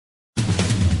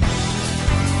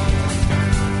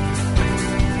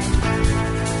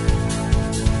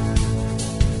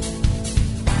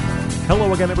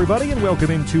Hello again, everybody, and welcome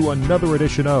into another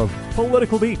edition of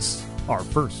Political Beats, our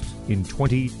first in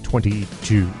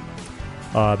 2022.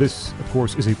 This, of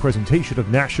course, is a presentation of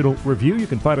National Review. You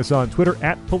can find us on Twitter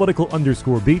at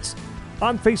political_beats,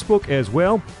 on Facebook as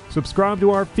well. Subscribe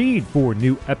to our feed for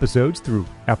new episodes through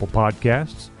Apple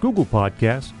Podcasts, Google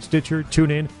Podcasts, Stitcher,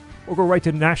 TuneIn, or go right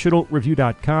to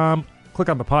nationalreview.com. Click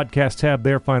on the podcast tab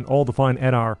there, find all the fine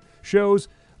NR shows.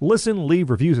 Listen,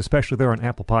 leave reviews, especially there on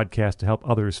Apple Podcasts, to help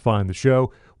others find the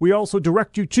show. We also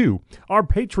direct you to our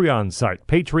Patreon site,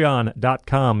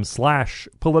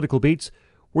 patreon.com/politicalbeats,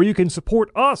 where you can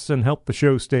support us and help the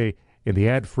show stay in the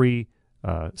ad-free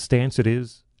stance it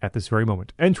is at this very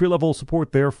moment. Entry-level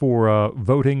support there for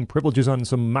voting, privileges on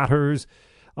some matters,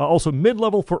 also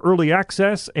mid-level for early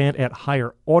access and at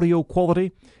higher audio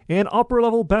quality, and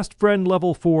upper-level best friend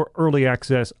level for early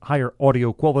access, higher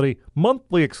audio quality,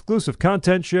 monthly exclusive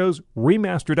content shows,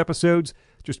 remastered episodes.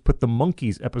 Just put the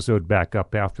Monkees episode back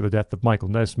up after the death of Michael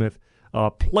Nesmith.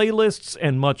 Playlists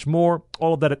and much more.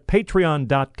 All of that at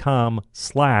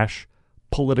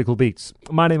patreon.com/politicalbeats.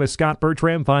 My name is Scott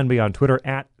Bertram. Find me on Twitter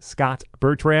at Scott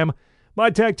Bertram. My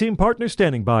tag team partner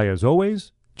standing by, as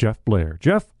always, Jeff Blair.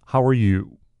 Jeff, how are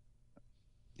you?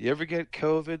 You ever get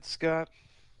COVID, Scott?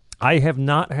 I have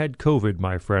not had COVID,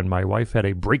 my friend. My wife had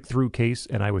a breakthrough case,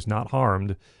 and I was not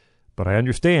harmed. But I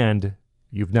understand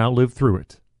you've now lived through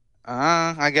it.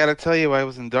 I gotta tell you, I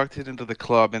was inducted into the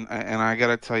club, and I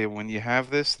gotta tell you, when you have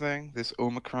this thing, this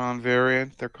Omicron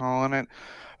variant, they're calling it,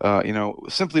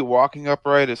 simply walking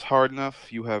upright is hard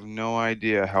enough. You have no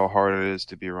idea how hard it is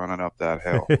to be running up that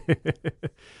hill.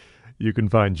 You can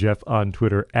find Jeff on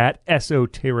Twitter at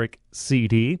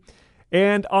EsotericCD.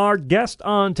 And our guest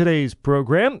on today's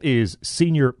program is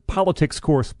senior politics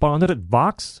correspondent at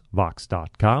Vox,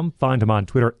 Vox.com. Find him on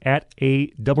Twitter at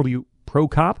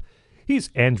AWProkop. He's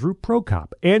Andrew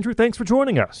Prokop. Andrew, thanks for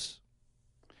joining us.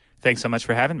 Thanks so much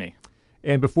for having me.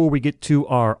 And before we get to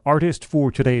our artist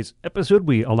for today's episode,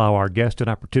 we allow our guest an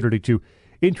opportunity to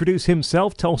introduce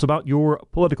himself. Tell us about your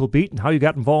political beat and how you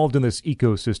got involved in this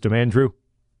ecosystem, Andrew.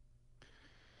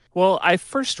 Well, I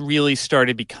first really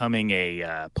started becoming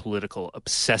a political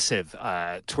obsessive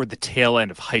toward the tail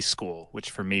end of high school, which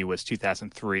for me was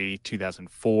 2003,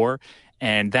 2004.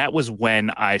 And that was when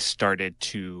I started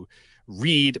to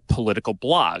read political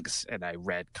blogs. And I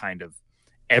read kind of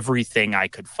everything I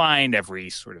could find, every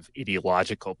sort of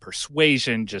ideological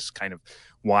persuasion, just kind of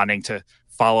wanting to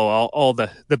follow all the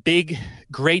big,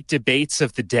 great debates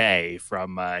of the day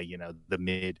from, the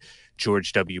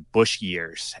mid-George W. Bush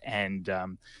years. And,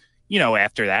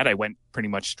 after that, I went pretty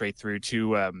much straight through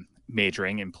to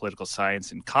majoring in political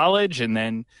science in college, and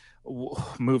then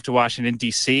moved to Washington,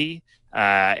 D.C.,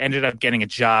 ended up getting a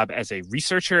job as a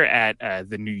researcher at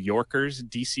the New Yorker's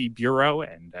D.C. bureau,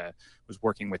 and was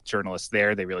working with journalists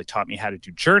there. They really taught me how to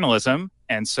do journalism.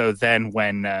 And so then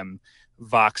when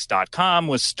Vox.com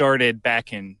was started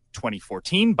back in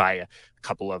 2014 by a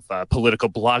couple of political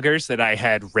bloggers that I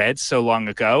had read so long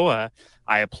ago,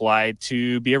 I applied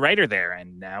to be a writer there.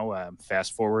 And now,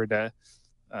 fast forward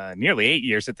nearly 8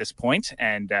 years at this point,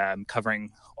 and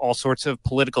covering all sorts of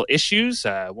political issues.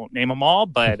 Won't name them all,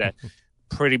 but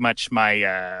pretty much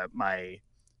my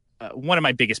one of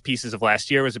my biggest pieces of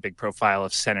last year was a big profile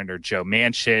of Senator Joe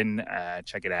Manchin.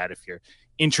 Check it out if you're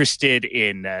interested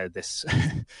in this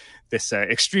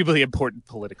extremely important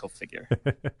political figure.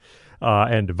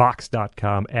 And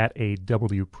Vox.com at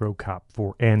AWProkop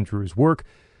for Andrew's work.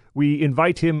 We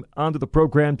invite him onto the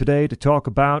program today to talk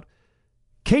about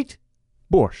Kate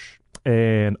Bush,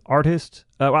 an artist.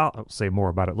 I'll say more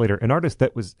about it later. An artist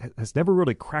that has never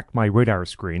really cracked my radar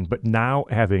screen, but now,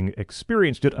 having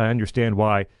experienced it, I understand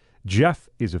why Jeff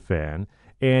is a fan.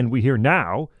 And we hear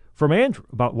now from Andrew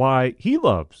about why he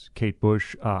loves Kate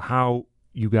Bush, how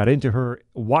you got into her,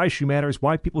 why she matters,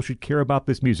 why people should care about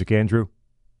this music, Andrew.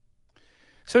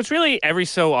 So it's really every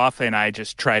so often I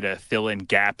just try to fill in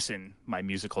gaps in my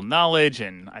musical knowledge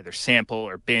and either sample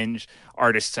or binge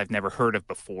artists I've never heard of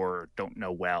before or don't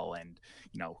know well, and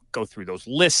go through those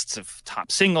lists of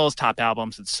top singles, top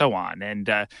albums, and so on.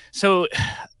 And so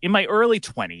in my early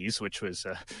 20s, which was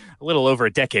a little over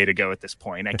a decade ago at this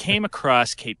point, I came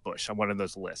across Kate Bush on one of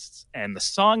those lists. And the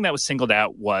song that was singled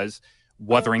out was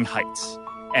Wuthering Heights.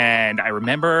 And I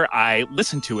remember I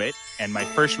listened to it, and my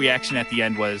first reaction at the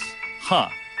end was,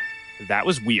 that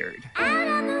was weird. Out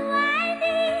on the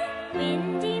winding,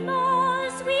 windy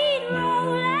moors, we'd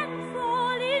roll and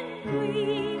fall in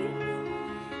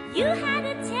breeze. You had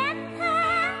a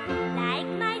temper like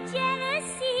my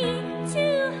jealousy,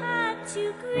 too hard,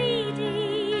 too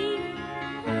greedy.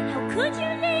 How could you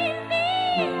leave me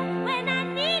when I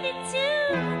needed to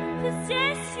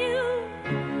possess you?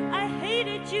 I hated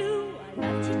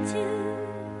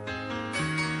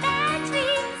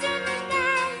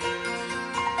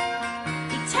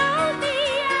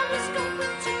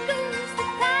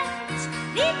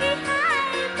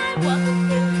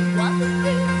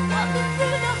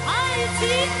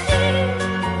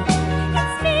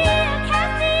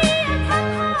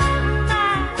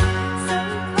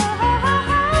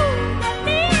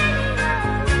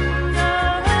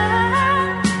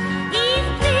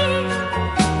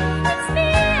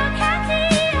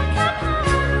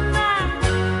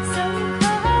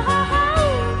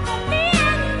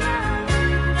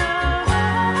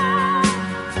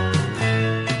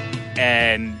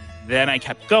then I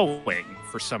kept going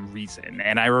for some reason.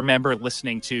 And I remember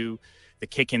listening to The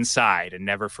Kick Inside and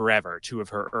Never Forever, two of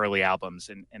her early albums.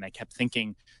 And I kept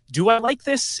thinking, do I like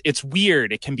this? It's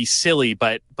weird. It can be silly,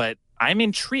 but I'm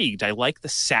intrigued. I like the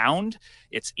sound.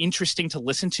 It's interesting to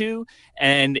listen to.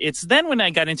 And it's then when I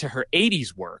got into her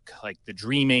 80s work, like The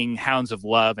Dreaming, Hounds of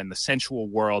Love, and The Sensual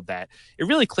World, that it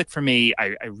really clicked for me.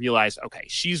 I realized, okay,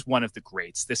 she's one of the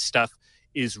greats. This stuff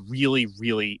is really,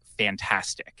 really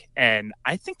fantastic. And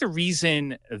I think the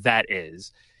reason that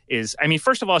is, I mean,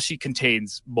 first of all, she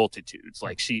contains multitudes.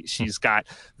 Like she's got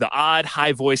the odd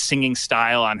high voice singing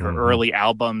style on her early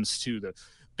albums, to the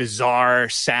bizarre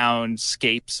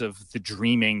soundscapes of The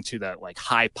Dreaming, to the like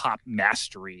high pop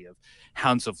mastery of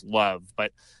Hounds of Love.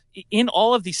 But in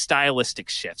all of these stylistic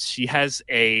shifts, she has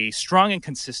a strong and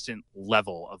consistent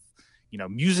level of,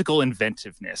 musical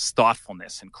inventiveness,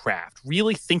 thoughtfulness, and craft,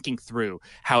 really thinking through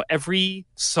how every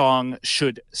song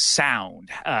should sound,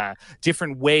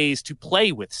 different ways to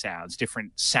play with sounds,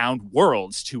 different sound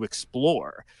worlds to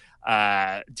explore,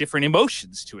 different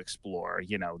emotions to explore.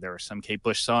 There are some Kate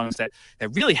Bush songs that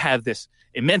really have this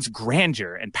immense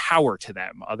grandeur and power to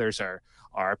them. Others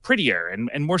are prettier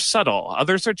and more subtle.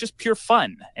 Others are just pure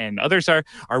fun, and others are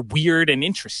weird and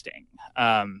interesting.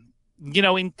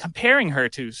 In comparing her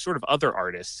to sort of other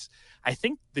artists, I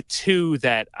think the two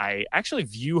that I actually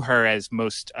view her as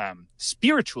most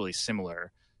spiritually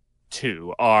similar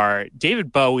to are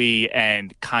David Bowie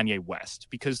and Kanye West,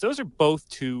 because those are both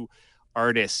two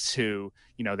artists who,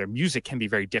 their music can be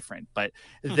very different, but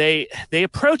they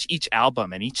approach each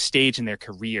album and each stage in their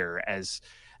career as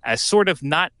sort of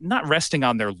not resting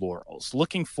on their laurels,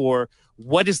 looking for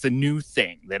what is the new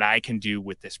thing that I can do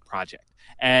with this project.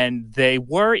 And they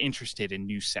were interested in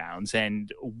new sounds.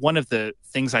 And one of the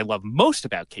things I love most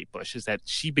about Kate Bush is that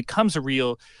she becomes a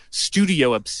real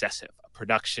studio obsessive, a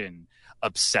production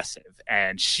obsessive.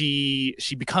 And she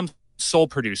becomes sole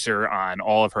producer on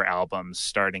all of her albums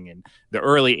starting in the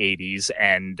early 80s,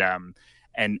 and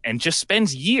just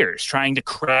spends years trying to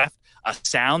craft a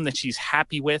sound that she's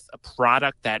happy with, a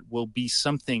product that will be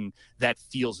something that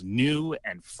feels new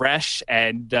and fresh,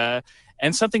 and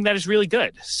something that is really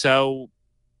good. So,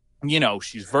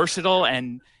 she's versatile,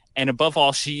 and above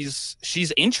all, she's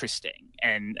interesting.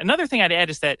 And another thing I'd add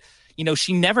is that,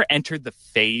 she never entered the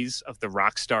phase of the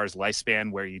rock star's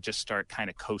lifespan where you just start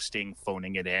kind of coasting,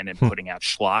 phoning it in, and putting out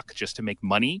schlock just to make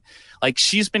money. Like,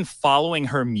 she's been following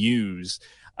her muse,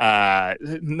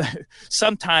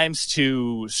 sometimes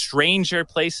to stranger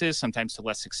places, sometimes to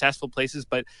less successful places,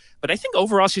 but I think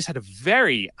overall she's had a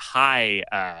very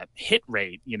high hit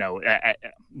rate,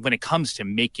 when it comes to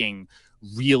making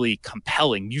really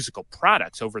compelling musical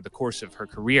products over the course of her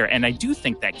career. And I do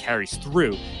think that carries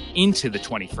through into the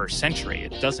 21st century.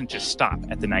 It doesn't just stop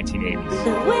at the 1980s.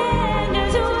 The wind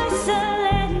is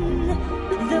whistling,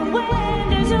 the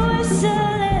wind is whistling,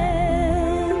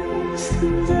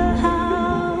 the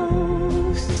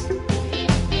house.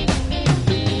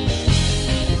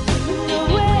 The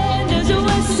wind is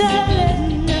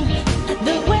whistling,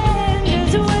 the wind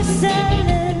is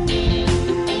whistling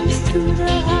through the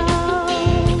house.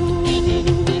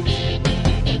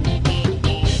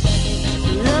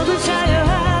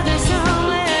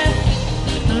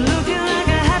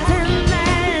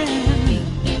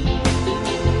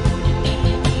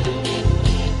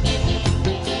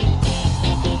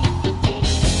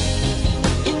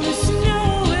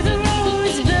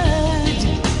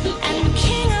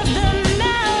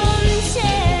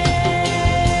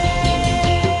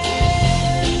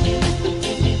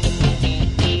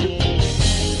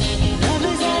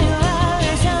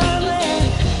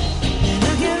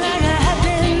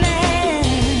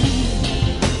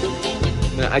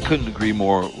 I couldn't agree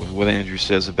more with what Andrew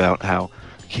says about how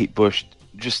Kate Bush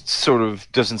just sort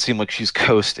of doesn't seem like she's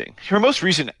coasting. Her most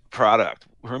recent,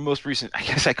 I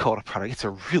guess I call it a product, it's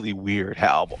a really weird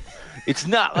album. It's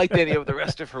not like any of the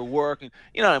rest of her work. And,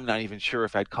 I'm not even sure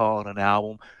if I'd call it an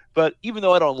album. But even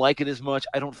though I don't like it as much,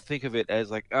 I don't think of it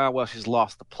as like, she's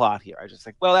lost the plot here. I just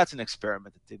think, well, that's an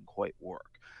experiment that didn't quite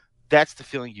work. That's the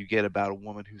feeling you get about a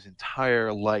woman whose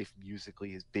entire life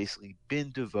musically has basically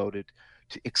been devoted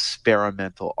to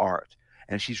experimental art.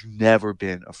 And she's never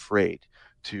been afraid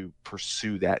to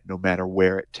pursue that no matter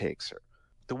where it takes her.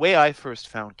 The way I first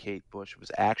found Kate Bush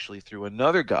was actually through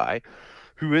another guy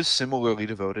who has similarly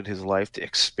devoted his life to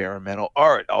experimental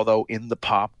art, although in the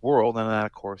pop world, and that,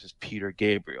 of course, is Peter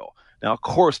Gabriel. Now, of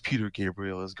course, Peter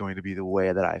Gabriel is going to be the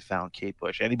way that I found Kate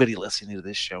Bush. Anybody listening to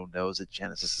this show knows that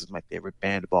Genesis is my favorite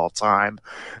band of all time,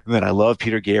 and that I love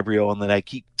Peter Gabriel, and that I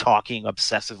keep talking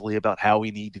obsessively about how we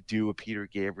need to do a Peter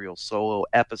Gabriel solo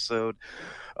episode.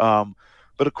 But,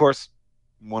 of course,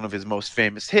 one of his most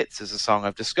famous hits is a song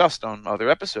I've discussed on other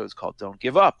episodes called Don't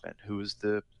Give Up. And who's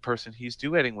the person he's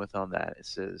duetting with on that? It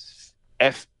says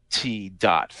FT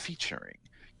Dot featuring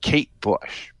Kate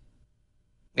Bush.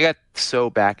 I got so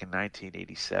back in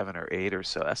 1987 or 8 or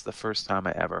so. That's the first time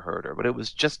I ever heard her, but it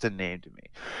was just a name to me.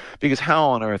 Because how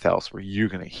on earth else were you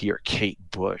going to hear Kate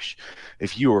Bush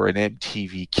if you were an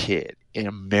MTV kid in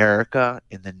America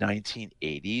in the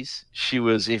 1980s? She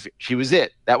was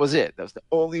it. That was it. That was the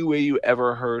only way you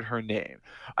ever heard her name.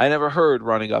 I never heard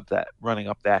Running Up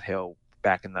That Hill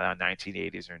back in the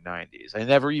 1980s or 90s. I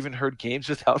never even heard Games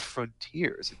Without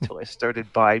Frontiers until I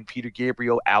started buying Peter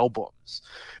Gabriel albums,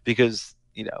 because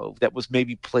that was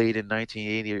maybe played in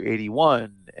 1980 or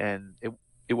 81, and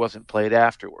it wasn't played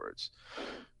afterwards.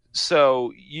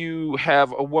 So you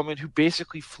have a woman who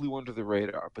basically flew under the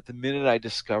radar. But the minute I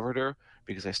discovered her,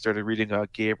 because I started reading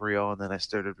about Gabriel, and then I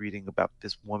started reading about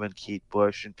this woman, Kate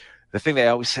Bush, and the thing they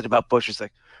always said about Bush is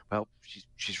like, well,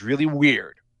 she's really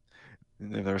weird.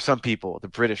 And there are some people, the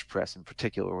British press in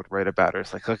particular, would write about her.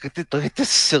 It's like, look at this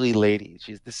silly lady.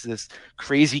 She's this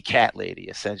crazy cat lady,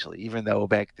 essentially, even though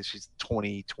back then she's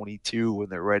 20, 22 when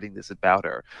they're writing this about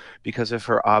her, because of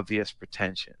her obvious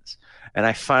pretensions. And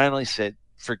I finally said,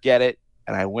 forget it.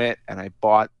 And I went and I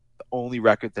bought the only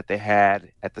record that they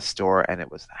had at the store, and it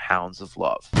was The Hounds of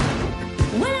Love.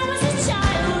 When I was a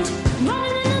child,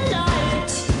 running in the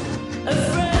night,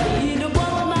 afraid.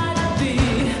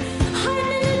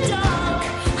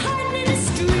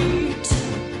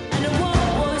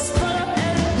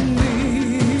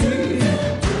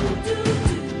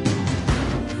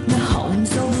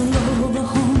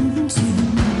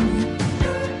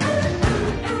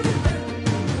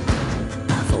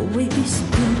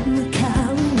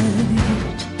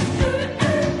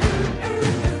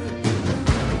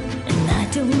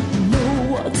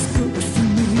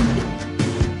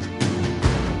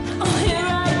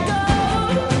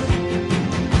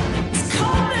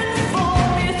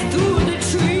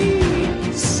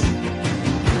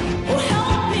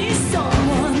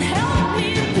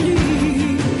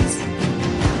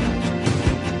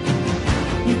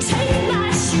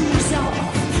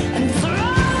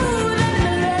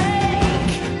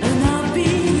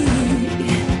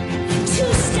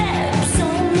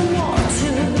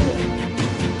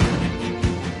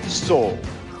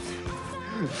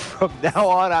 From now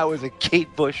on, I was a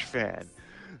Kate Bush fan.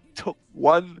 Took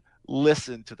one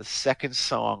listen to the second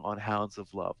song on Hounds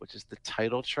of Love, which is the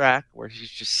title track, where she's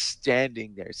just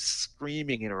standing there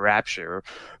screaming in rapture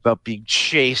about being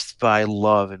chased by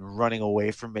love and running away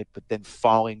from it, but then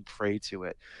falling prey to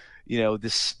it.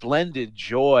 This splendid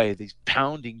joy, these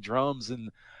pounding drums, and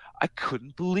I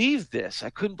couldn't believe this. I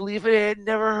couldn't believe it. I had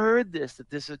never heard this, that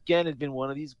this, again, had been one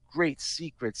of these great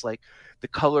secrets, like The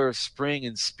Color of Spring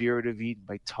and Spirit of Eden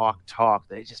by Talk Talk,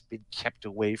 that had just been kept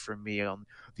away from me on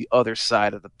the other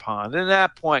side of the pond. And at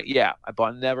that point, yeah, I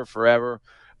bought Never Forever,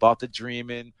 bought The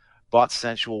Dreamin', bought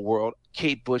Sensual World.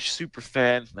 Kate Bush, super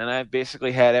fan, and I've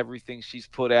basically had everything she's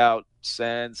put out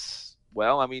since.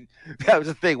 Well, I mean, that was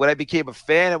the thing. When I became a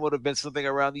fan, it would have been something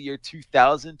around the year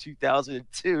 2000,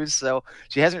 2002. So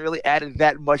she hasn't really added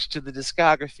that much to the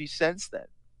discography since then.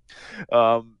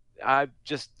 I'm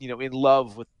just, in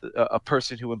love with a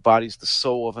person who embodies the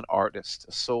soul of an artist,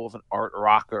 a soul of an art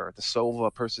rocker, the soul of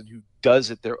a person who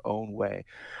does it their own way.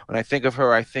 When I think of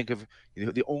her, I think of,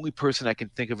 the only person I can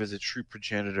think of as a true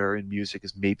progenitor in music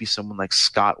is maybe someone like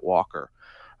Scott Walker.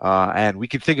 And we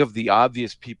can think of the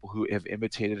obvious people who have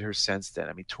imitated her since then.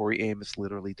 I mean, Tori Amos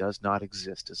literally does not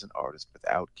exist as an artist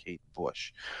without Kate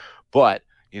Bush. But,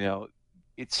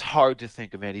 it's hard to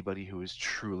think of anybody who is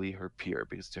truly her peer,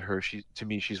 because to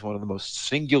me, she's one of the most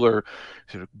singular,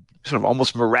 sort of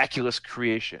almost miraculous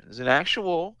creations. An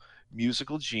actual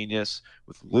musical genius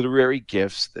with literary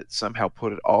gifts that somehow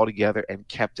put it all together and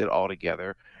kept it all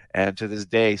together. And to this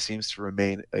day seems to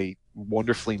remain a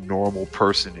wonderfully normal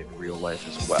person in real life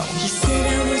as well. He said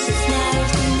I was a flower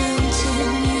of the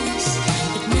mountains,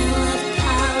 but now I've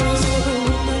powers over a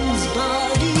woman's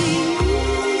body.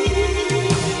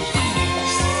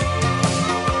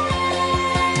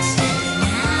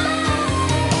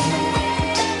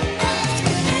 Stepping out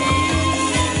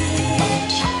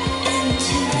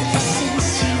into the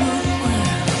sensual world.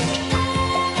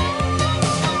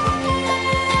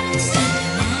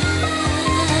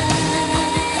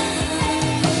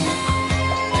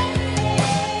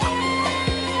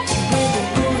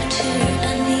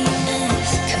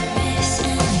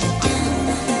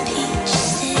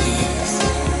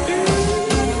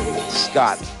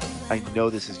 Scott, I know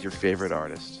this is your favorite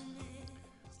artist.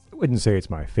 I wouldn't say it's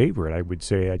my favorite. I would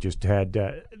say I just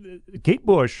had Kate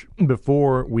Bush,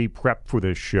 before we prepped for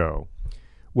this show,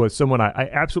 was someone I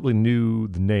absolutely knew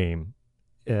the name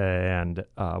and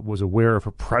was aware of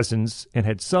her presence and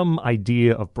had some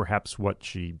idea of perhaps what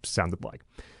she sounded like.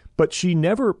 But she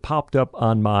never popped up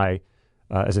on my,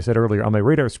 as I said earlier, on my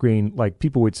radar screen. Like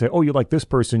people would say, oh, you like this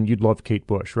person, you'd love Kate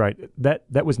Bush, right?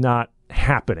 That was not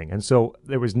happening. And so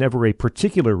there was never a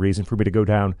particular reason for me to go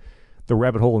down the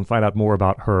rabbit hole and find out more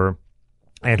about her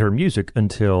and her music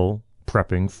until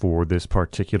prepping for this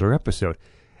particular episode.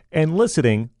 And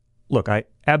listening, look, I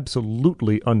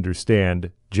absolutely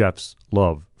understand Jeff's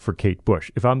love for Kate Bush.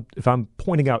 If I'm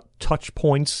pointing out touch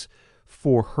points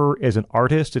for her as an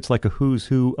artist, it's like a who's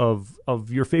who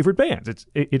of your favorite bands.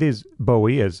 It is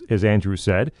Bowie, as Andrew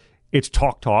said. It's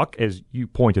Talk, as you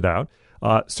pointed out.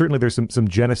 Certainly there's some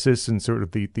Genesis and sort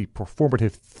of the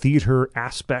performative theater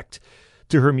aspect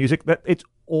to her music. That it's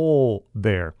all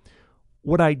there.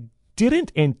 What I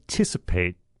didn't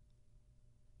anticipate,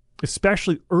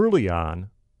 especially early on,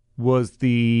 was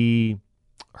the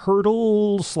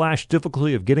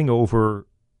hurdle/difficulty of getting over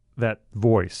that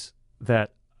voice,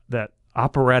 that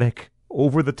operatic,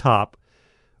 over-the-top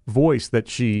voice that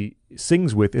she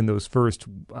sings with in those first,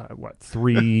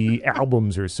 3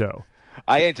 albums or so.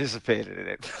 I anticipated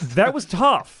it. That was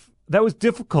tough. That was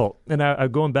difficult. And I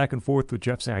going back and forth with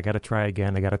Jeff saying, I got to try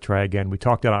again. We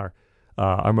talked on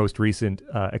our most recent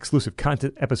exclusive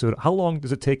content episode. How long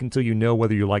does it take until you know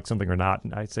whether you like something or not?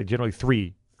 And I'd say generally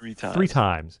three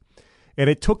times. And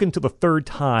it took until the third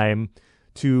time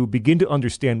to begin to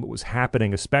understand what was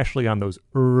happening, especially on those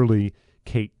early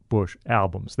Kate Bush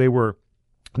albums. They were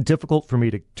difficult for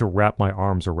me to wrap my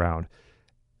arms around.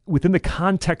 Within the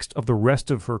context of the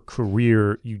rest of her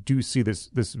career, you do see this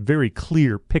very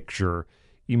clear picture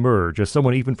emerge as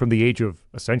someone even from the age of,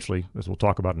 essentially, as we'll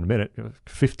talk about in a minute,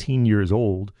 15 years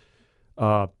old,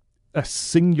 a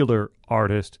singular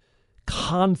artist,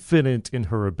 confident in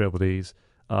her abilities,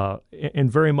 and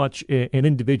very much an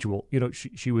individual. You know,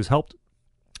 she was helped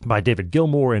by David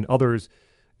Gilmour and others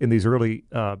in these early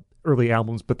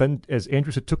albums, but then, as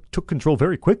Andrew said, took control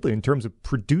very quickly in terms of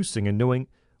producing and knowing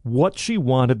what she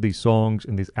wanted these songs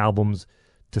and these albums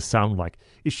to sound like.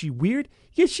 Is she weird?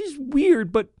 Yes, she's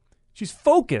weird, but she's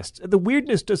focused. The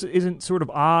weirdness isn't sort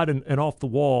of odd and off the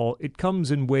wall. It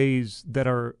comes in ways that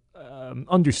are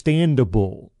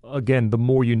understandable. Again, the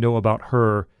more you know about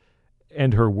her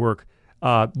and her work.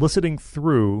 Listening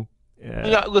through...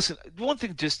 Yeah, listen, one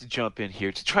thing just to jump in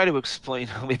here, to try to explain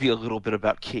maybe a little bit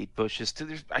about Kate Bush,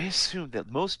 I assume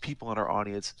that most people in our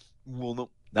audience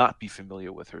will not be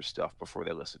familiar with her stuff before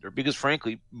they listen to her, because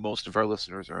frankly, most of our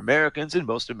listeners are Americans, and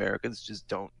most Americans just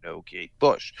don't know Kate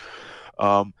Bush.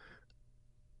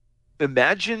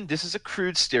 Imagine, this is a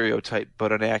crude stereotype,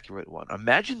 but an accurate one.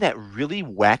 Imagine that really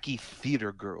wacky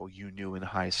theater girl you knew in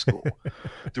high school,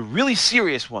 the really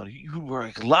serious one who wore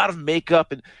like a lot of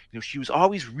makeup, and she was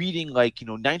always reading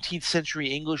 19th century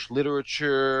English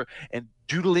literature and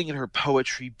doodling in her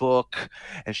poetry book,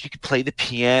 and she could play the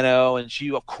piano, and she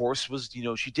of course was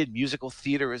she did musical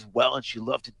theater as well, and she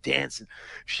loved to dance, and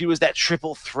she was that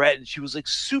triple threat, and she was like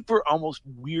super, almost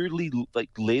weirdly like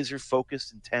laser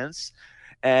focused, intense.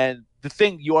 And the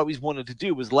thing you always wanted to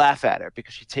do was laugh at her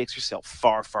because she takes herself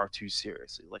far, far too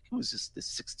seriously. Like, who is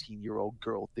this 16-year-old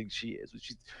girl thinks she is?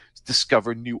 She's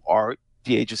discovered new art at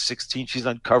the age of 16. She's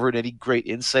uncovered any great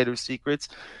insider secrets.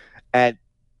 And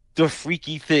the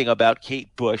freaky thing about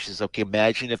Kate Bush is, okay,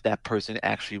 imagine if that person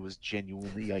actually was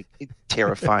genuinely,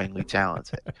 terrifyingly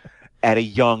talented at a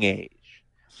young age.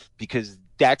 Because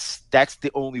that's the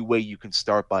only way you can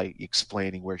start by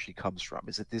explaining where she comes from.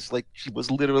 Is that she was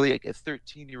literally like a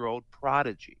 13-year-old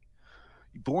prodigy,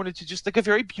 born into just like a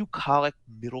very bucolic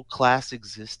middle class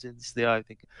existence. I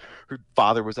think her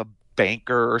father was a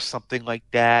banker or something like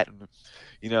that, and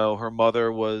her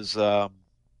mother was I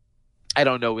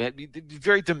don't know,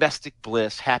 very domestic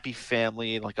bliss, happy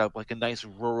family, like a nice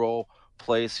rural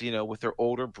place, with her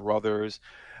older brothers.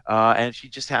 And she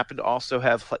just happened to also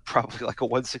have probably like a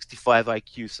 165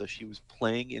 IQ. So she was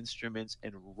playing instruments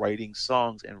and writing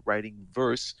songs and writing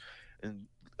verse. And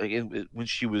when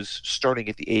she was starting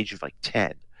at the age of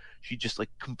 10, she just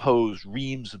composed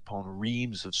reams upon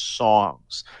reams of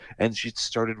songs. And she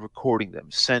started recording them,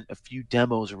 sent a few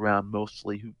demos around,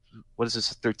 mostly. What is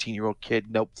this, a 13-year-old kid?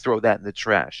 Nope, throw that in the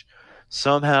trash.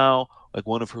 Somehow,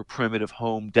 one of her primitive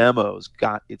home demos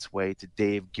got its way to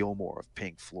Dave Gilmour of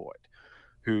Pink Floyd,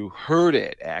 who heard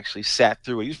it, actually sat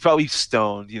through it. He was probably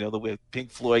stoned, the way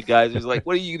Pink Floyd guys was like,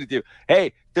 what are you going to do?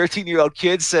 Hey, 13-year-old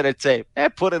kid sent a tape.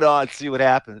 Put it on, see what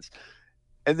happens.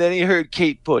 And then he heard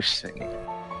Kate Bush singing.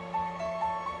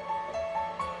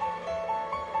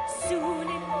 Soon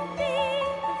it will be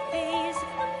the phase of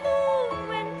the moon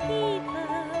when people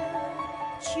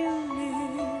tune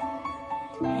in.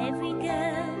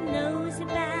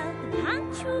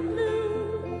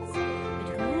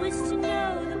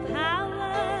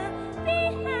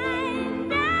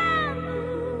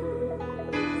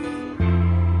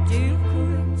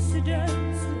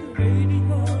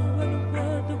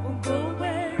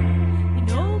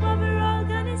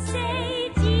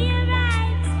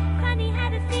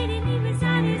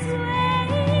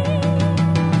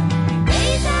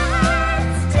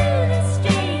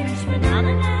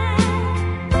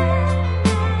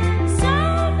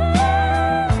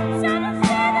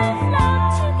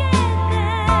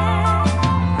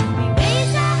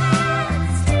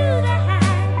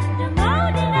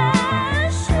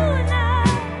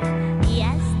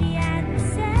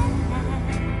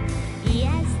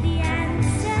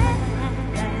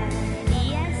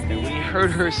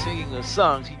 heard her singing those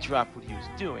songs, he dropped what he was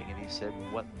doing and he said,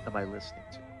 "What am I listening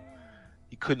to?"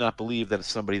 He could not believe that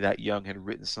somebody that young had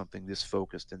written something this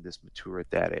focused and this mature at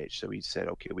that age. So he said,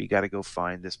 "Okay, we got to go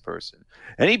find this person."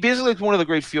 And he basically, it's one of the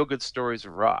great feel-good stories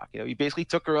of rock. He basically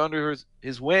took her under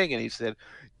his wing and he said,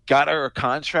 got her a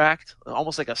contract,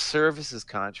 almost like a services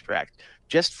contract,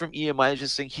 just from EMI,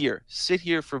 just saying, "Here, sit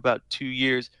here for about 2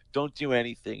 years. Don't do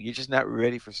anything. You're just not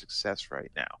ready for success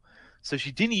right now." So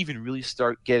she didn't even really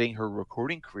start getting her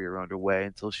recording career underway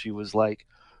until she was like,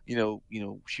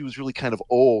 she was really kind of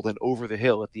old and over the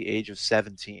hill at the age of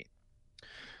 17,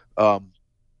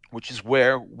 which is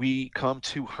where we come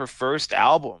to her first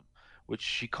album, which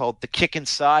she called The Kick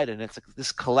Inside. And it's like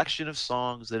this collection of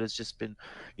songs that has just been,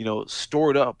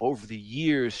 stored up over the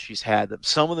years she's had them.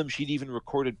 Some of them she'd even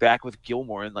recorded back with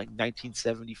Gilmore in like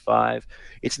 1975.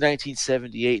 It's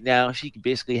 1978 now. She can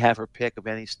basically have her pick of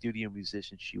any studio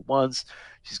musician she wants.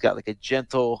 She's got like a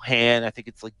gentle hand. I think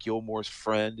it's like Gilmore's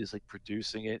friend is like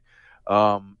producing it.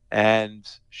 And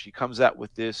she comes out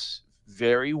with this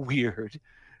very weird,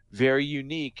 very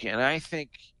unique, and I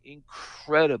think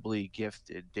incredibly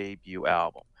gifted debut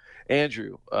album.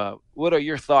 Andrew, what are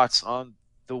your thoughts on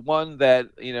the one that,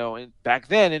 back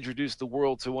then introduced the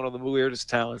world to one of the weirdest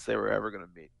talents they were ever going to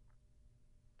meet?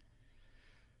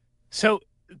 So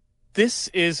this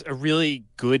is a really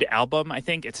good album. I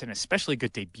think it's an especially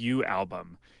good debut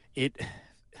album.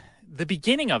 The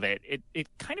beginning of it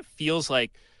kind of feels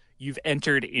like you've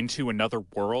entered into another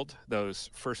world. Those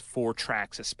first 4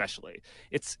 tracks, especially,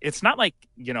 it's not like,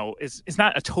 it's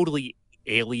not a totally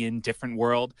alien, different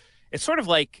world. It's sort of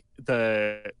like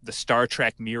the Star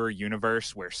Trek mirror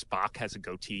universe where Spock has a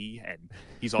goatee and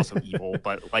he's also evil.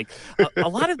 But like a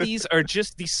lot of these are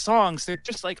just these songs. They're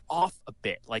just like off a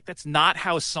bit. Like that's not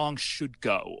how a song should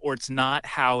go, or it's not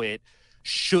how it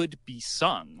should be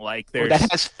sung. Like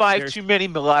that has 5 too many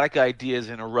melodic ideas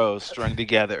in a row strung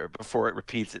together before it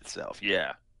repeats itself.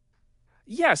 Yeah.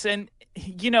 Yes, and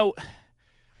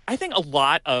I think a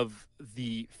lot of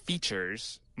the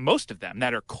features, most of them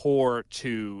that are core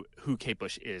to who Kate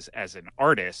Bush is as an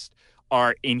artist,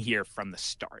 are in here from the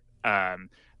start. The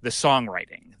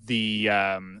songwriting, the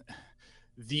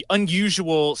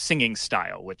unusual singing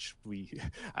style, which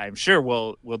I'm sure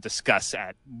we'll discuss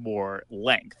at more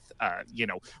length.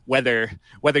 Whether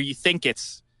you think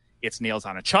it's nails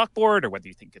on a chalkboard or whether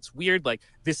you think it's weird, like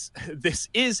this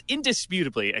is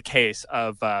indisputably a case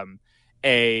of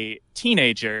a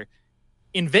teenager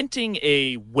inventing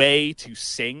a way to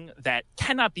sing that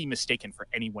cannot be mistaken for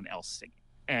anyone else singing.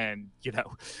 And,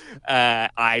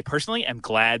 I personally am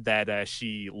glad that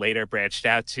she later branched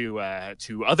out to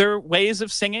other ways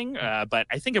of singing. But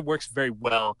I think it works very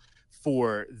well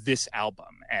for this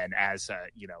album and as,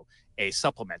 a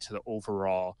supplement to the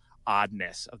overall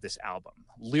oddness of this album.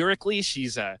 Lyrically,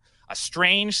 she's a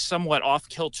strange, somewhat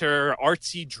off-kilter,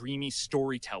 artsy, dreamy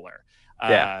storyteller.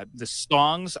 Yeah. The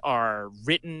songs are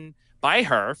written by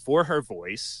her for her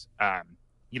voice.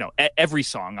 Every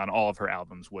song on all of her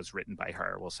albums was written by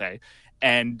her, we'll say.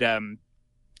 And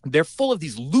they're full of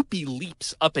these loopy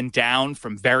leaps up and down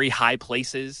from very high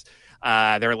places.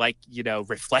 They're like,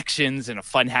 reflections in a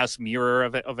funhouse mirror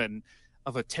of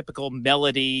a typical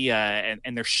melody.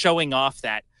 And they're showing off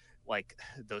that, like,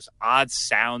 those odd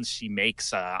sounds she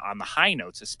makes on the high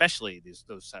notes, especially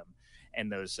those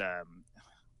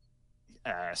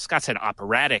Scott said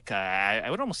operatic. I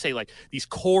would almost say like these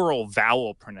choral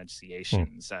vowel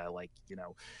pronunciations,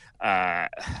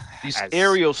 these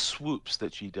aerial swoops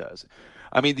that she does.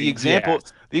 I mean, the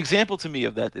example to me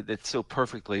of that's so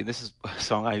perfectly, and this is a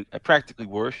song I practically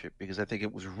worship because I think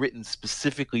it was written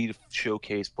specifically to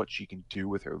showcase what she can do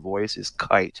with her voice, is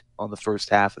Kite on the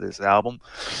first half of this album,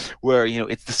 where,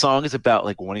 the song is about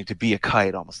like wanting to be a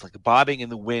kite, almost like bobbing in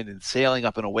the wind and sailing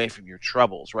up and away from your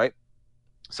troubles, right?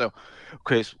 So,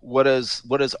 okay, so what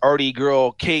does arty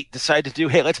girl Kate decide to do?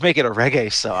 Hey, let's make it a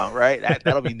reggae song, right?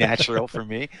 That'll be natural for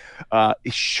me.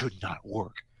 It should not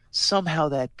work. Somehow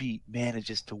that beat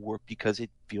manages to work because it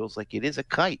feels like it is a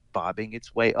kite bobbing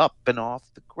its way up and off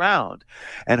the ground,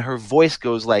 and her voice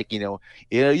goes like, in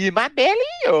my belly,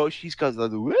 or she goes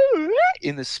like,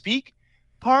 in the speak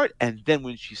part, and then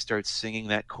when she starts singing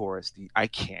that chorus, I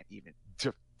can't even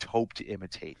hope to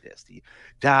imitate this. The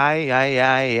die,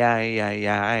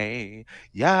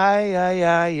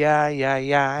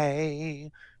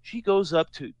 she goes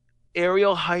up to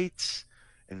aerial heights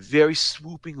and very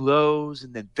swooping lows,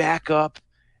 and then back up,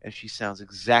 and she sounds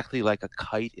exactly like a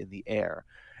kite in the air.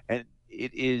 And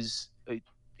it is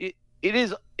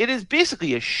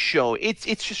basically a show. It's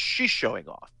just she's showing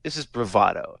off. This is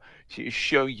bravado. She's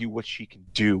showing you what she can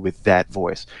do with that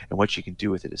voice, and what she can do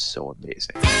with it is so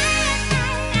amazing.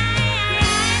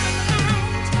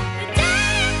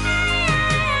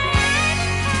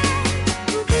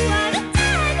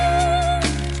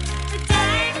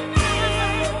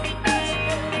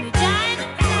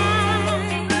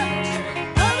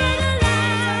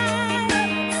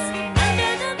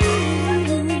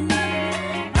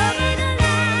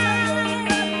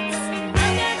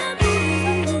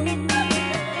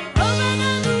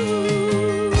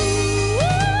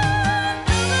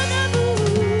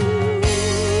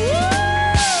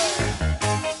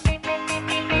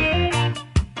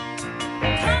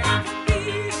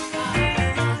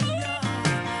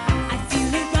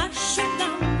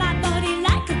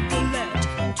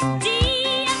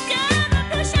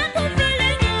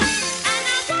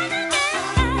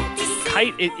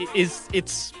 Kite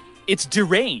it's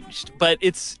deranged, but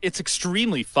it's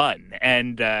extremely fun,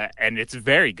 and it's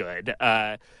very good.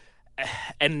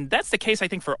 And that's the case, I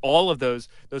think, for all of those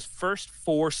first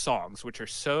 4 songs, which are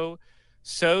so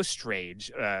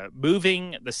strange.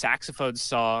 Moving, the saxophone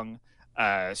song,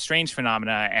 Strange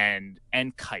Phenomena,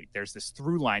 and Kite. There's this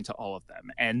through line to all of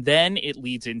them, and then it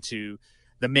leads into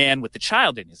The Man with the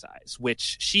Child in His Eyes,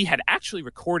 which she had actually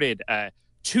recorded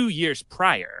 2 years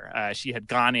prior. She had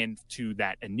gone into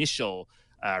that initial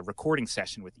recording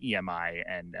session with EMI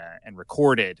and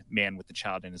recorded Man with the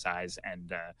Child in His Eyes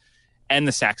and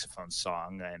the saxophone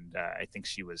song. And I think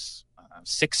she was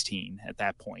 16 at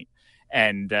that point.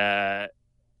 And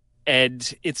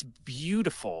it's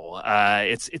beautiful.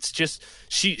 It's just,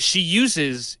 she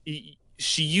uses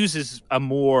a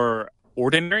more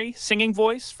ordinary singing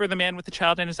voice for The Man with the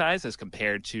Child in His Eyes as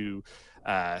compared to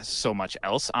so much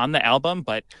else on the album,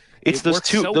 but it's those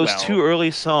two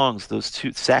early songs, those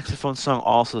 2 saxophone song.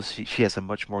 Also, she has a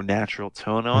much more natural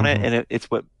tone on it, and it's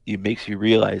what makes you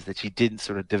realize that she didn't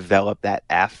sort of develop that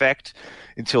affect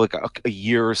until like a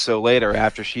year or so later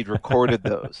after she'd recorded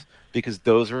those, because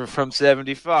those were from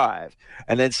 '75,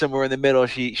 and then somewhere in the middle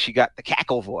she got the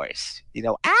cackle voice, I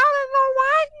don't know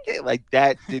why, like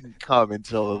that didn't come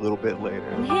until a little bit later.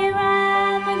 And here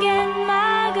I am again,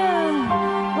 my girl,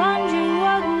 wondering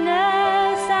what on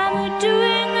earth I'm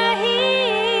doing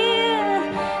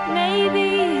here.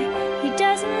 Maybe he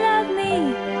doesn't love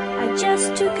me, I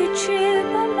just took a trip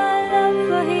on my love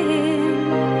for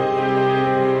him.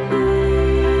 Ooh,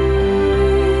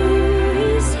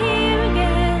 he's here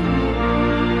again,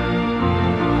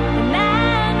 the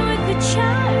man with the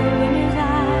child in his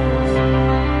eyes.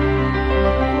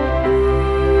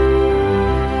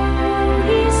 Ooh,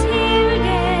 he's here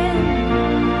again,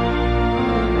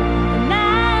 the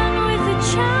man with the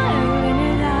child in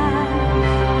his eyes.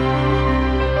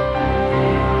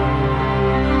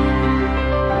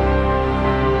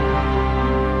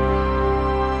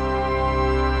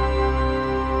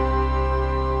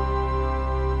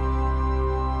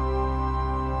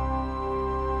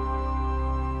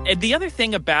 And the other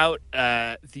thing about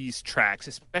these tracks,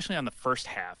 especially on the first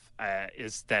half,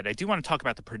 is that I do want to talk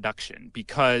about the production,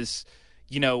 because,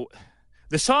 the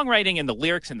songwriting and the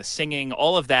lyrics and the singing,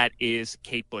 all of that is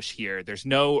Kate Bush here. There's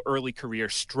no early career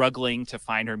struggling to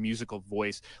find her musical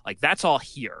voice. Like, that's all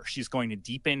here. She's going to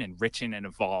deepen and richen and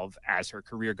evolve as her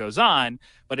career goes on,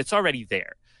 but it's already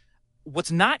there.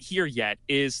 What's not here yet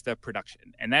is the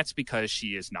production, and that's because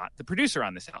she is not the producer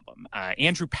on this album.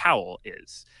 Andrew Powell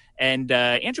is. And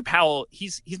Andrew Powell,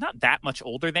 he's not that much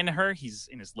older than her. He's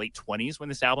in his late 20s when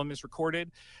this album is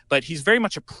recorded, but he's very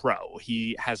much a pro.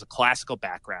 He has a classical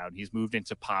background. He's moved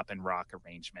into pop and rock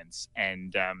arrangements,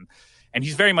 and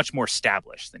he's very much more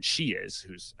established than she is,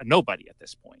 who's a nobody at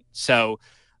this point. So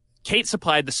Kate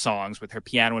supplied the songs with her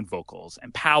piano and vocals,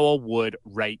 and Powell would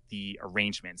write the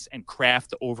arrangements and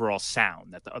craft the overall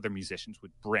sound that the other musicians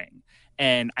would bring.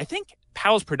 And I think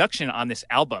Powell's production on this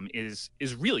album is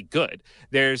really good.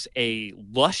 There's a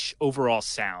lush overall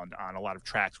sound on a lot of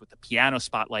tracks with the piano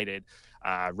spotlighted,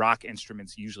 rock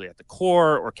instruments usually at the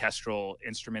core, orchestral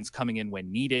instruments coming in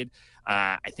when needed.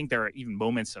 I think there are even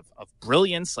moments of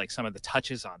brilliance, like some of the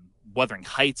touches on Wuthering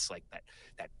Heights, like that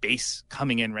bass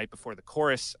coming in right before the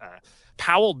chorus.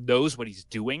 Powell knows what he's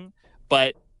doing,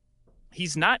 but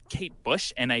he's not Kate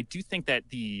Bush, and I do think that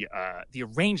the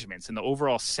arrangements and the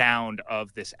overall sound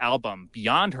of this album,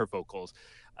 beyond her vocals,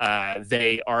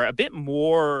 they are a bit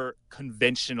more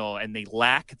conventional, and they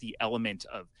lack the element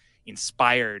of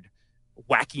inspired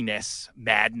wackiness,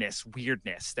 madness,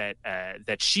 weirdness that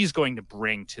she's going to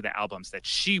bring to the albums that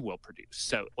she will produce.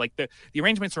 So, like, the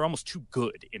arrangements are almost too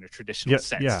good in a traditional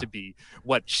sense to be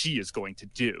what she is going to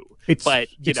do. That's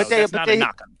not a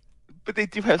knock on. But they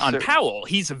do have on Powell.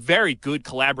 He's a very good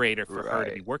collaborator for her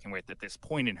to be working with at this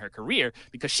point in her career,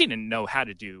 because she didn't know how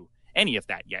to do any of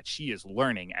that yet. She is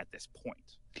learning at this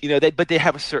point. But they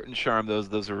have a certain charm.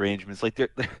 Those arrangements, like they're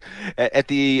at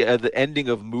the ending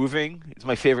of "Moving," it's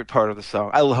my favorite part of the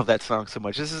song. I love that song so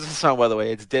much. This is a song, by the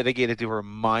way, it's dedicated to her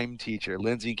mime teacher,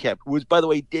 Lindsay Kemp, who was, by the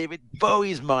way, David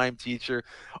Bowie's mime teacher.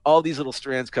 All these little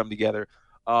strands come together.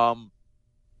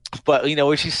 But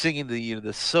when she's singing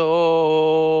the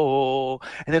soul,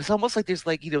 and it's almost like there's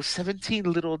 17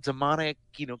 little demonic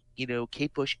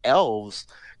Kate Bush elves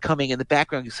coming in the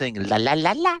background saying la la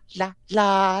la la la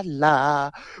la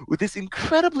la with this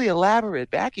incredibly elaborate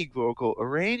backing vocal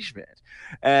arrangement.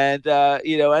 And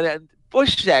and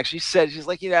Bush actually said, she's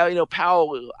like,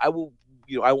 Powell, I will,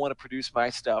 I want to produce my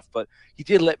stuff, but he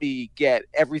did let me get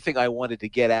everything I wanted to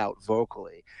get out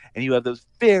vocally. And you have those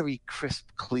very crisp,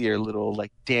 clear little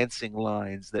dancing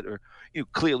lines that are,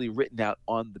 clearly written out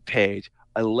on the page.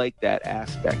 I like that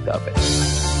aspect of it.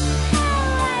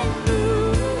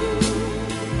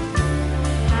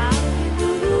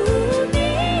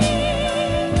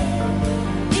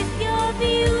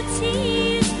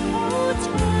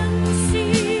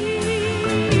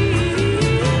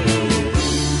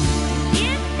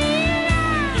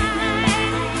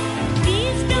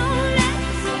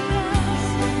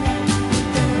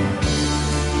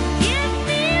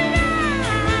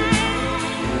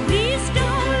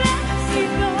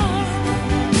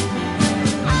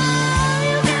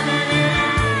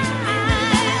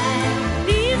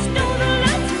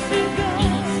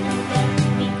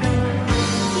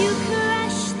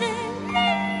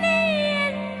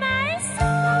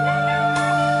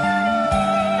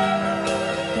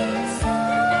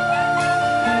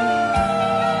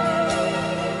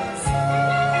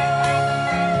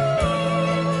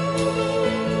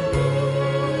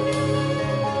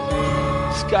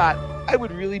 Scott, I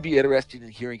would really be interested in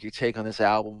hearing your take on this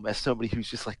album as somebody who's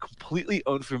just like completely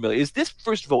unfamiliar. Is this,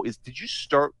 first of all, did you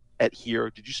start at here?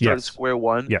 Did you start at square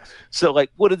one? Yes. So like,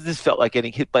 what did this felt like,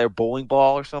 getting hit by a bowling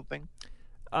ball or something?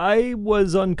 I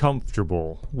was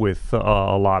uncomfortable with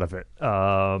a lot of it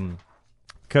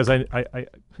because I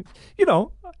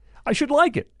should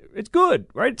like it. It's good,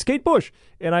 right? It's Kate Bush,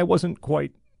 and I wasn't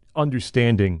quite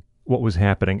understanding what was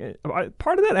happening.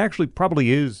 Part of that actually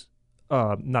probably is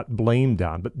not blamed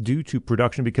on, but due to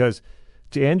production. Because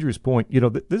to Andrew's point,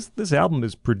 this album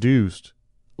is produced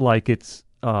like it's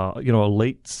a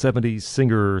late '70s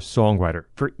singer songwriter.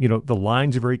 The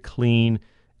lines are very clean,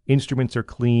 instruments are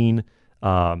clean.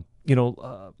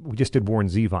 We just did Warren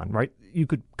Zevon, right? You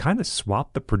could kind of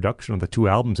swap the production of the two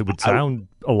albums. It would sound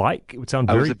alike. It would sound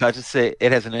very... I was about to say,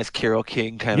 it has a nice Carole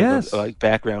King kind of like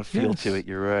background feel to it.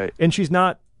 You're right. And she's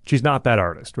not that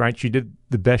artist, right? She did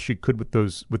the best she could with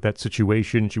that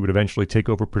situation. She would eventually take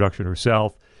over production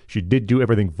herself. She did do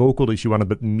everything vocally she wanted,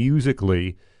 but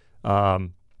musically,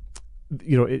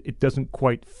 it doesn't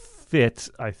quite fit,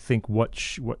 I think, what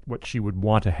she would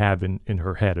want to have in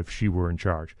her head if she were in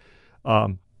charge.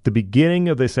 The beginning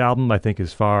of this album, I think,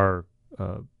 is far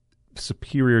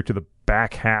superior to the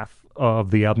back half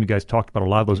of the album. You guys talked about a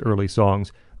lot of those early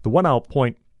songs. The one I'll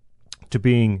point to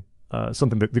being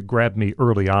something that grabbed me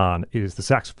early on is the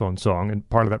saxophone song, and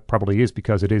part of that probably is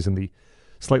because it is in the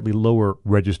slightly lower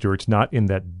register. It's not in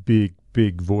that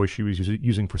big voice she was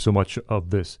using for so much of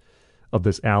this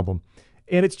album.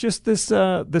 And it's just this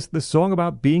song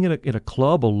about being in a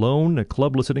club alone, a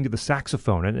club listening to the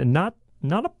saxophone, and not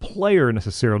a player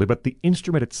necessarily, but the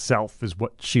instrument itself is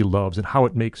what she loves and how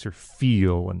it makes her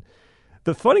feel. And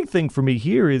the funny thing for me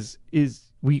here is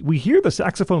we hear the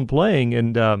saxophone playing,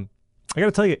 and I got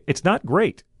to tell you, it's not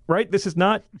great, right? This is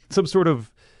not some sort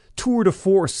of tour de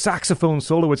force saxophone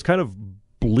solo. It's kind of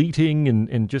bleating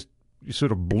and just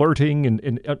sort of blurting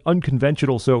and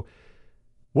unconventional. So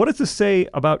what does this say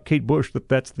about Kate Bush,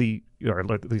 that's or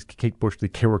at least Kate Bush, the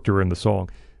character in the song,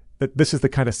 that this is the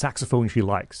kind of saxophone she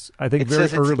likes? I think very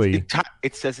early.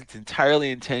 It says it's entirely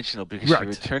intentional, because she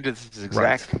returned to this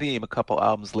exact theme a couple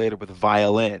albums later with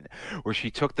violin, where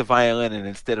she took the violin and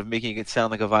instead of making it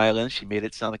sound like a violin, she made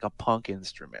it sound like a punk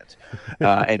instrument,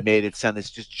 and made it sound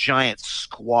this just giant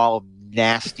squall of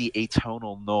nasty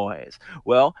atonal noise.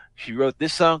 Well, she wrote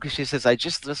this song because she says,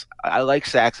 I like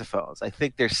saxophones. I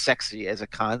think they're sexy as a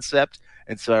concept.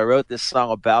 And so I wrote this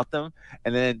song about them.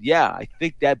 And then, I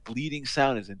think that bleeding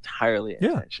sound is entirely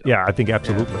intentional. Yeah, I think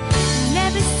absolutely.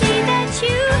 Never see that you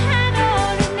had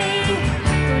all of me.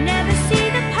 You'll never see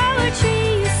the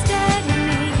poetry you stared at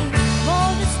me.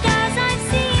 All the stars I've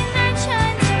seen that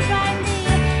shine so brightly.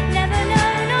 Never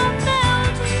known or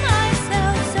felt as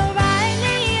myself so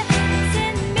rightly. It's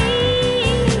in me.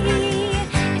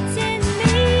 It's in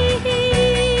me.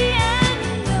 And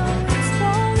you know it's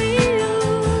for you.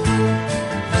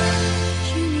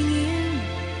 Tuning in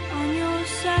on your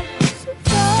saxophone.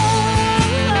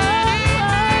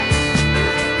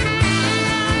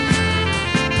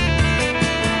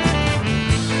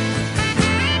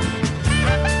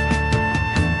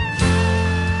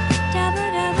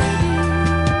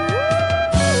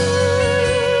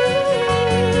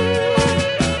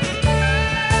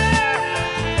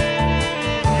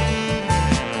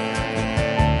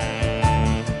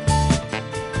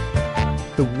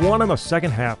 The one on the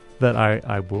second half that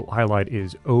I will highlight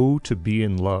is "Oh to Be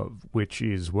in Love," which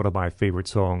is one of my favorite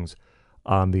songs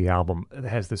on the album. It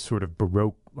has this sort of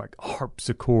Baroque, like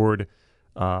harpsichord,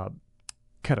 kind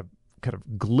of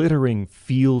glittering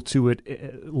feel to it.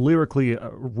 Lyrically,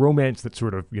 a romance that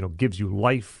sort of gives you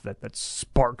life, that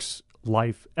sparks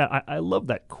life. I love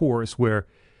that chorus where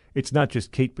it's not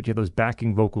just Kate, but you have those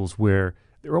backing vocals where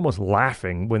they're almost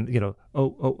laughing when, oh,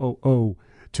 oh, oh, oh,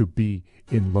 to be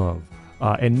in love.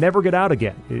 And Never Get Out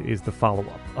Again is the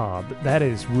follow-up. But that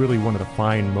is really one of the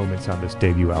fine moments on this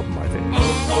debut album, I think. Oh,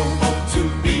 oh, oh, to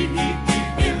be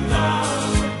in love.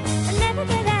 I never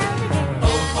get out again.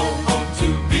 Oh, oh, oh, to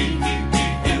be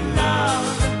in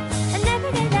love. I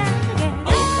never get out again.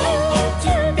 Oh, oh, oh,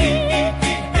 to be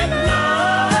in love.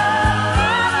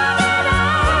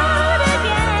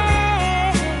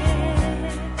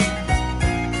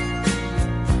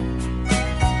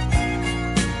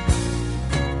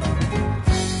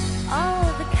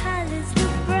 All the colors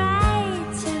look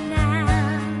brighter now.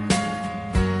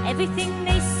 Everything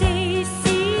they say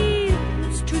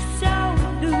seems to sound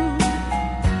new.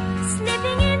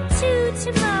 Slipping into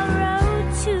tomorrow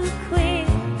too quick.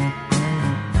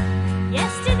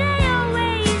 Yesterday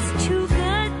always too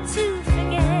good to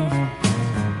forget.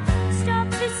 Stop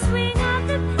the swing of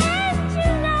the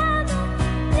pendulum.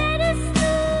 Let us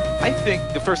move. I think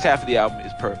the first half of the album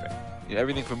is perfect.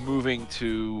 Everything from Moving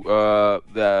to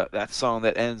that song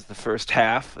that ends the first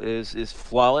half is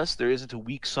flawless. There isn't a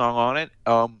weak song on it.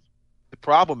 The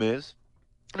problem is,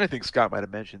 and I think Scott might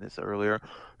have mentioned this earlier,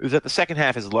 is that the second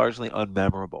half is largely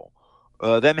unmemorable.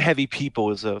 Them Heavy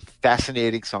People is a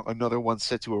fascinating song. Another one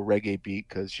set to a reggae beat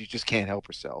because she just can't help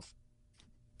herself.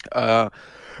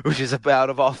 Which is about,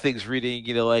 of all things, reading,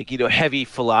 heavy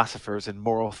philosophers and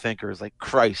moral thinkers like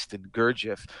Christ and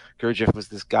Gurdjieff. Gurdjieff was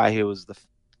this guy who was the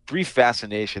brief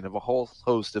fascination of a whole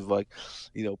host of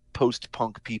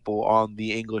post-punk people on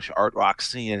the English art rock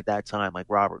scene at that time, like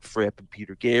Robert Fripp and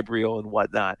Peter Gabriel and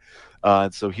whatnot.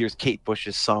 And so here's Kate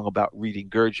Bush's song about reading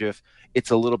Gurdjieff.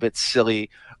 It's a little bit silly,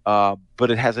 but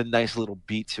it has a nice little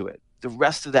beat to it. The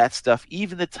rest of that stuff,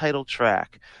 even the title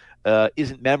track,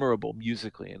 isn't memorable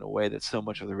musically in a way that so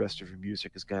much of the rest of her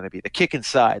music is going to be. The Kick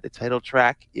Inside, the title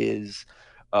track, is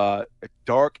a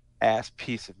dark ass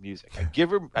piece of music. I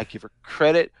give her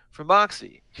credit for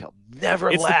Moxie. She'll never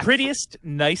It's laugh. the prettiest,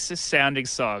 nicest sounding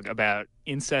song about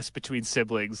incest between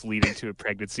siblings leading to a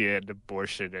pregnancy and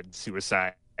abortion and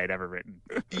suicide I'd ever written.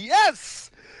 Yes,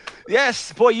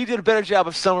 boy, you did a better job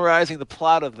of summarizing the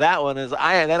plot of that one than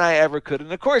I ever could.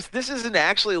 And of course, this isn't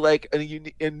actually like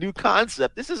a new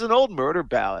concept. This is an old murder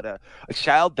ballad, a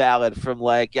child ballad from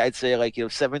I'd say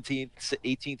 17th,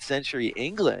 18th century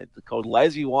England, called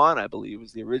Lesbian, I believe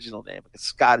was the original name, like a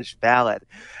Scottish ballad.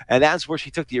 And that's where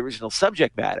she took the original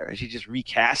subject matter and she just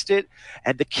recast it.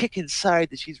 And the kick inside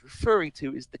that she's referring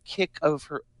to is the kick of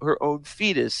her own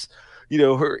fetus.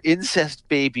 Her incest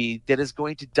baby that is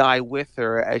going to die with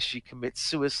her as she commits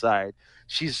suicide.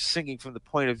 She's singing from the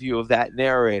point of view of that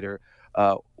narrator.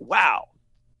 Wow,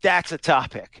 that's a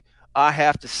topic. I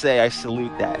have to say I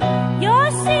salute that.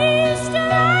 Your sister,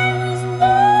 I was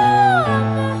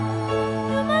born.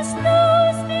 You must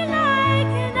lose me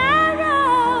like an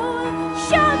arrow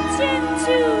shot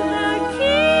into the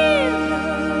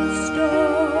killer's store.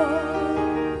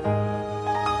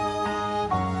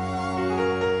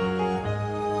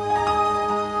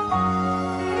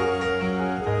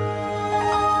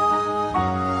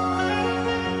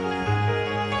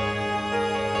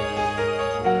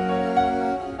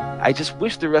 I just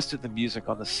wish the rest of the music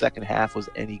on the second half was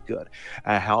any good.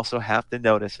 I also have to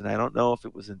notice, and I don't know if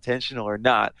it was intentional or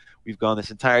not, we've gone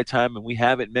this entire time and we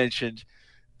haven't mentioned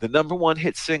the number one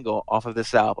hit single off of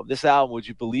this album. This album, would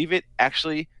you believe it,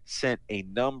 actually sent a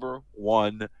number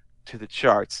one to the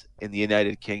charts in the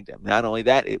United Kingdom. Not only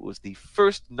that, it was the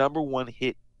first number one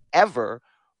hit ever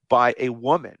by a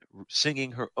woman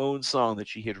singing her own song that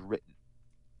she had written.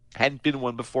 Hadn't been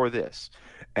one before this.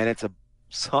 And it's a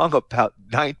song about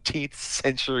 19th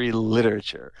century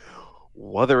literature.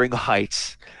 Wuthering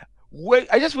Heights.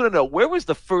 I just want to know, where was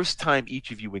the first time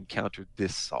each of you encountered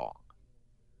this song?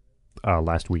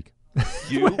 Last week.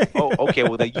 You? Oh, okay.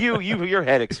 Well, then your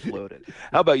head exploded.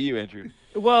 How about you, Andrew?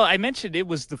 Well, I mentioned it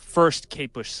was the first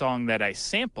Kate Bush song that I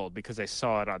sampled because I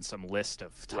saw it on some list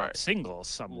of top singles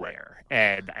somewhere,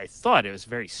 and I thought it was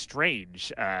very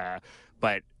strange.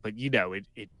 But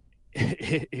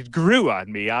it grew on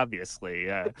me.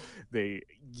 Obviously, I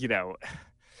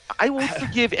won't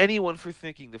forgive anyone for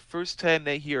thinking the first time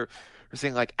they hear her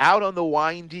saying "out on the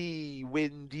windy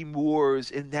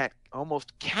moors" in that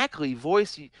almost cackly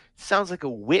voice. It sounds like a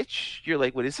witch. You're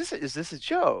like, what is this? Is this a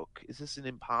joke? Is this an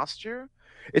imposture?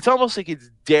 It's almost like it's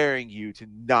daring you to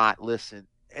not listen.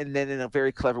 And then in a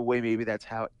very clever way, maybe that's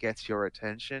how it gets your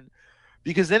attention.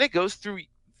 Because then it goes through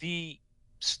the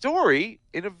story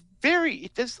in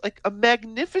it does a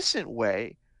magnificent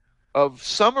way of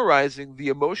summarizing the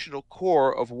emotional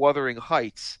core of Wuthering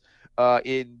Heights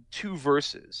in two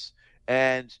verses.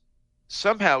 And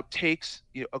somehow takes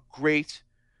a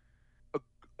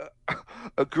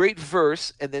a great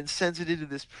verse and then sends it into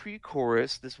this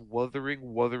pre-chorus, this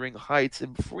wuthering heights,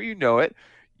 and before you know it,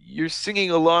 you're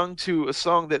singing along to a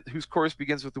song that whose chorus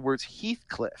begins with the words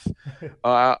Heathcliff.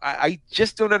 I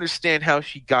just don't understand how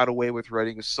she got away with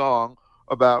writing a song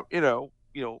about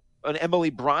an Emily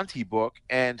Bronte book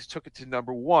and took it to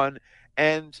number one.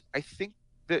 And I think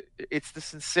that it's the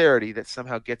sincerity that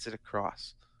somehow gets it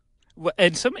across. Well,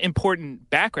 and some important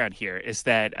background here is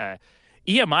that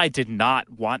EMI did not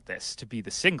want this to be the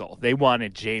single. They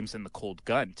wanted James and the Cold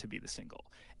Gun to be the single.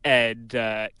 And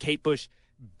Kate Bush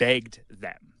begged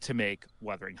them to make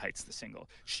Wuthering Heights the single.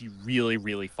 She really,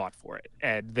 really fought for it.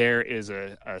 And there is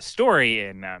a story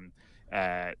in,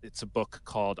 it's a book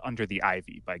called Under the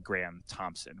Ivy by Graham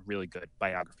Thompson, really good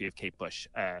biography of Kate Bush.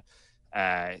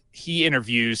 He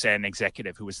interviews an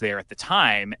executive who was there at the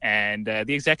time, and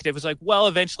the executive was like, well,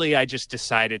 eventually I just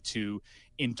decided to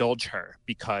indulge her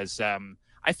because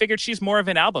I figured she's more of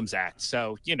an albums act.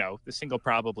 So, the single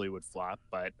probably would flop,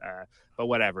 but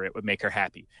whatever, it would make her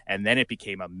happy. And then it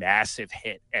became a massive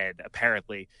hit, and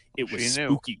apparently it was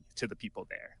spooky to the people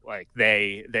there. Like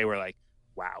they were like,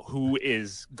 wow, who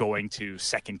is going to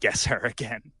second guess her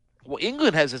again? Well,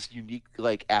 England has this unique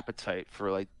appetite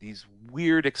for these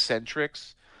weird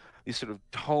eccentrics, these sort of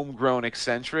homegrown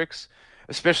eccentrics,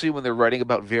 especially when they're writing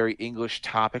about very English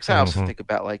topics. I also think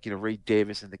about Ray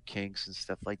Davies and the Kinks and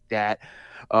stuff like that.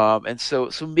 And so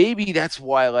maybe that's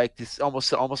why this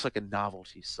almost like a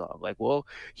novelty song. Well,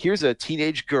 here's a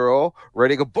teenage girl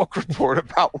writing a book report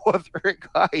about Wuthering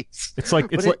Heights.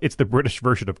 It's the British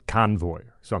version of Convoy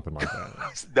or something like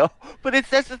that. No, but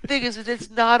that's the thing is it's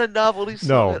not a novelty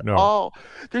song at all.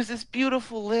 There's this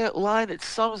beautiful line that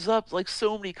sums up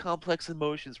so many complex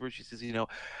emotions where she says,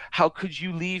 how could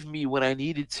you leave me when I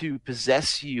needed to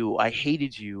possess you? I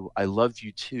hated you. I loved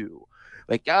you too.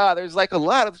 There's a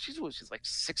lot of she's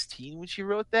 16 when she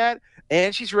wrote that,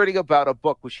 and she's writing about a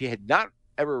book which she had not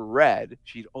ever read.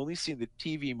 She'd only seen the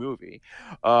TV movie,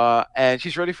 and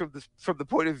she's writing from the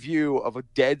point of view of a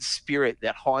dead spirit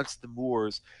that haunts the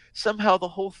moors. Somehow the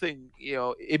whole thing,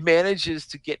 it manages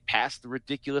to get past the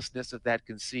ridiculousness of that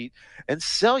conceit and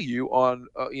sell you on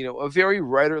a very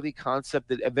writerly concept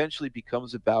that eventually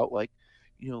becomes about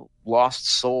lost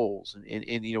souls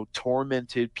and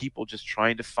tormented people just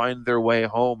trying to find their way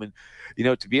home. And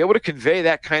to be able to convey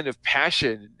that kind of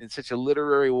passion in such a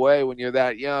literary way when you're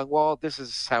that young, well, this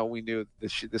is how we knew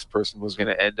this person was going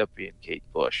to end up being Kate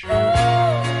Bush.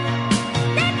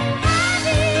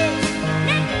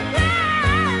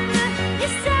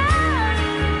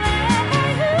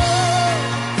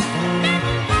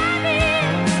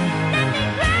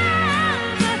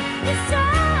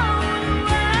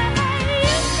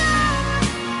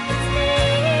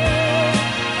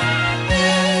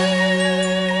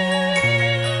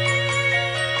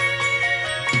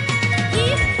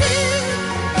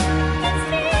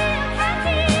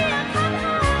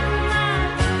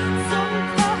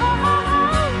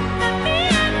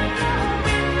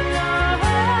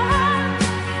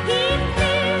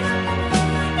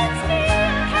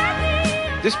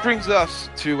 This brings us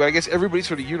to, I guess everybody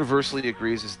sort of universally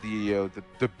agrees, is the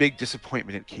big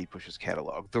disappointment in Kate Bush's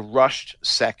catalog, the rushed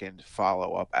second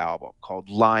follow-up album called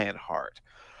Lionheart.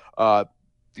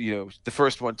 The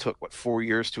first one took 4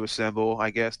 years to assemble,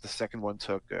 I guess. The second one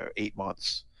took 8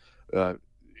 months.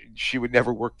 She would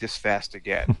never work this fast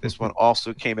again. This one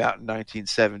also came out in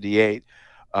 1978.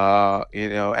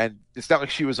 And it's not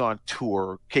like she was on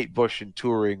tour. Kate Bush and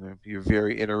touring would be a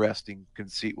very interesting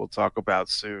conceit we'll talk about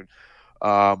soon.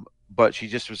 But she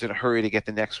just was in a hurry to get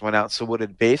the next one out. So what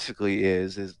it basically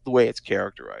is the way it's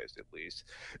characterized, at least,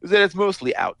 is that it's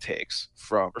mostly outtakes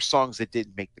or songs that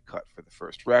didn't make the cut for the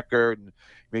first record, and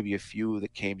maybe a few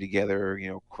that came together,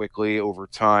 quickly over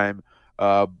time.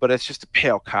 But it's just a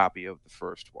pale copy of the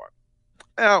first one.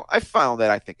 Now, I found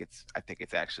that I think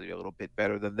it's actually a little bit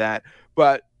better than that,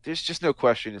 but there's just no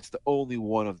question it's the only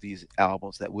one of these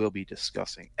albums that we'll be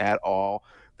discussing at all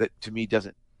that, to me,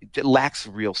 it lacks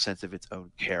a real sense of its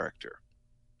own character.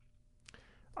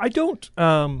 I don't.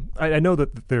 I know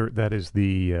that that is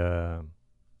the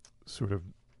sort of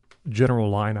general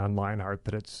line on Lionheart,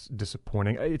 that it's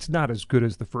disappointing. It's not as good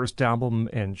as the first album,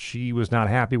 and she was not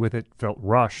happy with it. Felt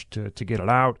rushed to get it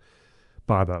out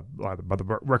by the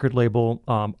record label.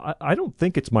 I don't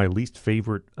think it's my least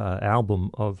favorite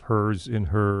album of hers in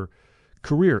her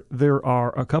career. There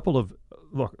are a couple of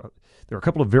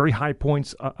very high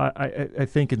points, I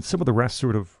think, and some of the rest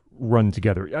sort of run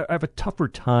together. I have a tougher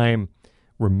time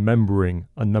remembering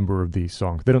a number of these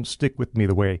songs. They don't stick with me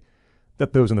the way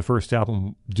that those on the first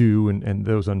album do, and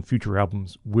those on future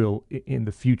albums will in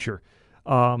the future.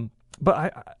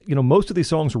 But most of these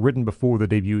songs were written before the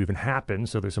debut even happened,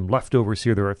 so there's some leftovers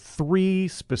here. There are 3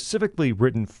 specifically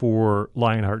written for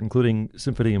Lionheart, including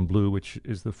 "Symphony in Blue," which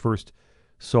is the first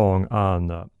song on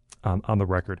the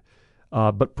record.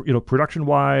 But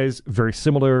production-wise, very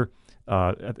similar.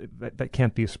 That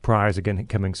can't be a surprise, again,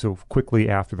 coming so quickly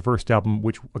after the first album,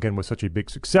 which, again, was such a big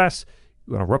success.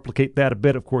 You want to replicate that a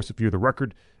bit, of course, if you're the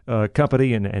record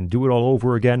company, and do it all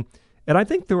over again. And I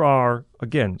think there are,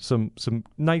 again, some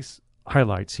nice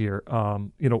highlights here.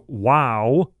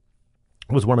 "Wow"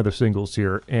 was one of the singles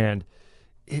here, and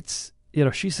it's,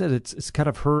 she said it's kind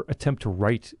of her attempt to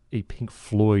write a Pink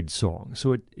Floyd song.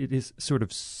 So it is sort of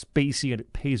spacey, and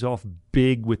it pays off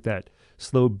big with that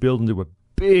slow build into a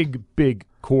big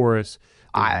chorus.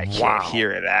 I can't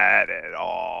hear that at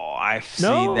all. I've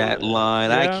seen that line.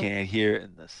 Yeah. I can't hear it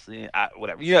in the scene.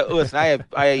 Whatever. Listen,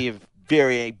 I have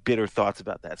very bitter thoughts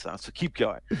about that song, so keep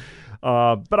going.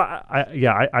 But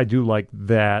I do like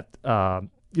that.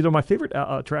 My favorite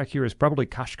track here is probably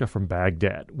 "Kashka from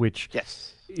Baghdad," which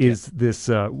is this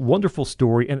wonderful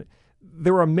story. And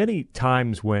there are many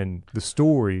times when the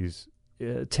stories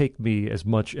take me as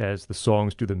much as the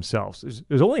songs do themselves.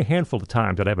 There's only a handful of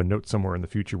times that I have a note somewhere in the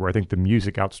future where I think the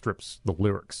music outstrips the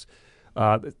lyrics.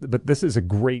 But this is a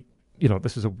great,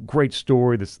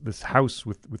 story. This house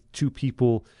with 2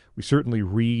 people. We certainly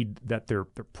read that they're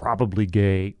probably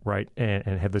gay, right?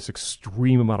 And have this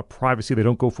extreme amount of privacy. They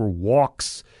don't go for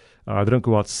walks. They don't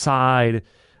go outside.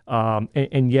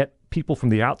 And yet people from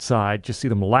the outside just see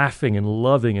them laughing and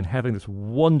loving and having this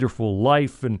wonderful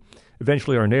life. And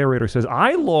eventually our narrator says,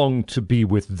 "I long to be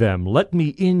with them. Let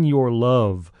me in your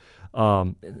love."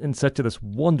 And set to this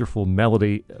wonderful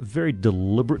melody, a very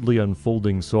deliberately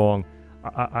unfolding song.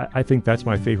 I think that's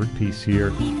my favorite piece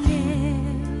here.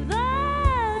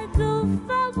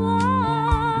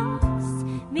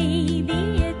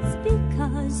 Maybe it's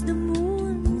because the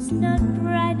moon's not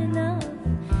bright enough.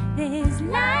 There's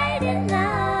light in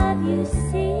love, you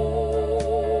see.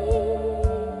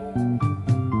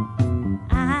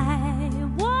 I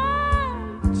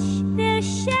watch their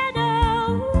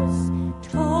shadows,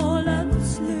 tall and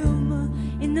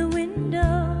slim, in the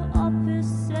window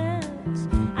opposite.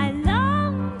 I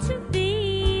long to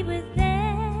be with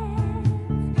them,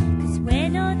 'cause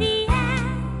when all the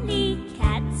alley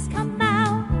cats come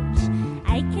out,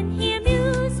 I can hear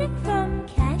music from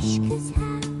Kashka's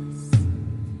house.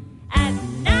 At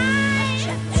night,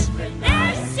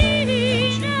 they're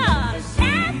singing,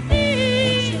 laughing,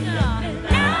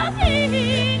 loving.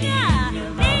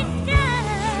 They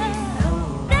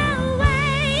know the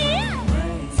way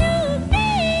to be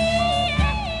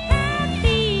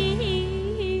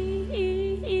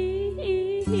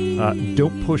happy.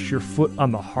 "Don't Push Your Foot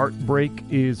on the Heartbreak"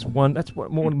 is one. That's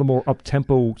one of the more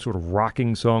up-tempo sort of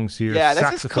rocking songs here. Yeah,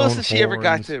 that's as close as she ever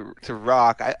got horns. to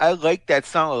rock. I like that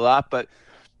song a lot, but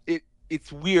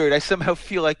it's weird. I somehow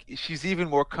feel like she's even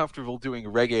more comfortable doing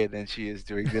reggae than she is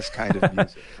doing this kind of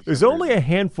music. There's only a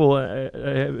handful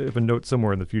of a note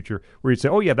somewhere in the future where you'd say,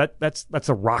 "Oh yeah, that's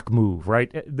a rock move,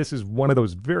 right?" This is one of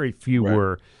those very few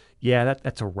where,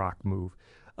 that's a rock move.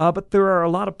 But there are a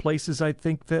lot of places I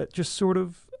think that just sort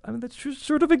of, that just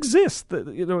sort of exist.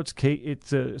 It's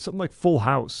something like "Full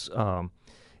House"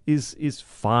 is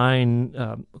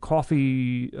fine.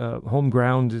 "Coffee," "Home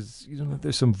Ground" is,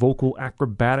 there's some vocal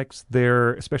acrobatics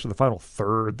there, especially the final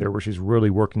third there where she's really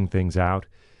working things out.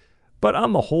 But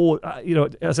on the whole,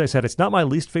 as I said, it's not my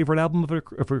least favorite album of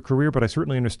her career, but I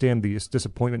certainly understand the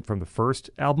disappointment from the first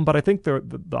album. But I think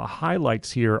the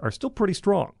highlights here are still pretty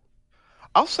strong.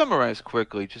 I'll summarize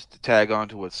quickly just to tag on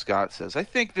to what Scott says. I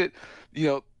think that,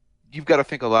 you've got to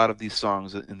think a lot of these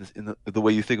songs in the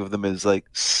way you think of them as like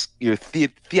your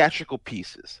theatrical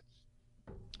pieces.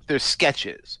 They're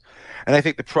sketches. And I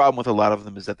think the problem with a lot of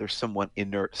them is that they're somewhat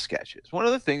inert sketches. One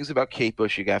of the things about Kate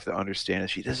Bush you have to understand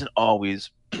is she doesn't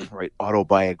always write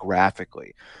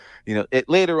autobiographically.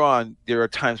 Later on, there are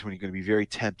times when you're going to be very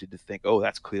tempted to think, oh,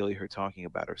 that's clearly her talking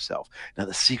about herself. Now,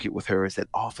 the secret with her is that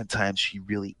oftentimes she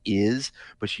really is,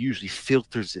 but she usually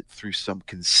filters it through some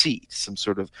conceit, some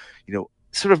sort of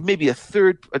maybe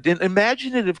an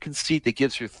imaginative conceit that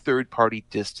gives her third-party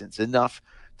distance, enough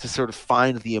to sort of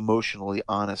find the emotionally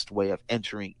honest way of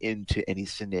entering into any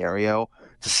scenario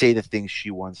to say the things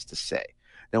she wants to say.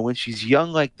 Now, when she's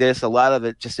young like this, a lot of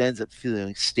it just ends up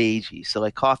feeling stagey. So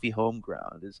like "Coffee Home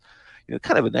Ground" is,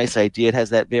 kind of a nice idea. It has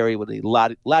that very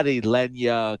Ladi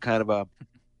Lenya kind of a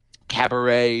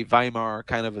cabaret Weimar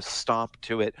kind of a stomp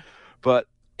to it. But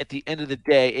at the end of the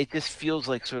day, it just feels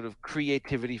like sort of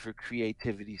creativity for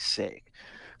creativity's sake.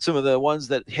 Some of the ones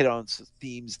that hit on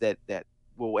themes that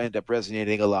will end up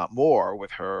resonating a lot more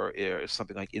with her is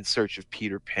something like "In Search of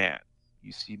Peter Pan."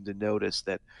 you seem to notice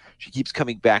that she keeps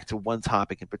coming back to one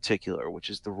topic in particular, which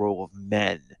is the role of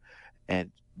men,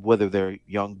 and whether they're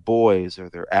young boys or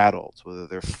they're adults, whether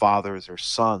they're fathers or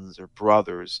sons or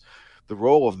brothers, the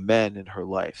role of men in her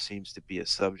life seems to be a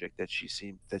subject that she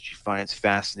finds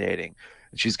fascinating,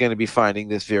 and she's going to be finding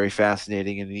this very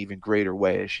fascinating in an even greater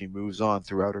way as she moves on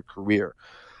throughout her career.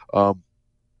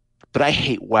 But I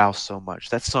hate WoW so much.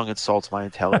 That song insults my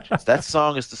intelligence. That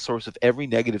song is the source of every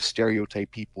negative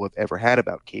stereotype people have ever had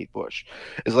about Kate Bush.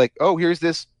 It's like, oh, here's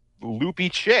this loopy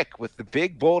chick with the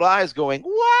big bold eyes going, wow,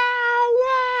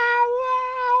 wow,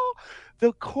 wow.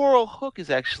 The choral hook is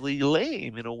actually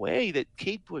lame in a way that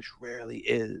Kate Bush rarely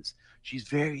is.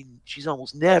 She's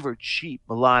almost never cheap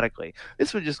melodically.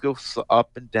 This one just goes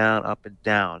up and down,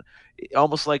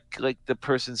 almost like the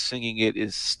person singing it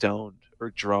is stoned or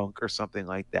drunk or something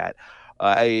like that.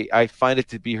 I find it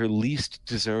to be her least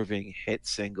deserving hit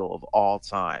single of all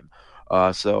time.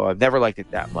 So I've never liked it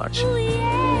that much. Oh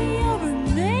yeah, you're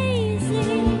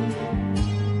amazing.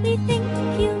 We think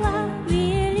you are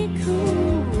really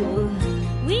cool.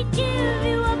 We give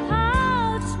you a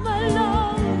pouch, my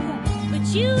love, but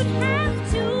you'd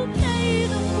have to play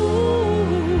the fool.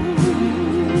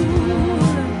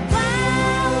 Wow,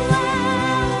 wow, wow,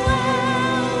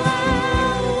 wow, wow,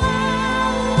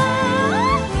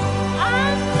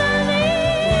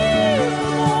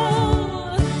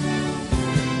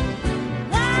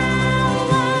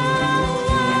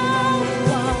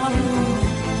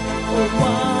 unbelievable.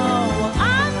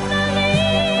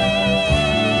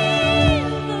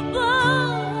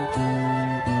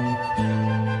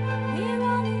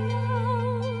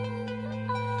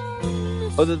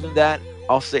 Other than that,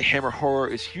 I'll say Hammer Horror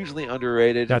is hugely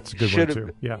underrated. That's a good one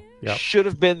too. Yeah. Should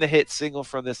have been the hit single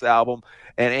from this album.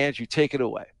 And Andrew, take it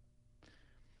away.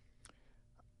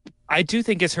 I do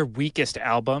think it's her weakest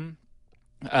album.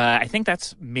 I think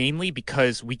that's mainly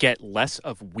because we get less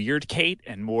of Weird Kate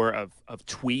and more of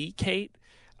Twee Kate.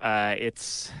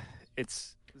 It's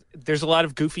there's a lot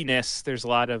of goofiness. There's a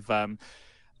lot of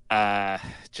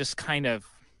just kind of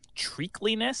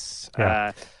treacliness.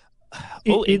 Yeah.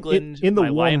 England, in the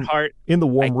my warm, Lionheart. in the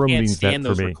warm room I can't means stand that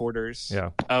those for me. recorders. Yeah.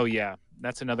 Oh yeah,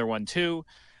 that's another one too.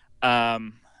 A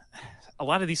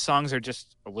lot of these songs are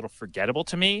just a little forgettable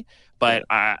to me, but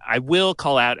I will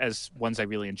call out as ones I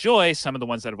really enjoy some of the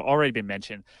ones that have already been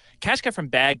mentioned. Kashka from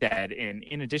Baghdad,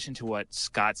 in addition to what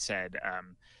Scott said,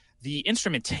 the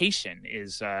instrumentation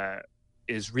is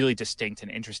really distinct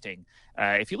and interesting.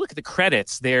 If you look at the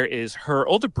credits, there is her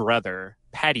older brother,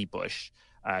 Patty Bush.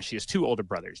 She has two older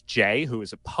brothers, Jay, who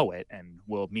is a poet, and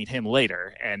we'll meet him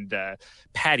later, and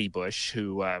Patty Bush,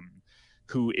 who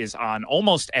is on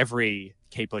almost every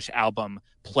Kate Bush album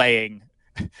playing.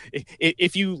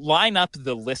 If you line up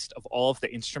the list of all of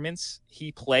the instruments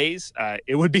he plays,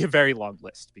 it would be a very long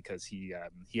list because he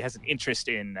has an interest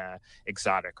in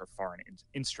exotic or foreign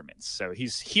instruments. So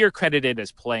he's here credited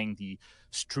as playing the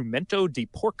strumento di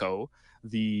porco,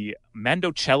 the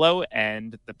mandocello,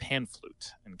 and the pan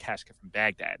flute in Kashka from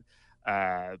Baghdad.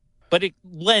 But it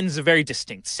lends a very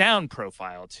distinct sound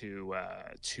profile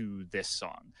to this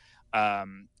song.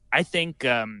 I think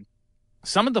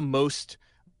some of the most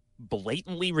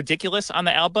blatantly ridiculous on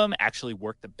the album actually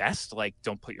work the best, like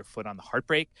Don't Put Your Foot on the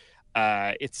Heartbreak.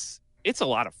 It's a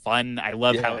lot of fun. I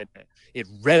love how it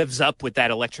revs up with that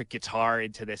electric guitar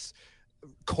into this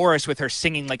chorus with her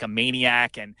singing like a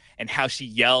maniac, and how she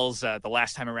yells the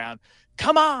last time around,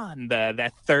 come on,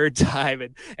 that third time,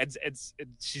 and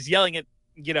she's yelling it,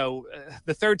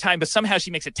 the third time, but somehow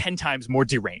she makes it 10 times more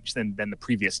deranged than the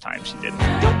previous time she did.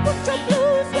 Don't put your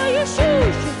blues where your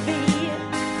shoes should be.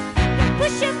 Don't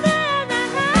push your foot on the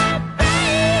heartbeat.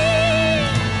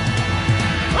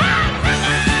 Oh, come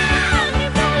on, you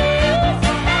probably used to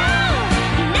know.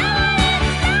 You know what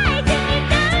it's like and you know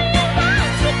you want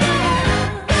to go.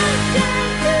 Don't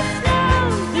drive too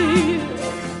slowly.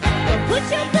 Don't put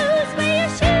your blues where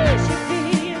your shoes should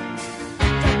be.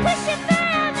 Don't push your foot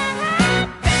on the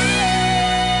heartbeat.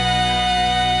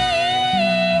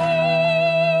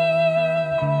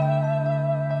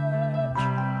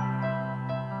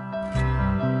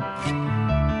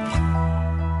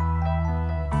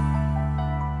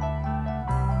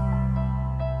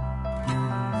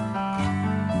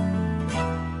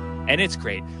 And it's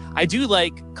great. I do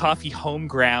like Coffee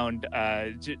Homeground.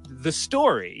 The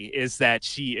story is that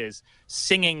she is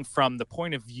singing from the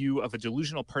point of view of a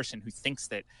delusional person who thinks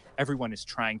that everyone is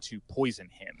trying to poison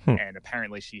him. And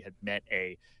apparently she had met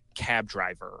a cab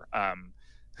driver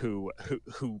who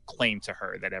claimed to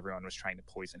her that everyone was trying to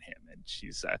poison him. And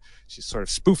she's sort of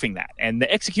spoofing that. And the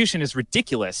execution is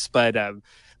ridiculous, but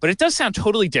but it does sound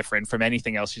totally different from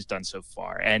anything else she's done so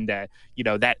far. And that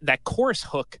chorus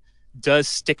hook does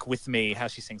stick with me. How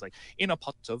she sings like in a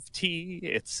pot of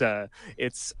tea.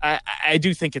 I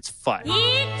do think it's fun.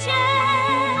 Pictures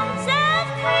of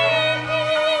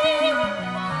creepy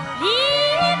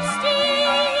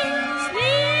lipstick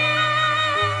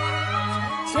smears,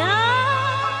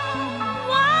 tongue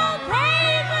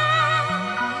wallpaper,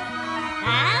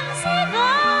 fancy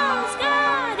balls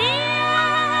got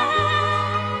ears.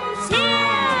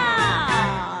 Here,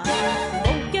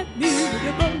 won't get me with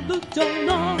your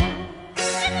Madonna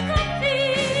in the coffee,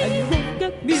 and you won't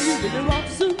get me with your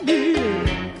Roxanne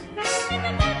in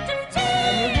the pot of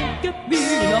tea. Get me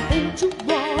in a hold you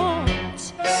want,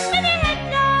 and you had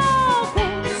no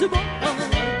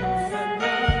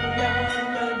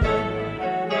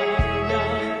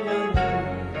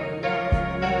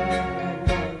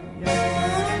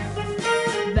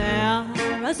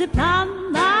There's a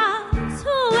promise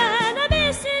when I'm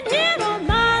missing here on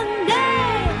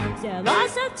Monday. There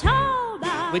was a told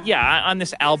But yeah, on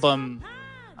this album,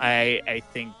 I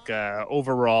think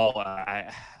overall,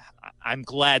 I'm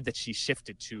glad that she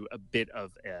shifted to a bit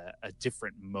of a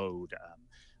different mode,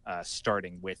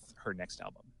 starting with her next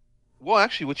album. Well,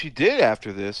 actually, what she did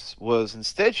after this was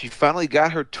instead she finally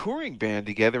got her touring band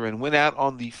together and went out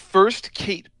on the first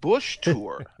Kate Bush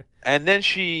tour. And then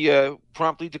she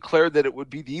promptly declared that it would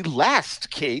be the last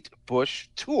Kate Bush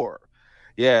tour.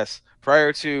 Yes,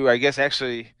 prior to, I guess,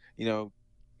 actually,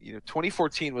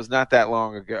 2014 was not that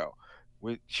long ago.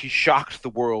 She shocked the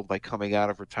world by coming out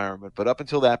of retirement. But up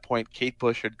until that point, Kate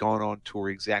Bush had gone on tour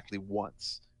exactly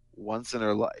once in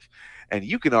her life. And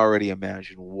you can already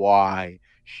imagine why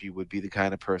she would be the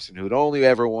kind of person who would only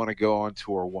ever want to go on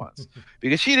tour once.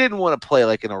 Because she didn't want to play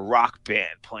like in a rock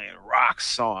band playing rock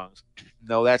songs.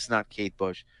 No, that's not Kate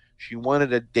Bush. She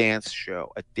wanted a dance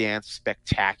show, a dance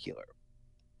spectacular.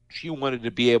 She wanted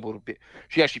to be able to be.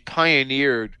 She actually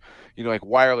pioneered, like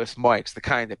wireless mics, the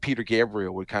kind that Peter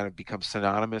Gabriel would kind of become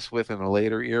synonymous with in a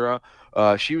later era.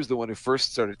 She was the one who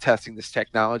first started testing this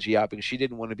technology out because she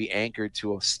didn't want to be anchored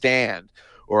to a stand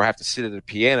or have to sit at a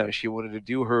piano. She wanted to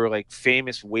do her like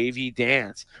famous wavy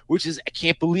dance, which is, I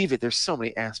can't believe it. There's so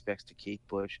many aspects to Kate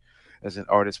Bush as an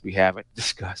artist we haven't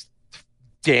discussed.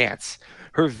 Dance.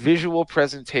 Her visual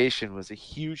presentation was a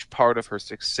huge part of her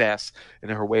success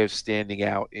and her way of standing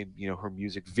out in, her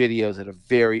music videos at a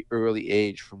very early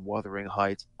age from Wuthering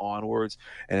Heights onwards.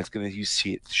 And you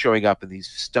see it showing up in these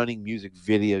stunning music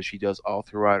videos she does all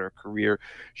throughout her career.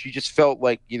 She just felt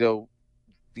like,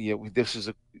 this is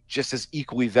just as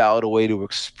equally valid a way to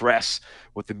express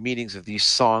what the meanings of these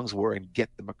songs were and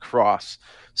get them across.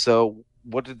 So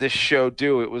what did this show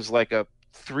do? It was like a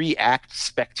 3-act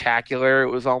spectacular. It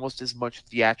was almost as much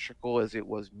theatrical as it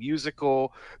was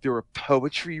musical. There were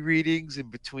poetry readings in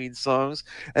between songs,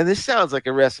 and this sounds like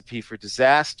a recipe for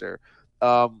disaster.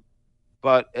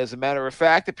 But as a matter of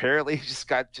fact, apparently it just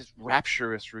got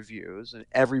rapturous reviews, and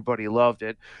everybody loved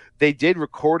it. They did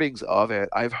recordings of it.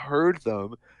 I've heard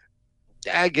them.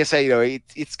 I guess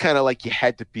it's kind of like you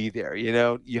had to be there.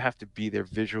 You have to be there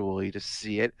visually to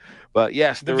see it. But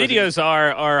yes, the videos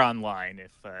are online.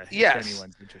 If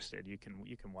anyone's interested, you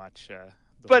can watch.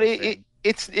 But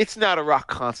it's not a rock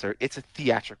concert. It's a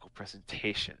theatrical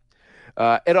presentation.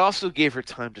 It also gave her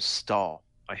time to stall,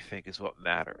 I think, is what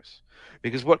matters,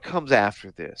 because what comes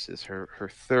after this is her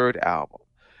third album.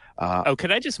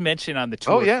 Could I just mention on the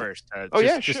tour first?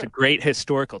 Just a great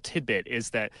historical tidbit is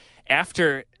that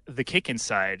after the Kick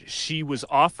Inside, she was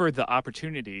offered the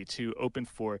opportunity to open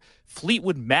for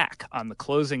Fleetwood Mac on the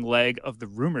closing leg of the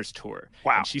Rumors tour.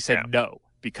 Wow. And she said no,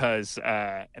 because,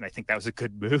 and I think that was a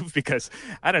good move, because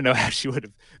I don't know how she would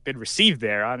have been received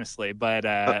there, honestly. But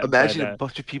imagine a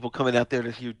bunch of people coming out there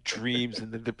to hear Dreams,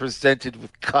 and then they're presented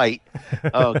with Kite.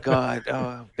 Oh God,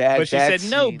 bad. But she bad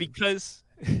said no scene.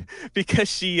 because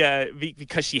she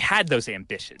had those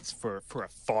ambitions for a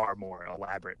far more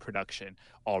elaborate production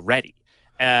already.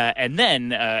 And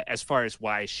then, as far as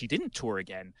why she didn't tour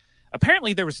again,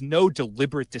 apparently there was no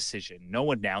deliberate decision,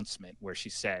 no announcement where she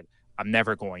said, I'm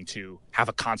never going to have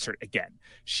a concert again.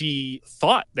 She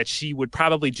thought that she would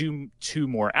probably do 2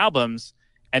 more albums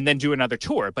and then do another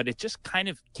tour, but it just kind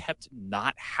of kept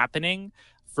not happening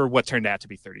for what turned out to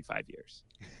be 35 years.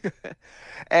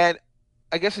 And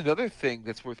I guess another thing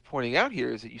that's worth pointing out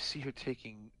here is that you see her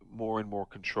taking more and more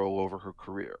control over her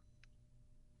career.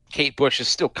 Kate Bush is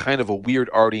still kind of a weird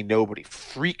arty nobody,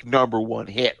 freak #1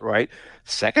 hit, right?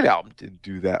 Second album didn't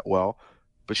do that well,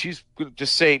 but she's going to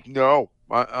just say, no,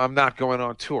 I'm not going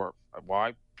on tour.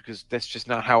 Why? Because that's just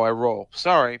not how I roll.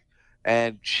 Sorry.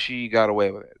 and she got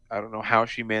away with it. I don't know how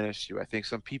she managed to. I think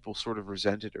some people sort of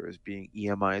resented her as being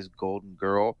EMI's golden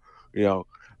girl. You know,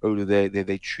 oh,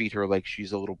 they treat her like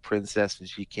she's a little princess and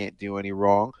she can't do any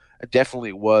wrong. It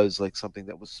definitely was like something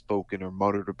that was spoken or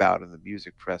muttered about in the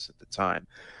music press at the time.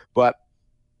 But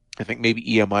I think maybe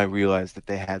EMI realized that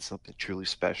they had something truly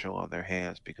special on their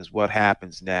hands, because what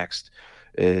happens next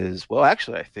is, well,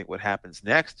 actually, I think what happens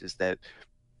next is that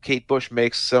Kate Bush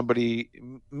meets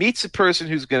a person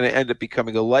who's going to end up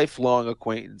becoming a lifelong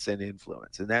acquaintance and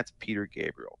influence, and that's Peter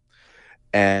Gabriel.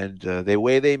 And the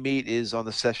way they meet is on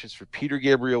the sessions for Peter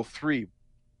Gabriel 3,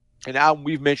 an album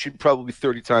we've mentioned probably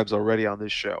 30 times already on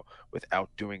this show without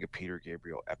doing a Peter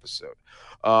Gabriel episode.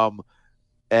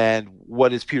 And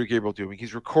what is Peter Gabriel doing?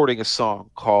 He's recording a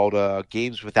song called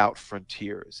Games Without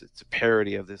Frontiers. It's a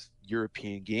parody of this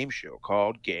European game show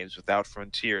called Games Without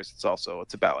Frontiers. It's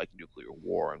about like nuclear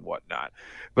war and whatnot.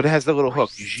 But it has the little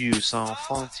hook, Jeux sans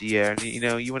frontières. And, you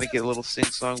know, you want to get a little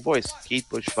sing-song voice. Kate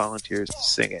Bush volunteers to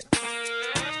sing it.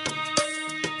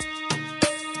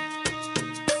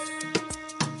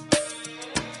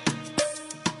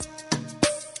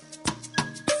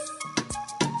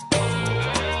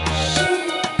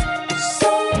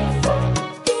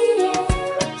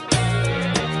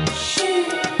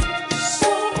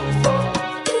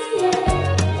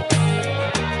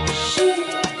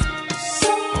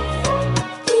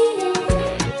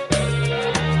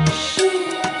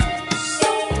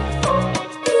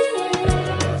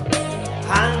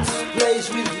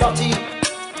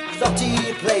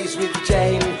 Lottie plays with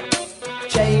Jane.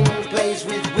 Jane plays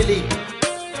with Willie.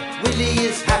 Willie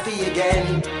is happy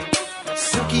again.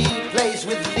 Suki plays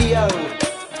with Leo.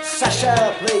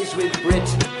 Sasha plays with Brit.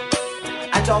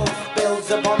 Adolf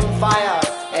builds a bonfire.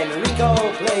 Enrico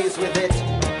plays with it.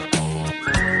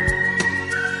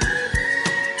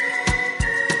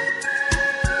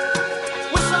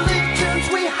 Whistling tunes,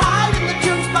 we hide in the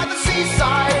dunes by the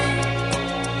seaside.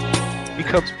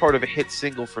 Becomes part of a hit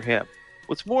single for him.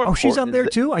 What's more important, she's on there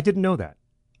too? I didn't know that.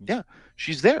 Yeah,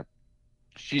 she's there.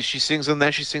 She sings on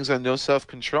that. She sings on No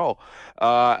Self-Control.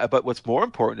 But what's more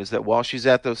important is that while she's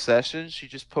at those sessions, she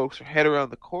just pokes her head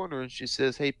around the corner and she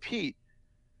says, "Hey, Pete,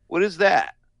 what is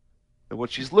that?" And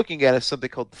what she's looking at is something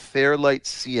called the Fairlight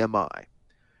CMI.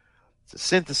 It's a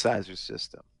synthesizer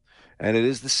system. And it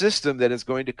is the system that is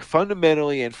going to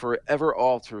fundamentally and forever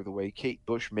alter the way Kate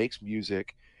Bush makes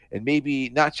music. And maybe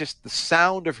not just the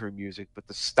sound of her music, but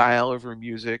the style of her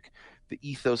music, the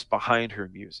ethos behind her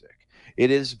music. It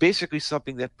is basically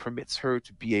something that permits her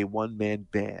to be a one-man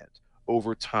band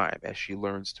over time as she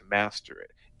learns to master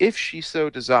it, if she so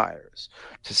desires,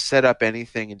 to set up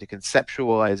anything and to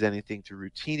conceptualize anything, to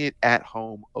routine it at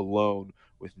home alone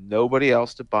with nobody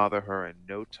else to bother her and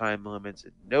no time limits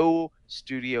and no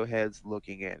studio heads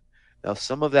looking in. Now,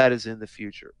 some of that is in the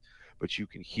future, but you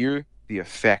can hear the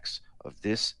effects of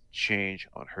this change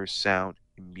on her sound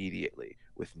immediately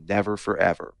with Never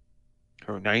Forever,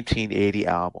 her 1980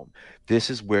 album. This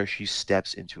is where she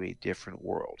steps into a different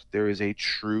world. There is a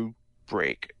true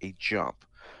break, a jump.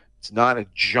 It's not a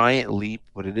giant leap,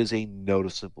 but it is a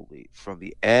noticeable leap. From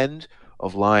the end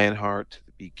of Lionheart to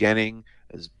the beginning,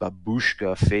 as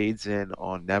Babushka fades in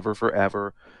on Never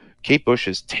Forever, Kate Bush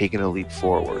has taken a leap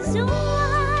forward. So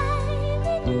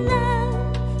I'm in love.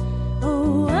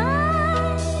 Oh,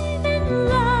 I'm in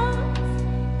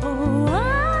love. Oh,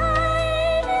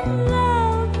 I'm in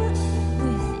love with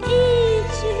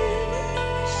Egypt.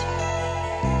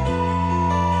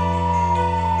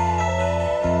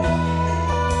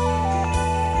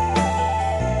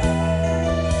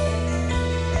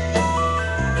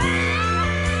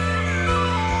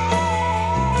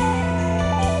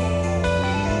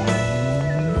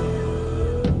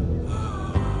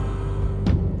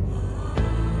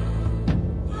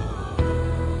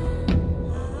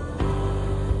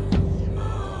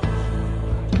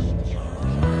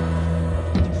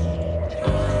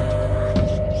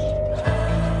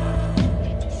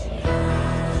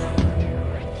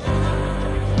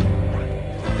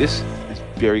 This is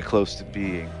very close to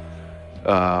being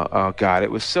oh god, it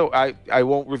was so I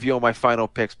won't reveal my final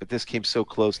picks, but this came so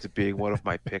close to being one of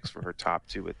my picks for her top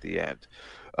two at the end.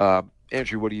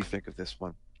 Andrew, what do you think of this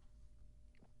one?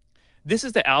 This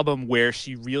is the album where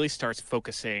she really starts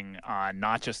focusing on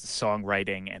not just the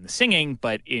songwriting and the singing,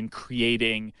 but in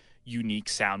creating unique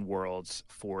sound worlds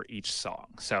for each song.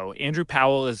 So Andrew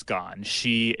Powell is gone.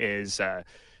 She is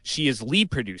lead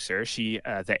producer.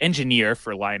 The engineer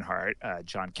for Lionheart,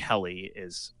 John Kelly,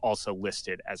 is also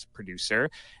listed as producer,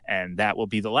 and that will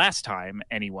be the last time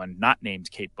anyone not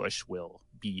named Kate Bush will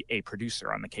be a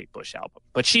producer on the Kate Bush album.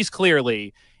 But she's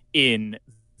clearly in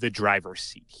the driver's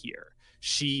seat here.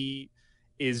 She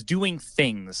is doing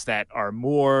things that are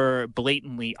more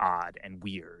blatantly odd and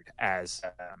weird as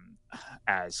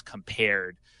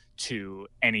compared to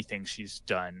anything she's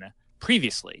done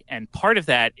previously. And part of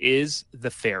that is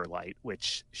the Fairlight,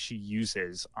 which she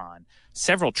uses on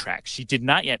several tracks. She did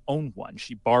not yet own one.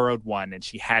 She borrowed one and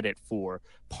she had it for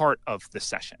part of the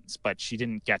sessions, but she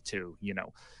didn't get to,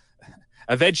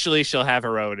 eventually she'll have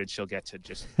her own and she'll get to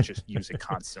just use it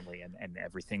constantly and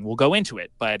everything will go into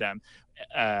it. But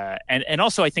and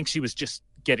also I think she was just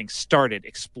getting started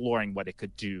exploring what it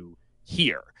could do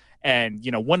here. And,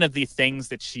 one of the things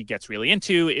that she gets really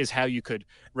into is how you could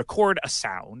record a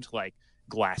sound like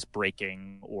glass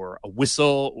breaking or a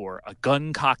whistle or a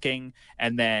gun cocking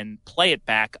and then play it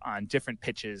back on different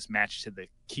pitches matched to the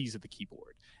keys of the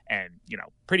keyboard. And,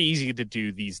 pretty easy to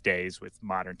do these days with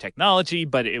modern technology,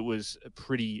 but it was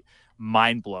pretty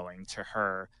mind-blowing to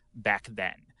her back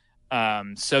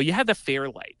then. So you have the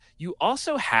Fairlight. You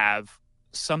also have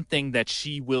something that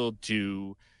she will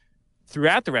do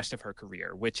throughout the rest of her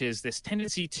career, which is this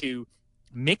tendency to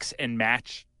mix and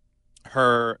match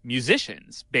her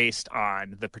musicians based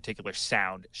on the particular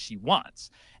sound she wants.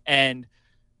 And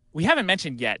we haven't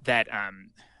mentioned yet that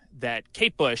that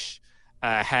Kate Bush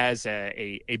has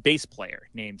a bass player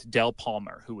named Del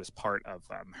Palmer, who was part of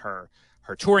her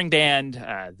touring band,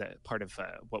 the part of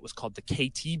what was called the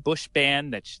KT Bush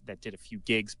Band that did a few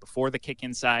gigs before the Kick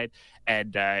Inside,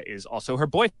 and is also her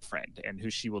boyfriend and who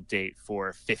she will date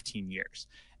for 15 years.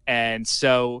 And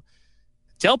so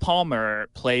Del Palmer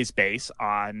plays bass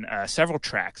on several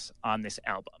tracks on this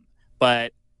album,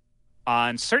 but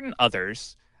on certain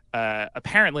others,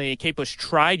 apparently Kate Bush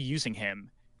tried using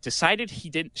him, decided she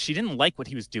didn't like what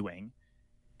he was doing,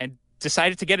 and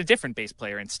decided to get a different bass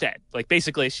player instead. Like,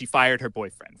 basically, she fired her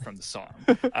boyfriend from the song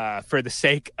for the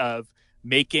sake of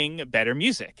making better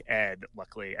music. And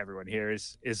luckily, everyone here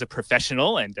is a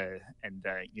professional, and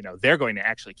they're going to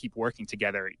actually keep working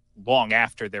together long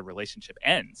after their relationship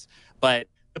ends. But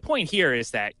the point here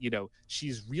is that,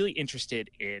 she's really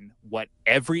interested in what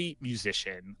every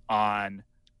musician on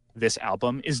this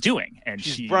album is doing. And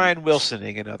she's Brian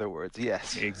Wilsoning, in other words.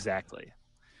 Yes, exactly.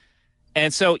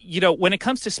 And so, when it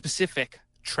comes to specific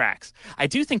tracks, I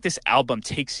do think this album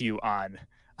takes you on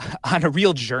a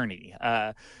real journey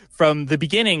from the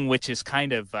beginning, which is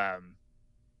kind of, the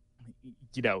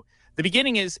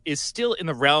beginning is still in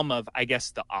the realm of, I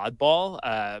guess, the oddball.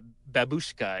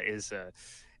 Babushka is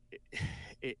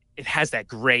it has that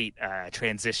great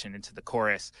transition into the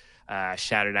chorus.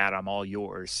 Shout it out, I'm all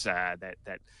yours.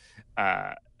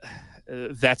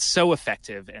 That's so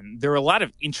effective, and there are a lot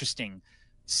of interesting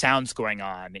sounds going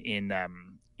on in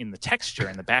the texture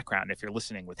in the background if you're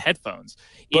listening with headphones.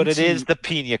 But it is the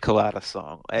Pina Colada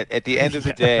song. At the end of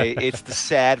the day, it's the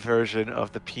sad version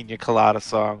of the Pina Colada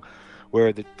song,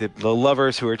 where the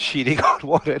lovers who are cheating on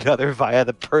one another via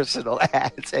the personal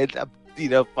ads end up,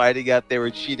 finding out they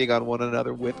were cheating on one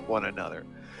another with one another.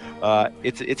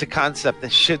 It's a concept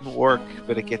that shouldn't work,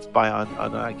 but it gets by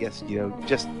on I guess,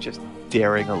 just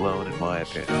daring alone, in my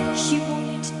opinion. She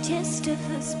wanted to test her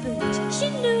husband. She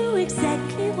knew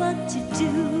exactly what to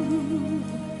do.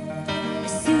 A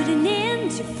pseudonym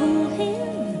to fool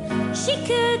him. She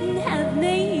couldn't have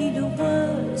made a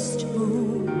worse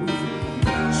move.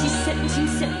 She sent him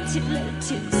scented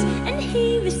letters, and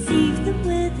he received them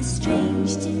with a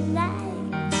strange delight.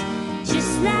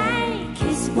 Just like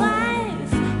his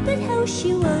wife, but how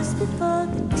she was before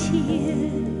the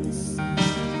tears,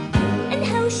 and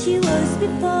how she was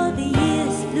before the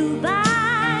years flew by,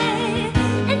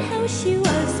 and how she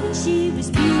was when she was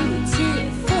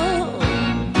beautiful.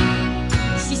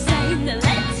 She sang the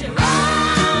letter,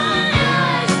 oh,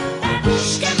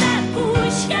 babushka,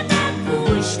 babushka,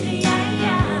 babushka, yeah,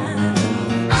 yeah.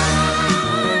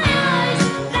 Oh,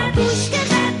 babushka,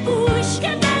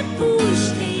 babushka,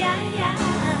 babushka, yeah, yeah.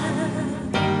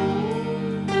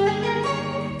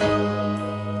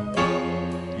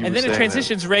 And then it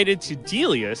transitions right into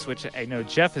Delius, which I know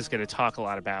Jeff is going to talk a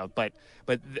lot about. But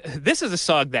this is a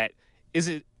song that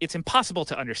it's impossible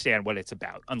to understand what it's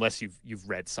about unless you've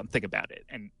read something about it.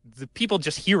 And the people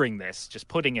just hearing this, just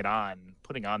putting on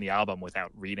the album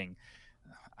without reading,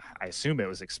 I assume it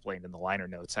was explained in the liner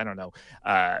notes, I don't know,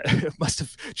 must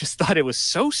have just thought it was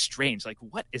so strange. Like,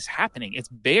 what is happening? It's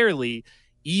barely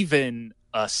even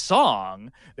a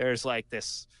song. There's like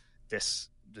this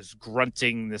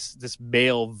grunting, this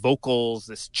male vocals,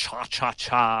 this cha cha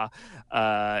cha.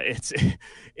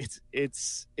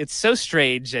 It's so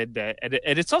strange, and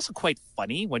it's also quite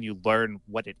funny when you learn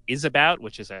what it is about,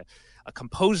 which is a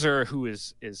composer who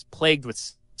is plagued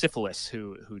with syphilis,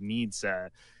 who needs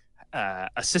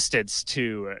assistants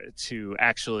to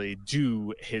actually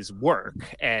do his work,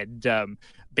 and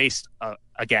based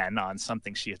again on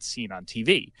something she had seen on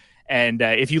TV. And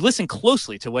if you listen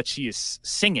closely to what she is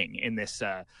singing in this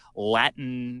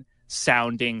Latin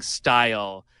sounding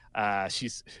style,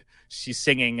 she's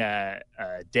singing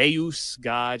Deus,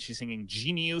 God. She's singing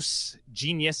genius,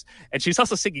 and she's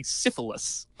also singing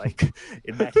syphilis, like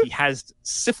in that he has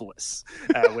syphilis,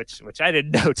 which I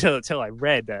didn't know till I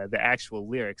read the actual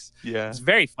lyrics. Yeah, it's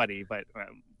very funny. But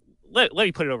let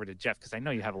me put it over to Jeff, because I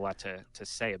know you have a lot to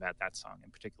say about that song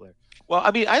in particular. Well,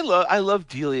 I mean, I love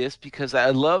Delius because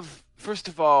I love, first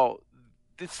of all,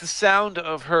 it's the sound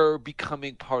of her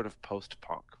becoming part of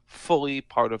post-punk, fully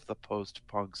part of the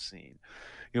post-punk scene.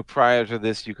 You know, prior to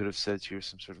this, you could have said she was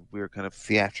some sort of weird kind of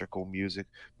theatrical music,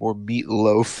 more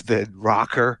Meatloaf than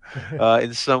rocker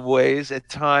in some ways at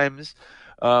times.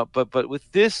 But with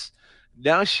this,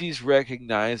 now she's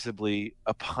recognizably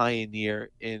a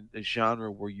pioneer in a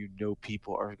genre where you know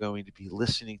people are going to be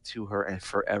listening to her and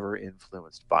forever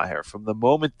influenced by her. From the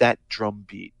moment that drum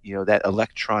beat, you know, that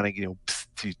electronic, you know,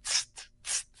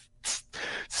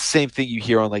 same thing you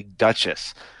hear on like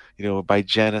Duchess, you know, by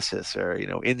Genesis, or, you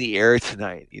know, In the Air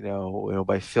Tonight, you know,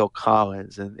 by Phil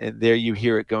Collins, and there you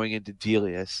hear it going into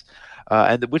Delius,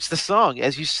 which the song,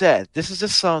 as you said, this is a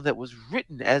song that was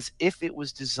written as if it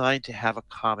was designed to have a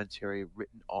commentary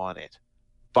written on it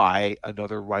by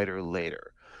another writer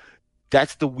later.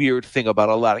 That's the weird thing about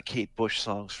a lot of Kate Bush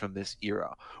songs from this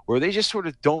era, where they just sort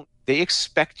of they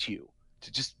expect you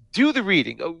to just do the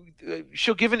reading. Oh,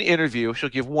 she'll give an interview. She'll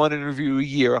give one interview a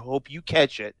year. I hope you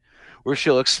catch it, where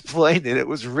she'll explain that it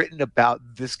was written about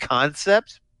this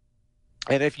concept.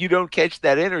 And if you don't catch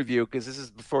that interview, because this is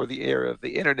before the era of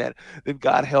the internet, then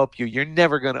God help you, you're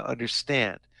never going to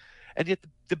understand. And yet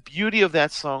the beauty of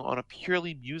that song on a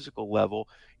purely musical level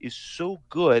is so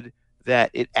good that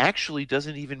it actually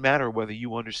doesn't even matter whether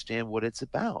you understand what it's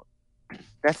about.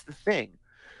 That's the thing.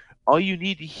 All you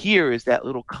need to hear is that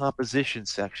little composition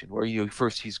section where, you know,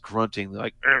 first he's grunting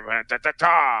like ta ta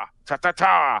ta ta ta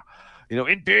ta, you know,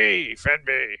 in B, Fen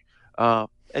B,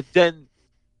 and then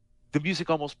the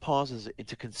music almost pauses it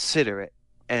to consider it,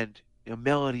 and a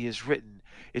melody is written.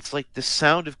 It's like the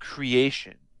sound of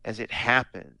creation as it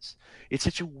happens. It's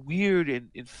such a weird and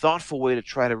thoughtful way to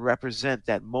try to represent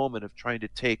that moment of trying to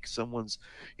take someone's,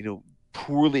 you know,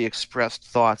 poorly expressed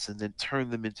thoughts and then turn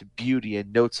them into beauty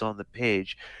and notes on the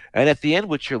page. And at the end,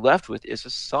 what you're left with is a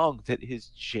song that is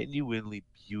genuinely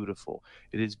beautiful.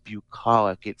 It is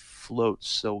bucolic. It floats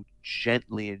so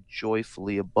gently and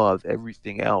joyfully above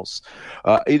everything else.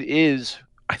 It is,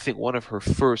 I think, one of her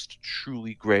first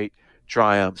truly great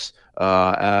triumphs.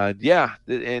 And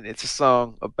it's a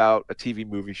song about a TV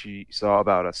movie she saw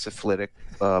about a syphilitic,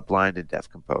 blind and deaf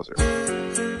composer.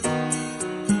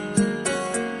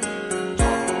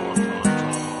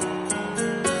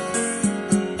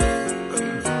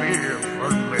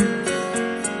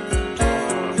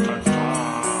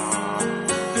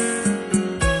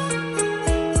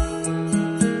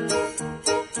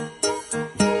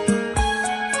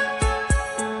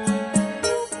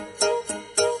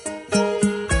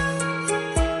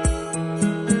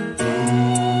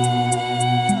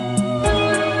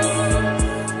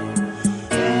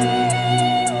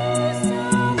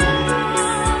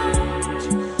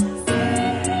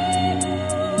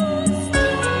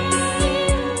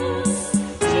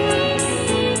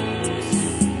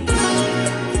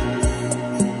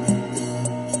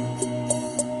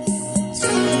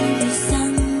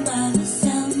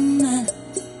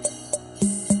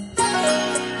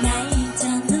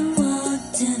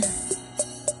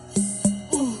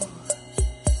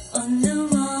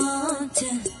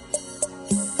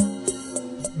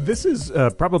 This is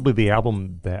probably the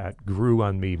album that grew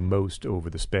on me most over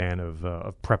the span of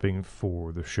prepping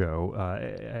for the show. I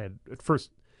had at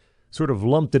first sort of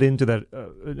lumped it into that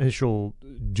initial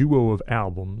duo of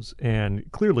albums, and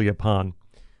clearly upon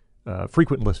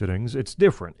frequent listenings, it's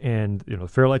different. And, you know,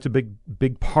 Fairlight's a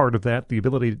big part of that, the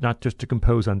ability not just to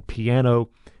compose on piano,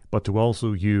 but to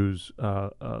also use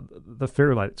the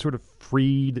Fairlight. It sort of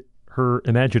freed her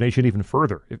imagination even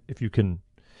further, if you can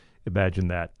imagine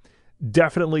that.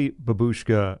 Definitely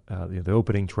Babushka, the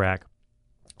opening track,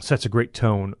 sets a great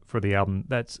tone for the album.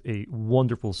 That's a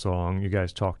wonderful song. You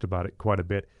guys talked about it quite a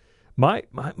bit. My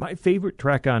favorite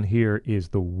track on here is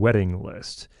The Wedding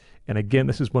List. And again,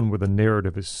 this is one where the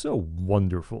narrative is so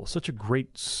wonderful, such a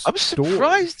great story. I'm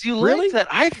surprised you Really? like that.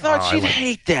 I thought Oh, you'd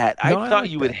hate that. I No, I thought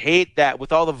like you would that. hate that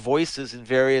with all the voices in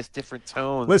various different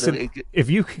tones. Listen, if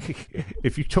you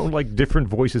don't like different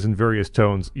voices in various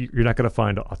tones, you're not going to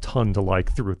find a ton to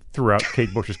like throughout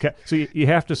Kate Bush's cat. So you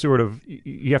have to sort of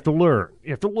you have to learn. You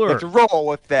have to learn. You have to roll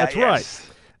with that. That's yes.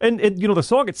 right. And the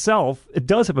song itself, it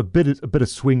does have a bit of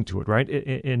swing to it, right?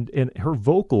 And her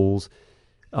vocals,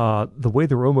 the way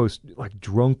they're almost like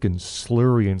drunk and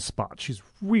slurry in spots, she's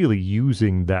really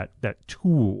using that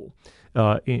tool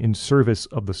in service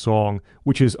of the song,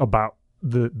 which is about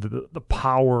the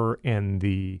power and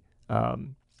the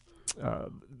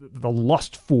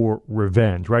lust for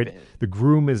revenge, right? The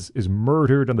groom is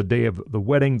murdered on the day of the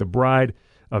wedding. The bride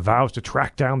vows to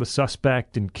track down the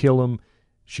suspect and kill him.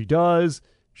 She does.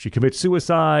 She commits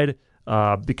suicide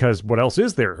because what else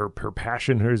is there? Her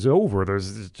passion is over.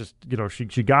 There's just,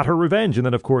 she got her revenge. And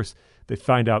then, of course, they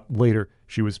find out later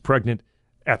she was pregnant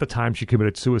at the time she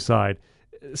committed suicide.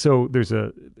 So there's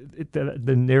the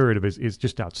narrative is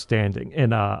just outstanding.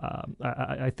 And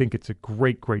I think it's a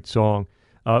great song.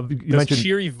 You Those mentioned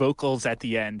cheery vocals at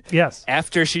the end. Yes.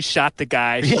 After she shot the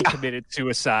guy, she committed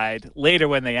suicide. Later,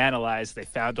 when they analyzed, they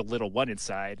found a little one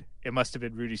inside. It must have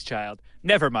been Rudy's child.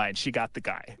 Never mind, she got the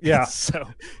guy. Yeah. It's so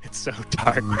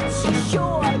dark.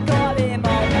 Sure, I got him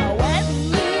on the wet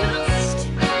list.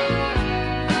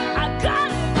 I got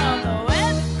him on the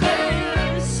wet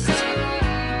list.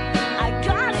 I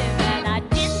got him and I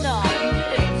did not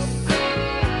miss.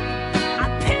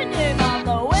 I pinned him on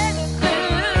the wet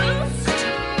list.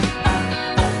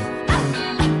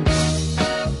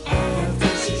 After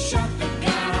she shot the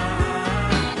guy,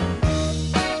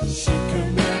 she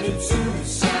committed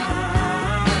suicide.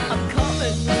 I'm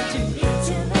coming to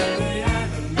Italy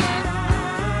and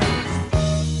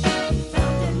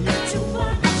found a little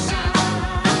one inside.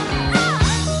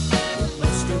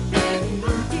 Must have been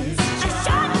Rudy's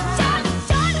child. I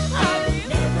shot him, honey.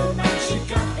 Never mind, she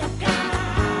got the guy.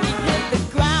 He hit the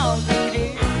ground, Rudy.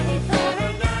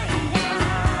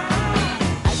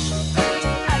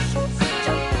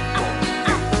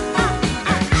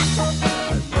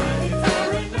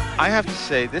 I have to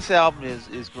say, this album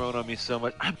is growing on me so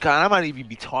much. I might even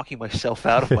be talking myself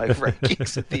out of my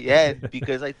rankings at the end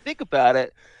because I think about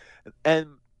it, and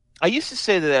I used to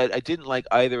say that I didn't like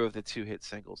either of the two hit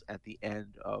singles at the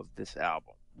end of this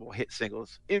album. Well, hit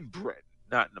singles in Britain,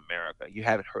 not in America. You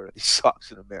haven't heard of these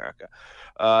songs in America.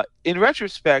 In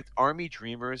retrospect, Army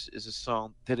Dreamers is a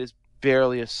song that is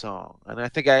barely a song. And I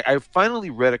think I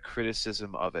finally read a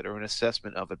criticism of it or an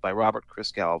assessment of it by Robert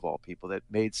Christgau, of all people, that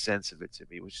made sense of it to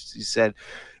me, which he said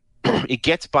it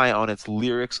gets by on its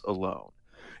lyrics alone.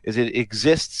 Is it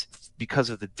exists because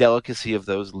of the delicacy of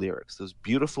those lyrics, those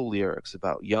beautiful lyrics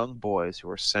about young boys who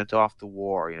are sent off to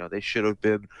war. They should have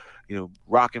been,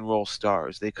 rock and roll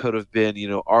stars. They could have been,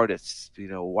 artists.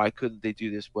 Why couldn't they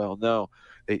do this? Well, no,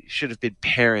 they should have been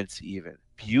parents even.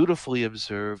 Beautifully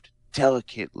observed,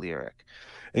 delicate lyric.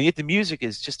 And yet the music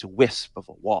is just a wisp of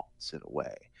a waltz in a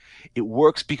way. It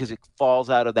works because it falls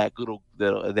out of that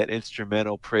that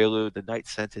instrumental prelude, the night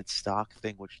scented stock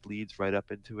thing, which leads right up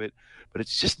into it. But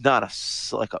it's just not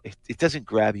it doesn't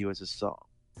grab you as a song,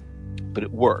 but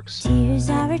it works. Tears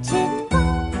are a tin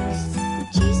box.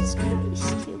 Jesus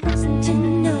Christ, it wasn't to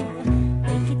know.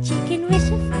 Like a chicken with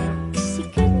a fox, he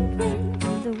couldn't win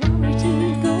the war to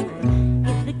go.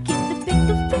 Give the big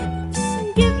of bits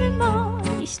and give him all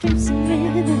his stripes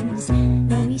and ribbons.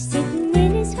 Now he's sitting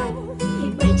in his home, he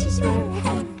writes his well,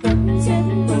 have buttons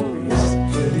and bows.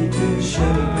 But he did should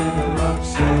have been a rock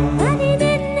star. But he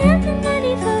didn't have the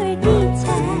money for a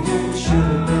guitar. Should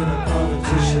have been a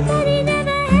politician. But he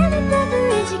never had a proper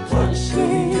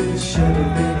education. Should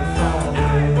have been a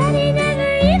father. But he never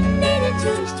even made it to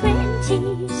his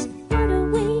 20s. What a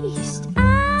waste,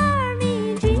 Army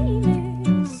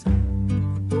dreamers.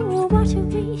 Oh, what a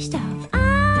waste of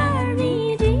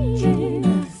Army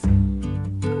dreamers.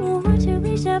 Oh, what a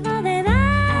waste of all that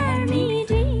Army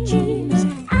dreamers.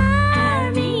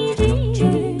 Army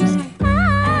dreamers.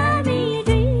 Army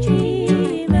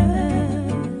dreamers.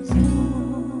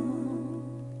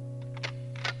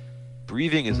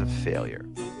 Breathing is a failure.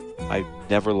 I've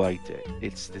never liked it.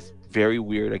 It's this very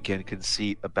weird, again,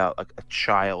 conceit about a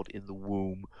child in the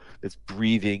womb that's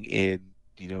breathing in,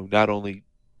 not only,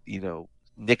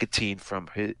 nicotine from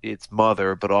its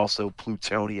mother, but also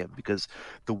plutonium, because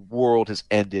the world has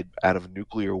ended out of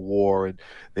nuclear war and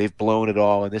they've blown it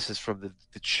all. And this is from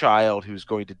the child who's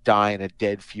going to die in a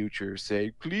dead future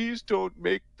saying, please don't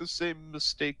make the same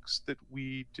mistakes that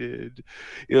we did.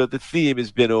 The theme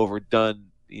has been overdone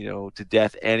to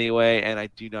death anyway, and I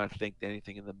do not think that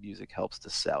anything in the music helps to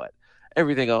sell it.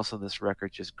 Everything else on this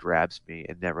record just grabs me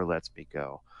and never lets me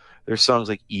go. There's songs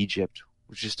like Egypt,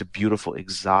 which is just a beautiful,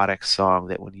 exotic song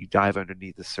that when you dive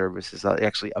underneath the surface is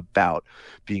actually about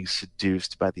being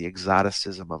seduced by the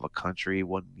exoticism of a country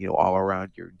when, all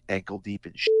around you're ankle deep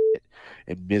in shit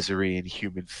and misery and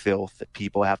human filth that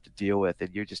people have to deal with,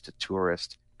 and you're just a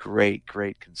tourist. Great,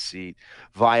 great conceit.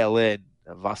 Violin,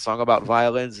 a song about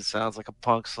violins. It sounds like a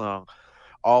punk song.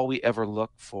 All We Ever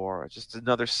Look For, just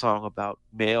another song about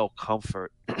male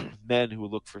comfort, men who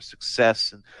look for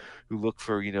success and who look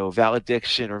for,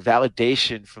 validation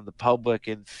from the public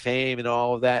and fame and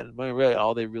all of that. And really,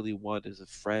 all they really want is a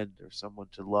friend or someone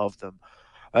to love them.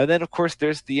 And then, of course,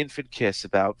 there's the infant kiss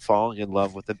about falling in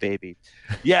love with a baby.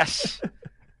 Yes.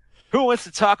 Who wants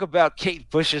to talk about Kate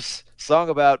Bush's song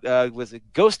about, was it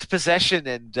ghost possession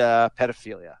and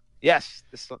pedophilia? Yes,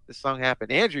 this song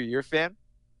happened. Andrew, you're a fan?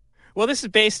 Well, this is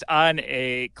based on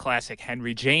a classic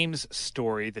Henry James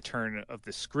story, The Turn of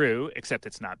the Screw, except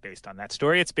it's not based on that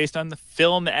story. It's based on the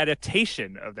film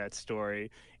adaptation of that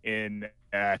story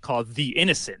called The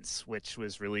Innocents, which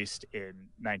was released in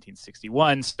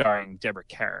 1961, starring Deborah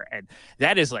Kerr. And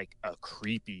that is like a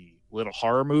creepy little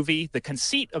horror movie. The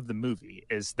conceit of the movie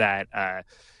is that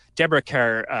Deborah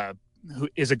Kerr, who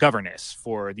is a governess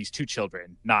for these two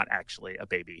children, not actually a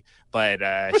baby, but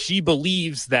she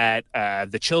believes that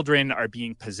the children are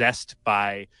being possessed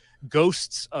by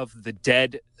ghosts of the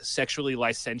dead sexually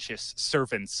licentious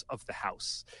servants of the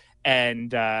house.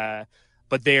 And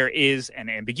but there is an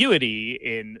ambiguity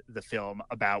in the film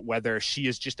about whether she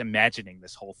is just imagining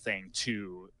this whole thing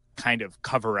to kind of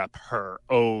cover up her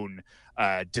own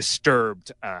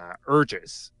disturbed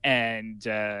urges.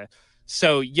 And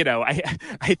so,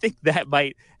 I think that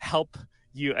might help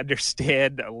you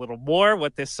understand a little more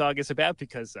what this song is about,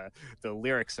 because the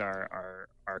lyrics are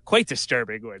quite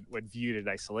disturbing when viewed in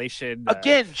isolation.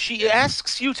 Again, she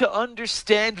asks you to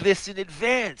understand this in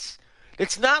advance.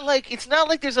 It's not like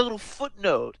there's a little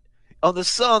footnote on the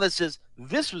song that says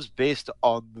this was based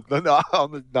on the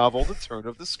novel The Turn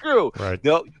of the Screw. Right.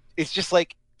 No, it's just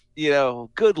like,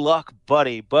 good luck,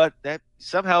 buddy. But that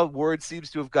somehow word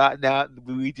seems to have gotten out, and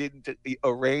we didn't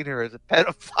arraign her as a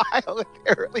pedophile in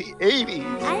the early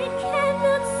 80s. I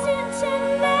cannot sit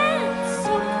and let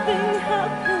something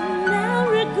happen now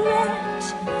regret.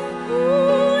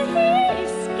 Ooh, he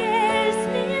scares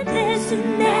me. There's a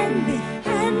man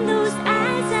behind those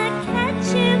eyes. I catch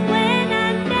him when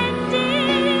I'm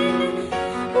bending.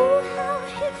 Ooh, how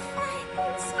he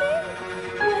frightens me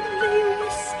when they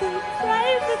whisper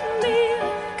privately.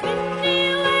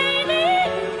 Any way they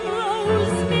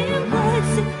rose me,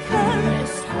 words of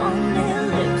caress on their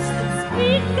lips that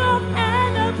speak of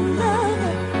and of love.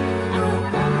 I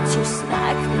want to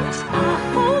smack, but I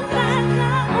hold back. I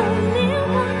only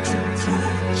want to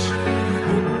touch.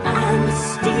 And I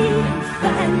must stay and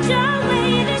find a way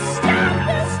to stop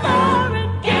the storm.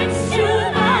 It gets too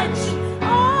much.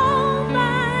 All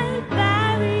my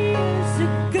barriers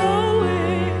are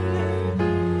going.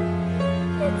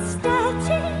 It's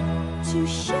starting to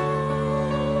show.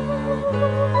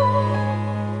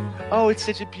 Oh, it's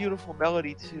such a beautiful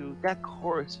melody, too. That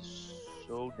chorus is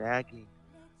so nagging.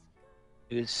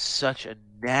 It is such a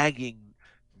nagging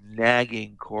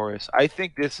chorus. I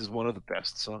think this is one of the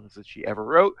best songs that she ever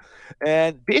wrote.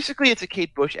 And basically, it's a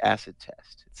Kate Bush acid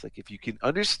test. It's like, if you can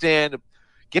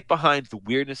get behind the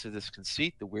weirdness of this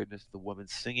conceit, the weirdness of the woman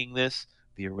singing this,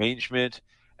 the arrangement,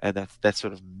 and that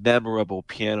sort of memorable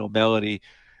piano melody,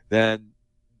 then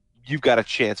you've got a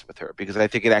chance with her, because I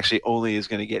think it actually only is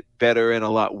going to get better and a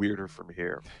lot weirder from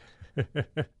here.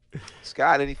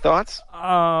 Scott, any thoughts?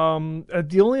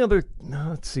 The only other,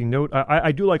 note,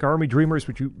 I do like Army Dreamers,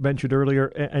 which you mentioned earlier,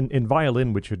 and in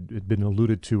Violin, which had been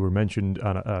alluded to or mentioned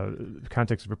on a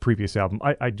context of a previous album.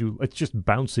 I do, it's just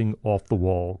bouncing off the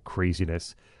wall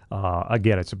craziness.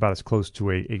 Again, it's about as close to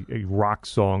a rock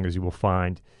song as you will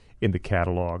find in the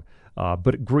catalog.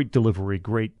 But great delivery,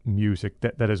 great music.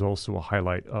 That is also a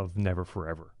highlight of Never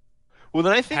Forever. Well,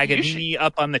 then I think Paganini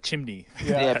up on the chimney.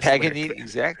 Yeah, Paganini,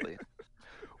 exactly.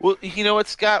 Well, you know what,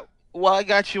 Scott? While I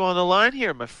got you on the line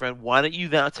here, my friend, why don't you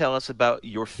now tell us about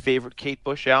your favorite Kate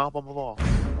Bush album of all?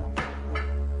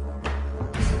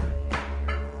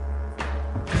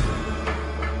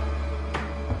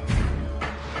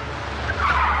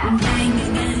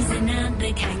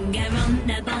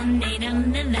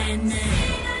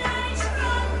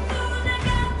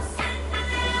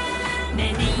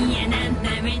 Many an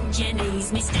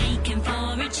aborigines mistaken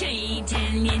for a tree, till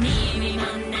you near him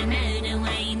on the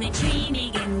motorway, the tree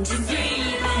begin to breathe.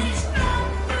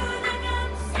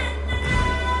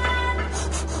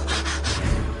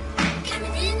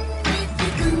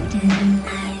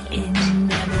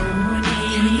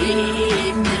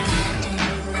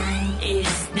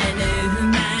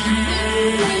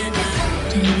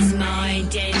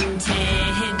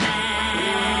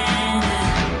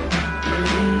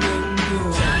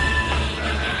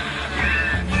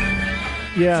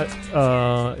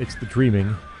 Yeah, it's The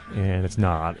Dreaming, and it's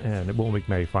not, and it won't make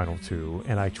my final two.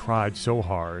 And I tried so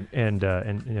hard, and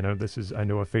you know, this is, I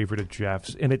know, a favorite of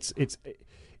Jeff's, and it's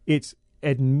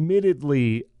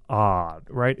admittedly odd,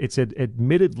 right? It's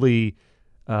admittedly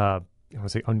I want to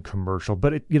say uncommercial,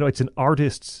 but it's an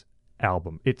artist's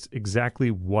album. It's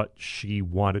exactly what she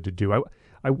wanted to do.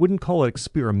 I wouldn't call it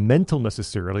experimental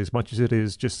necessarily as much as it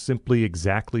is just simply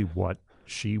exactly what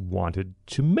she wanted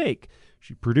to make.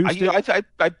 She produced it.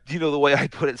 The way I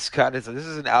put it, Scott, is this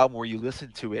is an album where you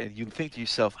listen to it and you think to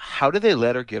yourself, how did they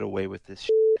let her get away with this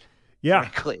shit? Yeah.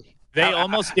 Frankly. They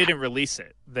almost didn't release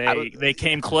it. They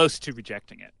came close to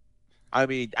rejecting it. I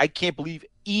mean, I can't believe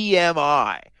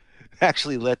EMI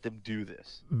actually let them do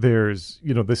this. There's,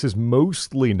 this is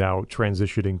mostly now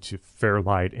transitioning to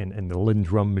Fairlight and the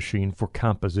Lindrum machine for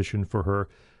composition for her.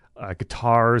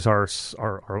 Guitars are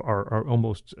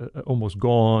almost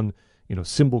gone.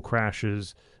 Cymbal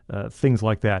crashes, things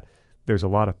like that. There's a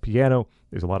lot of piano.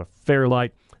 There's a lot of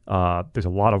Fairlight. There's a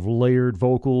lot of layered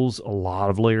vocals.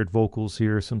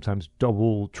 Here, sometimes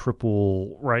double,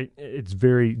 triple, right? It's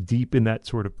very deep in that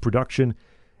sort of production.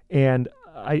 And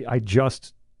I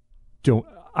just don't.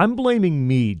 I'm blaming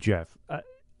me, Jeff.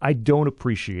 I don't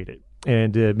appreciate it.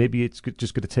 And maybe it's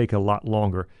just going to take a lot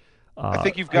longer. I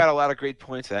think you've got a lot of great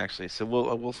points, actually. So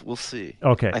we'll see.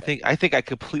 Okay. I think I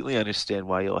completely understand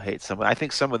why you'll hate some. I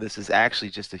think some of this is actually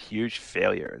just a huge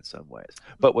failure in some ways.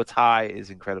 But what's high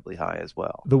is incredibly high as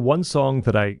well. The one song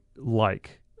that I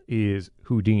like is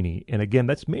Houdini, and again,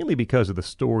 that's mainly because of the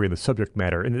story and the subject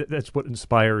matter, and that's what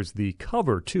inspires the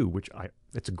cover too.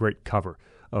 It's a great cover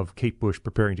of Kate Bush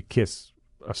preparing to kiss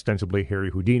ostensibly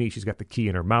Harry Houdini. She's got the key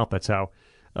in her mouth. That's how.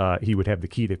 He would have the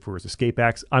key for his escape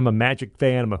acts. I'm a Magic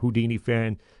fan. I'm a Houdini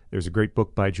fan. There's a great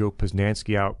book by Joe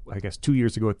Poznansky out, I guess, 2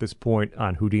 years ago at this point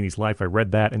on Houdini's life. I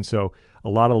read that, and so a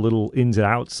lot of little ins and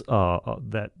outs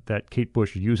that Kate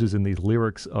Bush uses in these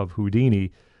lyrics of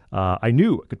Houdini, I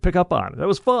knew I could pick up on. That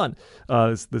was fun.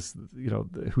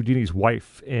 Houdini's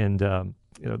wife, and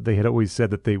they had always said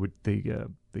that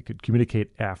they could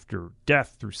communicate after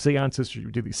death through seances. She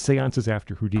would do these seances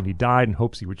after Houdini died in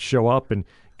hopes he would show up and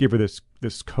give her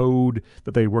this code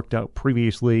that they worked out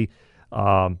previously.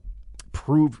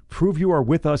 Prove you are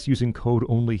with us using code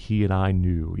only he and I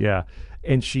knew. Yeah.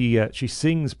 And she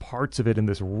sings parts of it in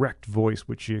this wrecked voice,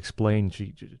 which she explained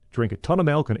she drank a ton of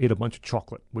milk and ate a bunch of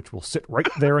chocolate, which will sit right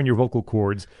there in your vocal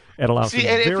cords and allow some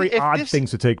very odd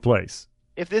things to take place.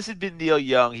 If this had been Neil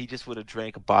Young, he just would have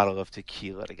drank a bottle of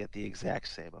tequila to get the exact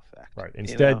same effect. Right.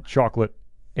 Instead, chocolate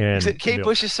and Kate milk.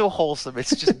 Bush is so wholesome.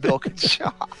 It's just milk and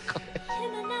chocolate.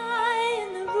 Him and I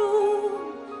in the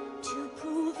room to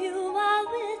prove you are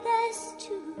with us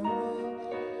too.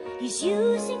 He's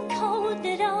using code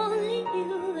that only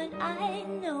you and I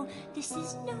know. This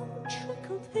is no trick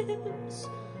of his.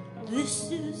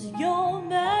 This is your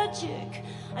magic.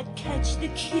 I catch the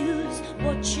cues,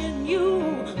 watching you,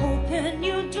 hoping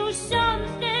you do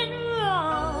something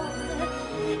wrong.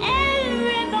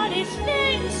 Everybody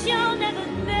thinks you'll never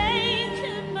make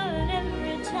it, but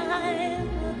every time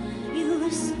you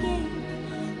escape,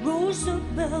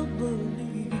 Roosevelt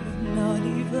believe not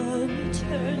even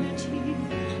eternity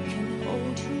can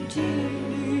hold you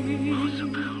dearly.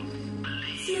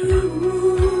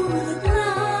 Through the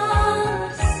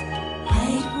glass,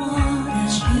 white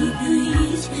water,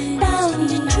 breathe,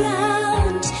 bound and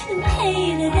drowned, and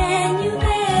paler than you've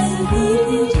ever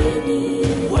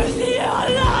been. With you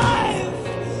alive,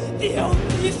 the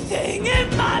only thing in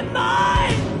my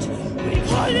mind, we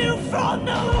pull you from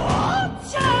the water.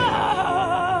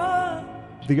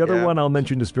 The other one I'll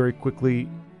mention just very quickly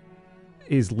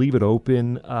is Leave It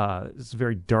Open. It's a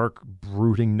very dark,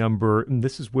 brooding number. And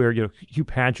this is where, Hugh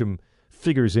Padgham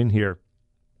figures in here,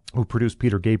 who produced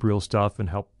Peter Gabriel stuff and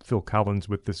helped Phil Collins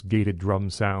with this gated drum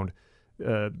sound.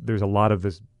 There's a lot of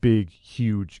this big,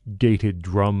 huge gated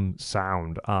drum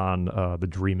sound on The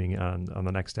Dreaming on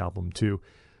the next album, too.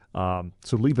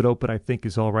 So Leave It Open, I think,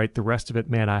 is all right. The rest of it,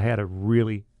 man, I had a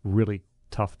really, really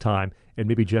tough time. And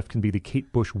maybe Jeff can be the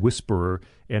Kate Bush whisperer,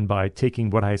 and by taking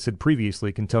what I said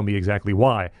previously can tell me exactly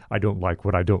why I don't like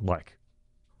what I don't like.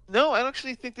 No, I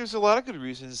actually think there's a lot of good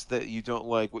reasons that you don't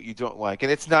like what you don't like,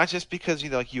 and it's not just because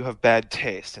you have bad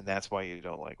taste, and that's why you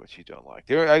don't like what you don't like.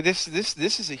 This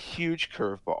is a huge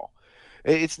curveball.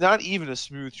 It's not even a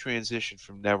smooth transition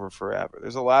from Never Forever.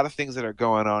 There's a lot of things that are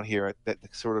going on here that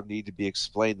sort of need to be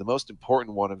explained. The most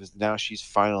important one is now she's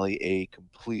finally a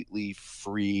completely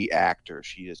free actor.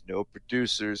 She has no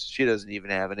producers. She doesn't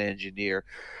even have an engineer.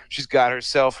 She's got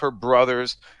herself, her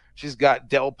brothers. She's got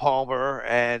Del Palmer,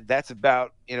 and that's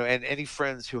about, and any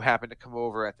friends who happen to come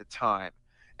over at the time.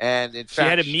 And in She fact,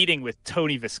 had a meeting with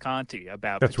Tony Visconti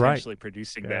about That's right. potentially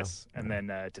producing this, and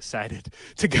then decided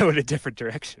to go in a different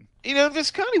direction.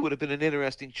 Visconti would have been an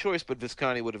interesting choice, but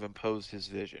Visconti would have imposed his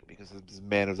vision because this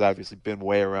man has obviously been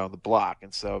way around the block,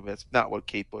 and so that's not what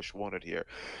Kate Bush wanted here.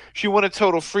 She wanted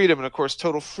total freedom, and of course,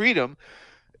 total freedom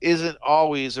isn't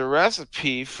always a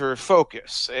recipe for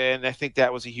focus, and I think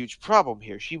that was a huge problem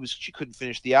here. She couldn't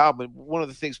finish the album. And one of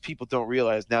the things people don't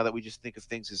realize now that we just think of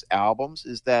things as albums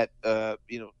is that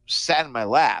 "Sat in My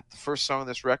Lap," the first song on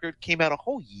this record, came out a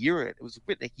whole year. It was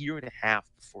written a year and a half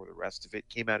before the rest of it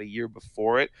came out. A year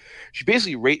before it, she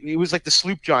basically it was like the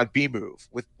Sloop John B move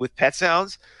with Pet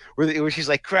Sounds, where she's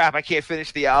like, "Crap, I can't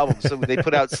finish the album," so they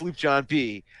put out Sloop John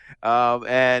B. So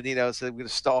we're going to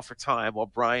stall for time while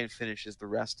Brian finishes the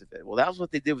rest of it. Well, that was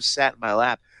what they did with "Sat in My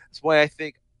Lap." That's why I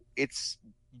think it's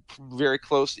very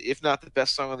close, if not the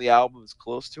best song on the album. It's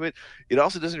close to it. It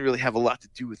also doesn't really have a lot to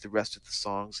do with the rest of the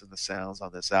songs and the sounds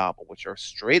on this album, which are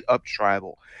straight up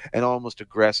tribal and almost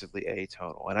aggressively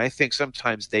atonal. And I think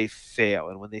sometimes they fail,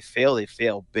 and when they fail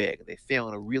big. They fail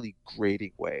in a really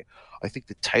grating way. I think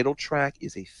the title track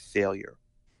is a failure.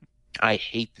 I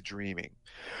hate the dreaming.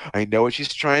 I know what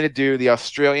she's trying to do, the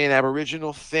Australian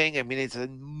Aboriginal thing. I mean, it's a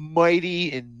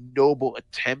mighty and noble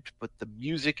attempt, but the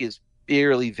music is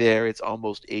barely there. It's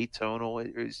almost atonal.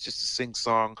 It's just a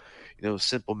sing-song,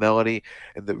 simple melody.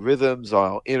 And the rhythms are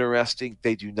all interesting.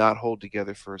 They do not hold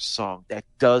together for a song. That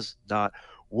does not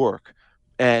work.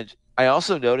 And I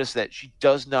also noticed that she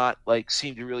does not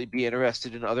seem to really be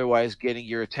interested in otherwise getting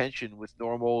your attention with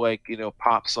normal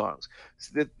pop songs.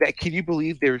 So that can you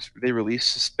believe they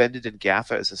released "Suspended in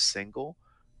Gaffa" as a single?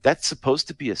 That's supposed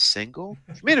to be a single.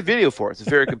 She made a video for it. It's a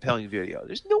very compelling video.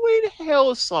 There's no way in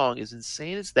hell a song as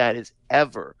insane as that is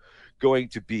ever going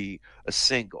to be a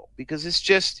single, because it's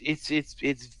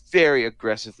very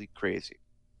aggressively crazy.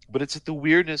 But it's at the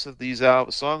weirdness of these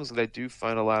songs that I do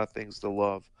find a lot of things to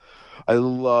love. I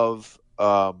love,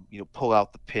 "Pull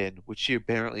Out the Pin," which she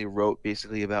apparently wrote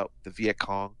basically about the Viet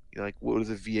Cong. What does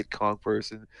a Viet Cong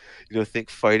person, think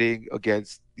fighting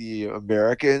against the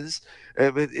Americans?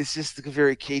 It's just a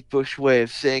very Kate Bush way of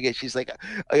saying it. She's like,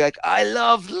 "I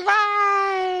love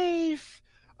life."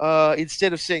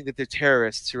 Instead of saying that they're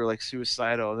terrorists who are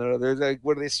suicidal, they're like,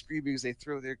 what are they screaming as they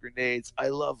throw their grenades? "I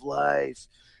love life."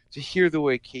 To hear the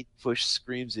way Kate Bush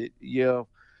screams it,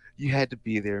 you had to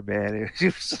be there, man.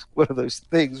 It was one of those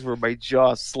things where my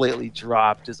jaw slightly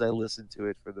dropped as I listened to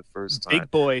it for the first time. Big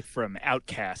Boy from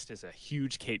Outkast is a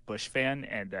huge Kate Bush fan,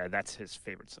 and that's his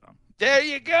favorite song. There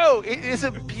you go. It is a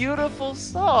beautiful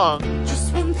song.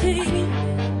 Just one thing,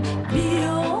 me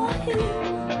or him.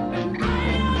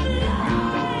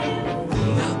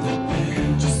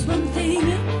 Just one thing,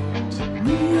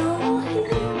 me or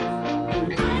him.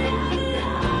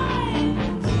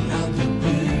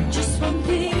 Just one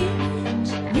thing,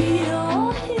 me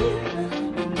or him.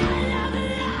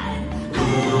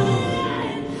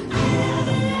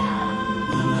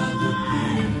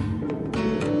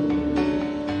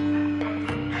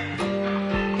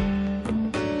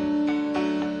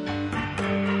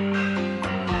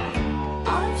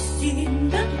 I've seen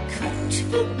that cut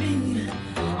for me.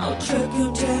 I'll check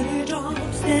your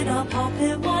teardrops, then I'll pop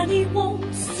it when he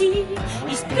won't see.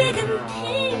 He's big and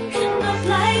pink and not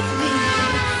like me.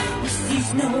 He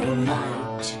sees no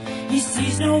light. He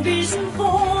sees no reason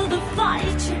for the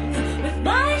fight. With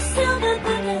my silver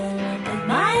bullet, with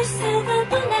my silver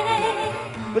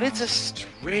bullet. But it's a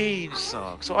strange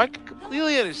song. So I can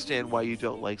completely understand why you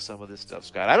don't like some of this stuff,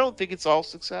 Scott. I don't think it's all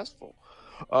successful.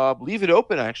 Leave It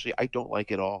Open, actually, I don't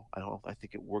like at all. I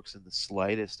think it works in the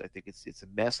slightest. I think it's a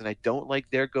mess, and I don't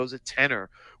like There Goes a Tenor,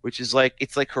 which is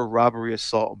it's like her Robbery,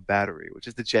 Assault, and Battery, which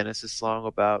is the Genesis song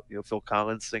about Phil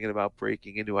Collins singing about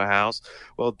breaking into a house.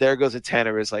 Well, There Goes a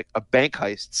Tenor is like a bank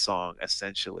heist song,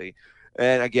 essentially.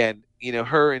 And again,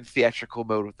 her in theatrical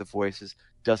mode with the voices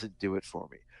doesn't do it for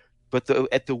me. But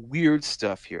at the weird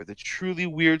stuff here, the truly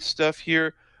weird stuff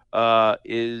here,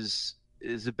 is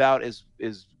about as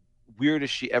weird as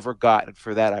she ever got, and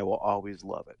for that I will always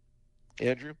love it.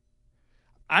 Andrew?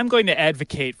 I'm going to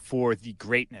advocate for the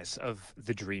greatness of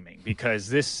The Dreaming, because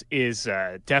this is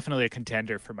definitely a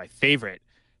contender for my favorite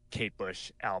Kate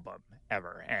Bush album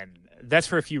ever, and that's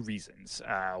for a few reasons.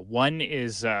 One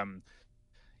is,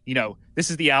 this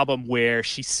is the album where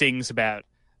she sings about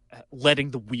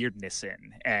letting the weirdness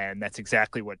in, and that's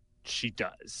exactly what she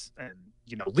does. And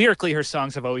lyrically, her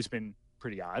songs have always been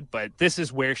pretty odd, but this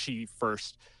is where she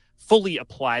first fully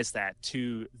applies that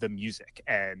to the music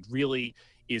and really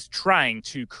is trying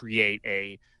to create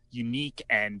a unique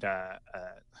and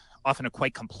often a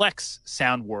quite complex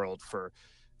sound world for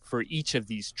for each of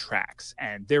these tracks.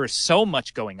 And there is so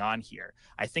much going on here.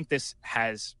 I think this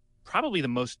has probably the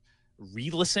most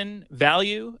re-listen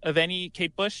value of any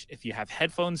Kate Bush. If you have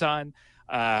headphones on,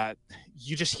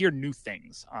 you just hear new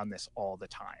things on this all the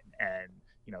time. And,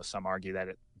 some argue that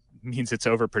it means it's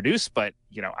overproduced, but,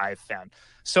 I've found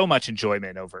so much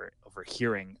enjoyment over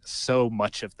hearing so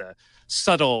much of the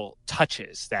subtle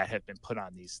touches that have been put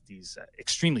on these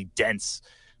extremely dense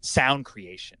sound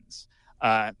creations.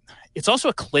 It's also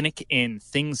a clinic in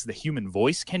things the human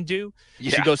voice can do.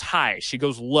 Yeah. She goes high, she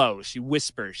goes low, she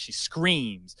whispers, she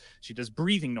screams, she does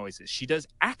breathing noises, she does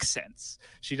accents,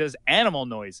 she does animal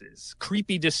noises,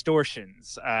 creepy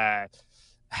distortions.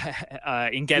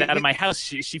 In Get Out of My House,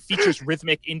 she features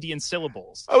rhythmic Indian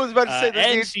syllables. I was about to say that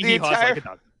and she haws like a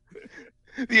dog.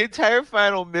 The entire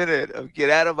final minute of Get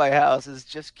Out of My House is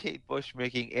just Kate Bush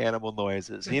making animal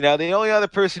noises. The only other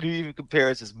person who even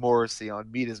compares is Morrissey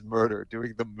on Meet His Murder,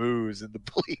 doing the moos and the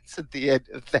bleats at the end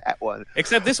of that one.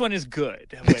 Except this one is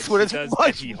good. This one is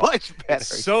much better.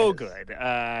 It's so good.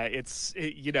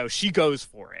 She goes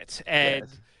for it. And,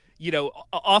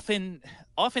 often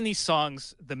these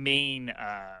songs, the main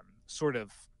sort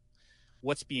of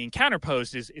what's being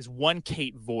counterposed is one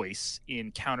Kate voice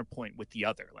in counterpoint with the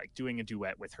other, like doing a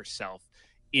duet with herself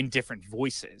in different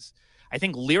voices. I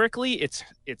think lyrically, it's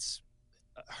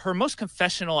her most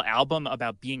confessional album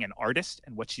about being an artist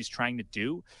and what she's trying to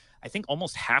do. I think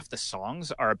almost half the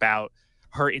songs are about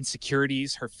her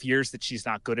insecurities, her fears that she's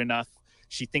not good enough.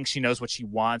 She thinks she knows what she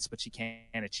wants, but she can't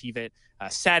achieve it.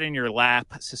 Sat in Your Lap,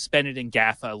 Suspended in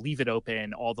Gaffa, Leave It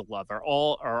Open, All the Love are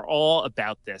all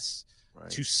about this. Right.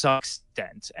 To some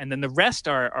extent. And then the rest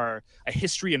are a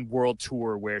history and world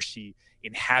tour where she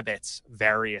inhabits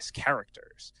various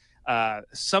characters.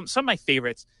 Some of my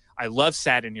favorites, I love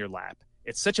Sat in Your Lap.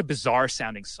 It's such a bizarre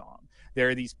sounding song. There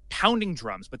are these pounding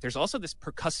drums, but there's also this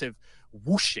percussive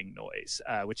whooshing noise,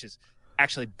 which is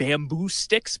actually bamboo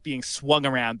sticks being swung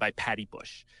around by Patty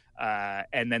Bush.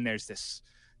 And then there's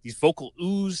these vocal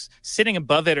oohs. Sitting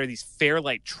above it are these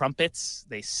Fairlight trumpets.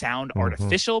 They sound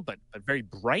artificial, but very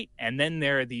bright. And then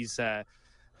there are these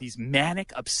manic,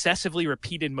 obsessively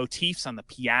repeated motifs on the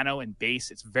piano and bass.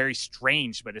 It's very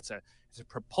strange, but it's a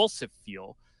propulsive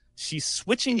feel. She's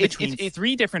switching between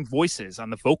three different voices on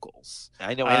the vocals.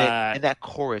 I know, and that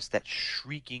chorus, that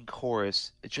shrieking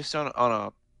chorus, it's just on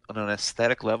an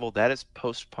aesthetic level, that is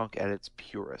post-punk at its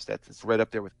purest. That's right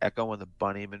up there with Echo and the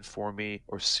Bunnymen for me,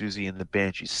 or Susie and the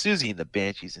Banshees. Susie and the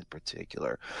Banshees in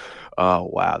particular. Oh,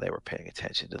 wow, they were paying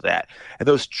attention to that. And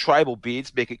those tribal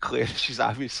beats make it clear that she's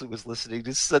obviously was listening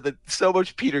to so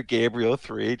much Peter Gabriel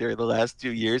 3 during the last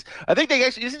 2 years. I think they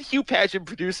actually, isn't Hugh Padgham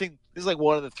producing, this is like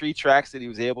one of the 3 tracks that he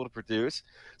was able to produce.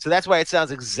 So that's why it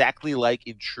sounds exactly like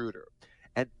Intruder.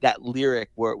 And that lyric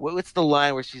what's the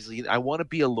line where she's like, I want to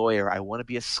be a lawyer, I want to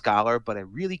be a scholar, but I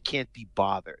really can't be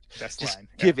bothered. Best Just line.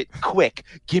 give it quick.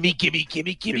 Gimme. It's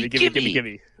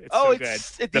so good.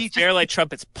 The Fairlight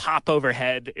trumpets pop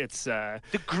overhead. It's the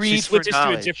greed she switches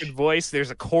for to a different voice.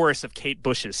 There's a chorus of Kate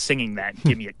Bush's singing that.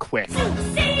 Gimme it quick.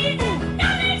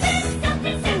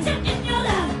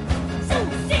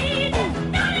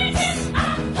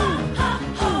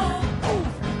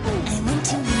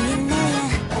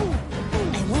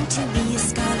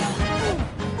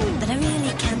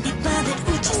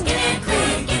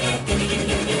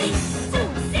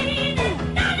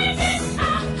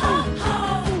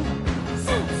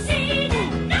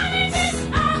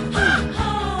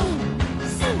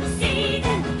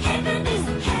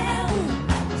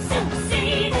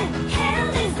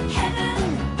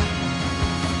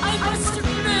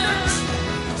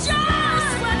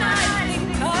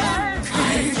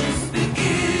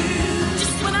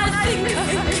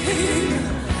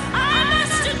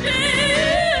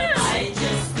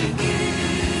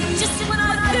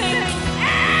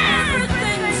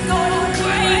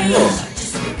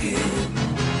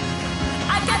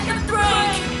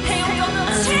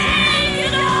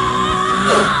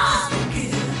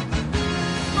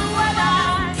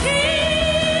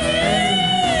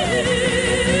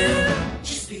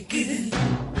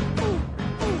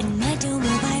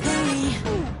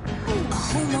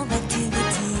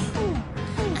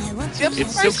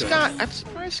 I'm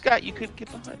surprised, Scott, you could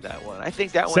get behind that one. I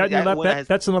think that one.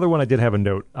 That's another one I did have a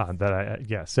note on.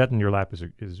 Sat in Your Lap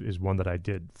is one that I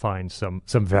did find some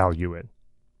value in.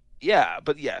 Yeah,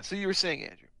 so you were saying,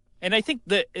 Andrew. And I think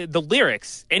the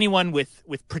lyrics, anyone with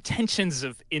pretensions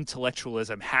of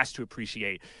intellectualism has to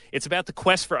appreciate. It's about the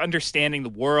quest for understanding the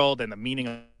world and the meaning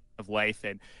of life,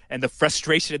 and the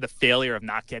frustration and the failure of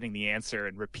not getting the answer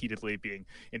and repeatedly being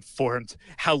informed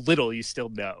how little you still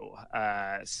know.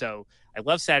 So I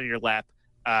love Sat in Your Lap.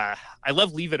 I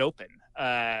love Leave It Open.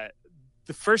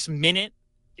 the first minute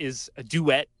is a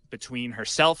duet between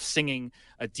herself singing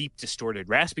a deep, distorted,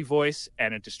 raspy voice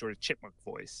and a distorted chipmunk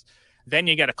voice. Then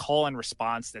you get a call and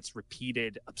response that's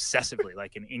repeated obsessively,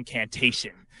 like an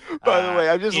incantation. By the way,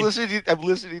 I'm just listening. I'm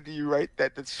listening to you write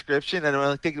that description, and I'm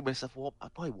like thinking to myself, "Well,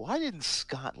 boy, why didn't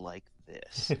Scott like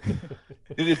this?"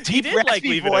 In a deep,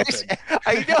 raspy voice.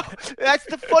 I know. That's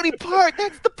the funny part.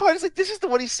 That's the part. It's like this is the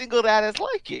one he singled out as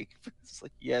liking. It's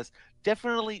like, yes,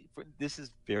 definitely. This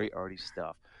is very arty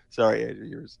stuff. Sorry, Andrew,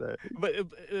 you were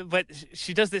saying. But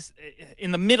she does this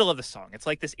in the middle of the song. It's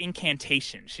like this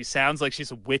incantation. She sounds like she's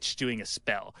a witch doing a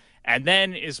spell. And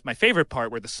then is my favorite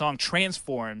part where the song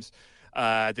transforms.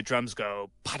 The drums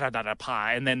go pa-da-da-da-pa,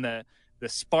 and then the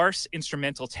sparse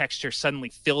instrumental texture suddenly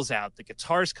fills out. The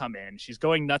guitars come in. She's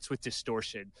going nuts with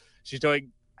distortion. She's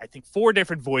doing, I think, 4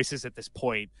 different voices at this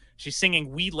point. She's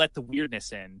singing "We Let the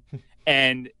Weirdness In."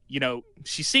 And,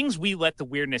 she sings "We Let the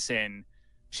Weirdness In."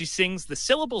 She sings the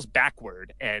syllables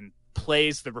backward and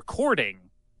plays the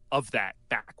recording of that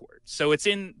backward. So it's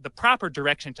in the proper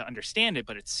direction to understand it,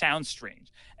 but it sounds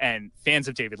strange. And fans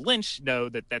of David Lynch know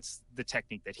that that's the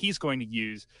technique that he's going to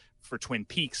use for Twin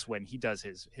Peaks when he does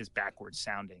his backward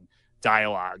sounding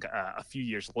dialogue a few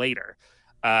years later.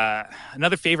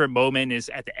 Another favorite moment is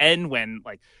at the end when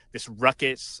like this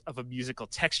ruckus of a musical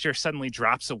texture suddenly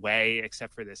drops away,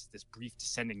 except for this brief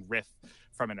descending riff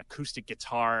from an acoustic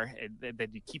guitar, and then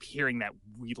you keep hearing that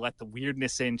 "We Let the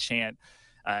Weirdness In" chant.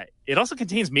 It also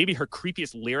contains maybe her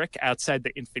creepiest lyric outside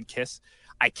the infant kiss.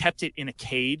 "I kept it in a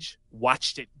cage,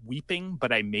 watched it weeping,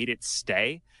 but I made it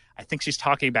stay." I think she's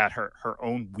talking about her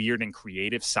own weird and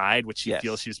creative side, which she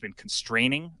feels she's been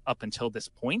constraining up until this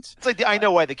point. It's like the "I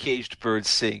know why the caged bird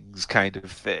sings" kind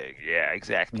of thing. Yeah,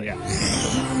 exactly. Yeah.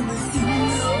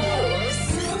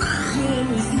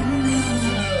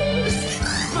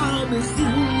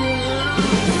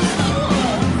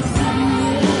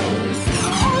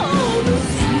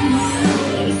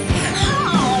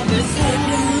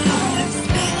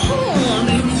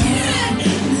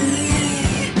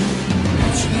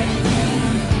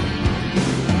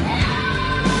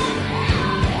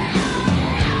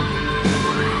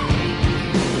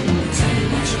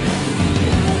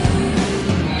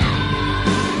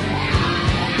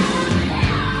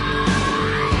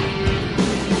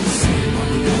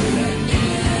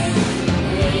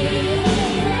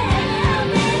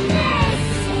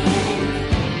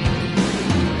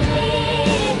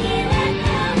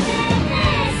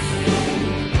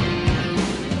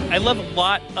 I love a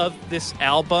lot of this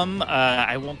album.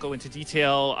 I won't go into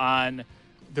detail on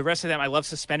the rest of them. I love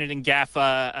Suspended in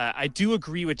Gaffa. I do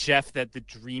agree with Jeff that The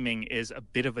Dreaming is a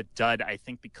bit of a dud, I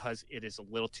think, because it is a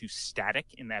little too static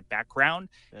in that background.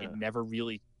 Yeah. It never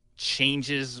really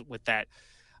changes with that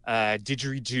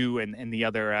didgeridoo and the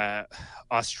other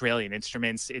Australian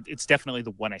instruments. It's definitely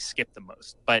the one I skip the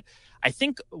most. But I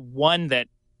think one that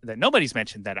nobody's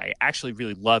mentioned that I actually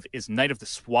really love is Night of the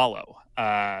Swallow,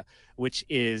 which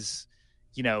is,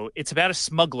 it's about a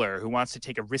smuggler who wants to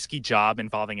take a risky job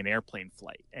involving an airplane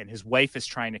flight, and his wife is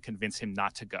trying to convince him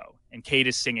not to go. And Kate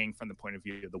is singing from the point of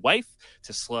view of the wife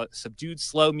to subdued,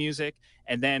 slow music,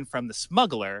 and then from the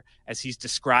smuggler as he's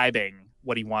describing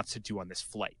what he wants to do on this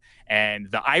flight. And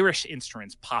the Irish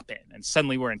instruments pop in, and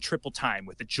suddenly we're in triple time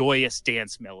with a joyous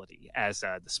dance melody as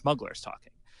the smuggler is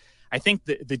talking. I think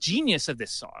the genius of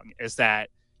this song is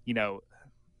that,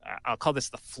 I'll call this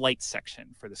the flight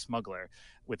section for the smuggler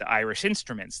with the Irish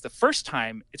instruments. The first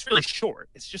time, it's really short.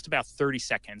 It's just about 30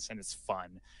 seconds, and it's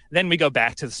fun. Then we go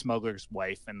back to the smuggler's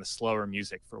wife and the slower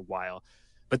music for a while.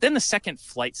 But then the second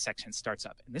flight section starts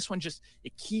up, and this one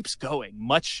it keeps going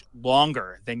much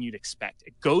longer than you'd expect.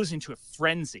 It goes into a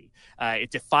frenzy. It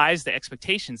defies the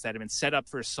expectations that have been set up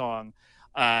for a song.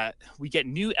 We get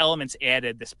new elements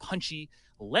added, this punchy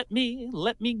let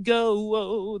me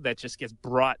go that just gets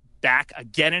brought back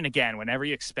again and again whenever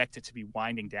you expect it to be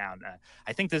winding down.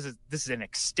 I think this is an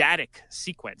ecstatic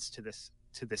sequence to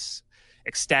this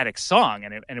ecstatic song,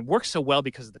 and it works so well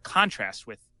because of the contrast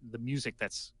with the music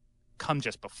that's come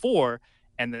just before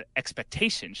and the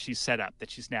expectations she's set up that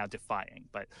she's now defying.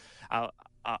 But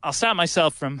I'll stop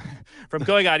myself from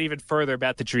going on even further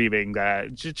about The Dreaming.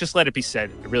 Just let it be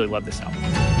said, I really love this album.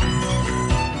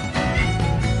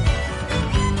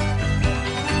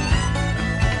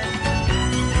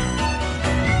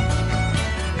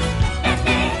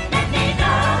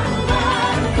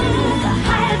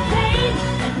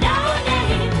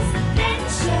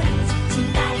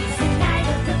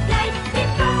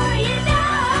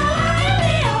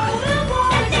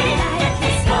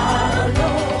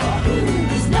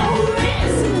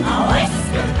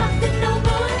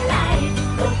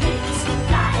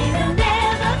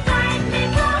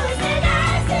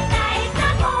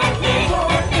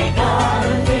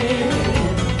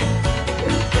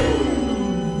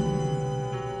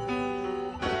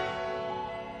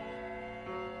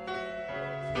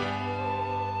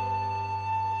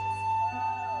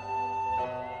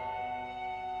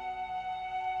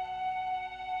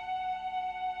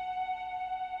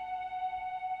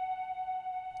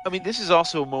 I mean, this is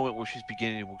also a moment where she's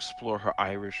beginning to explore her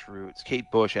Irish roots. Kate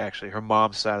Bush, actually, her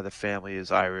mom's side of the family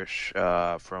is Irish,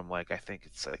 from like I think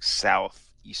it's like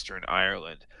southeastern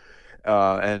Ireland,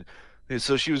 and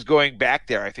so she was going back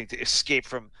there, I think, to escape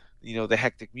from the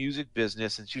hectic music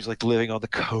business, and she was like living on the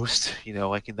coast,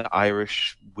 like in the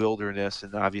Irish wilderness,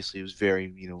 and obviously it was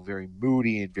very very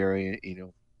moody and very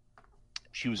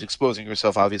she was exposing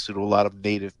herself obviously to a lot of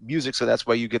native music, so that's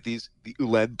why you get the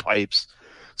ulen pipes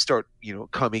start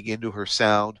coming into her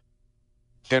sound.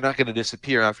 They're not going to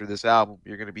disappear after this album.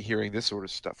 You're going to be hearing this sort of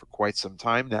stuff for quite some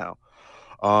time now.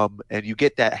 And you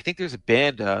get that. I think there's a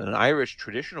band, an Irish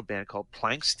traditional band called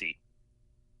Planxty,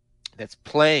 that's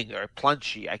playing, or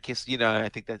Plunchy. I guess I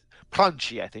think that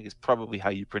Plunchy, I think, is probably how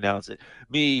you pronounce it.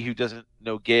 Me, who doesn't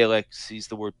know Gaelic, sees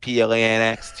the word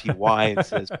Planxty and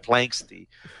says Planxty,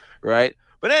 right?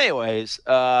 But anyways,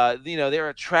 they're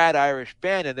a trad Irish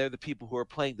band, and they're the people who are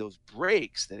playing those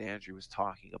breaks that Andrew was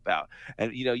talking about.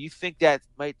 And you think that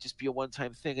might just be a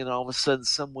one-time thing, and all of a sudden,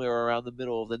 somewhere around the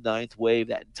middle of the ninth wave,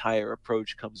 that entire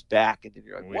approach comes back, and then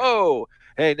you're like, "Whoa,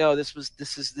 hey, no, this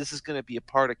is going to be a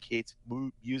part of Kate's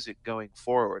music going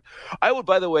forward." I would,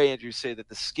 by the way, Andrew, say that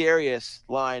the scariest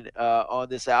line on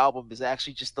this album is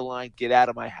actually just the line "Get out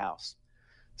of my house,"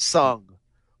 sung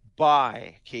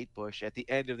by Kate Bush at the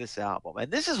end of this album. And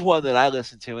this is one that I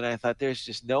listened to and I thought, there's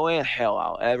just no way in hell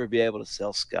I'll ever be able to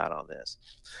sell Scott on this,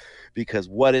 because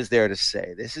what is there to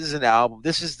say? This is an album.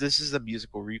 This is a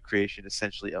musical recreation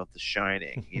essentially of The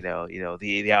Shining.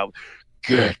 The album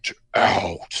Get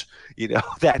Out.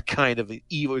 That kind of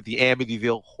evil, the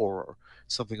Amityville Horror,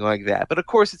 something like that. But of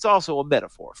course, it's also a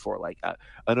metaphor for like a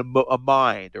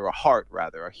mind, or a heart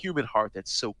rather, a human heart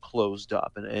that's so closed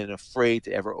up and afraid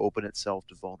to ever open itself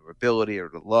to vulnerability or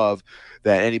to love,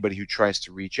 that anybody who tries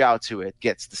to reach out to it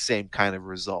gets the same kind of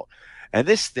result. And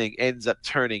this thing ends up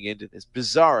turning into this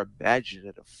bizarre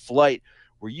imaginative flight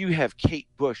where you have Kate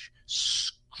Bush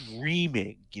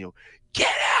screaming, "Get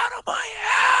out of my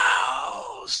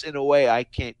house," in a way I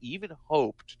can't even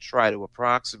hope to try to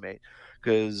approximate,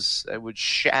 because it would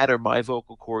shatter my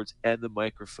vocal cords and the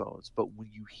microphones. But when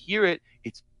you hear it,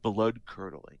 it's blood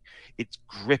curdling. It's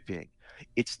gripping.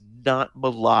 It's not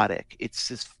melodic. It's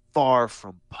as far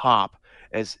from pop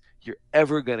as you're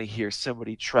ever going to hear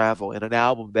somebody travel in an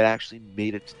album that actually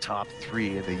made it to top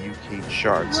 3 in the UK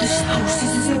charts. This house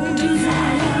is so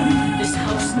divine. This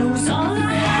house knows all I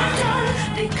have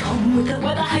done. They come with a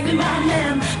hanging around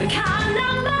them. The kind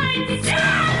of lights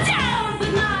down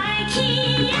with my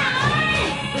key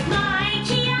eye. With my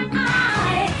key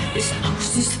eye. This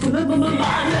house is full of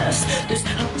madness. This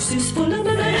house is full of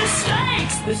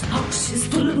mistakes. This house is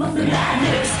full of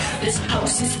madness. This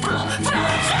house is full of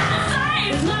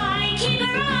with my keeper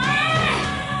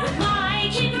eye. With my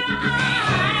keeper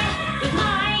eye. With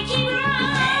my keeper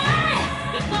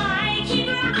eye. With my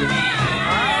keeper eye.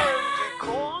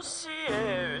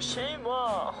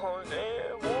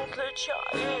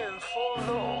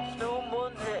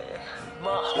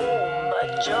 My home, my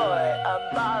joy,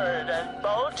 I'm barred and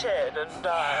bolted and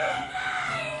dire.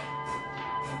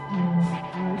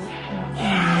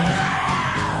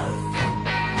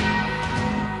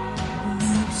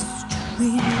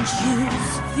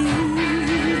 Stranger's feet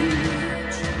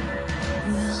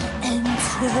will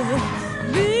enter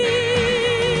me.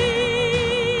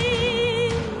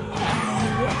 I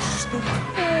rush the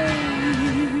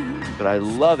pain. But I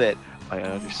love it. I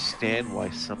understand why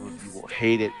some of you will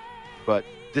hate it, but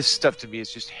this stuff to me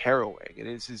is just harrowing. And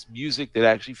it's this music that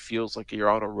actually feels like you're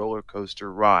on a roller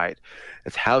coaster ride.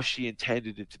 That's how she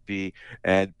intended it to be,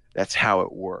 and that's how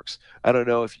it works. I don't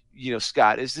know if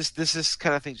Scott, is this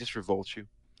kind of thing just revolts you?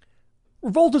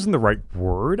 Revolt isn't the right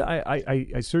word.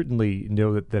 I certainly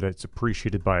know that it's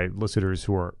appreciated by listeners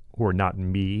who are not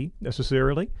me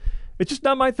necessarily. It's just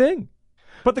not my thing.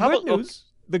 But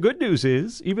the good news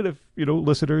is, even if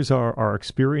listeners are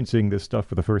experiencing this stuff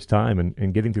for the first time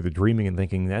and getting through the dreaming and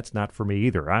thinking that's not for me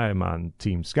either, I'm on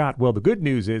Team Scott. Well, the good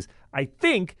news is, I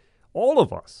think all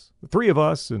of us, the three of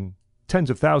us and tens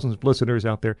of thousands of listeners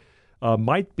out there,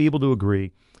 might be able to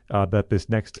agree that this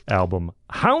next album,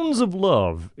 Hounds of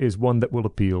Love, is one that will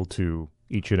appeal to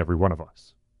each and every one of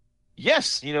us.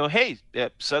 Yes, hey,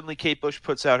 suddenly Kate Bush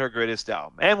puts out her greatest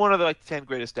album, and one of the 10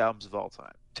 greatest albums of all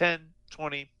time. 10,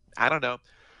 20, I don't know.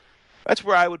 That's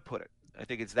where I would put it. I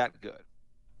think it's that good.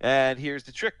 And here's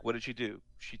the trick. What did she do?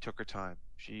 She took her time.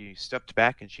 She stepped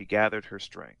back and she gathered her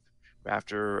strength.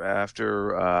 After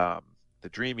The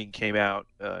Dreaming came out,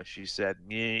 she said,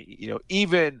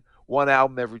 even one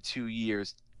album every 2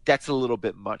 years, that's a little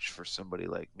bit much for somebody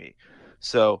like me.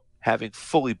 So having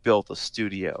fully built a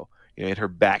studio in her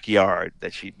backyard,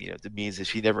 that she, that means that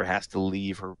she never has to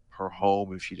leave her her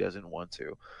home if she doesn't want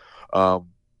to.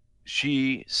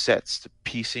 She sets to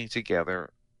piecing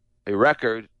together a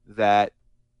record that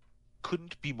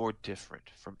couldn't be more different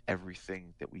from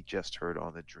everything that we just heard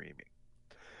on The Dreaming.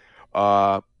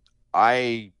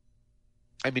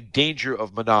 I'm in danger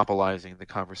of monopolizing the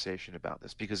conversation about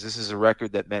this because this is a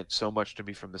record that meant so much to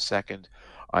me from the second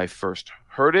I first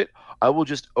heard it. I will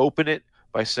just open it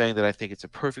by saying that I think it's a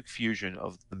perfect fusion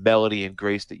of the melody and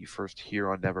grace that you first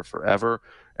hear on Never Forever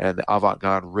and the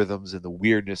avant-garde rhythms and the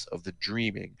weirdness of The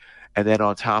Dreaming. And then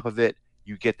on top of it,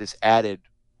 you get this added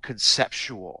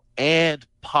conceptual and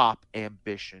pop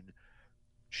ambition.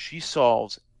 She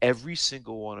solves every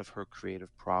single one of her creative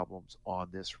problems on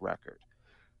this record.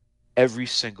 Every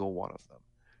single one of them.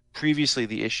 Previously,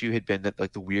 the issue had been that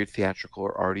like the weird theatrical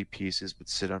or arty pieces would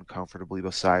sit uncomfortably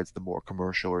besides the more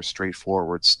commercial or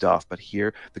straightforward stuff. But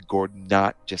here, the Gordon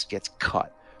knot just gets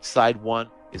cut. Side 1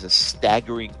 is a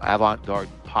staggering avant-garde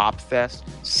pop fest.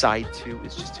 Side 2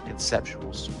 is just a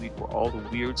conceptual suite where all the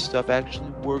weird stuff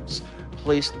actually works,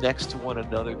 placed next to one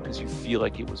another because you feel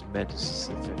like it was meant as a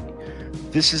symphony.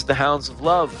 This is the Hounds of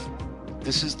Love.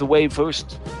 This is the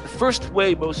first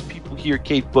way most people hear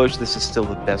Kate Bush. This is still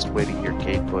the best way to hear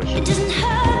Kate Bush. It doesn't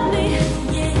hurt me.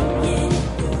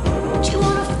 Do you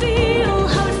wanna feel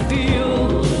how it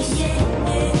feels? Do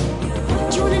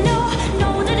you wanna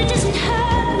know that it doesn't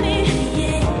hurt me?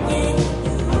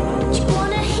 Do you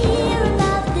wanna hear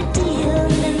about the deal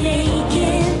they're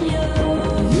making?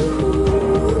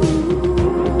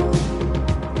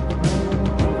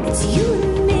 It's you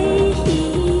and me.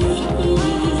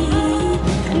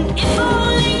 And if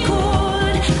only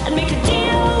could, I'd make a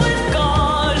deal with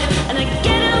God, and I'd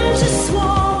get him to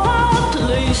swap our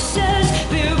places.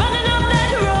 Be running up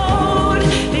that road,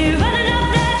 be running up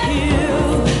that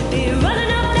hill, be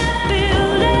running up that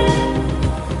building.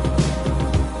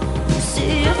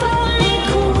 See if only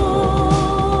could.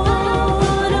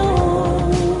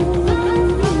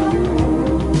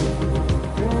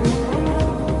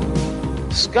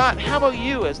 Scott, how about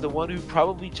you as the one who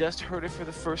probably just heard it for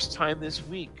the first time this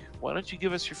week? Why don't you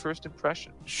give us your first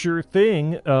impression? Sure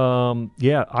thing.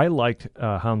 Yeah, I liked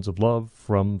Hounds of Love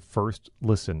from first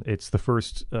listen. It's the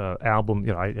first album.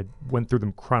 You know, I went through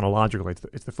them chronologically.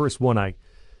 It's the first one I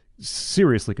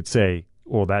seriously could say,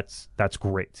 "Oh, that's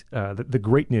great." The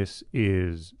greatness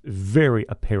is very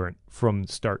apparent from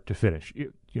start to finish.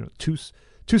 You know, two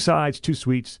sides, two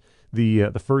suites.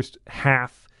 The first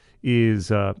half is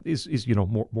you know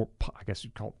more I guess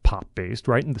you'd call it pop based,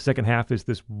 right? And the second half is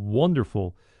this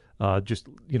wonderful. Just,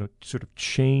 you know, sort of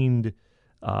chained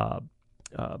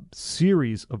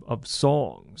series of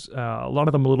songs. A lot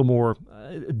of them a little more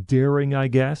daring, I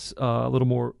guess, a little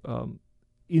more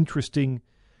interesting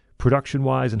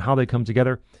production-wise and how they come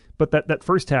together. But that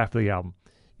first half of the album,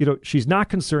 you know, she's not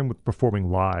concerned with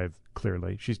performing live,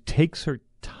 clearly. She takes her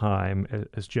time,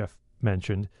 as Jeff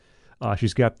mentioned.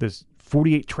 She's got this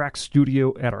 48-track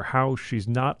studio at her house. She's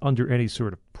not under any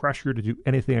sort of pressure to do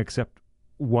anything except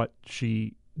what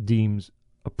she deems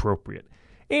appropriate.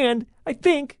 And I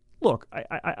think, look,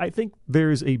 I think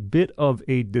there's a bit of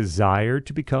a desire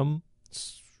to become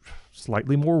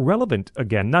slightly more relevant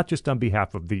again, not just on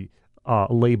behalf of the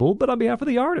label, but on behalf of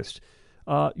the artist.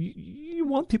 You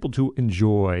want people to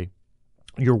enjoy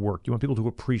your work. You want people to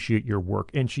appreciate your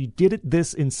work. And she did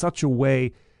this in such a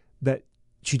way that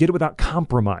she did it without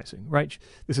compromising, right?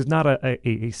 This is not a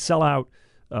sellout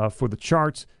for the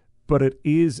charts, but it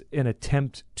is an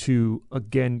attempt to,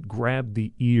 again, grab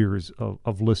the ears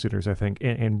of listeners, I think,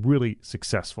 and really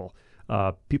successful.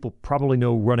 People probably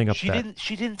know running up that.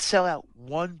 She didn't sell out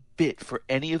one bit for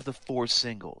any of the 4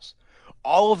 singles.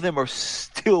 All of them are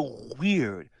still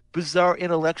weird, bizarre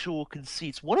intellectual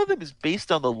conceits. One of them is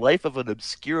based on the life of an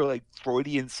obscure, like,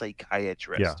 Freudian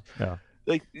psychiatrist. Yeah.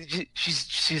 Like,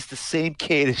 she's the same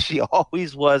Kate as she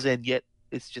always was, and yet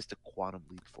it's just a quantum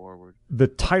leap forward. The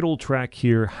title track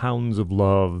here, Hounds of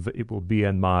Love, it will be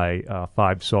in my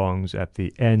 5 songs at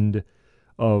the end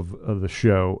of the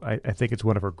show. I think it's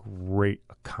one of her great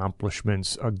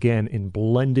accomplishments, again, in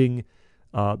blending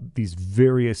these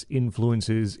various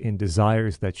influences and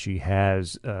desires that she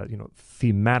has,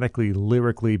 thematically,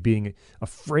 lyrically, being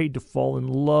afraid to fall in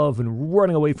love and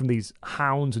running away from these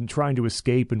hounds and trying to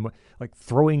escape and like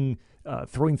throwing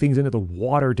things into the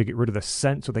water to get rid of the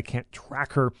scent so they can't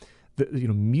track her.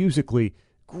 Musically,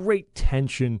 great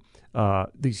tension.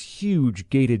 These huge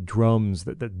gated drums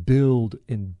that build,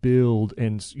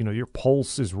 and your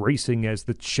pulse is racing as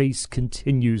the chase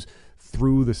continues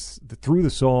through the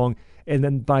song. And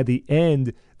then by the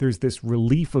end, there's this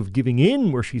relief of giving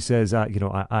in where she says,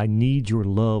 I need your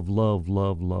love, love,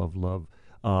 love, love, love.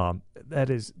 That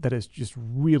is just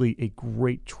really a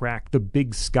great track. The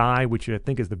Big Sky, which I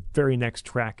think is the very next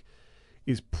track,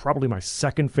 is probably my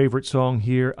second favorite song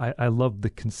here. I love the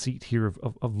conceit here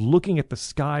of looking at the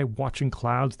sky, watching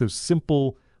clouds, those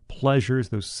simple pleasures,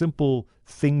 those simple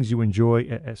things you enjoy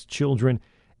as children,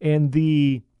 and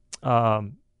the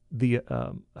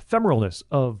ephemeralness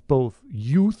of both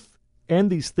youth and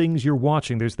these things you're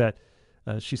watching. There's that.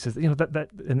 She says,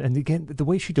 and again, the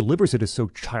way she delivers it is so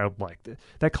childlike.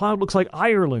 That cloud looks like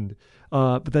Ireland,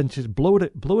 but then she's blow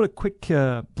it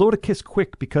a kiss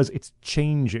quick because it's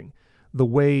changing. The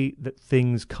way that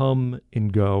things come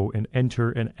and go and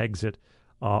enter and exit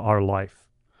our life.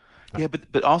 Yeah,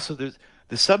 but also there's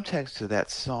the subtext to that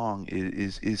song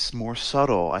is more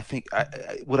subtle. I think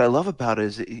what I love about it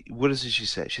is what does she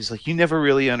say? She's like, "You never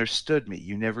really understood me.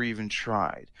 You never even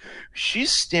tried."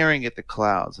 She's staring at the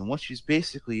clouds, and what she's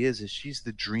basically is she's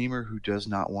the dreamer who does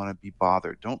not want to be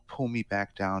bothered. Don't pull me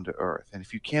back down to earth. And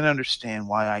if you can't understand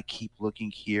why I keep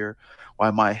looking here,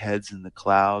 why my head's in the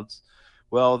clouds,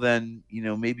 well, then,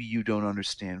 maybe you don't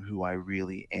understand who I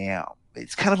really am.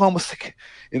 It's kind of almost like,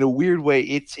 in a weird way,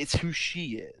 it's who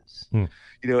she is.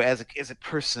 As a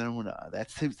persona.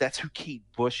 That's who Kate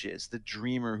Bush is, the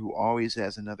dreamer who always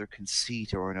has another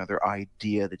conceit or another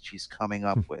idea that she's coming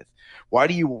up with. Why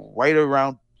do you write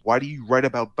about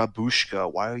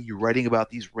babushka? Why are you writing about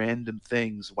these random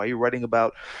things? Why are you writing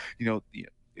about, the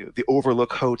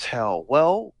Overlook Hotel?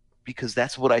 Well, because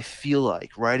that's what I feel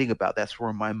like writing about. That's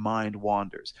where my mind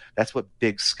wanders. That's what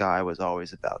Big Sky was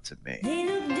always about to me. They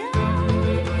look down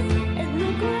at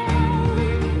the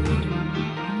ground.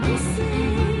 They say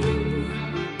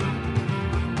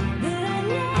that I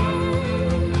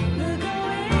never go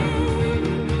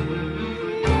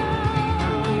in. No,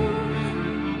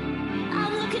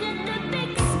 I'm looking at the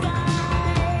big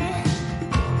sky.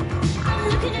 I'm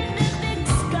looking at the big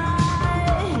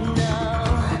sky. No,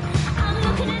 I'm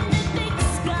looking at the big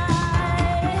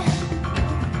sky.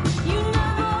 You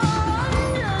never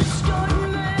understood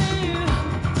me.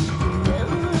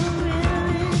 Never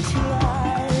really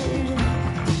tried.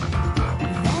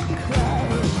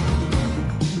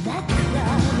 That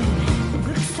cloud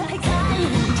looks like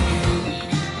Ireland.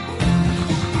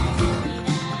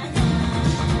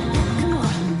 Come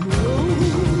on, roll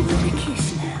the kiss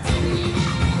now.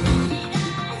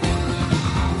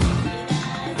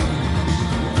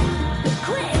 But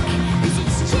quick, 'cause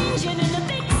it's changing in the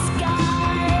big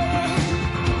sky.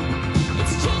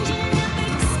 It's changing in the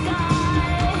big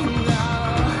sky. No,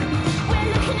 we're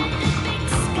looking at the big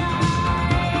sky.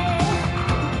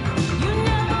 You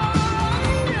never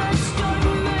understood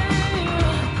me.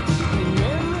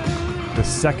 The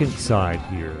second side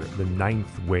here, the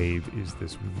ninth wave, is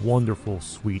this wonderful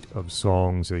suite of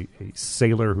songs. A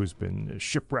sailor who's been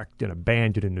shipwrecked and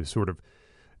abandoned and is sort of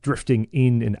drifting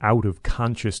in and out of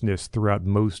consciousnness throughout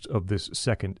most of this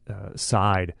second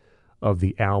side of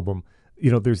the album.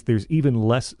 There's even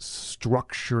less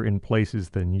structure in places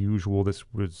than usual. This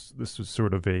was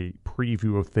sort of a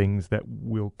preview of things that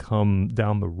will come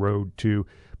down the road too.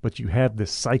 But you have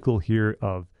this cycle here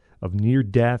of near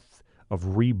death,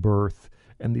 of rebirth,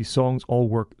 and these songs all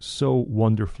work so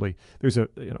wonderfully. There's a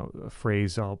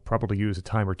phrase I'll probably use a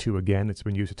time or two again. It's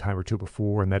been used a time or two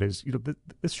before, and that is,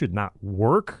 this should not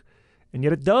work, and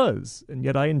yet it does, and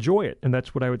yet I enjoy it. And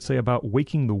that's what I would say about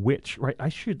Waking the Witch. Right? I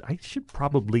should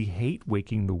probably hate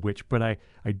Waking the Witch, but I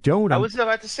don't. I was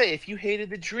about to say, if you hated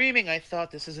the dreaming, I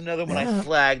thought this is another one I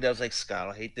flagged. I was like, Scott,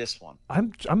 I'll hate this one.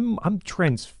 I'm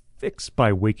transfixed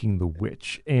by Waking the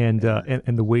Witch, and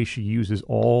the way she uses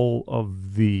all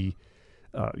of the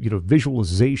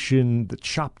visualization, the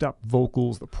chopped up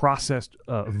vocals, the processed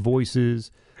voices.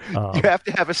 You have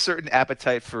to have a certain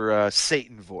appetite for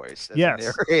Satan voice as Yes.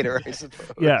 a narrator, I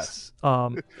suppose. Yes.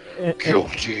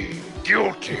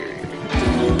 Guilty.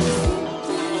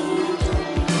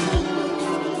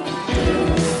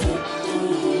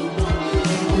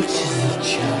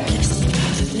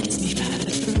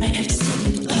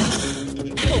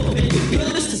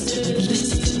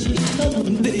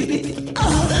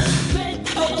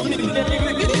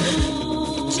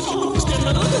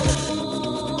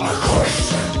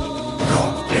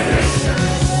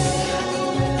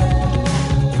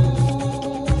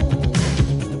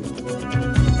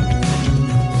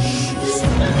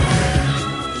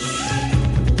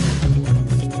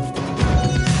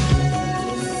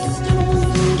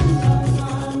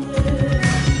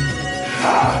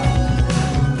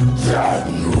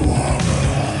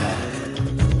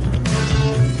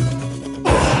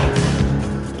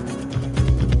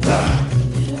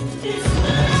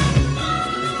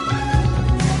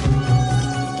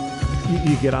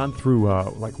 get on through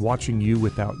like Watching You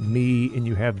Without Me, and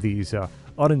you have these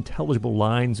unintelligible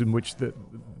lines in which the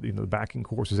backing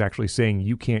chorus is actually saying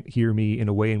 "you can't hear me" in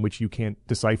a way in which you can't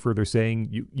decipher. They're saying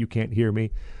you can't hear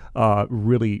me.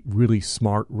 Really, really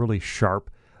smart, really sharp.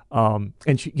 And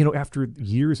she, after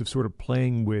years of sort of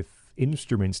playing with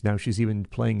instruments, now she's even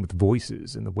playing with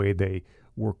voices and the way they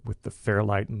work with the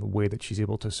Fairlight and the way that she's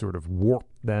able to sort of warp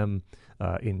them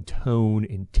in tone,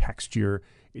 in texture.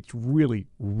 It's really,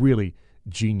 really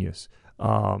genius.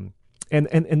 And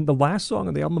the last song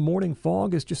on the album, The Morning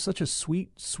Fog, is just such a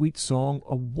sweet, sweet song,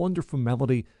 a wonderful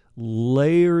melody,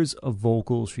 layers of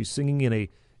vocals. She's singing in a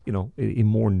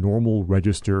more normal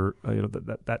register.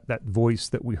 That voice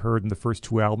that we heard in the first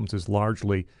two albums is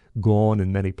largely gone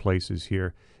in many places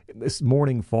here. This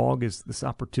Morning Fog is this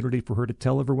opportunity for her to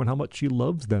tell everyone how much she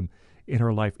loves them in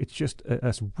her life. It's just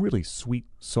a really sweet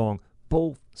song.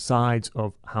 Both sides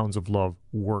of Hounds of Love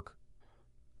work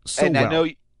so well.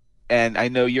 I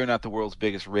know you're not the world's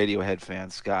biggest Radiohead fan,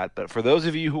 Scott, but for those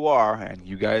of you who are, and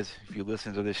you guys, if you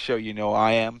listen to this show, you know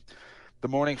I am, The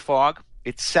Morning Fog,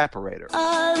 it's Separator.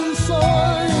 I'm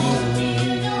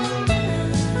falling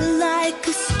like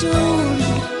a stone,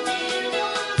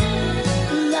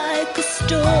 like a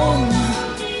stone,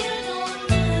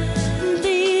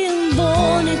 being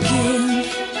born again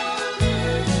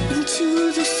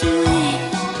into the sweet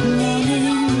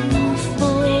morning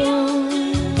fog.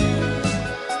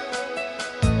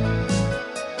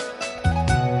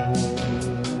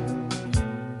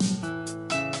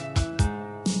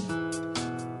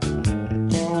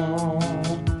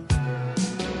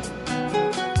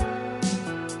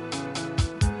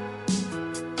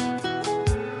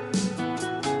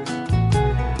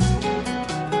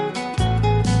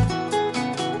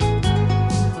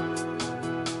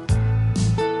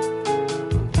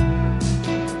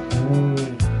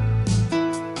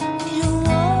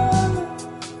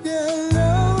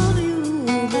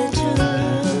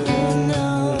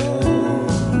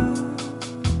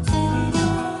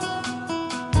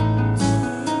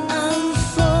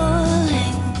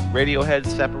 Radiohead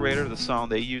Separator, the song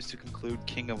they used to conclude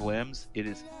King of Limbs, it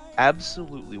is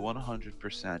absolutely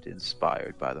 100%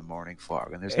 inspired by The Morning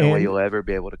Fog, and there's no way you'll ever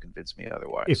be able to convince me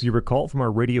otherwise. If you recall from our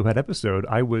Radiohead episode,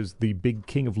 I was the big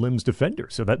King of Limbs defender,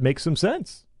 so that makes some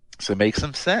sense. So it makes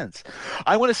some sense.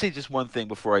 I want to say just one thing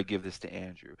before I give this to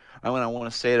Andrew. I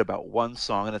want to say it about one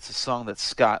song, and it's a song that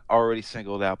Scott already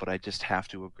singled out, but I just have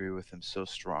to agree with him so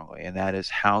strongly, and that is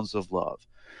Hounds of Love.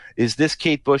 Is this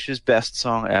Kate Bush's best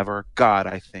song ever? God,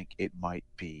 I think it might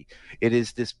be. It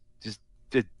is this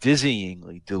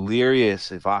dizzyingly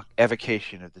delirious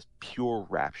evocation of this pure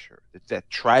rapture. That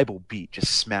tribal beat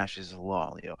just smashes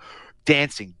along,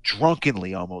 dancing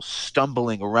drunkenly, almost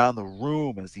stumbling around the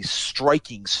room as these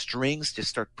striking strings just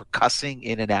start percussing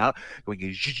in and out, going,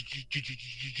 and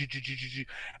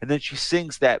then she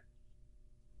sings that.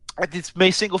 It's my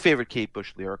single favorite Kate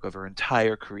Bush lyric of her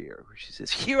entire career, where she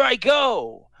says, "Here I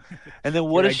go," and then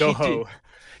what does she do?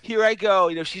 Here I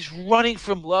go. She's running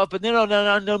from love, but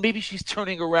no. Maybe she's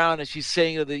turning around and she's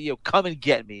saying, "Come and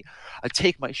get me." I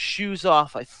take my shoes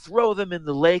off, I throw them in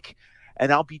the lake,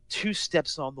 and I'll be 2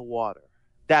 steps on the water.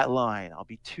 That line, I'll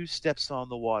be 2 steps on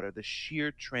the water, the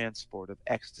sheer transport of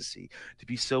ecstasy, to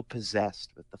be so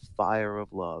possessed with the fire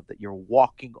of love that you're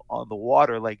walking on the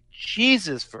water like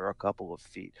Jesus for a couple of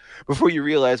feet before you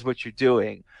realize what you're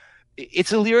doing.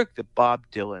 It's a lyric that Bob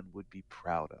Dylan would be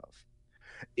proud of.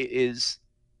 It is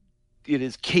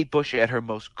Kate Bush at her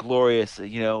most glorious.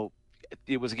 It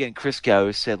was, again, Chris Gow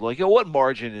who said, what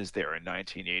margin is there in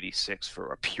 1986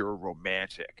 for a pure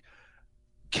romantic?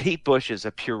 Kate Bush as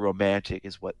a pure romantic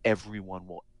is what everyone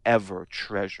will ever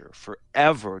treasure,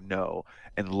 forever know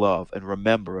and love and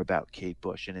remember about Kate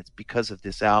Bush. And it's because of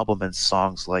this album and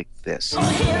songs like this. Oh,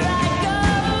 here I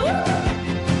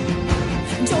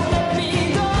go. Don't let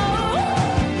me go.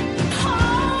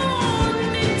 Hold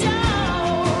me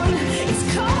down. It's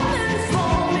coming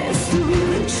for me through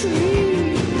the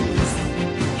trees.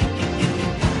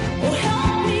 Oh,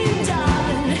 help me,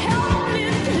 darling, help me,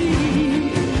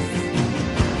 please.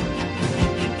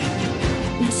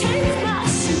 Take my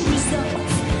shoes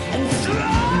off and throw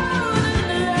them in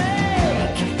the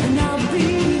lake, and I'll be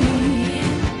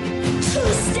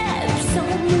 2 steps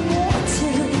on the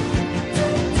water.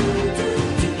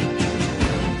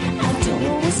 I don't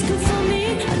know what's good for me.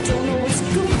 I don't know what's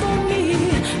good for me.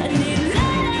 I need la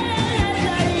la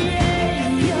la yeah,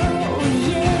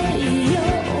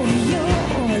 yo,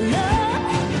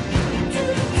 love.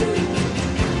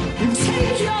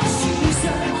 Take your shoes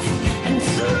off and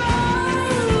throw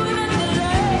them in the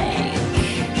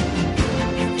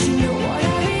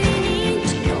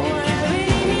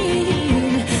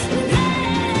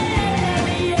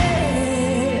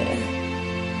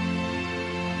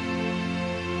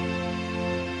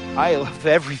I love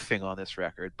everything on this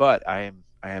record, but I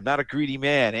am not a greedy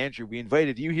man. Andrew, we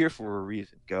invited you here for a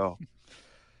reason. Go.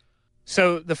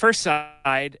 So the first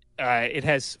side, it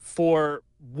has 4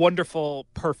 wonderful,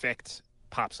 perfect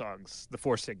pop songs, the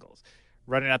 4 singles.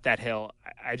 Running Up That Hill,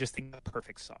 I just think the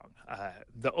perfect song.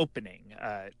 The opening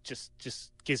just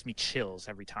gives me chills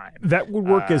every time. That would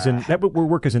work as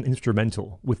an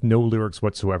instrumental with no lyrics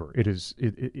whatsoever.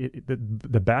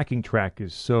 The backing track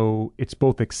is it's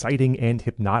both exciting and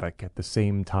hypnotic at the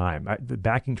same time. The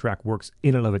backing track works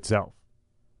in and of itself.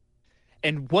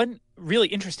 And one really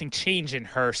interesting change in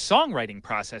her songwriting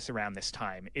process around this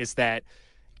time is that,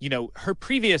 her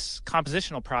previous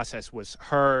compositional process was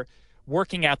her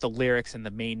working out the lyrics and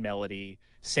the main melody,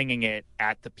 singing it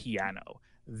at the piano.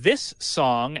 This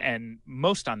song, and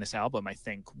most on this album, I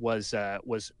think, was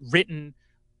written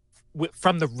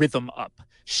from the rhythm up.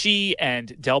 She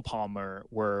and Del Palmer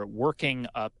were working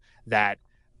up that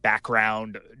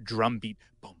background drum beat,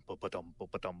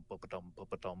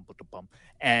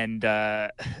 and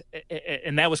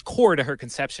that was core to her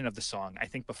conception of the song, I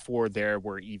think, before there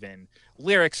were even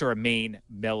lyrics or a main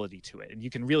melody to it. And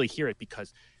you can really hear it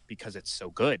because it's so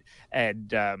good. And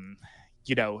that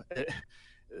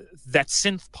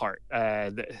synth part,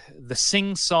 the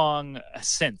sing-song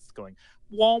synth going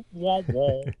womp womp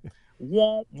womp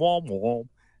womp womp womp.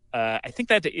 I think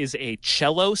that is a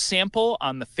cello sample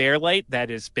on the Fairlight that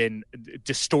has been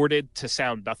distorted to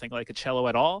sound nothing like a cello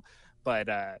at all. But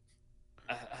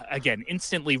again,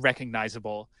 instantly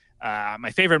recognizable.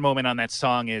 My favorite moment on that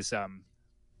song is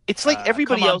it's like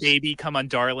everybody come on, else. Baby, come on,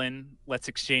 darling. Let's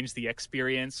exchange the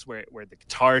experience, where the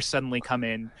guitars suddenly come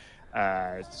in.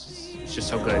 It's just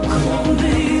so good. Come on,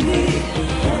 baby.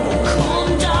 Come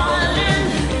on, darling.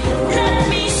 Let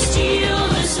me steal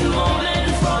this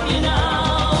moment from you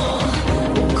now.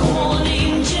 Come on,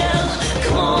 angel.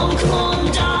 Come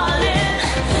on, darling.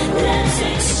 Let's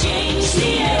exchange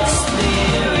the experience.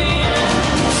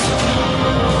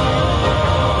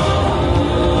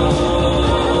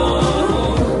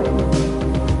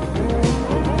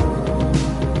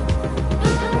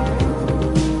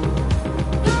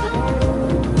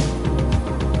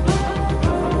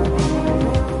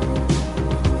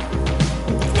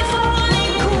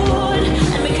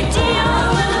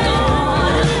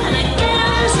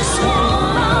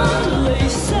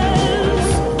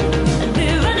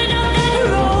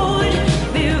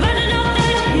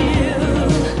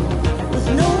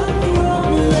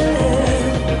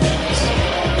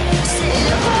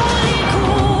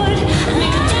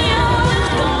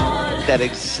 That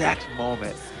exact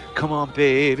moment. Come on,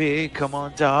 baby. Come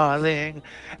on, darling.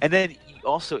 And then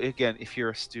also, again, if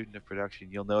you're a student of production,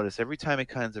 you'll notice every time it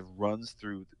kind of runs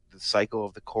through the cycle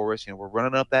of the chorus, we're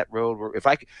running up that road.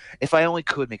 If I only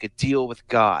could make a deal with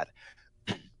God,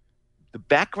 the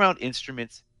background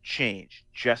instruments change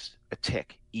just a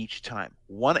tick each time.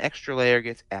 One extra layer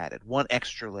gets added. One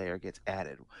extra layer gets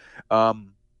added.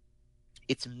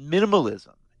 It's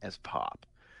minimalism as pop.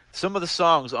 Some of the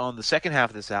songs on the second half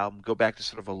of this album go back to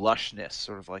sort of a lushness,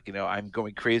 sort of like, I'm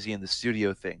going crazy in the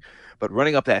studio thing. But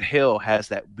Running Up That Hill has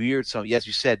that weird song. Yes,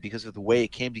 you said, because of the way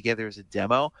it came together as a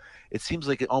demo, it seems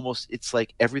like it's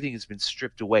like everything has been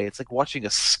stripped away. It's like watching a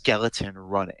skeleton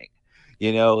running,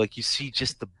 like you see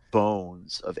just the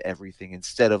bones of everything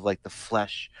instead of like the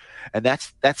flesh. And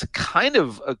that's kind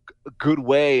of a good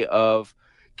way of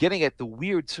getting at the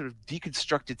weird sort of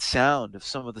deconstructed sound of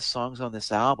some of the songs on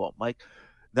this album. Like,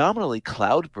 nominally,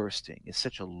 Cloudbursting is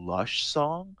such a lush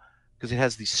song because it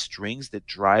has these strings that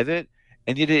drive it,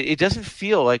 and yet it doesn't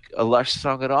feel like a lush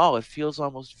song at all. It feels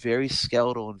almost very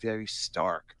skeletal and very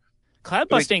stark.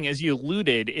 Cloudbusting, as you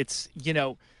alluded, it's,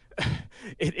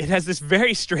 it has this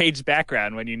very strange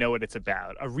background when you know what it's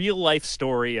about. A real life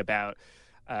story about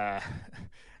a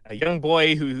young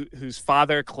boy whose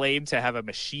father claimed to have a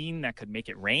machine that could make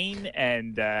it rain,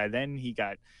 and then he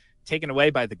got taken away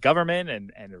by the government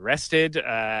and arrested.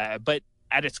 But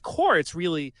at its core, it's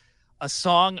really a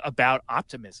song about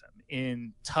optimism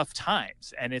in tough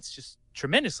times. And it's just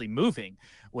tremendously moving.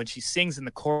 When she sings in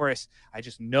the chorus, I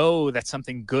just know that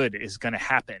something good is going to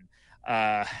happen.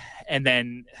 And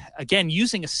then, again,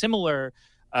 using a similar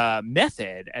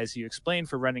method, as you explained,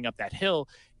 for Running Up That Hill,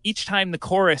 each time the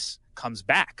chorus comes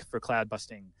back for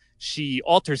Cloudbusting, she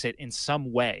alters it in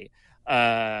some way.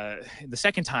 The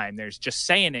second time, there's just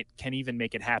saying it can even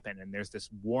make it happen, and there's this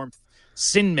warmth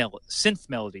synth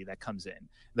melody that comes in.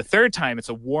 The third time, it's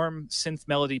a warm synth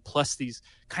melody plus these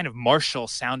kind of martial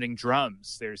sounding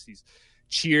drums. There's these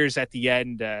cheers at the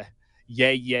end,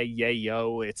 yay yay yay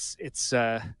yo. It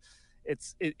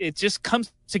just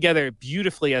comes together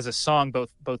beautifully as a song, both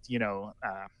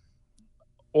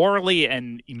orally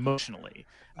and emotionally.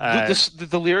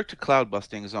 The lyric to Cloud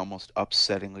Busting is almost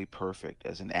upsettingly perfect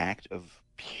as an act of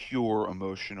pure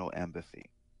emotional empathy.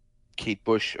 Kate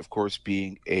Bush, of course,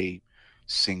 being a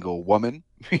single woman,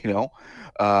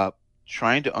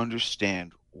 trying to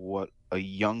understand what a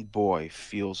young boy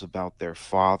feels about their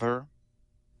father.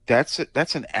 That's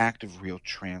an act of real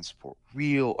transport,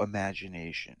 real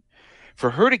imagination. For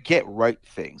her to get right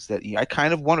things that I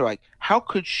kind of wonder, like, how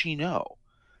could she know?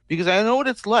 Because I know what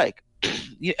it's like.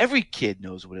 Every kid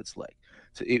knows what it's like.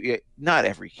 So not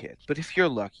every kid, but if you're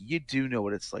lucky, you do know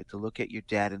what it's like to look at your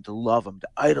dad and to love him, to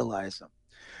idolize him.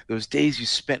 Those days you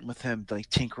spent with him, like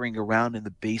tinkering around in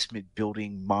the basement,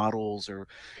 building models or,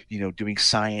 doing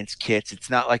science kits. It's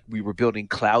not like we were building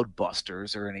cloud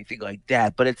busters or anything like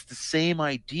that, but it's the same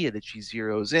idea that she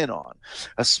zeroes in on.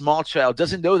 A small child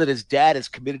doesn't know that his dad is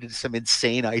committed to some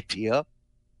insane idea.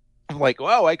 I'm like,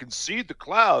 wow, I can see the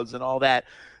clouds and all that.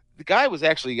 The guy was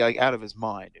actually like out of his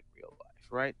mind in real life,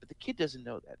 right? But the kid doesn't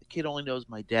know that. The kid only knows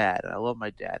my dad, and I love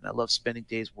my dad, and I love spending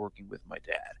days working with my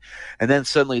dad. And then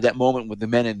suddenly that moment when the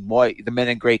men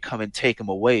in gray come and take him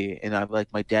away, and I'm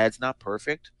like, my dad's not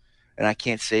perfect, and I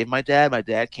can't save my dad. My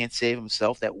dad can't save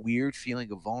himself. That weird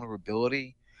feeling of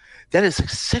vulnerability. That is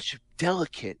such a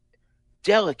delicate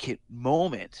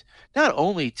moment, not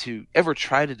only to ever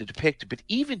try to depict, but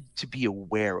even to be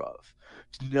aware of,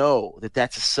 to know that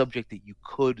that's a subject that you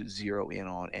could zero in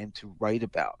on and to write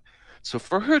about. So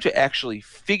for her to actually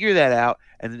figure that out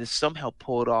and then to somehow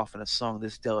pull it off in a song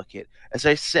this delicate, as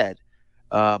I said,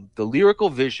 the lyrical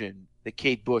vision that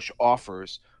Kate Bush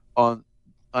offers on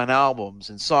albums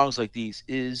and songs like these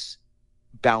is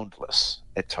boundless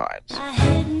at times. I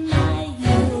had my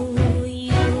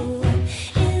yo-yo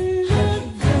in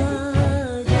the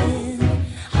garden.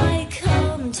 I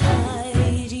come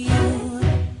tied you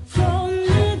from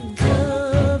the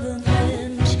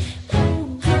government. Oh,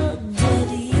 God,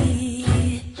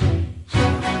 Daddy,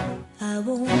 I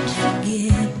won't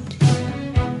forget.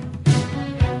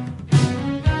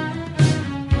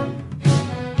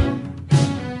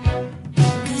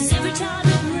 'Cause every time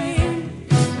it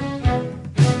rains,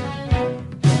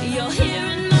 you're here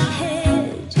in my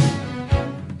head,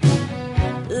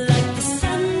 like the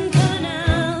sun coming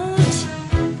out.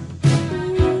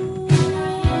 Ooh,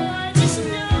 I just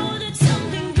know that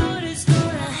something good is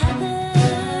gonna happen.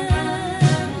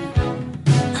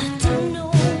 I don't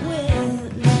know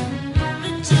when,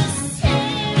 but just say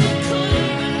we could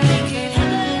even make it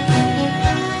happen.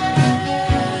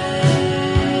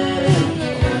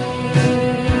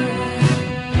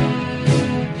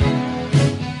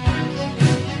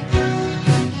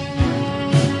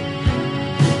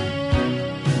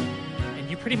 And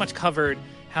you pretty much covered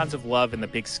Hounds of Love and The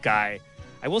Big Sky.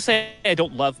 I will say I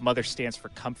don't love Mother Stands for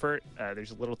Comfort. There's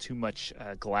a little too much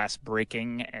glass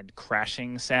breaking and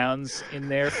crashing sounds in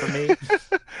there for me.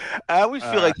 I always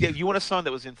feel like if you want a song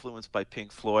that was influenced by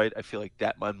Pink Floyd, I feel like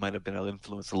that one might have been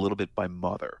influenced a little bit by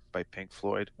Mother by Pink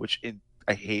Floyd,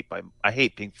 I hate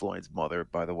Pink Floyd's Mother,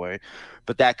 by the way,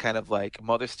 but that kind of like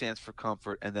Mother Stands for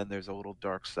Comfort, and then there's a little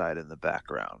dark side in the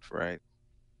background, right?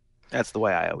 That's the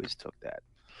way I always took that.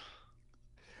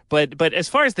 But as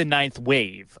far as the Ninth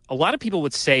Wave, a lot of people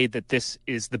would say that this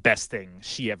is the best thing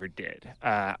she ever did.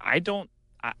 I don't.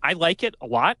 I like it a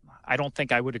lot. I don't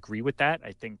think I would agree with that.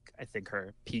 I think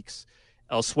her peaks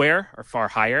elsewhere are far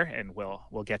higher, and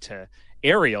we'll get to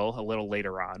Ariel a little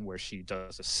later on, where she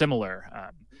does a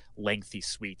similar lengthy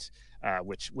suite,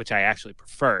 which I actually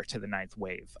prefer to the Ninth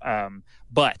Wave.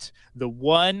 But the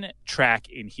one track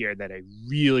in here that I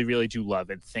really, really do love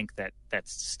and think that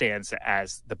stands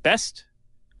as the best,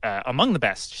 among the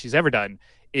best she's ever done,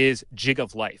 is Jig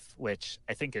of Life, which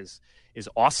I think is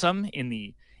awesome in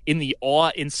the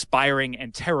awe-inspiring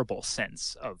and terrible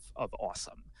sense of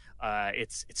awesome.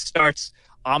 It starts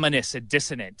ominous and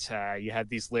dissonant. You have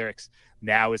these lyrics: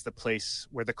 "Now is the place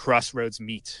where the crossroads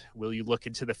meet. Will you look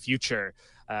into the future?"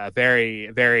 Very,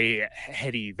 very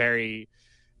heady, very,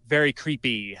 very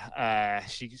creepy.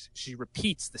 She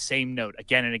repeats the same note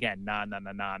again and again, na na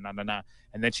na na na na na,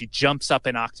 and then she jumps up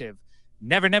an octave.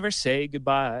 Never, never say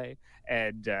goodbye,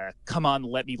 and come on,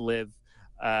 let me live.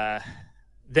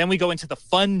 Then we go into the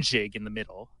fun jig in the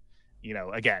middle,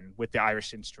 again, with the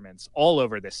Irish instruments all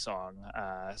over this song,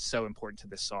 so important to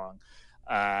this song.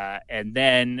 And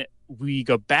then we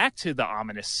go back to the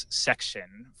ominous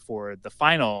section for the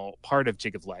final part of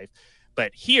Jig of Life.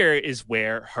 But here is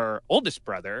where her oldest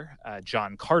brother,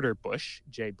 John Carter Bush,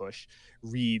 J. Bush,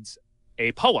 reads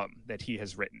a poem that he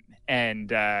has written. And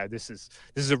this is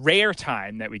a rare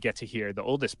time that we get to hear the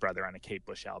oldest brother on a Kate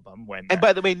Bush album, when And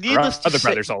by the way, there are other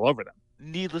brothers all over them.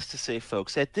 Needless to say,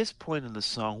 folks, at this point in the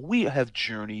song, we have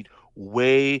journeyed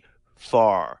way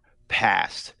far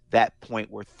past that point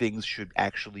where things should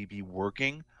actually be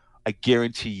working. I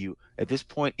guarantee you, at this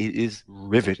point, it is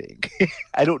riveting.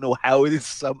 I don't know how it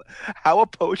is how a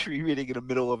poetry reading in the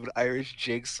middle of an Irish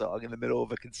jig song in the middle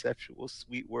of a conceptual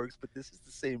suite works, but this is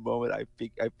the same moment I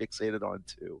fixated on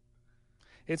too.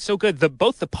 It's so good.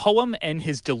 Both the poem and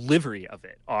his delivery of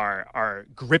it are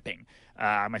gripping.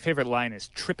 My favorite line is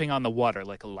 "tripping on the water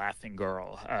like a laughing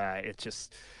girl."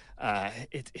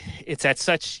 It's at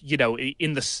such,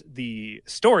 in the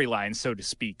storyline, so to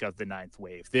speak, of the Ninth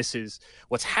Wave. This is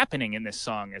what's happening in this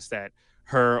song, is that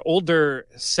her older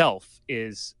self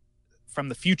is from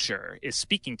the future is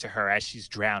speaking to her as she's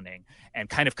drowning and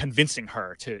kind of convincing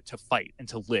her to fight and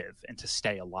to live and to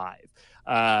stay alive.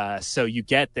 So you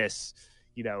get this,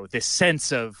 this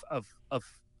sense of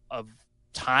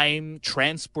time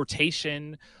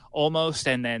transportation almost,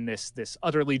 and then this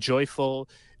utterly joyful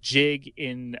jig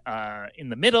in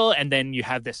the middle, and then you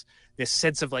have this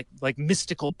sense of like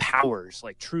mystical powers,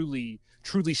 like truly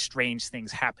strange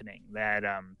things happening that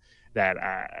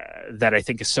I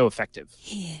think is so effective.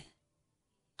 Here,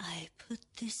 I put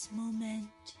this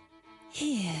moment.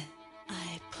 Here,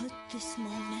 I put this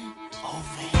moment.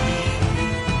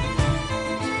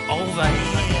 Over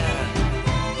here.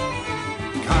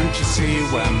 Can't you see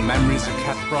where memories are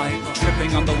kept bright,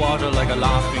 tripping on the water like a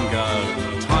laughing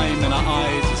girl? Time in our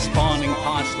eyes is spawning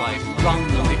past life, run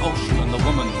on the ocean and the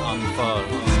woman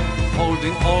unfurls,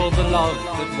 holding all the love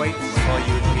that waits for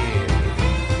you here.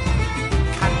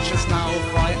 Catch us now,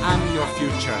 for I am your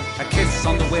future. A kiss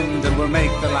on the wind and we'll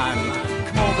make the land.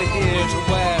 Come over here to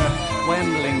where when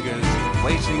lingers,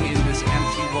 waiting in this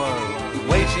empty world,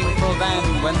 waiting for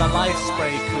then when the life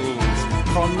spray cools.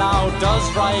 From now does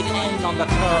ride in on the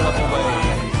curl of a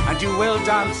wave, and you will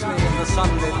dance me in the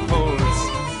sunlit pools.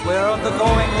 We're of the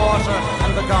going water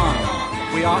and the gone.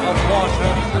 We are of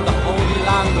water and the holy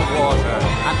land of water,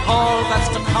 and all that's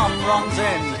to come runs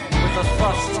in with the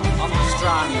thrust on the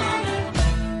strand.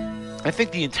 I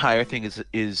think the entire thing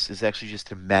is actually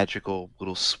just a magical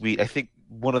little suite. I think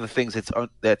one of the things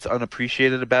that's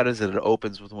unappreciated about it is that it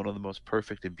opens with one of the most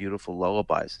perfect and beautiful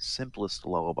lullabies, simplest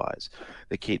lullabies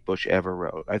that Kate Bush ever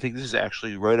wrote. I think this is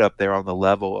actually right up there on the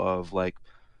level of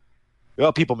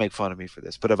people make fun of me for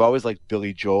this, but I've always liked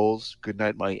Billy Joel's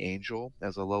 "Goodnight My Angel"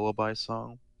 as a lullaby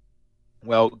song.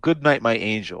 Well, "Goodnight My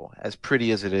Angel," as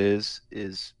pretty as it is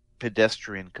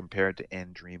pedestrian compared to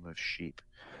 "And Dream of Sheep."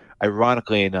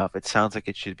 Ironically enough, it sounds like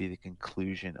it should be the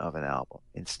conclusion of an album.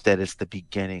 Instead, it's the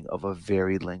beginning of a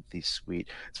very lengthy suite.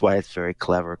 That's why it's very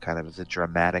clever, kind of as a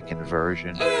dramatic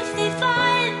inversion. If they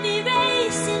find me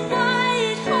racing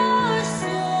white horses,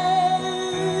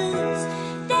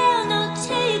 they'll not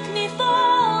take me for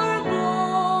a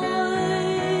boy.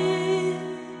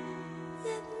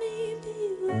 Let me be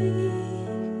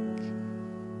weak,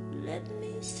 let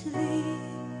me sleep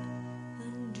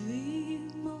and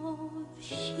dream of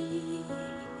sheep.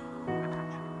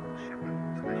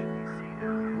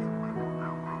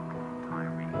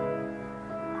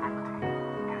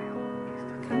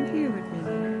 Come here with me.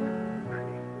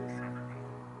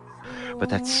 But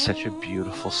that's such a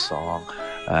beautiful song.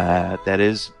 That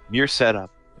is mere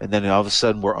setup, and then all of a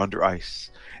sudden we're under ice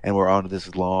and we're on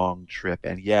this long trip,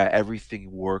 and yeah,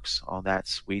 everything works on that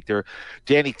suite. There,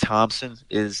 Danny Thompson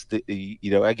is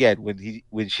again,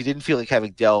 when she didn't feel like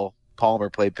having Del Palmer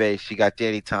play bass, she got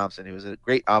Danny Thompson, who was a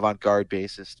great avant-garde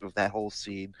bassist of that whole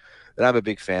scene that I'm a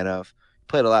big fan of.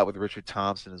 Played a lot with Richard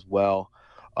Thompson as well.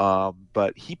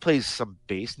 But he plays some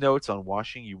bass notes on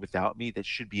 "Washing You Without Me" that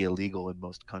should be illegal in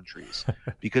most countries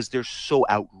because they're so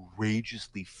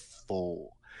outrageously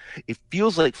full. It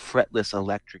feels like fretless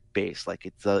electric bass, like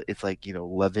it's like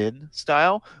Levin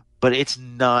style, but it's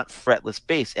not fretless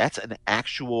bass. That's an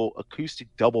actual acoustic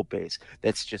double bass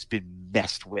that's just been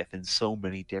messed with in so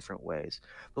many different ways.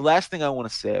 The last thing I want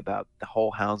to say about the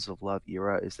whole Hounds of Love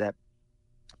era is that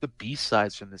the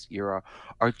B-sides from this era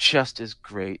are just as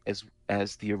great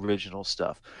as the original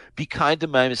stuff. "Be Kind to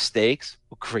My Mistakes,"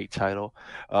 a great title.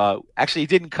 Actually, it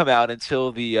didn't come out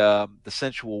until the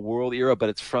Sensual World era, but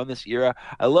it's from this era.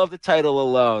 I love the title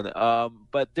alone.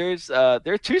 But there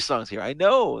are two songs here. I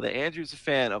know that Andrew's a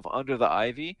fan of "Under the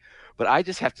Ivy," but I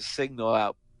just have to signal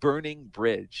out "Burning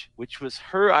Bridge," which was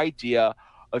her idea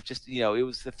of just, it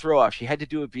was the throw-off. She had to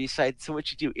do a B-side, so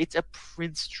what you do, it's a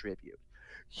Prince tribute.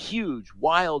 Huge,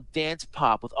 wild dance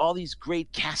pop with all these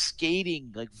great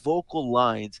cascading vocal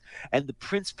lines, and the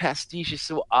Prince pastiche is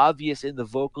so obvious in the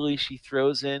vocally she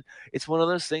throws in. It's one of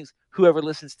those things, whoever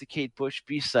listens to Kate Bush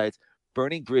B-sides,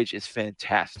 "Burning Bridge" is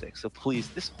fantastic. So please,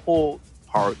 this whole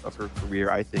part of her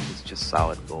career, I think, is just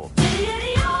solid gold. On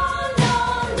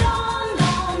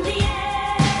the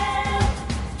air.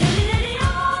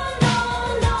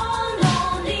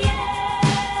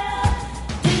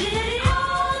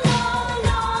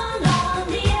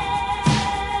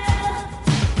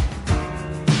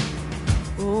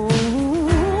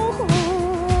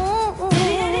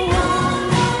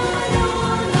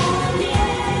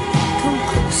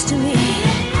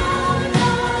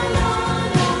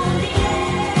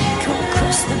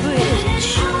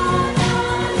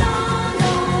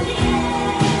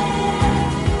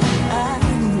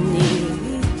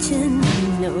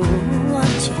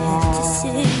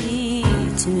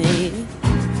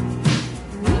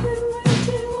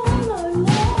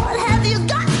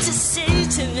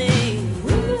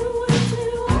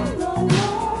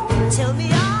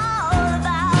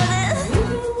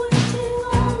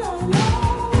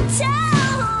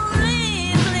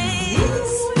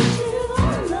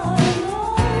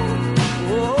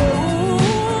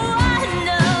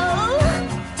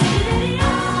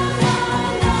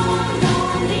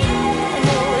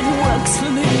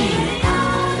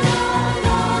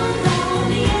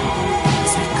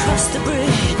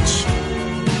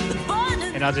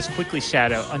 I'll just quickly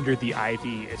shout out Under the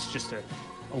Ivy. It's just a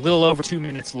little over 2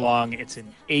 minutes long. It's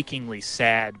an achingly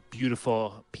sad,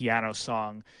 beautiful piano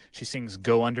song. She sings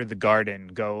 "Go Under the Garden,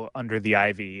 Go Under the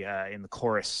Ivy" in the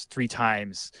chorus 3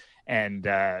 times, and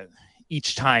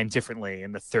each time differently.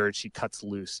 In the third, she cuts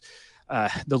loose.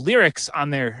 The lyrics on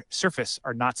their surface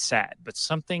are not sad, but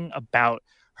something about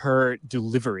her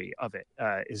delivery of it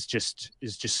is just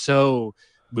so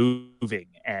moving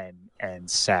and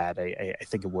sad. I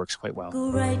think it works quite well.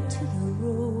 Go right to the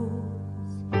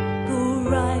rose, go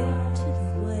right to the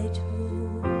white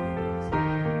rose.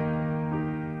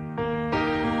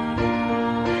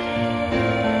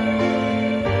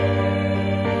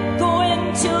 Go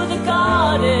into the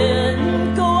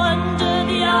garden, go under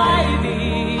the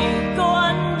ivy, go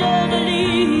under the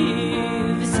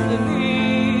leaves with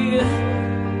me.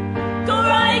 Go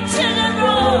right to the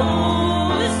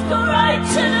rose, go right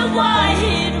to the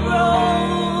white rose.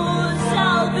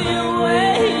 I'll be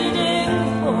waiting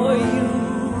for you.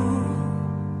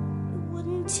 It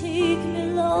wouldn't take me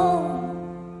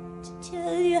long to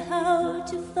tell you how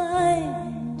to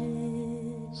find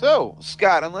it. So,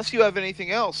 Scott, unless you have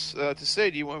anything else to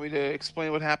say, do you want me to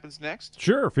explain what happens next?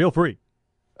 Sure, feel free.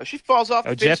 She falls off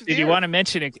the face Jeff, of the did you earth. want to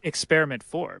mention Experiment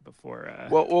 4 before?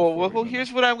 Well,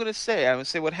 here's what I'm going to say. I'm going to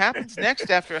say what happens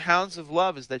next after Hounds of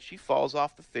Love is that she falls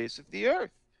off the face of the earth,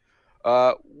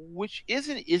 which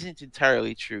isn't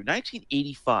entirely true.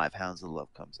 1985, Hounds of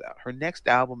Love comes out. Her next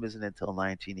album isn't until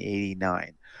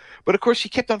 1989. But, of course, she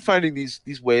kept on finding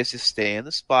these ways to stay in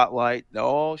the spotlight.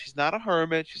 No, she's not a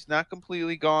hermit. She's not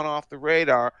completely gone off the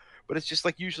radar, but it's just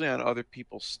like usually on other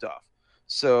people's stuff.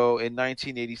 So in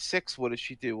 1986, what does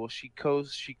she do? Well, she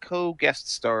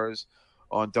co-guest stars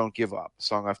on "Don't Give Up," a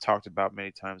song I've talked about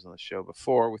many times on the show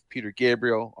before, with Peter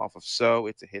Gabriel off of "So."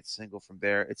 It's a hit single from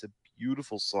there. It's a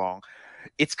beautiful song.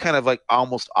 It's kind of like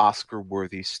almost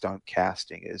Oscar-worthy stunt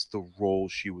casting as the role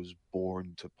she was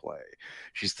born to play.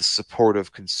 She's the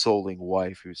supportive, consoling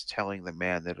wife who's telling the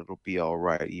man that it'll be all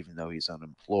right, even though he's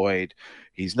unemployed.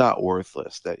 He's not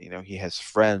worthless, that, he has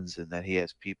friends and that he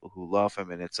has people who love him,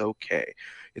 and it's okay.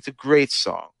 It's a great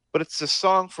song, but it's a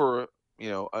song for,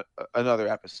 another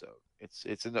episode.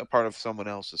 It's a part of someone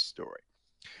else's story.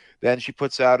 Then she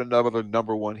puts out another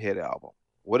number 1 hit album.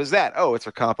 What is that? Oh, it's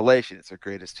her compilation. It's her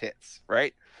greatest hits,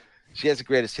 right? She has a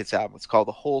greatest hits album. It's called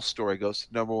The Whole Story, goes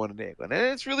to number 1 in England. And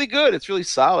it's really good. It's really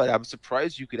solid. I'm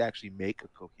surprised you could actually make a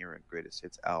coherent greatest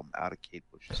hits album out of Kate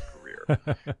Bush's career.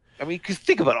 I mean, because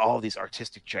think about all these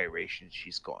artistic gyrations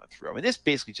she's gone through. I mean, this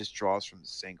basically just draws from the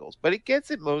singles, but it gets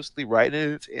it mostly right,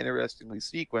 and it's interestingly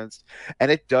sequenced.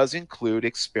 And it does include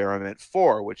Experiment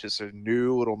 4, which is a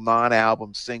new little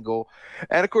non-album single.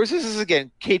 And, of course, this is,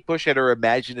 again, Kate Bush at her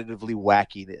imaginatively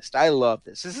wackiness. I love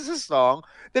this. This is a song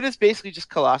that is basically just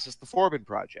Colossus the Forbin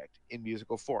Project in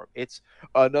musical form. It's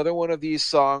another one of these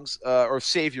songs, or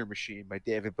Savior Machine by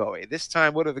David Bowie. This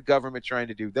time, what are the government trying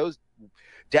to do? Those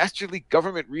dastardly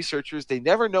government researchers, they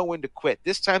never know when to quit.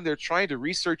 This time they're trying to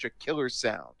research a killer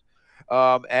sound.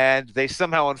 And they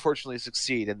somehow, unfortunately,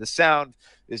 succeed. And the sound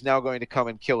is now going to come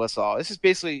and kill us all. This is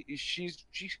basically, she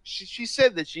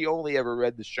said that she only ever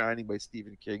read The Shining by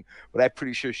Stephen King, but I'm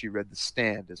pretty sure she read The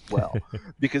Stand as well,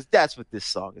 because that's what this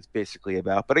song is basically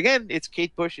about. But again, it's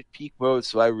Kate Bush at peak mode,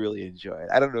 so I really enjoy it.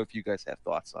 I don't know if you guys have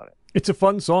thoughts on it. It's a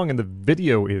fun song, and the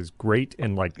video is great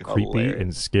and creepy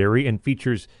and scary, and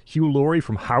features Hugh Laurie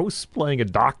from House playing a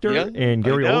doctor, and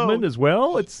Gary Oldman as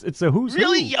well. It's a who's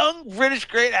really who. Young British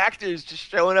great actors just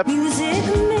showing up. Music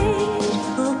made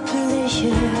for pleasure,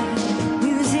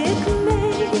 music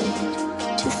made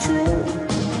to thrill.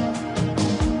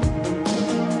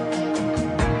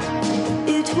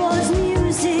 It was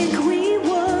music we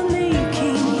were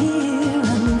making here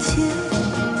until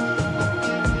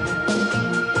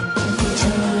they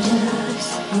told us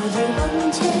mother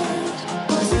wanted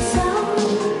was a sound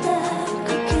that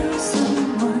could kill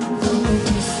someone from a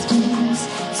distance.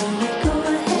 So we go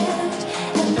ahead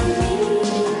and the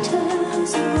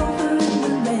meters are over in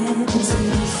the red. It's a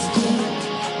mistake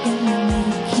in the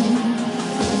making.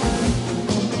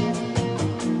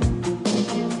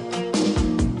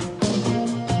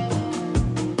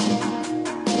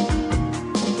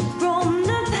 From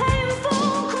the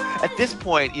painful At this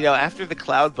point, after the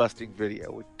cloud busting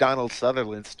video, which Donald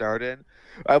Sutherland starred in,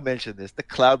 I mentioned this. The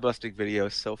cloud busting video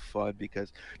is so fun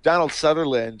because Donald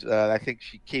Sutherland, I think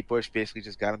Kate Bush basically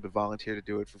just got him to volunteer to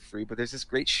do it for free. But there's this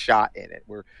great shot in it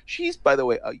where she's, by the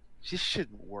way, she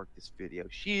shouldn't work this video.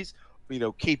 She's,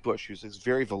 Kate Bush, who's this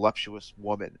very voluptuous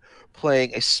woman,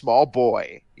 playing a small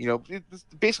boy. It's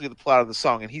basically the plot of the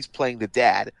song, and he's playing the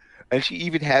dad. And she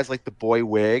even has like the boy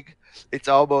wig. It's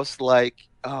almost like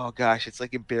oh gosh, it's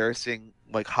like embarrassing,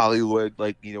 like Hollywood,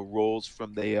 like roles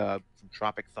from the from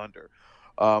Tropic Thunder.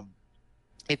 Um,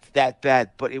 it's that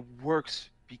bad, but it works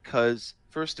because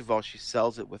first of all, she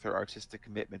sells it with her artistic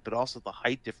commitment, but also the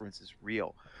height difference is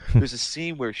real. There's a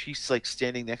scene where she's like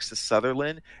standing next to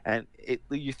Sutherland, and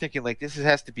you're thinking like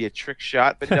has to be a trick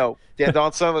shot, but no,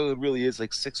 Don Sutherland really is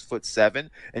like 6'7",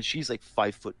 and she's like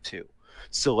 5'2".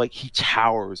 So like he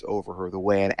towers over her the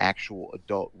way an actual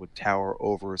adult would tower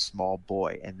over a small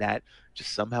boy, and that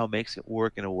just somehow makes it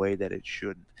work in a way that it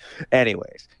shouldn't.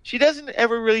 Anyways, she doesn't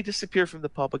ever really disappear from the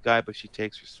public eye, but she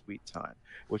takes her sweet time.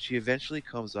 What she eventually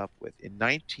comes up with in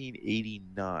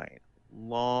 1989,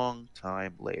 long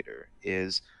time later,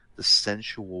 is The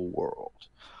Sensual World.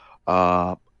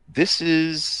 This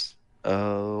is,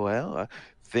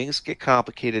 things get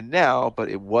complicated now, but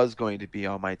it was going to be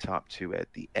on my top 2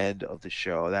 at the end of the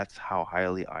show. That's how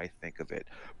highly I think of it.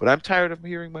 But I'm tired of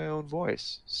hearing my own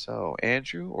voice. So,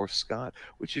 Andrew or Scott,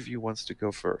 which of you wants to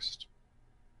go first?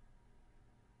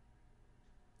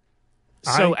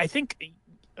 So I think...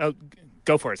 Oh,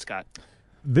 go for it, Scott.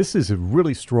 This is a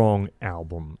really strong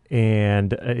album,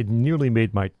 and it nearly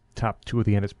made my top 2 at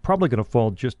the end. It's probably going to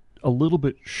fall just a little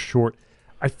bit short.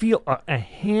 I feel a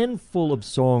handful of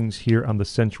songs here on The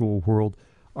Sensual World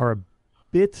are a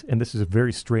bit, and this is a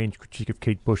very strange critique of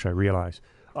Kate Bush, I realize,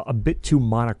 a bit too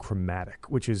monochromatic,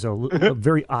 which is a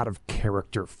very out of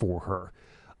character for her.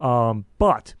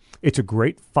 But it's a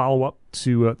great follow-up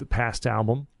to the past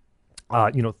album.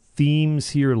 Themes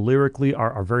here lyrically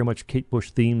are very much Kate Bush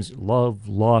themes: love,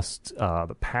 lust,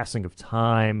 the passing of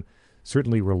time,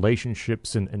 certainly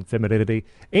relationships and femininity.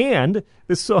 And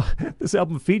this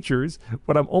album features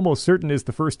what I'm almost certain is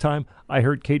the first time I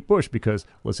heard Kate Bush, because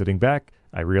listening back,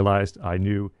 I realized I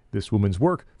knew this woman's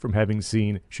work from having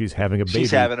seen She's Having a Baby.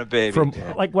 She's Having a Baby. From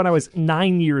like when I was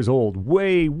 9 years old,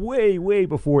 way, way, way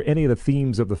before any of the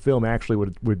themes of the film actually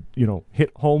would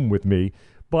hit home with me.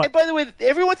 But, and by the way,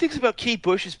 everyone thinks about Kate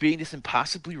Bush as being this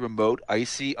impossibly remote,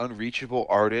 icy, unreachable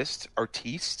artiste.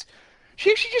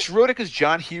 She actually just wrote it because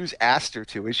John Hughes asked her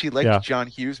to, and she liked John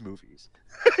Hughes movies.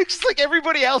 It's like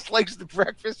everybody else likes The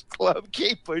Breakfast Club.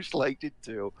 Kate Bush liked it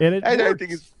too. And I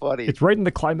think it's funny. It's right in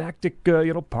the climactic,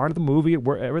 part of the movie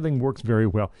where everything works very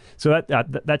well. So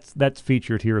that's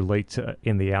featured here late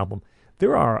in the album.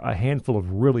 There are a handful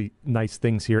of really nice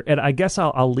things here, and I guess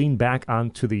I'll lean back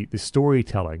onto the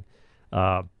storytelling.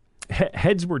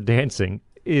 Heads Were Dancing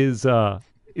is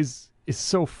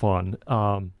so fun,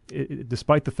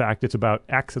 despite the fact it's about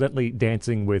accidentally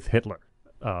dancing with Hitler.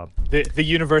 The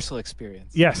universal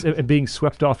experience. Yes, and being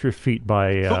swept off your feet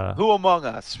by who among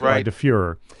us, right? By the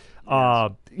Fuhrer.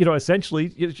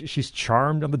 Essentially, she's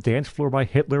charmed on the dance floor by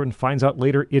Hitler and finds out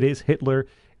later it is Hitler.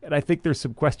 And I think there's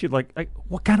some question like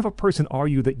what kind of a person are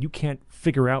you that you can't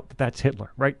figure out that that's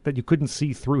Hitler, right? That you couldn't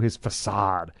see through his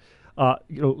facade.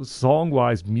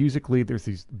 Song-wise, musically, there's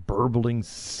these burbling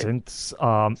synths,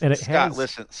 and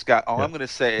Scott, all I'm going to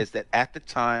say is that at the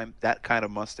time, that kind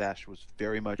of mustache was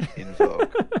very much in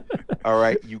vogue. All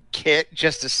right, you can't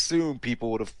just assume people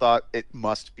would have thought it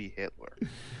must be Hitler.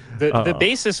 The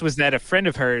basis was that a friend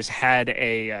of hers had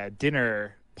a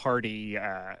dinner party,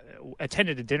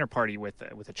 attended a dinner party with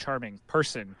a charming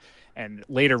person, and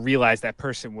later realized that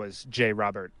person was J.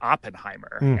 Robert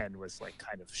Oppenheimer, and was like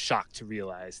kind of shocked to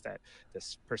realize that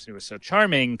this person who was so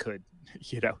charming could,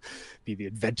 be the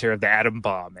inventor of the atom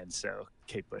bomb. And so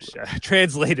Kate Bush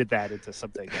translated that into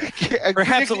something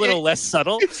perhaps a little less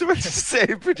subtle. It's supposed to say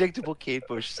predictable Kate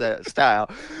Bush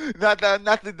style, not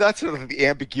sort of the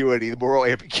ambiguity, the moral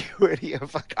ambiguity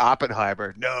of like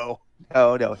Oppenheimer. No,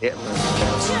 Hitler.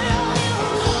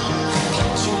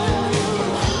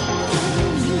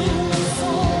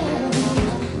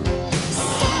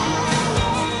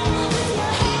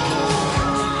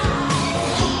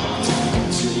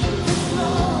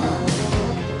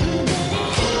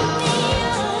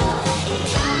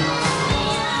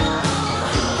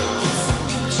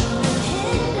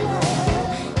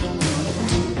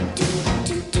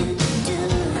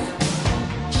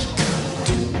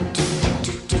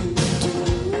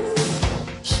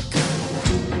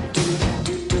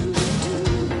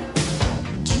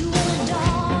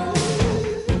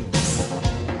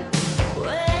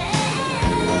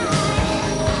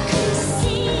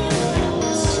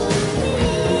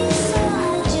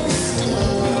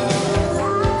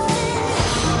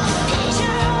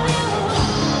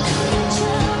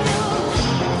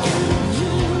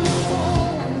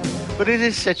 But it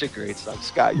is such a great song,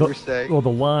 Scott. You were saying? Well, the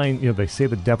line, they say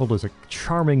the devil is a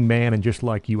charming man, and just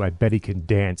like you, I bet he can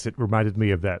dance. It reminded me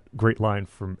of that great line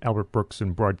from Albert Brooks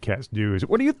in Broadcast News.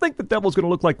 What do you think the devil's going to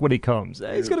look like when he comes?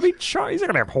 He's going to be he's not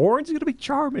going to have horns. He's going to be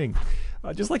charming.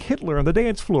 just like Hitler on the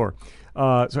dance floor.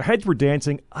 So Heads Were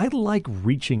Dancing. I like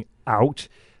Reaching Out.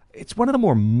 It's one of the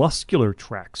more muscular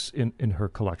tracks in her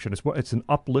collection. It's an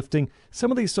uplifting. Some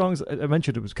of these songs, I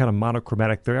mentioned it was kind of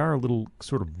monochromatic. They are a little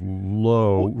sort of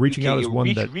low. Reaching Out is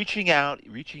one that... Reaching out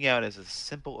as as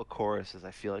simple a chorus as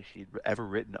I feel like she'd ever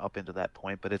written up into that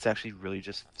point, but it's actually really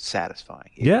just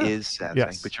satisfying. It is satisfying.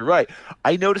 Yes. But you're right.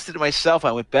 I noticed it myself.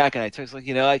 I went back and I was like,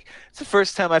 it's the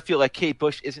first time I feel like Kate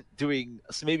Bush isn't doing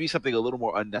maybe something a little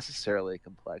more unnecessarily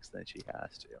complex than she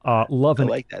has to. I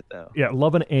like that, though. Yeah,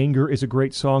 Love and Anger is a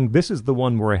great song. This is the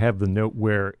one where I have the note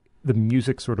where the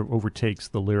music sort of overtakes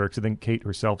the lyrics. I think Kate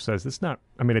herself says it's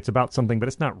about something, but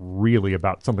it's not really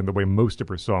about something the way most of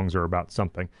her songs are about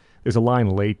something. There's a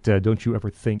line late, don't you ever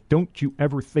think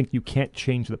you can't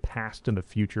change the past and the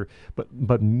future.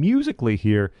 But musically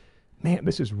here, man,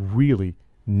 this is really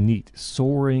neat.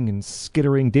 Soaring and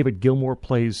skittering. David Gilmour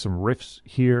plays some riffs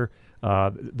here.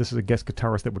 This is a guest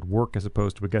guitarist that would work as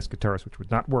opposed to a guest guitarist which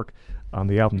would not work on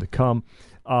the album to come.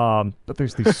 But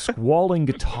there's these squalling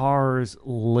guitars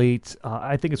late.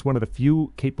 I think it's one of the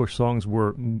few Kate Bush songs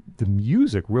where the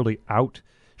music really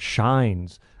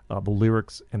outshines the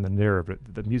lyrics and the narrative.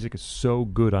 The music is so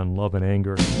good on Love and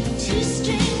Anger. Two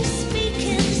strings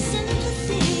speaking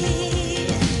sympathy.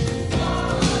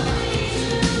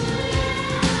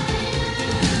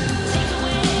 Take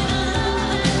away the love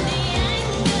and the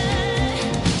anger, and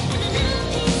a little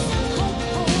piece of hope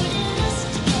holding us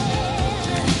together.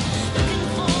 Looking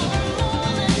for a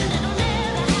moment that'll never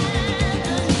happen.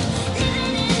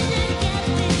 Living in a gap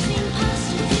between past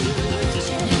and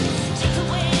future. Take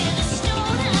away the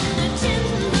stone and the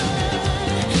timber,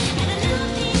 and a little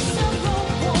piece of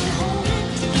rope won't hold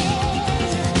it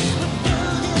together. We're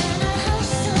building a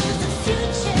house of the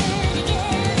future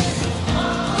together.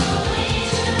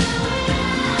 Always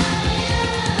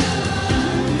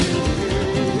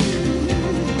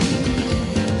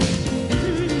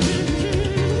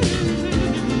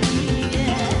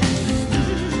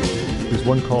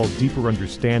There's one called Deeper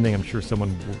Understanding. I'm sure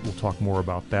someone will talk more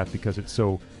about that because it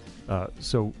so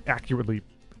accurately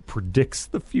predicts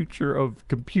the future of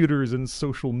computers and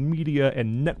social media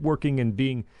and networking and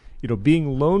being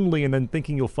lonely and then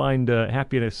thinking you'll find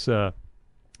happiness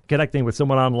connecting with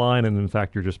someone online, and in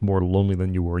fact you're just more lonely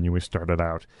than you were when you started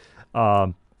out.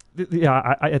 I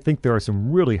think there are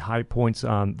some really high points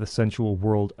on the sensual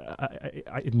world.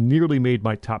 It nearly made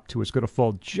my top 2. It's going to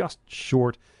fall just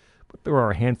short, but there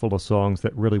are a handful of songs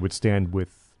that really would stand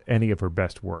with any of her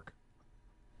best work.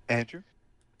 Andrew?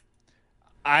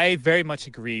 I very much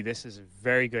agree. This is a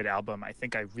very good album. I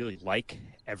think I really like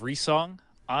every song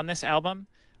on this album.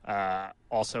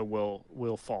 Also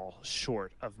will fall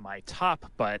short of my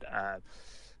top, but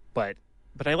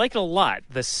I like it a lot.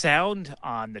 The sound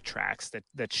on the tracks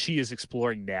that she is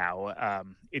exploring now,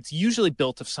 it's usually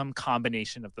built of some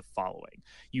combination of the following.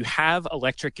 You have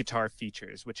electric guitar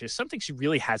features, which is something she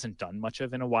really hasn't done much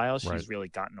of in a while. She's really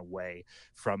gotten away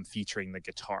from featuring the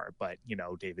guitar. But,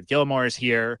 David Gilmour is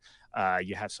here.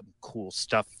 You have some cool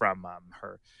stuff from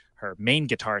her main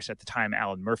guitarist at the time,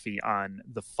 Alan Murphy, on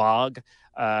The Fog.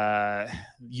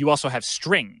 You also have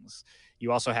strings.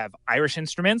 You also have Irish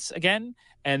instruments again,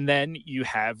 and then you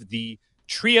have the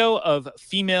trio of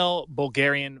female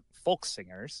Bulgarian folk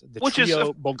singers,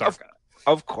 Bulgarka.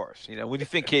 Of course. When you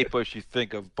think Kate Bush, you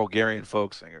think of Bulgarian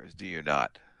folk singers, do you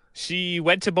not? She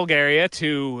went to Bulgaria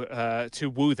to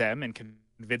woo them and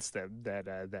convince them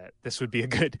that this would be a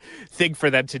good thing for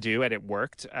them to do, and it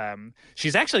worked.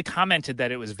 She's actually commented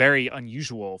that it was very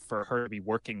unusual for her to be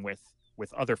working with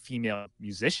other female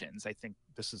musicians. I think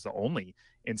this is the only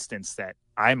instance that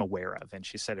I'm aware of. And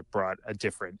she said it brought a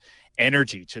different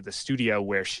energy to the studio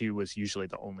where she was usually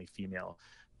the only female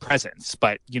presence.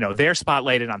 But, they're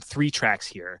spotlighted on 3 tracks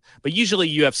here. But usually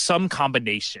you have some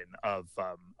combination of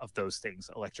those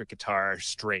things: electric guitar,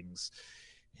 strings,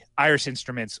 Irish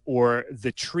instruments, or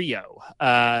the trio.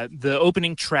 The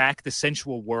opening track, The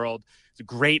Sensual World, the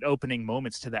great opening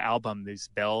moments to the album. These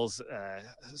bells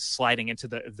sliding into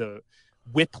the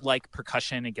whip-like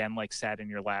percussion, again, like Sat in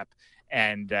Your Lap,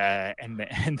 and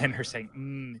then her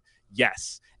saying,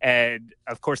 yes. And,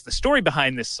 of course, the story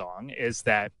behind this song is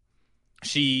that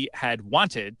she had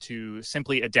wanted to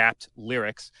simply adapt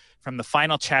lyrics from the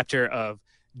final chapter of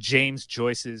James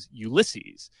Joyce's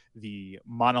Ulysses, the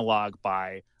monologue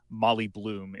by Molly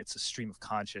Bloom. It's a stream of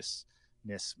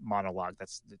consciousness monologue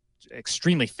that's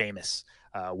extremely famous,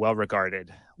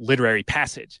 well-regarded literary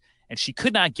passage. And she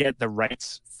could not get the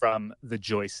rights from the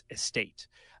Joyce estate.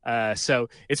 So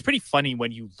it's pretty funny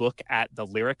when you look at the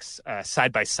lyrics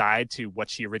side by side to what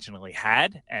she originally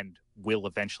had and will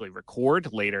eventually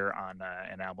record later on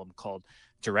an album called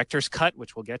director's cut,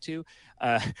 which we'll get to.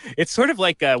 It's sort of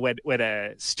like when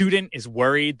a student is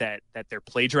worried that they're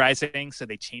plagiarizing, so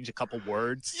they change a couple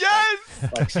words. Yes,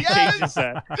 like she yes. changes.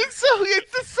 It's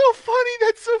so funny.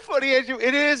 That's so funny, Andrew.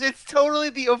 It is. It's totally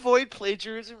the Avoid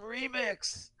Plagiarism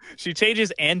remix. She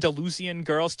changes Andalusian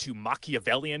girls to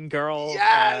Machiavellian girls.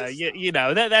 Yes! You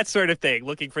know, that sort of thing,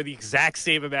 looking for the exact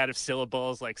same amount of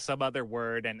syllables, like some other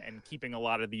word, and keeping a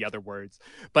lot of the other words.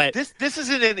 But this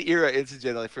isn't an era,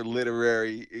 incidentally, for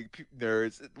literary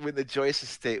nerds, when the Joyce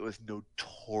estate was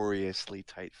notoriously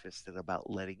tight-fisted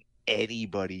about letting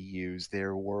anybody use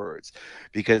their words,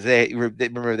 because they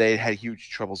remember they had huge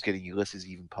troubles getting Ulysses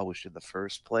even published in the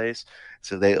first place.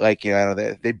 So they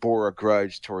they bore a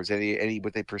grudge towards any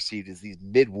what they perceived as these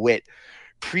mid-wit,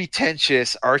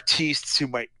 pretentious artistes who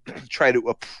might try to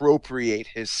appropriate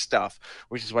his stuff,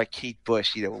 which is why Kate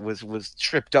Bush, was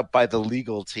tripped up by the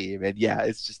legal team. And yeah,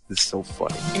 it's so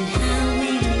funny. And how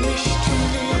we wish to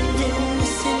live in the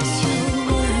sensual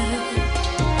world.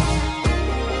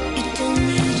 It don't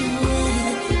need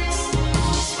words,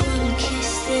 just one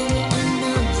kiss then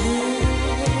another.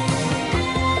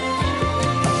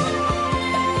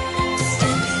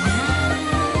 Stepping out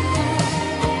of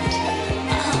the page into the sensual world. Stepping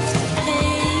out of the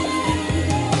page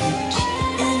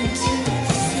into the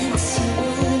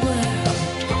sensual world.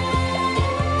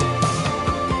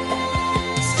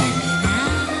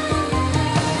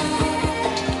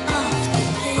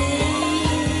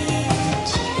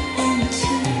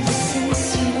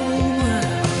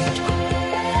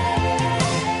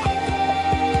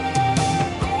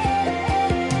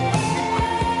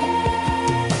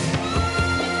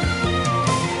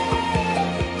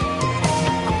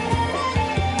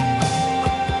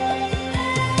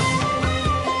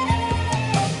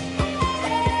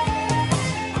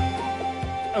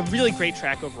 a really great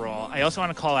track overall. I also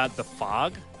want to call out The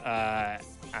Fog.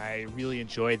 I really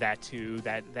enjoy that too.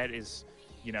 That is,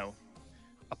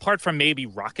 apart from maybe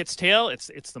Rocket's Tale,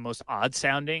 it's the most odd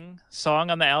sounding song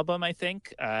on the album, I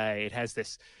think. It has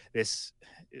this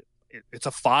it's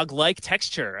a fog-like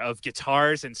texture of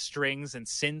guitars and strings and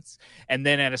synths, and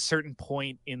then at a certain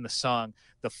point in the song,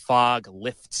 the fog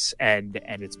lifts and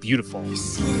it's beautiful. You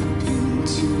slip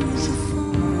into the fog.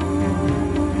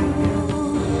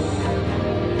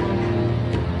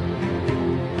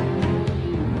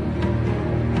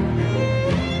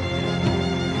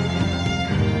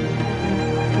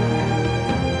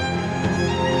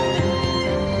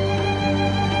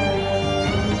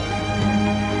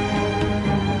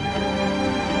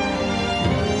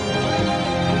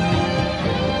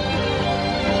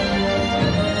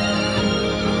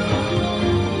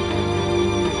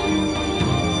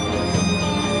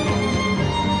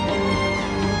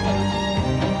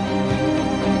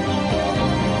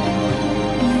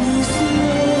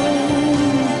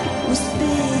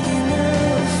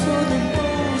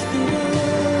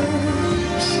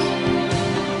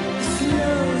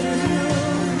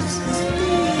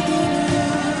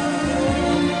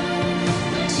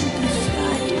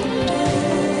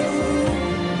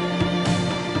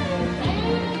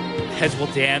 Heads Will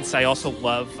Dance. I also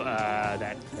love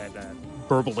that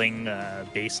burbling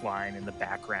bass line in the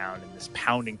background and this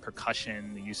pounding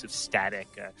percussion, the use of static,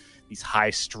 these high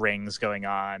strings going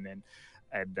on, and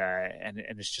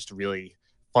it's just a really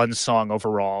fun song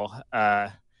overall.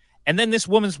 And then this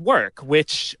woman's work,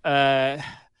 which I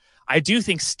do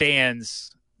think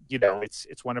stands.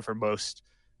 It's one of her most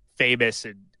famous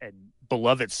and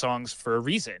beloved songs for a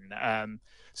reason.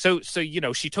 So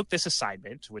she took this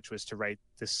assignment, which was to write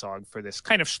this song for this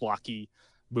kind of schlocky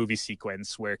movie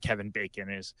sequence where Kevin Bacon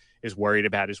is worried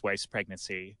about his wife's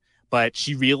pregnancy. But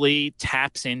she really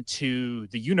taps into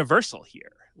the universal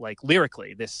here. Like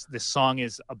lyrically, this song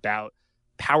is about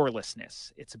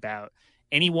powerlessness. It's about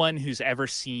anyone who's ever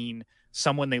seen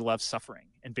someone they love suffering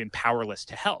and been powerless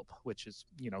to help, which is,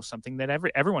 something that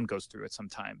everyone goes through at some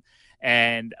time.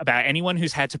 And about anyone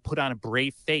who's had to put on a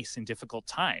brave face in difficult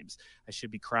times. I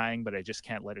should be crying, but I just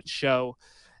can't let it show.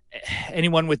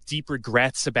 Anyone with deep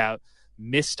regrets about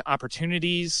missed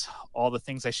opportunities, all the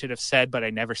things I should have said, but I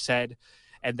never said.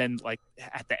 And then like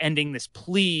at the ending, this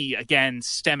plea again,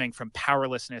 stemming from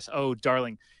powerlessness. Oh,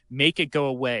 darling, make it go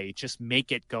away. Just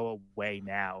make it go away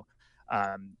now.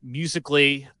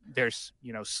 Musically, there's,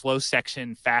 slow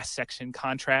section, fast section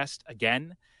contrast.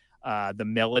 Again, the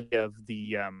melody of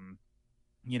the,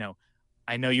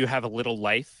 I know you have a little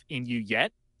life in you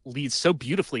yet leads so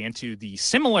beautifully into the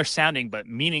similar sounding, but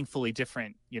meaningfully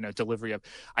different, delivery of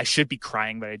I should be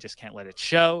crying, but I just can't let it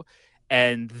show.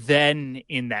 And then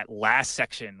in that last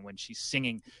section, when she's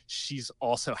singing, she's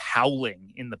also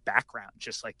howling in the background,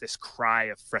 just like this cry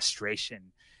of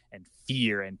frustration and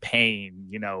fear and pain,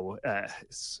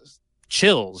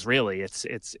 chills. Really, it's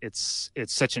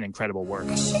such an incredible work.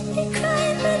 I should be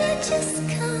crying, but I just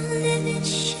can't let it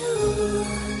show.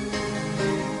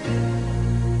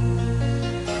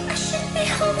 I should be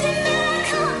hoping that I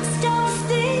can't stop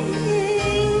thinking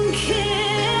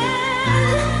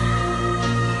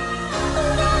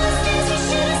of all the things we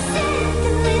should have said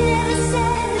that we never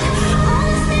said, all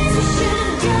the things we should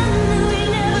have done that we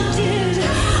never did,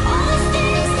 all the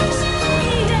things that you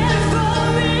needed from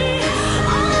me,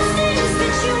 all the things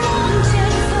that you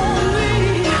wanted for me,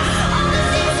 all the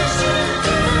things I should have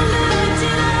given that I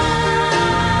didn't.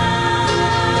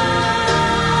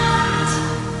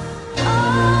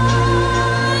 Oh,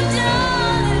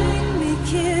 darling,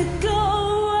 make it go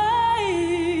away.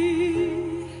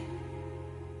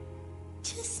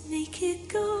 Just make it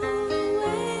go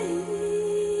away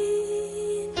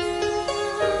now.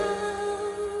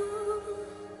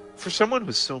 For someone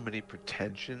with so many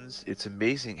pretensions, it's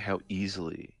amazing how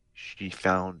easily she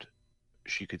found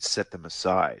she could set them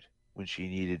aside when she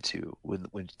needed to,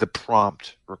 when the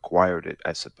prompt required it,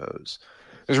 I suppose.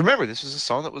 Because remember, this was a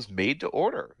song that was made to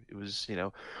order. It was,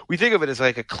 we think of it as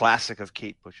like a classic of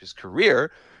Kate Bush's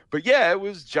career, but yeah, it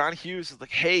was John Hughes was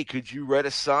like, hey, could you write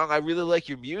a song? I really like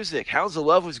your music. Hounds of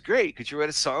Love was great. Could you write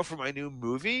a song for my new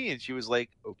movie? And she was like,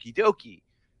 okie dokie.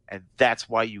 And that's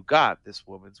why you got this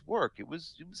woman's work. It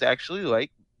was actually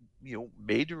like,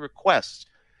 made to request.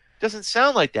 Doesn't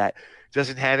sound like that.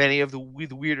 Doesn't have any of the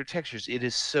weirder textures. It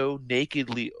is so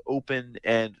nakedly open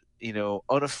and,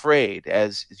 unafraid,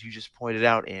 as you just pointed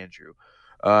out, Andrew.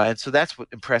 And so that's what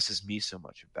impresses me so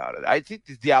much about it. I think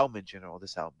the album in general,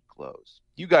 this album glows.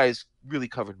 You guys really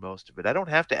covered most of it. I don't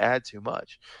have to add too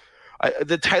much.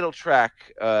 The title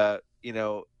track,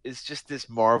 is just this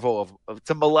marvel of it's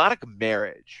a melodic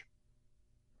marriage.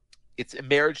 It's a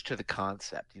marriage to the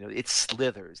concept. It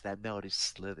slithers. That melody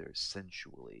slithers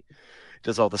sensually.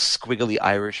 Does all the squiggly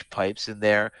Irish pipes in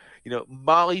there.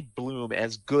 Molly Bloom,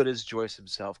 as good as Joyce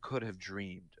himself, could have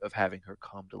dreamed of having her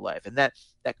come to life. And that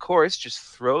chorus just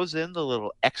throws in the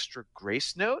little extra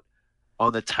grace note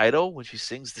on the title when she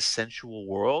sings The Sensual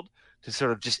World to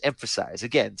sort of just emphasize,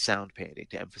 again, sound painting,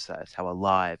 to emphasize how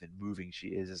alive and moving she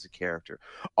is as a character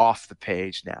off the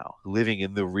page now, living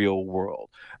in the real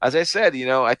world. As I said,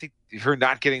 I think her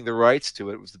not getting the rights to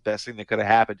it was the best thing that could have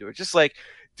happened to her. Just like,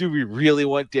 do we really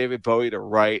want David Bowie to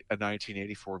write a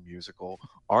 1984 musical?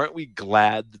 Aren't we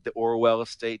glad that the Orwell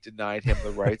estate denied him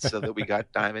the rights so that we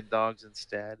got Diamond Dogs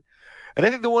instead? And I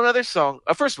think the one other song,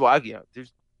 first of all,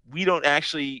 we don't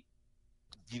actually,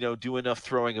 do enough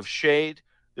throwing of shade.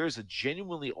 There's a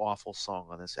genuinely awful song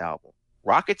on this album.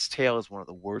 Rocket's Tale is one of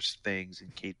the worst things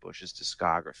in Kate Bush's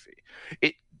discography.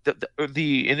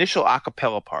 The initial a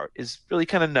cappella part is really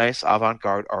kind of nice,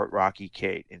 avant-garde, art rocky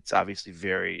Kate. It's obviously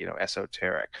very,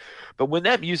 esoteric. But when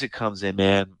that music comes in,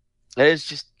 man, that is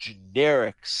just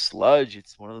generic sludge.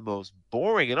 It's one of the most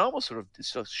boring and almost sort of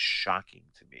so shocking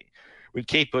to me. When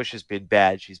Kate Bush has been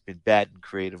bad, she's been bad in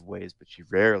creative ways, but she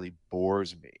rarely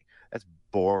bores me. That's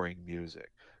boring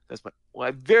music.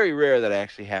 Very rare that I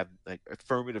actually have like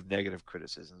affirmative negative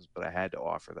criticisms, but I had to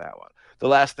offer that one. The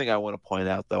last thing I want to point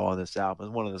out, though, on this album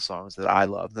is one of the songs that I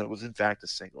love, and that was in fact a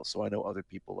single, so I know other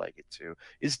people like it too,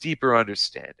 is Deeper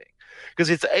Understanding. Because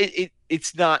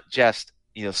it's not just,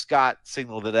 Scott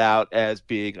signaled it out as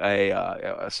being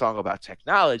a song about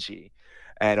technology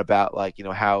and about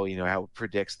how it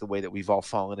predicts the way that we've all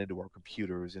fallen into our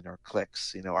computers and our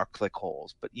clicks, our click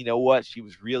holes. But you know what she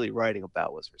was really writing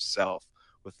about was herself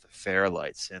with the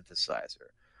Fairlight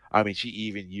synthesizer. I mean, she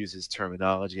even uses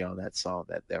terminology on that song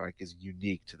that is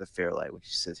unique to the Fairlight. When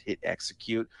she says hit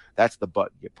execute, that's the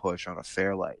button you push on a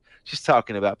Fairlight. She's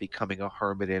talking about becoming a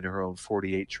hermit in her own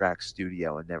 48-track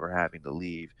studio and never having to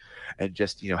leave, and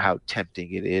just how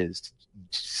tempting it is to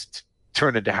just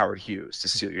turn into Howard Hughes, to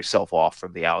seal yourself off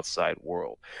from the outside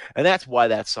world. And that's why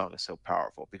that song is so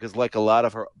powerful, because like a lot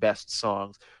of her best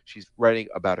songs, she's writing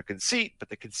about a conceit, but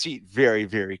the conceit very,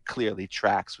 very clearly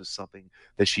tracks with something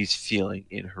that she's feeling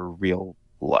in her real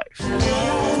life.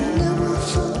 I never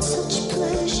felt such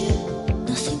pleasure.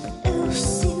 Nothing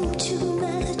else seemed to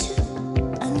matter.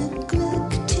 I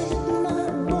neglected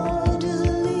my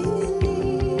bodily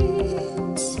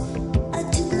needs. I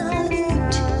did not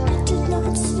eat, I did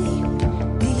not sleep.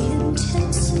 The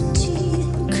intensity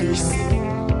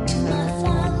increasing till I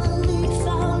finally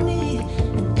found me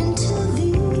and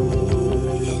intervened.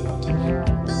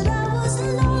 But I was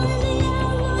lonely, I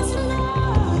was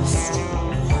lost.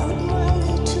 Out my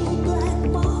little black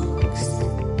box,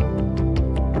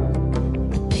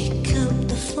 I pick up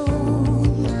the phone.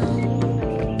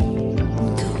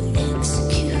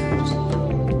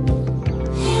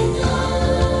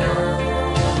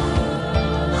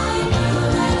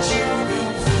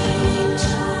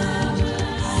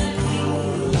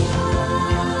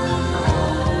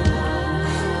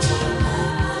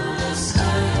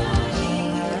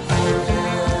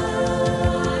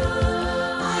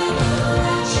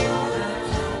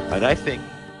 And I think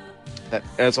that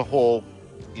as a whole,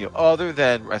 other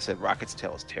than I said, Rocket's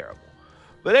Tale is terrible,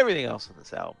 but everything else on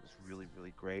this album is really,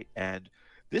 really great. And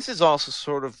this is also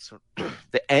sort of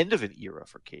the end of an era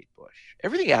for Kate Bush.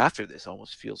 Everything after this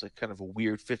almost feels like kind of a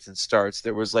weird fits and starts.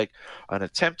 There was like an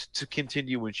attempt to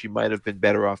continue when she might have been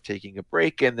better off taking a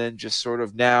break, and then just sort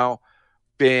of now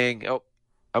being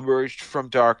emerged from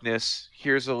darkness.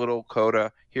 Here's a little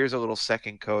coda. Here's a little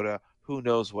second coda. Who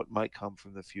knows what might come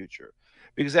from the future?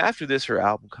 Because after this, her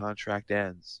album contract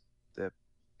ends.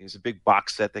 There's a big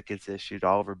box set that gets issued.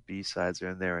 All of her B-sides are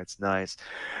in there. It's nice.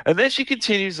 And then she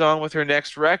continues on with her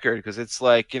next record because it's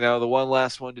like, the one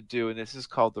last one to do, and this is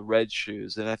called The Red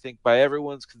Shoes. And I think by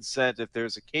everyone's consent, if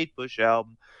there's a Kate Bush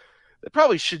album that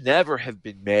probably should never have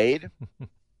been made,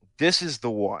 this is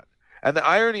the one. And the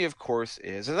irony, of course,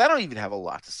 is, and I don't even have a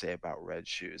lot to say about Red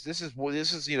Shoes. This is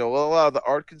a lot of the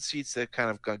art conceits that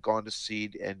kind of gone to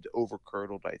seed and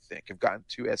over-curdled, I think, have gotten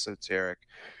too esoteric,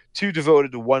 too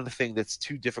devoted to one thing that's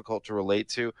too difficult to relate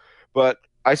to. But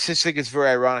I just think it's very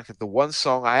ironic that the one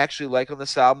song I actually like on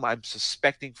this album, I'm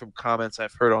suspecting from comments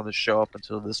I've heard on the show up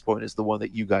until this point, is the one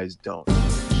that you guys don't.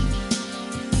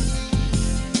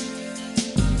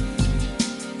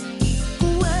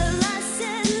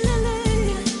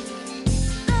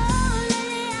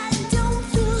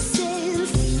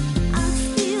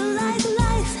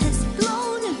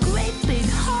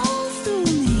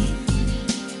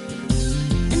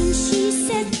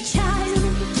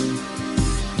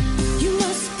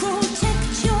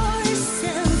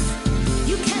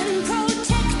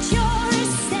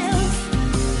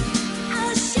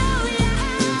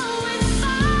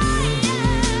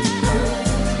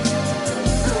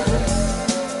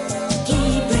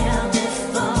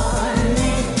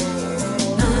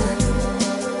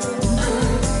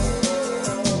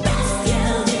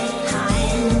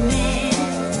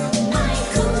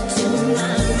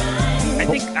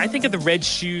 I think of the Red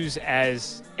Shoes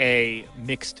as a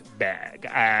mixed bag.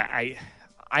 I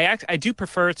do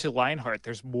prefer to Lionheart.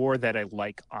 There's more that I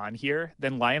like on here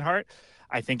than Lionheart.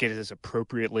 I think it is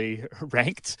appropriately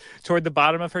ranked toward the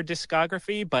bottom of her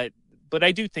discography, but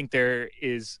I do think there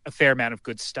is a fair amount of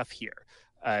good stuff here.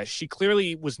 She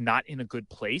clearly was not in a good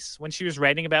place when she was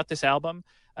writing about this album.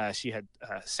 She had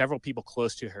several people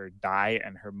close to her die,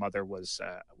 and her mother was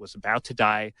about to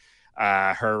die.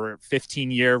 Her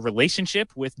 15-year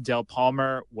relationship with Del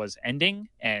Palmer was ending,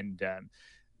 and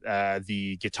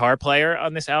the guitar player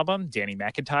on this album, Danny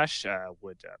McIntosh,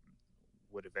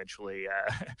 would eventually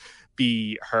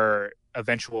be her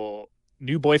eventual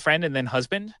new boyfriend and then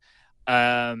husband.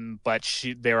 But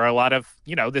there are a lot of,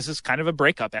 this is kind of a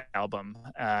breakup album,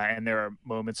 and there are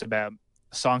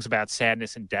songs about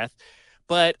sadness and death.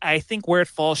 But I think where it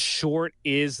falls short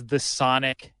is the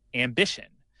sonic ambition.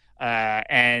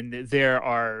 And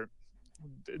there's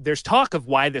talk of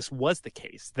why this was the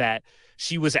case, that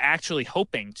she was actually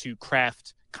hoping to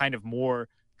craft kind of more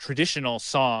traditional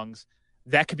songs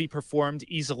that could be performed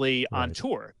easily on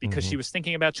tour, because she was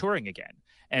thinking about touring again.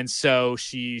 And so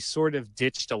she sort of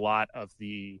ditched a lot of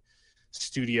the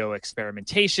studio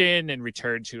experimentation and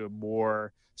returned to a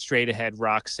more straight ahead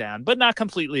rock sound, but not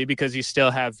completely, because you still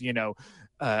have,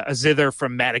 a zither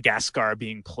from Madagascar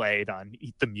being played on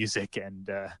Eat the Music and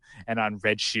on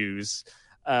Red Shoes.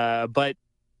 But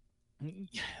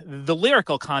the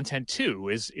lyrical content too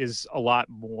is a lot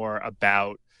more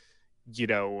about,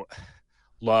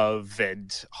 love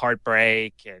and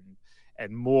heartbreak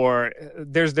and more.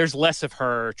 There's less of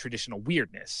her traditional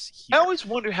weirdness here. I always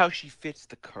wonder how she fits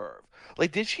the curve.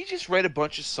 Like, did she just write a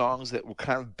bunch of songs that were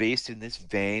kind of based in this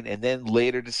vein and then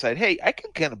later decide, hey, I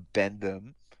can kind of bend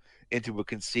them into a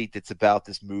conceit that's about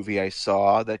this movie I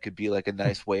saw that could be like a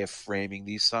nice way of framing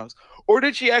these songs? Or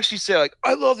did she actually say, like,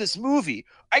 I love this movie,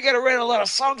 I gotta write a lot of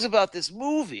songs about this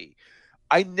movie?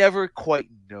 I never quite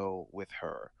know with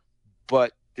her,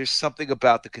 but there's something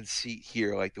about the conceit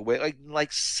here, like the way,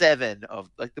 like 7 of,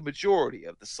 like, the majority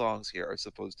of the songs here are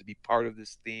supposed to be part of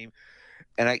this theme.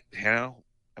 And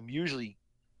I'm usually,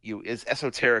 as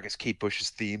esoteric as Kate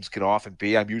Bush's themes can often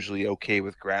be, I'm usually okay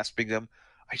with grasping them.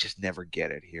 I just never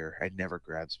get it here. It never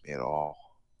grabs me at all.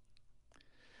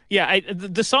 Yeah,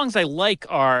 the songs I like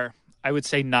are, I would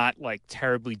say, not like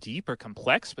terribly deep or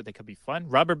complex, but they could be fun.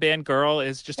 Rubber Band Girl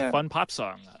is just a fun pop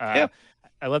song. I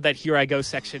love that Here I Go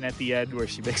section at the end where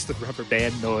she makes the rubber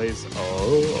band noise.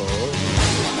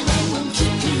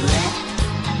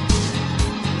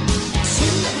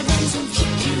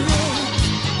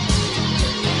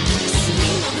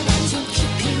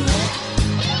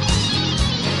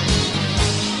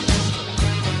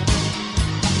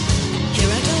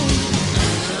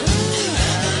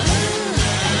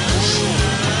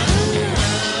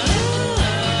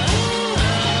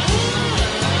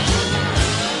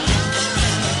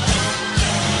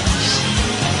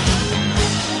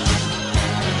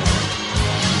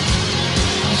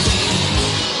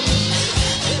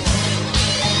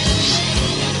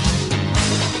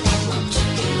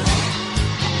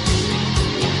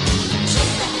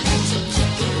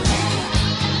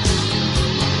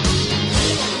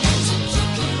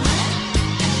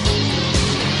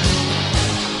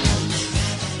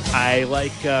 I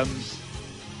like. I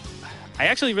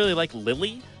actually really like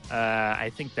Lily.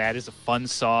 I think that is a fun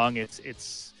song.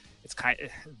 It's kind.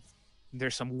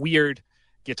 There's some weird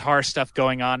guitar stuff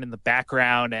going on in the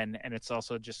background, and it's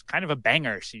also just kind of a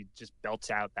banger. She just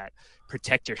belts out that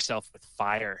 "Protect Yourself with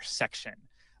Fire" section.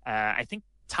 I think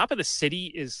 "Top of the City"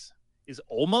 is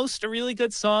almost a really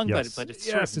good song, Yes. but it's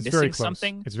Yes, sort of it's very missing close.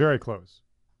 something. It's very close.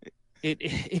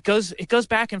 It goes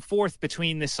back and forth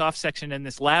between this soft section and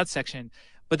this loud section,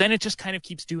 but then it just kind of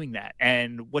keeps doing that.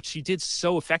 And what she did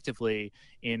so effectively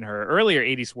in her earlier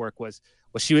 80s work was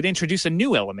she would introduce a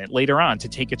new element later on to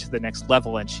take it to the next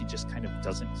level, and she just kind of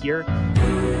doesn't here.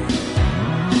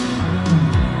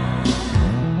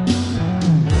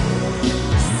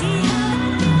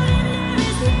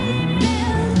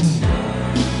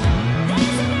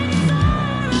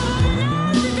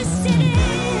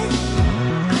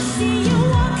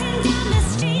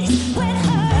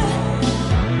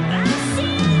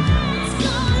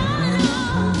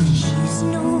 She's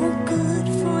no good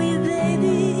for you,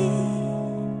 baby.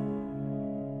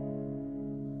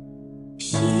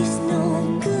 She's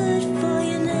no good for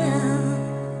you now.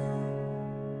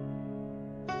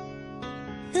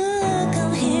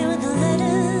 Come here with a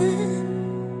letter.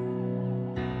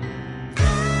 I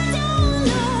don't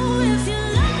know if you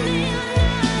love me or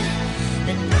not,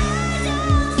 but I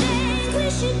don't think we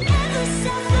should ever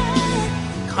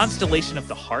suffer. Constellation of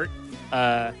the Heart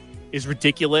is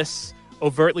ridiculous,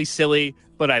 overtly silly,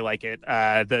 but I like it.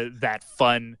 That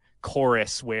fun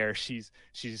chorus where she's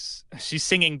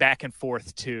singing back and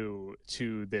forth to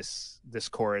this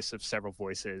chorus of several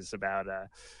voices about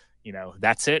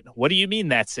that's it. What do you mean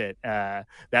that's it?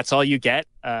 That's all you get.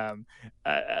 A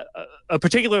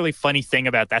particularly funny thing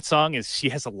about that song is she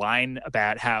has a line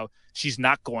about how she's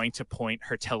not going to point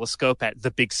her telescope at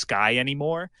the big sky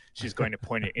anymore. She's going to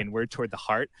point it inward toward the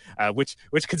heart, which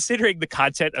considering the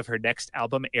content of her next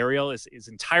album, Ariel, is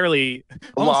entirely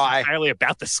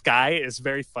about the sky, is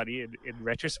very funny in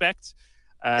retrospect.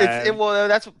 Well,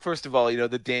 that's first of all,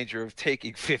 the danger of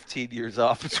taking 15 years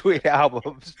off between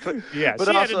albums. But she had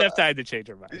enough time to change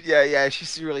her mind. Yeah,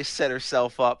 she really set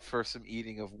herself up for some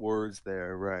eating of words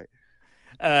there, right?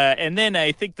 And then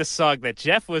I think the song that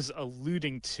Jeff was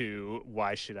alluding to,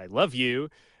 "Why Should I Love You,"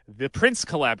 the Prince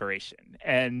collaboration.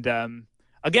 And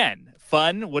again,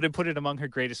 fun, wouldn't put it among her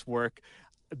greatest work.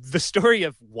 The story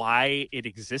of why it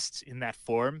exists in that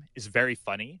form is very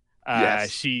funny.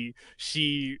 Yes.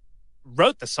 She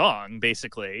wrote the song,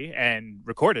 basically, and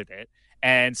recorded it,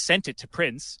 and sent it to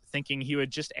Prince, thinking he would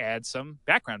just add some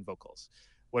background vocals.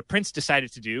 What Prince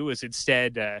decided to do was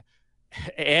instead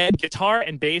add guitar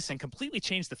and bass and completely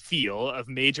change the feel of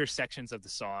major sections of the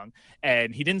song.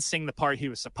 And he didn't sing the part he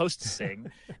was supposed to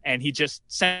sing, and he just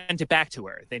sent it back to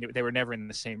her. They were never in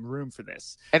the same room for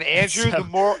this. And Andrew,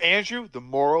 the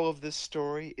moral of this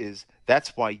story is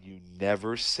that's why you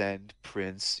never send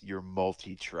Prince your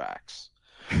multi-tracks.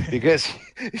 Because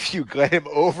if you let him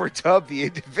overdub the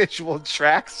individual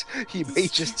tracks, he may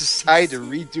just decide to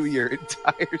redo your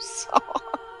entire song.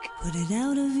 Put it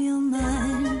out of your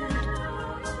mind.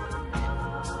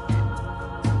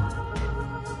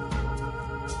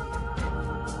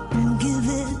 Give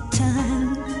it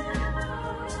time.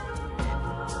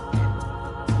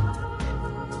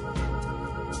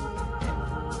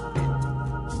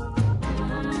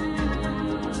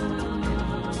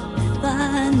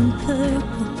 Fine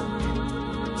purple,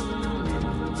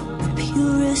 the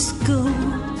purest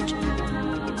gold,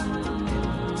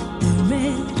 the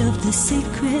red of the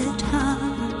sacred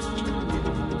heart,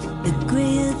 the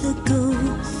gray of the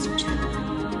ghost,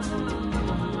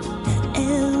 the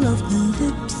L of the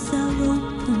lips are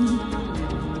open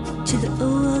to the O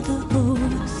of the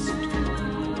host,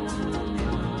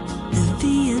 the V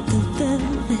of the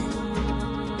velvet.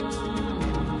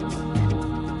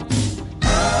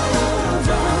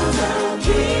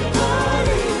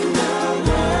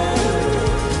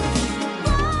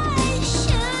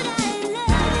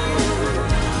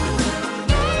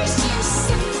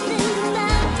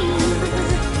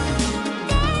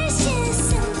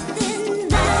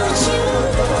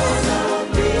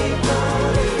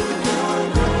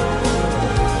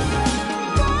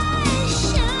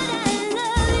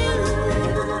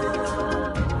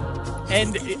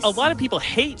 And a lot of people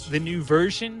hate the new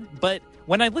version, but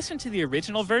when I listen to the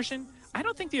original version, I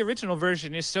don't think the original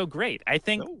version is so great. I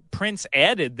think Prince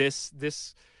added this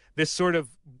sort of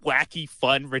wacky,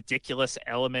 fun, ridiculous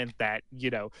element that,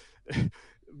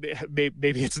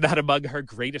 maybe it's not among her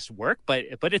greatest work, but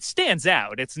it stands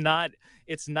out. It's not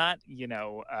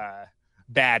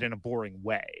bad in a boring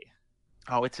way.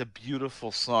 Oh, it's a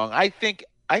beautiful song. I think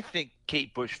I think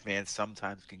Kate Bush fans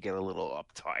sometimes can get a little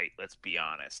uptight. Let's be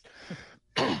honest.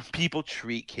 People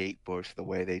treat Kate Bush the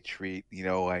way they treat,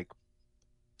 like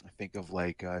I think of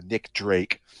like Nick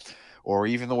Drake, or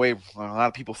even the way a lot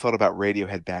of people felt about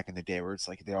Radiohead back in the day, where it's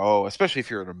like, especially if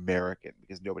you're an American,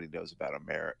 because nobody knows about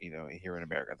America, here in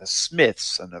America. The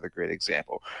Smiths, another great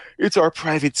example. It's our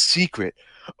private secret.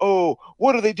 Oh,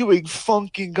 what are they doing?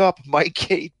 Funking up my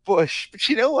Kate Bush. But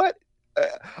you know what?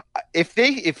 If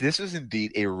this was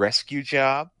indeed a rescue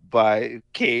job by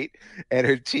Kate and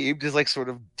her team, just like sort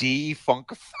of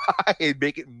de-funkify and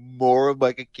make it more of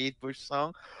like a Kate Bush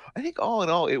song, I think all in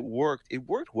all it worked. It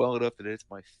worked well enough that it's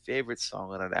my favorite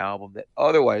song on an album that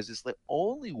otherwise is the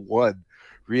only one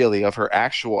really of her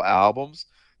actual albums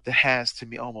that has, to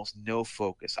me, almost no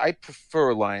focus. I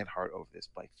prefer Lionheart over this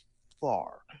by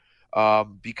far.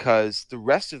 Because the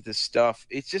rest of this stuff,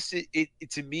 it's just it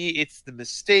to me, it's the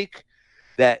mistake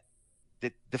that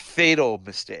the fatal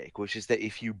mistake, which is that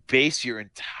if you base your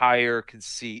entire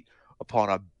conceit upon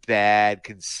a bad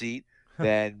conceit,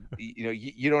 then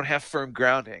you don't have firm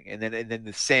grounding, and then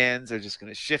the sands are just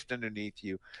going to shift underneath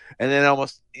you, and then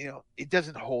almost it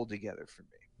doesn't hold together for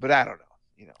me. But I don't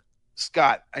know,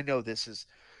 Scott, I know this is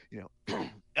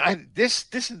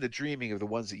this is the dreaming of the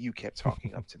ones that you kept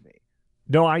talking up to me.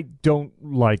 No, I don't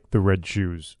like the Red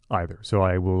Shoes either, so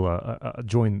I will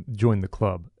join the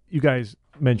club. You guys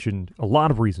mentioned a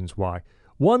lot of reasons why.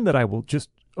 One that I will just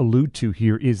allude to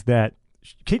here is that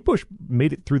Kate Bush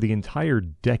made it through the entire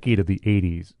decade of the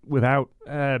 80s without,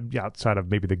 outside of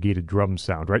maybe the gated drum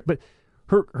sound, right? But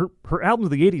her albums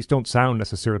of the 80s don't sound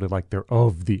necessarily like they're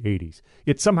of the 80s.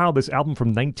 Yet somehow this album from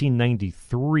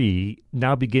 1993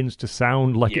 now begins to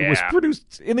sound like it was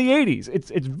produced in the 80s.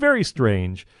 It's very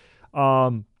strange.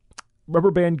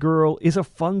 Rubber Band Girl is a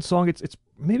fun song. It's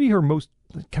maybe her most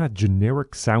kind of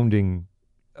generic sounding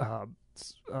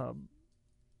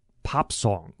pop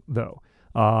song, though.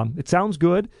 It sounds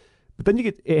good, but then you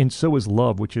get And So Is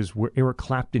Love, which is where Eric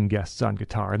Clapton guests on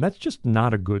guitar, and that's just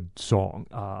not a good song.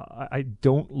 I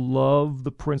don't love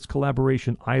the Prince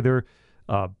collaboration either.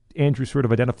 Andrew sort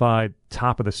of identified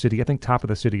Top of the City. I think Top of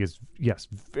the City is, yes,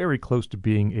 very close to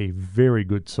being a very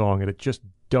good song, and it just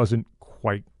doesn't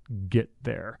quite get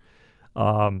there.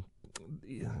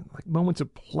 Like Moments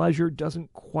of Pleasure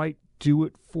doesn't quite do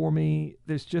it for me.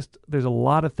 There's a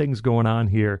lot of things going on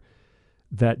here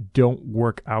that don't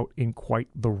work out in quite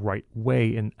the right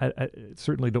way. And I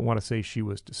certainly don't want to say she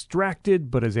was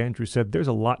distracted, but as Andrew said, there's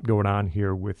a lot going on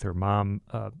here with her mom,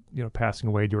 passing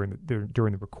away during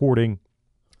the recording.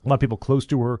 A lot of people close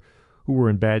to her who were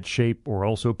in bad shape or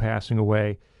also passing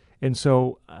away. And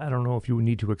so I don't know if you would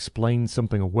need to explain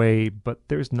something away, but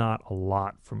there's not a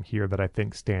lot from here that I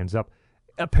think stands up.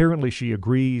 Apparently she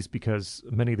agrees, because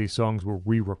many of these songs were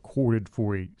re-recorded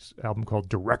for an album called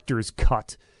Director's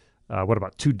Cut.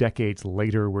 About 2 decades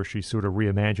later, where she sort of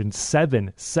reimagined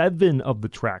seven of the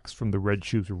tracks from the Red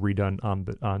Shoes were redone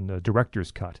on the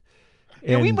Director's Cut.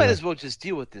 And we might as well just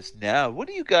deal with this now. What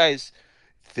do you guys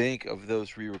think of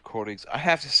those re-recordings? I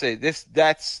have to say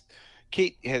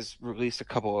Kate has released a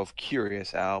couple of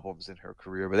curious albums in her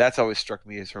career, but that's always struck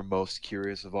me as her most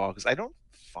curious of all, because I don't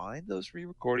find those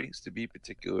re-recordings to be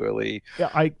particularly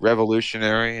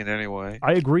revolutionary in any way.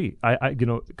 I agree.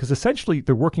 Because essentially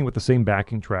they're working with the same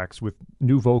backing tracks with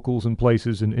new vocals in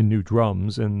places and new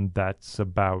drums, and that's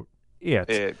about it.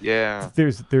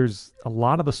 There's a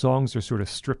lot of the songs are sort of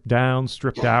stripped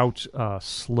out,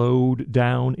 slowed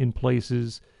down in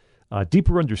places.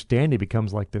 Deeper Understanding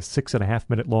becomes like this 6.5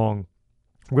 minute long,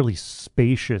 really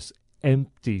spacious,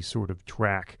 empty sort of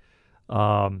track.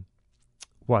 And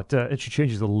she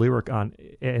changes the lyric on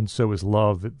And So Is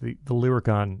Love. The lyric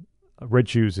on Red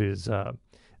Shoes is,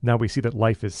 now we see that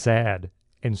life is sad,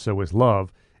 and so is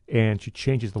love. And she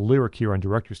changes the lyric here on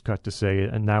Director's Cut to say,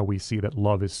 and now we see that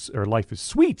life is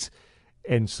sweet,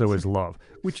 and so is love,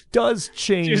 which does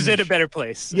change. She's in a better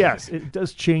place. Yes, it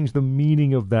does change the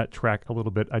meaning of that track a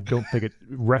little bit. I don't think it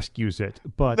rescues it,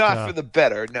 but not for the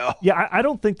better. No. Yeah, I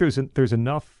don't think there's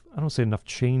enough. I don't say enough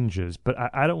changes, but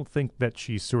I don't think that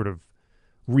she sort of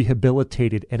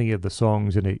rehabilitated any of the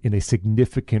songs in a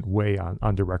significant way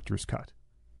on Director's Cut.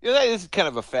 That is kind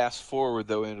of a fast forward,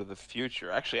 though, into the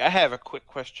future. Actually, I have a quick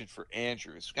question for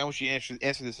Andrew. I want you to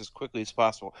answer this as quickly as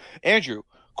possible. Andrew,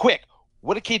 quick,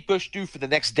 what did Kate Bush do for the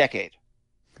next decade?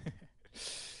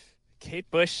 Kate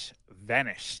Bush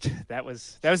vanished. That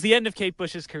was the end of Kate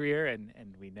Bush's career,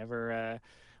 and we never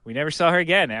saw her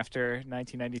again after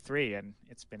 1993, and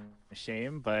it's been a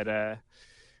shame.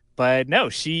 But no,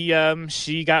 she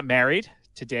got married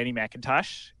to Danny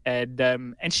McIntosh,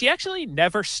 and she actually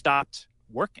never stopped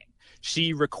working.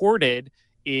 She recorded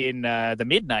in the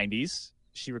mid 90s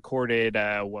She recorded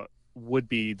what would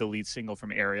be the lead single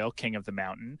from Ariel, King of the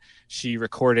Mountain. She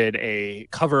recorded a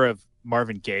cover of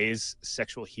Marvin Gaye's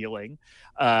Sexual Healing.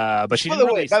 But she didn't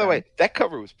release By the them. way, that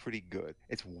cover was pretty good.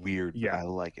 It's weird, but Yeah, I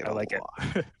like it I a like it.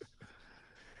 lot.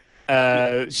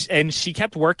 And she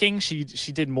kept working. She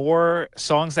did more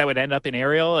songs that would end up in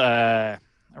Ariel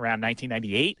around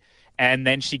 1998, and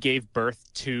then she gave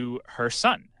birth to her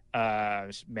son.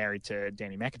 She's married to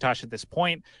Danny McIntosh at this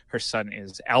point. Her son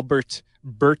is Albert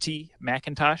Bertie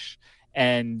McIntosh,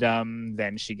 and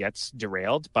then she gets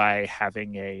derailed by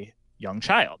having a young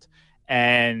child,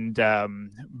 and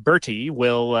Bertie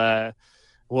will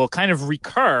kind of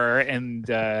recur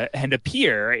and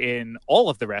appear in all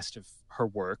of the rest of her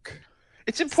work.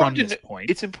 It's important. From this point.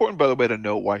 It's important, by the way, to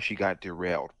note why she got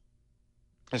derailed.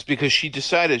 It's because she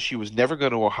decided she was never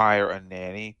going to hire a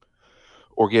nanny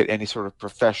or get any sort of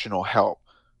professional help.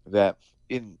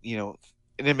 And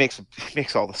it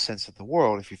makes all the sense in the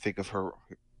world if you think of her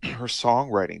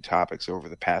songwriting topics over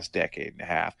the past decade and a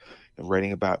half,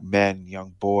 writing about men,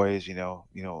 young boys,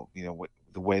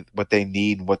 what they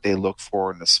need and what they look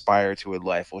for and aspire to in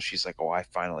life. Well, she's like, I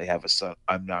finally have a son.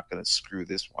 I'm not going to screw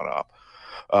this one up.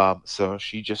 So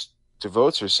she just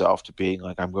devotes herself to being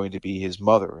like, I'm going to be his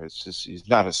mother. It's just, he's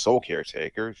not a sole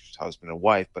caretaker, she's husband and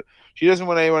wife, but she doesn't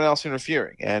want anyone else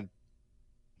interfering. And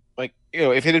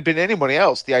if it had been anybody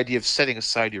else, the idea of setting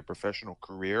aside your professional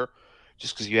career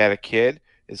just because you had a kid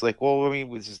is like, well, I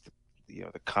mean, this is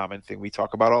the common thing we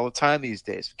talk about all the time these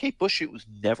days. Kate Bush, it was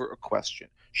never a question.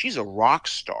 She's a rock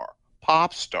star,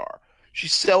 pop star. She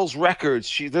sells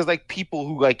records. There's like people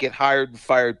who get hired and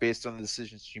fired based on the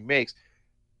decisions she makes.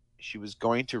 She was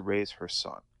going to raise her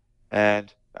son,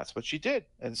 and that's what she did.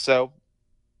 And so,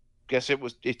 guess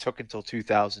it took until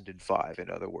 2005,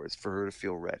 in other words, for her to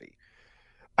feel ready.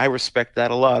 I respect that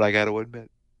a lot, I got to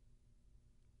admit.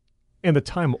 And the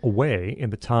time away,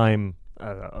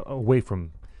 away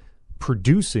from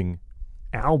producing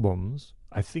albums,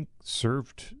 I think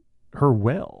served her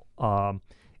well.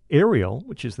 Ariel,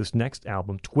 which is this next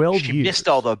album, 12 years. She missed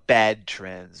all the bad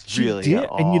trends, really. She did.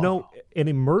 And, it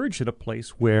emerged at a place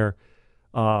where,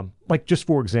 just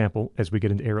for example, as we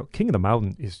get into Ariel, King of the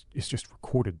Mountain is just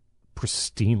recorded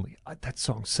pristinely. That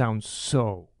song sounds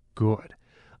so good,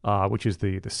 which is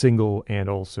the single and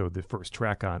also the first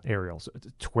track on Ariel. So it's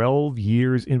 12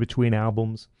 years in between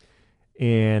albums.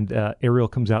 And Ariel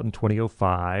comes out in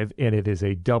 2005, and it is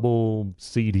a double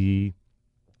CD.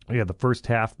 Yeah, the first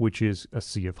half, which is A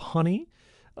Sea of Honey,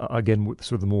 again, with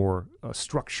sort of the more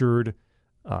structured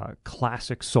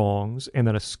classic songs, and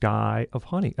then A Sky of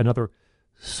Honey, another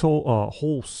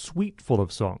whole suite full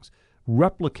of songs,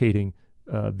 replicating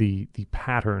the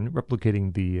pattern,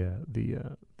 replicating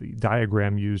the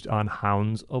diagram used on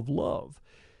Hounds of Love.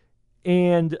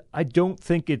 And I don't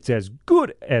think it's as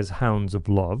good as Hounds of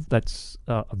Love. That's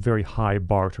a very high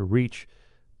bar to reach.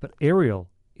 But Ariel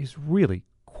is really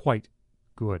quite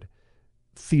good.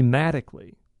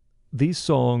 Thematically, these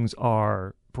songs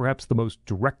are perhaps the most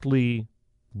directly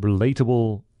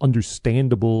relatable,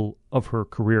 understandable of her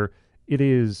career. It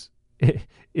is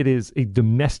a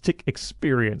domestic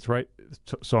experience, right?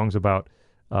 Songs about,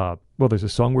 there's a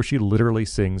song where she literally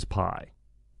sings pie,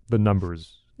 the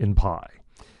numbers in pie.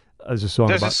 There's a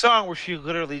song where she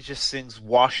literally just sings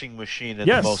washing machine in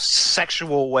the most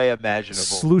sexual way imaginable.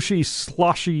 Slooshy,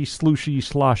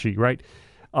 sloshy, right?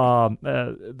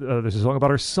 There's a song about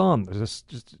her son. There's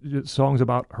just songs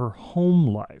about her home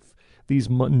life. These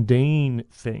mundane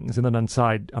things. And then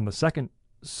on the second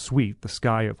suite, The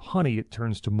Sky of Honey, it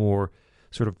turns to more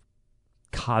sort of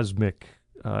cosmic,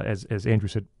 as Andrew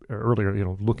said earlier,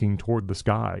 looking toward the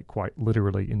sky, quite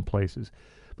literally in places.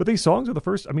 But these songs are the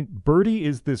first. I mean, Bertie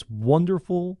is this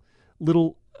wonderful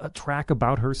little track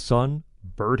about her son.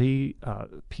 Bertie,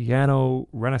 piano,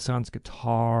 Renaissance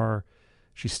guitar.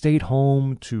 She stayed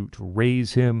home to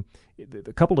raise him.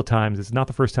 A couple of times, it's not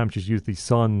the first time she's used the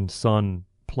son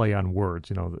play on words.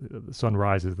 The sun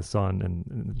rises, the sun,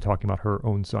 and talking about her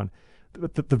own son.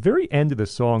 But the very end of the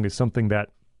song is something that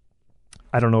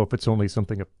I don't know if it's only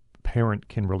something a parent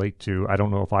can relate to. I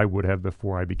don't know if I would have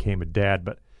before I became a dad,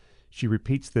 but she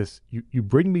repeats this, you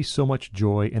bring me so much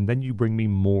joy, and then you bring me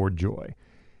more joy.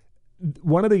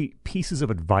 One of the pieces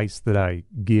of advice that I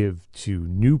give to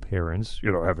new parents,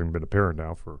 having been a parent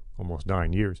now for almost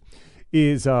 9 years,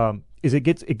 is it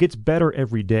gets better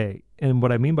every day. And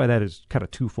what I mean by that is kind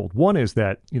of twofold. One is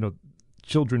that,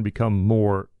 children become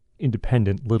more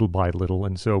independent little by little,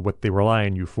 and so what they rely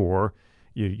on you for,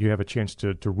 you have a chance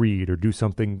to read or do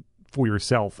something for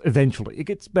yourself eventually. It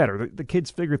gets better. The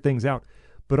kids figure things out.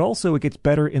 but also it gets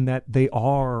better in that they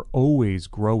are always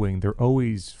growing. They're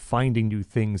always finding new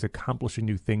things, accomplishing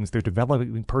new things. They're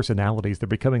developing personalities. They're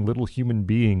becoming little human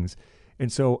beings. And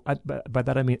so by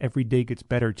that I mean every day gets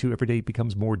better too. Every day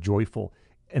becomes more joyful.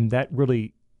 And that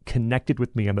really connected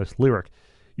with me on this lyric.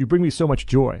 You bring me so much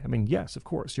joy. I mean, yes, of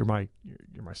course, you're my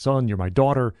son, you're my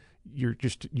daughter. You're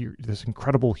this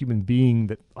incredible human being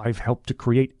that I've helped to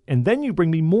create. And then you bring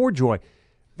me more joy.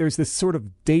 There's this sort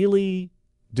of daily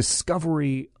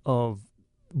discovery of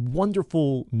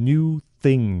wonderful new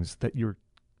things that your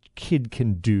kid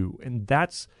can do. And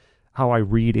that's how I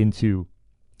read into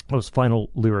those final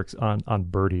lyrics on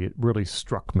Birdie. It really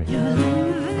struck me.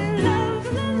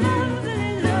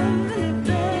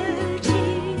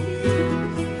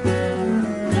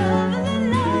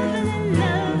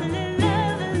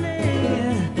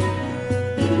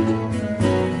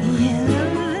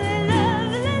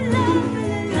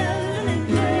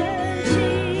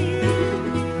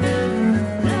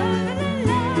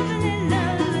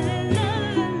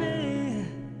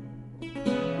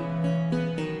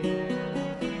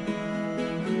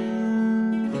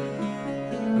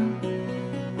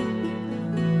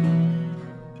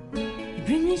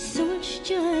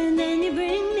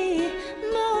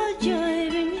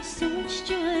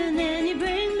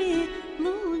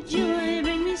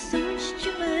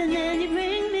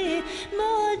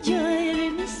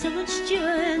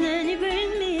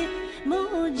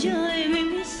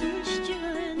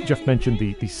 Jeff mentioned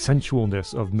the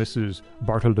sensualness of Mrs.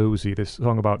 Bartolozzi, this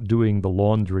song about doing the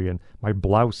laundry, and my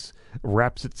blouse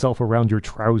wraps itself around your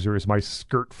trousers, my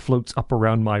skirt floats up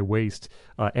around my waist,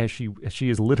 as she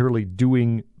is literally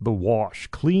doing the wash.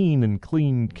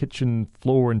 Clean kitchen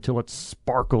floor until it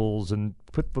sparkles, and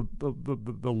put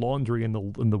the laundry in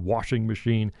the washing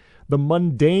machine. The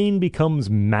mundane becomes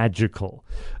magical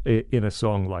in a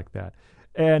song like that.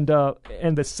 And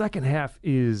the second half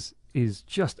is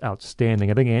just outstanding.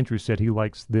 I think Andrew said he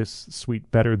likes this suite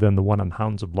better than the one on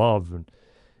Hounds of Love, and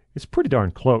it's pretty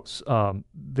darn close.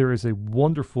 There is a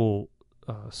wonderful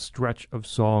stretch of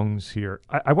songs here.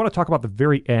 I want to talk about the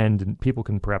very end, and people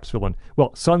can perhaps fill in.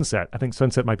 Well, Sunset. I think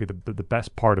Sunset might be the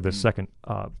best part of the second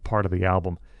part of the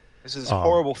album. This is a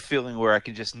horrible feeling where I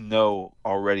can just know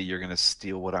already you're going to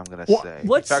steal what I'm going to say.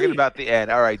 Let's Talking see. about the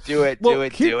end. All right, do it.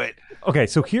 Okay,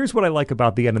 so here's what I like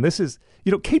about the end, and this is,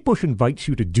 Kate Bush invites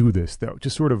you to do this, though,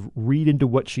 to sort of read into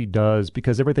what she does,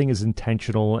 because everything is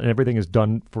intentional and everything is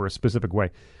done for a specific way.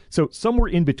 So Somewhere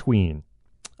in Between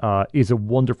is a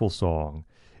wonderful song,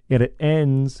 and it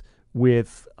ends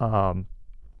with,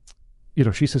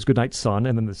 she says, "Good night, son,"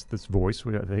 and then this voice,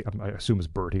 I assume is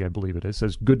Bertie, I believe it is,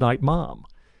 says, "Good night, mom."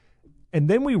 And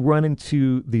then we run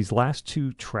into these last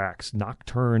two tracks,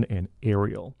 Nocturne and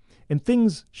Aerial, and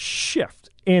things shift.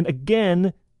 And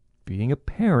again, being a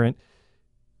parent,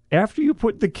 after you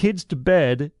put the kids to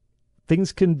bed,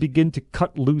 things can begin to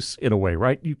cut loose in a way,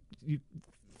 right?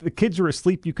 The kids are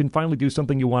asleep, you can finally do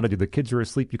something you want to do. The kids are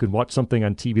asleep, you can watch something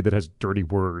on TV that has dirty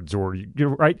words, or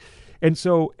right? And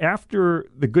so after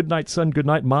the Good Night Son, Good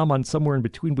Night Mom on Somewhere in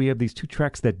Between, we have these two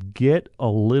tracks that get a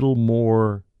little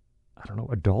more,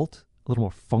 adult, a little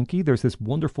more funky. There's this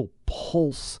wonderful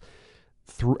pulse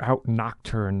throughout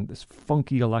Nocturne, this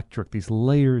funky electric, these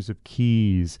layers of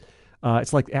keys.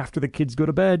 It's like after the kids go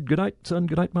to bed, good night, son,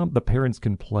 good night, mom, the parents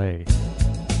can play.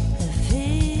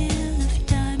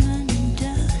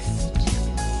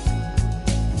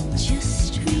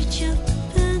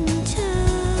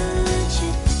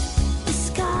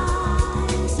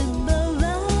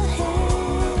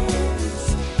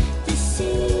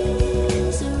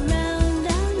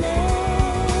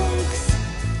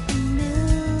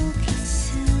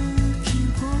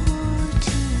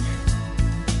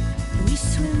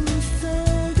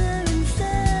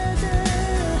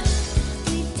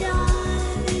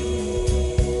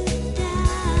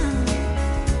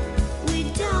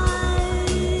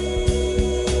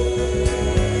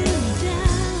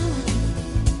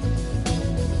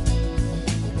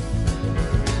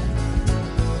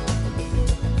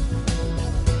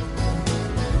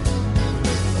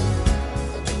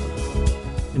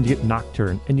 And you get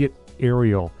Nocturne, and you get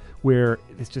Aerial, where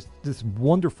it's just this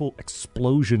wonderful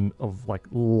explosion of like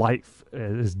life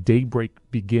as daybreak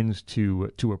begins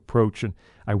to approach. And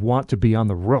I want to be on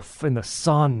the roof in the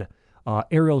sun.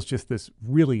 Aerial's just this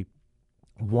really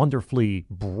wonderfully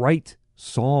bright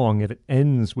song, and it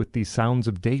ends with these sounds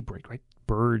of daybreak, right?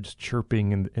 Birds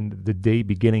chirping and the day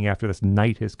beginning after this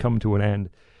night has come to an end.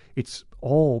 It's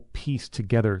all pieced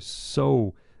together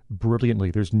so brilliantly.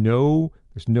 There's no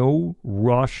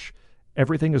rush.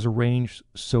 Everything is arranged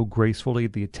so gracefully.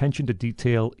 The attention to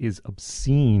detail is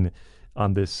obscene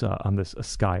on this A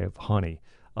Sky of Honey.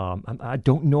 I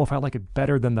don't know if I like it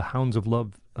better than the Hounds of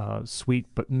Love suite,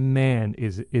 but man,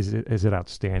 is it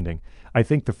outstanding. I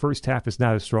think the first half is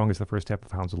not as strong as the first half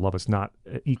of Hounds of Love. It's not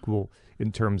equal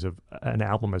in terms of an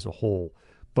album as a whole.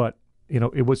 But,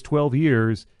 it was 12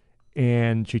 years,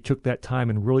 and she took that time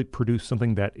and really produced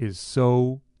something that is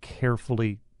so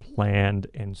carefully planned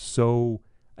and so,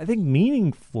 I think,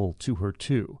 meaningful to her,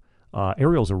 too.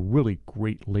 Ariel's a really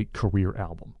great late career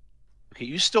album. Okay,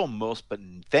 you stole most, but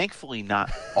thankfully not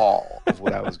all of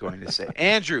what I was going to say.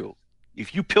 Andrew,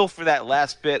 if you pilfer that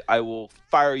last bit, I will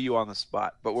fire you on the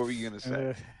spot. But what were you going to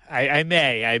say? I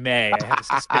may. I have a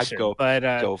suspicion.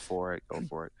 Go for it.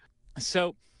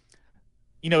 So,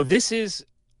 this is,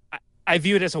 I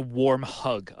view it as a warm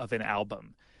hug of an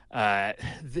album.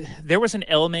 There was an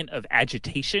element of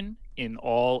agitation in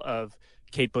all of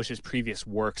Kate Bush's previous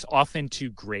works, often to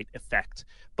great effect,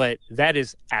 but that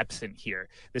is absent here.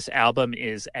 This album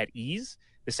is at ease.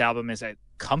 This album is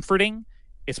comforting.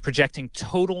 It's projecting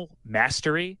total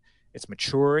mastery. It's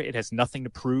mature. It has nothing to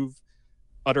prove.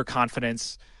 Utter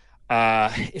confidence.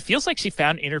 It feels like she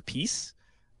found inner peace.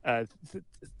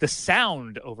 The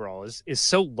sound overall is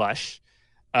so lush.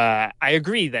 I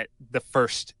agree that the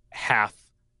first half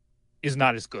is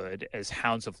not as good as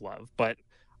Hounds of Love, but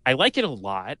I like it a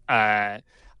lot. I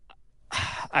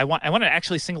want to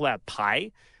actually single out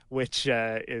Pie, which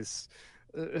is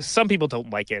some people don't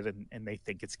like it and they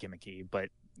think it's gimmicky, but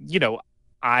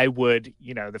I would,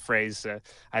 the phrase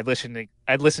I'd listen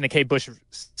to Kate Bush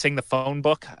sing the phone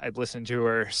book. I'd listen to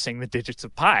her sing the digits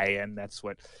of pi, and that's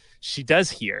what she does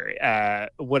here.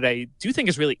 What I do think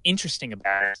is really interesting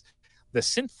about it, the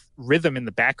synth rhythm in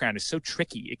the background is so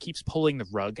tricky. It keeps pulling the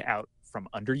rug out from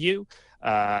under you.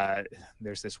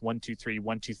 There's this 1 2 3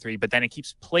 1 2 3, but then it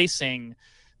keeps placing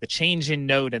the change in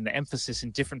note and the emphasis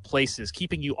in different places,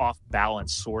 keeping you off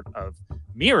balance, sort of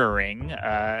mirroring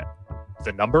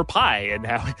the number pi and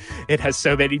how it has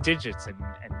so many digits and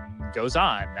goes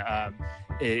on.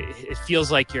 It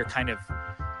feels like you're kind of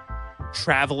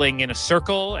traveling in a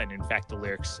circle, and in fact the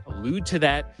lyrics allude to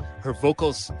that. Her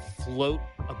vocals float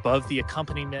above the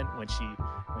accompaniment when she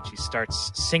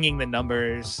starts singing the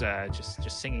numbers, just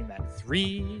singing that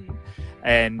 3,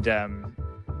 and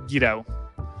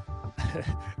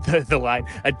the line,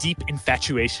 a deep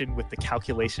infatuation with the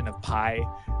calculation of pi,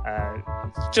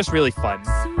 just really fun.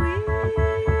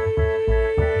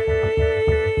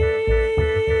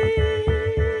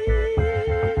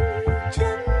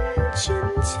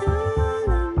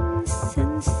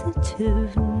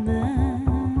 Sensitive man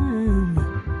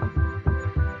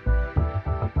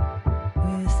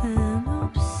with an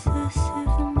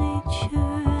obsessive nature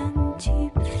and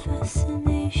deep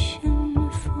fascination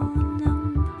for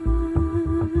numbers.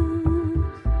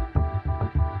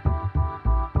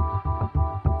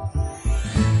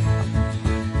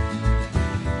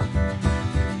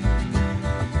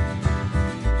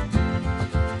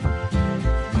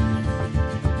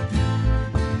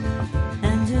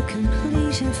 And a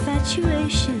complete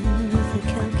infatuation with the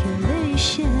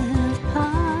calculation of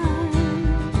pi.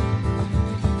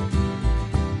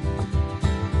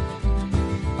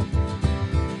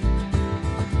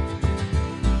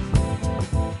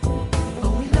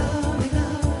 Oh, we love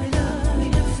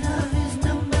his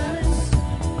numbers.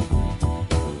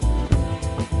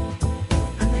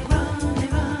 And they run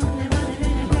in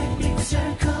a great big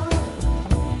circle.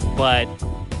 But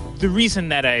the reason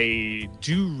that I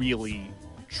do really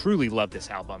truly love this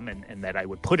album and that I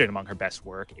would put it among her best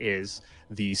work is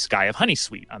the Sky of Honey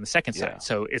suite on the second side.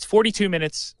 So it's 42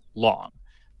 minutes long,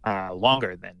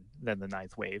 longer than the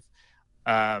Ninth Wave.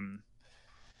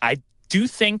 I do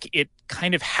think it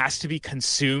kind of has to be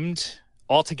consumed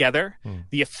altogether.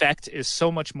 The effect is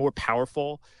so much more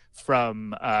powerful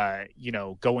from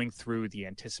going through the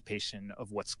anticipation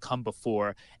of what's come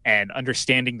before and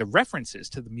understanding the references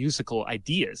to the musical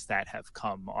ideas that have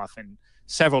come often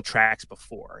several tracks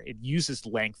before. It uses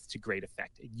length to great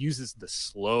effect. It uses the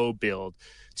slow build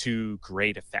to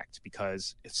great effect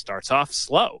because it starts off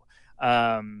slow.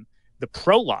 The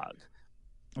prologue,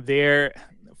 there's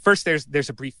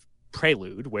a brief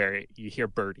prelude where you hear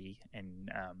Birdie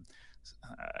and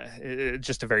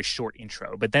just a very short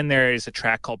intro. But then there is a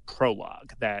track called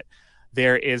Prologue that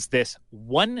there is this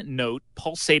one note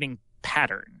pulsating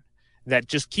pattern that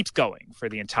just keeps going for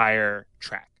the entire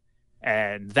track.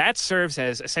 And that serves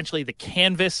as essentially the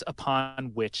canvas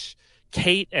upon which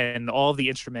Kate and all the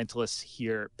instrumentalists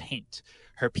here paint.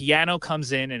 Her piano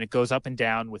comes in and it goes up and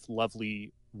down with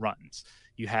lovely runs.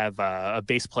 You have a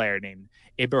bass player named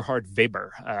Eberhard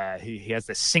Weber. He has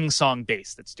this sing-song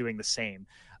bass that's doing the same.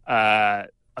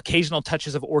 Occasional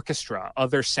touches of orchestra,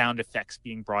 other sound effects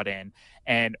being brought in.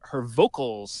 And her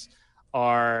vocals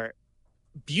are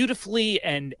beautifully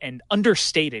and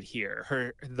understated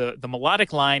here. The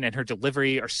melodic line and her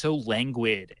delivery are so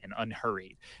languid and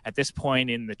unhurried. At this point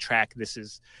in the track, this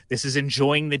is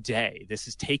enjoying the day. This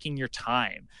is taking your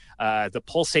time. The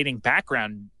pulsating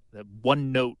background, the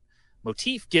one note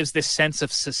motif, gives this sense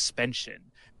of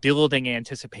suspension, building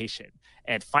anticipation.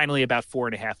 And finally, about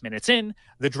 4.5 minutes in,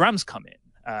 the drums come in.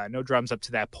 No drums up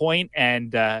to that point,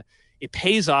 and it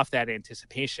pays off that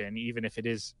anticipation, even if it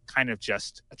is kind of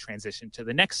just a transition to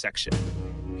the next section.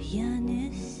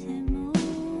 Pianissimo.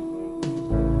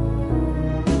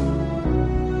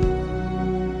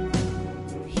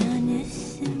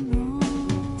 Pianissimo.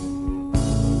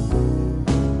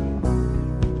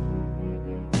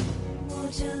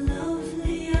 What a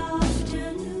lovely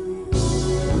afternoon.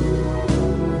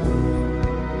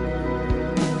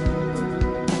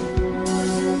 What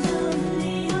a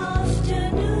lovely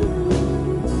afternoon.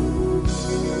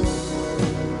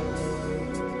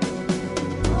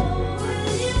 Oh,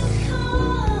 will you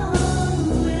come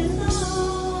along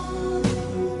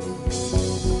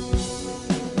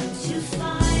to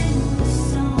find the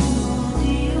song,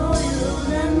 the oil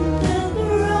and the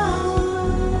ground?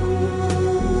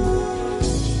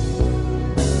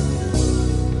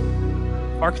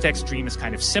 Architect's Dream is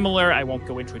kind of similar. I won't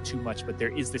go into it too much, but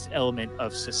there is this element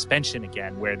of suspension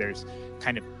again, where there's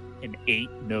kind of an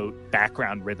 8-note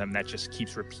background rhythm that just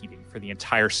keeps repeating for the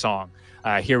entire song.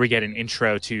 Here we get an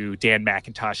intro to Dan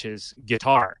McIntosh's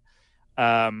guitar,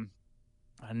 and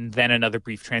then another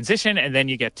brief transition, and then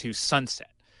you get to Sunset.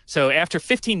 So after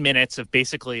 15 minutes of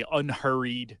basically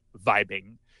unhurried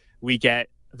vibing, we get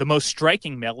the most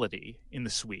striking melody in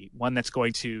the suite, one that's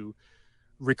going to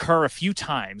recur a few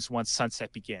times once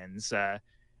Sunset begins,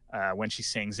 when she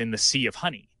sings "In the Sea of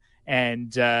Honey,"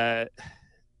 and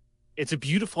it's a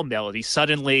beautiful melody.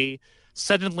 Suddenly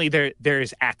there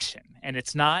is action, and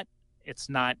it's not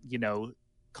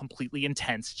completely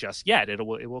intense just yet. It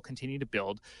will continue to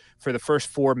build. For the first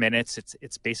 4 minutes,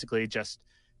 it's basically just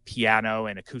piano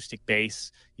and acoustic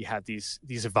bass. You have these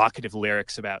evocative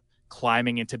lyrics about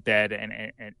climbing into bed,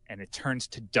 and it turns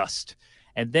to dust.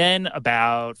 And then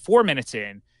about 4 minutes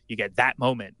in, you get that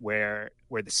moment where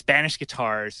the Spanish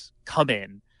guitars come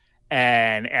in,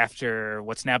 and after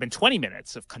what's now been 20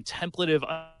 minutes of contemplative,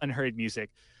 unhurried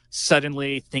music,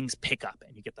 suddenly things pick up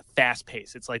and you get the fast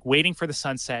pace. It's like waiting for the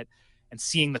sunset and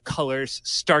seeing the colors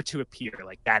start to appear,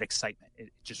 like that excitement.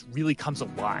 It just really comes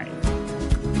alive.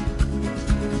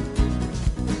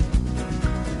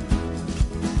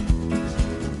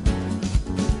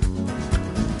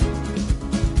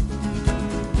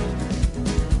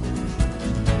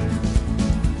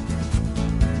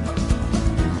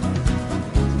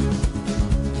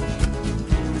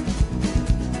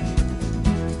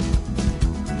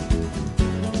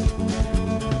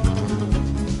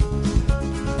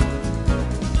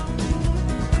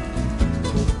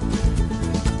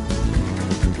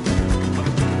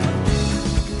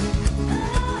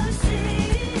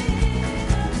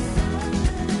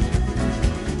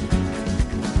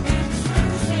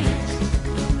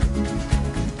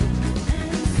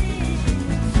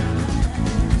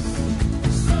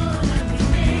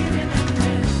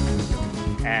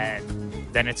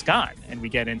 Then it's gone, and we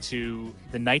get into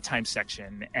the nighttime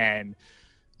section, and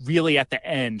really at the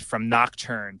end, from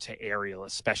Nocturne to Aerial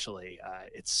especially,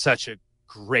 it's such a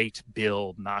great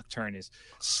build. Nocturne is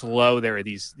slow. There are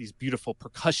these beautiful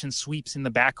percussion sweeps in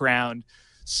the background,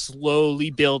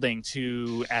 slowly building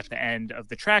to, at the end of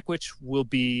the track, which will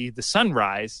be the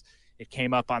sunrise. It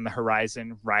came up on the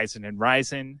horizon, rising and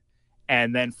rising.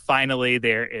 And then finally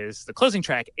there is the closing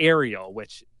track, Aerial,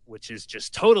 which is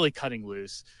just totally cutting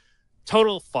loose.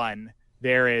 Total fun.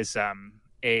 There is a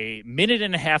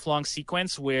 1.5-minute long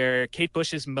sequence where Kate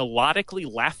Bush is melodically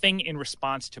laughing in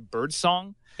response to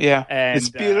birdsong. Yeah, and, it's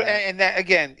beautiful. And that,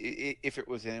 again, if it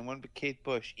was anyone but Kate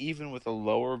Bush, even with a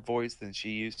lower voice than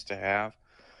she used to have,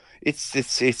 it's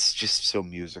just so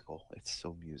musical. It's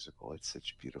so musical. It's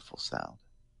such a beautiful sound.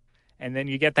 And then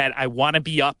you get that "I Want to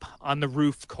Be Up on the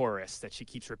Roof" chorus that she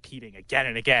keeps repeating again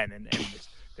and again. And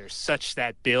there's such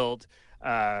that build.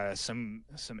 Some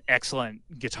excellent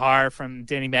guitar from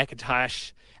Danny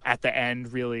McIntosh at the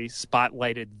end, really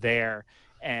spotlighted there,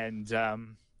 and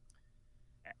then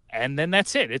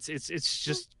that's it. It's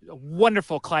just a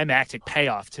wonderful climactic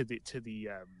payoff to the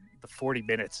 40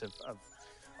 minutes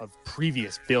of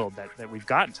previous build that we've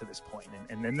gotten to this point,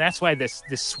 and then that's why this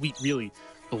suite really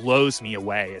blows me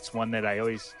away. It's one that I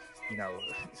always,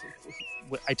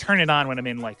 I turn it on when I'm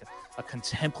in like a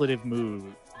contemplative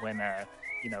mood, when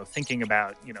thinking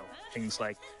about, things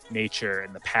like nature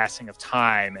and the passing of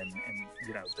time and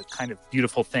the kind of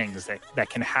beautiful things that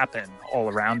can happen all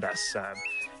around us.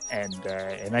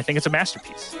 And I think it's a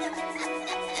masterpiece.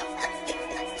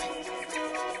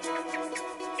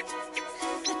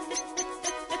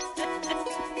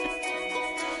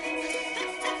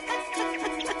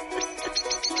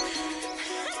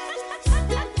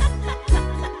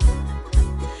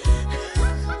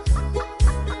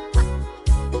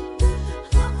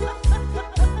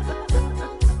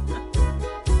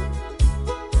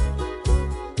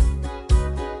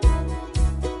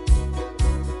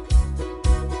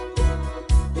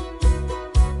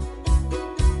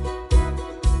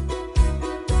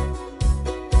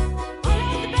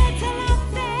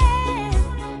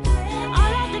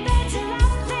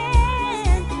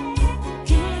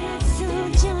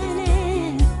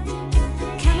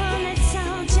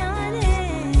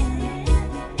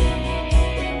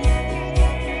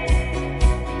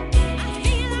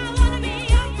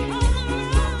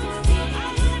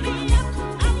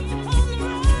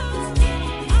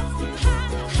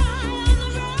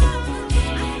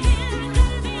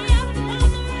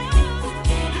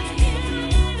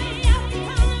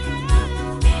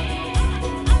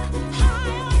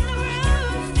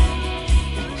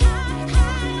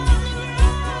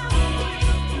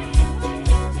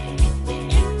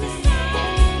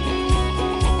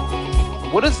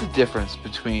 What is the difference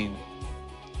between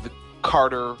the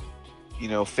Carter,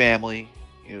 family,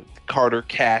 the Carter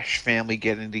Cash family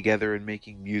getting together and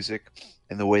making music,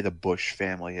 and the way the Bush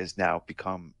family has now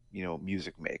become,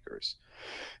 music makers?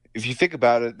 If you think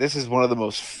about it, this is one of the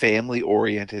most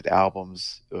family-oriented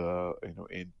albums,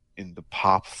 in the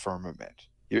pop firmament.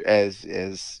 As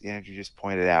Andrew just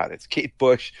pointed out, it's Kate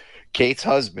Bush, Kate's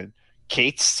husband,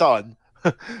 Kate's son,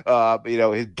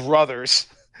 his brothers,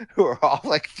 who are all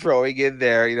like throwing in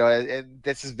there, and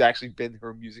this has actually been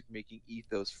her music making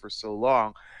ethos for so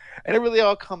long, and it really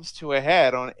all comes to a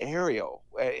head on Ariel.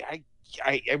 I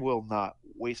will not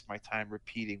waste my time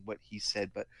repeating what he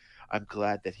said, but I'm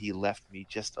glad that he left me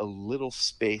just a little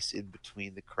space in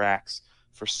between the cracks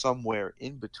for somewhere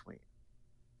in between,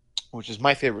 which is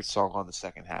my favorite song on the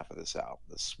second half of this album,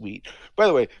 The Sweet. By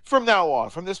the way, from now on,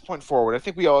 from this point forward, I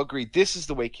think we all agree this is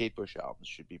the way Kate Bush albums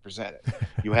should be presented.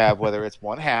 You have, whether it's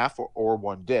one half or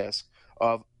one disc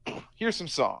of, here's some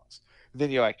songs.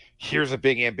 Then you're like, here's a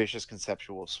big, ambitious,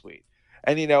 conceptual suite.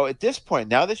 And, at this point,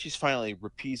 now that she's finally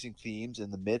repeating themes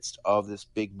in the midst of this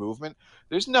big movement,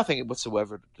 there's nothing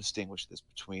whatsoever to distinguish this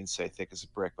between, say, Thick as a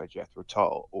Brick by Jethro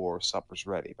Tull or Supper's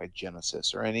Ready by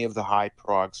Genesis or any of the high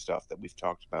prog stuff that we've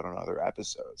talked about on other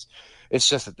episodes. It's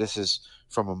just that this is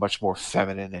from a much more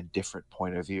feminine and different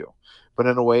point of view. But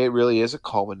in a way, it really is a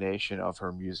culmination of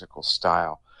her musical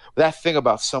style. That thing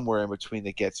about Somewhere in Between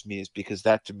that gets me is because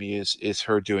that to me is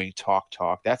her doing Talk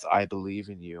Talk. That's I Believe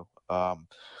in You.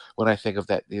 When I think of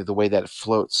that, the way that it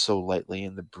floats so lightly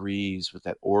in the breeze with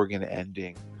that organ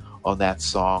ending on that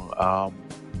song,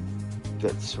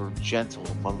 that sort of gentle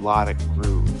melodic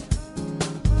groove.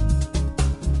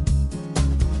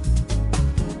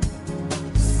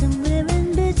 Somewhere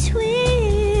in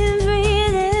between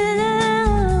breathing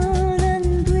out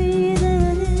and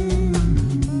breathing in.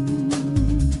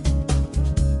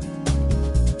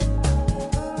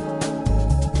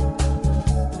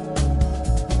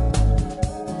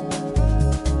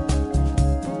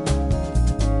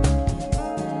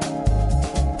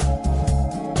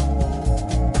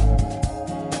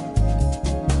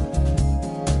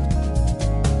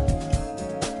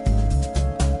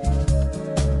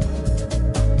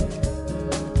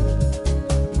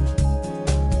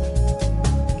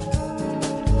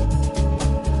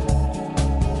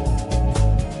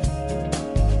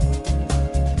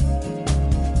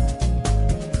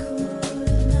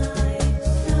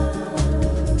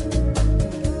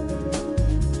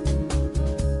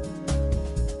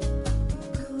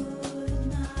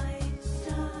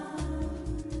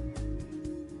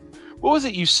 What was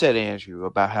it you said, Andrew,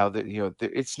 about how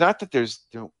it's not that there's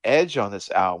no edge on this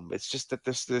album. It's just that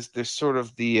there's sort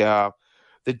of the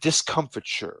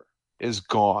discomfiture is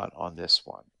gone on this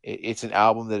one. It's an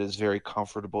album that is very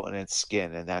comfortable in its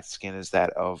skin, and that skin is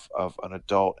that of an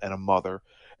adult and a mother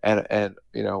and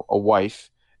a wife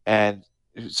and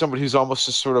somebody who's almost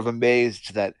just sort of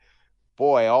amazed that,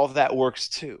 boy, all of that works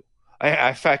too.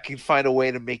 If I can find a way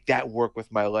to make that work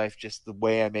with my life just the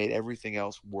way I made everything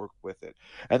else work with it.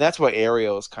 And that's why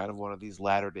Ariel is kind of one of these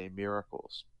latter-day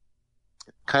miracles.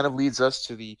 It kind of leads us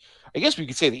to I guess we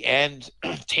could say the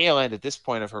tail end at this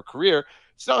point of her career.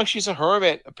 It's not like she's a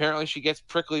hermit. Apparently she gets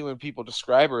prickly when people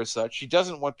describe her as such. She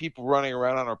doesn't want people running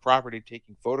around on her property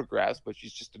taking photographs, but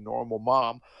she's just a normal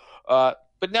mom.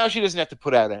 But now she doesn't have to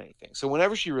put out anything. So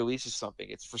whenever she releases something,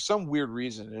 it's for some weird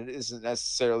reason, and it isn't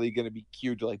necessarily going to be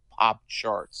cued to like pop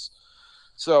charts.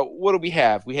 So what do we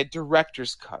have? We had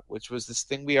Director's Cut, which was this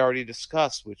thing we already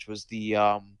discussed, which was the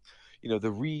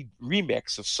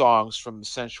remix of songs from the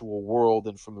Sensual World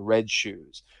and from the Red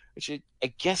Shoes, which I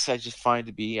guess I just find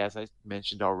to be, as I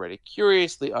mentioned already,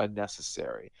 curiously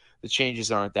unnecessary. The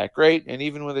changes aren't that great, and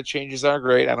even when the changes are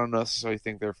great, I don't necessarily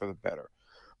think they're for the better.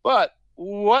 But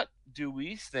what do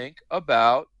we think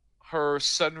about her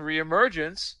sudden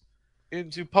reemergence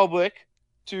into public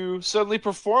to suddenly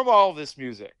perform all of this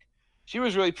music? She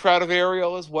was really proud of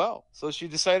Ariel as well. So she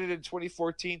decided in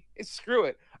 2014, hey, screw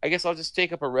it. I guess I'll just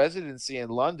take up a residency in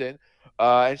London.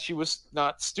 And she was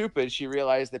not stupid. She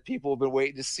realized that people have been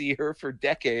waiting to see her for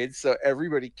decades. So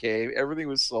everybody came. Everything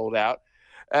was sold out.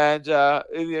 And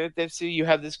then so you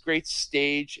have this great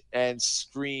stage and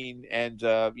screen and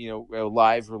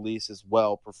live release as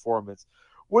well, performance.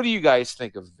 What do you guys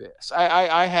think of this?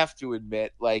 I have to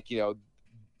admit,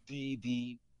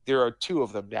 there are two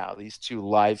of them now, these two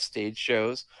live stage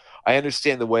shows. I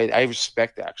understand I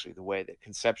respect actually the way that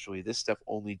conceptually this stuff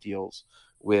only deals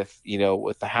with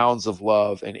the Hounds of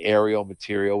Love and Ariel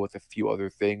material with a few other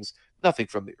things, nothing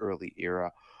from the early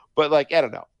era. But I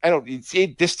don't know.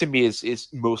 This to me is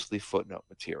mostly footnote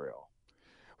material.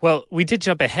 Well, we did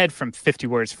jump ahead from 50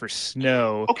 Words for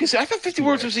Snow. Okay, so I thought 50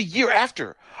 Words was a year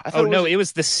after. It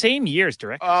was the same year as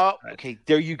Director's Cut. Okay,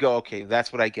 there you go. Okay,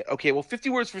 that's what I get. Okay, well, 50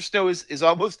 Words for Snow is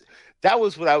almost, that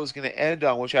was what I was going to end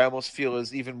on, which I almost feel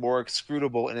is even more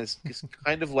inscrutable, and it's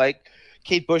kind of like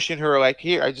Kate Bush and her,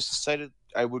 here, I just decided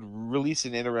I would release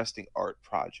an interesting art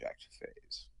project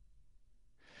phase.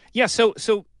 Yeah, so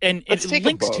and it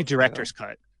links to Director's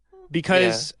Cut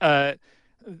because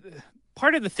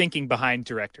part of the thinking behind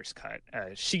Director's Cut,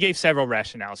 she gave several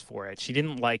rationales for it. She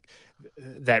didn't like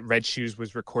that Red Shoes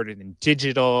was recorded in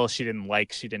digital. She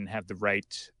didn't have the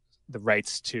rights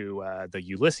to the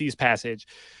Ulysses passage.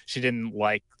 She didn't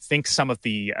think some of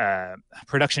the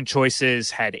production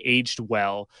choices had aged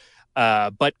well.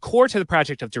 But core to the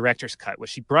project of Director's Cut was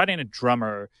she brought in a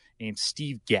drummer named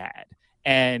Steve Gadd.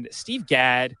 And Steve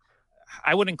Gadd,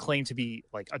 I wouldn't claim to be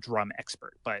a drum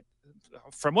expert, but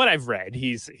from what I've read,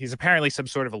 he's apparently some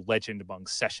sort of a legend among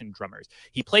session drummers.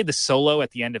 He played the solo at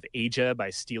the end of Aja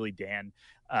by Steely Dan.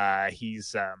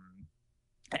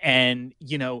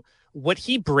 What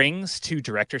he brings to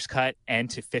Director's Cut and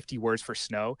to 50 Words for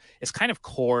Snow is kind of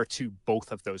core to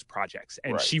both of those projects.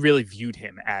 And She really viewed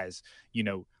him as,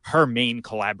 her main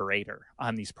collaborator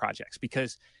on these projects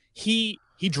because he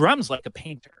drums like a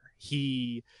painter.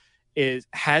 He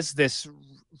has this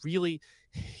really,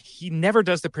 he never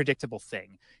does the predictable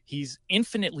thing. He's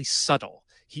infinitely subtle.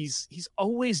 He's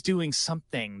always doing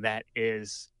something that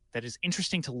is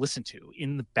interesting to listen to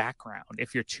in the background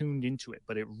if you're tuned into it,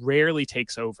 but it rarely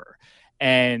takes over.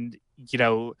 And,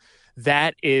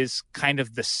 that is kind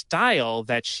of the style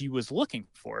that she was looking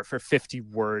for 50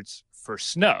 Words for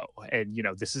Snow. And,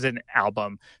 this is an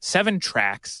album, 7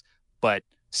 tracks, but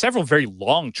several very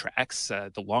long tracks,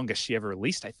 the longest she ever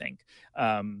released, I think,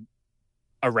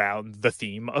 around the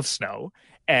theme of snow.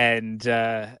 And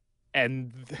they're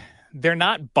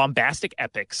not bombastic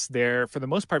epics. They're, for the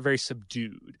most part, very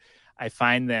subdued. I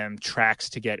find them tracks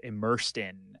to get immersed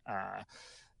in,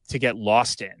 to get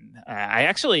lost in. I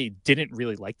actually didn't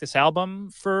really like this album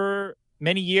for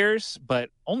many years, but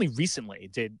only recently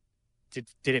did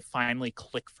it finally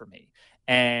click for me.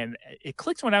 And it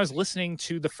clicked when I was listening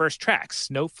to the first track,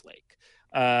 Snowflake.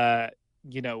 The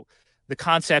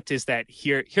concept is that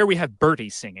here we have Bertie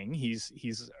singing. He's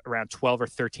around 12 or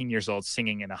 13 years old,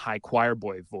 singing in a high choir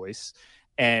boy voice,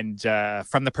 and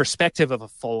from the perspective of a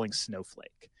falling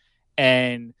snowflake.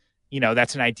 And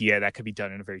that's an idea that could be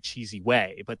done in a very cheesy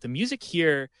way, but the music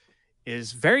here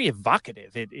is very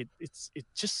evocative. It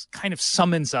just kind of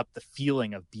summons up the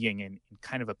feeling of being in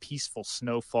kind of a peaceful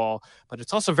snowfall, but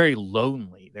it's also very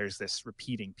lonely. There's this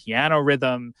repeating piano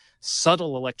rhythm,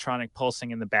 subtle electronic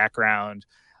pulsing in the background.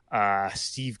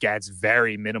 Steve Gadd's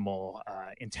very minimal,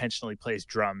 intentionally plays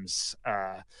drums.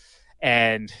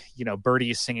 And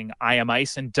Bertie is singing "I Am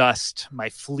Ice and Dust,"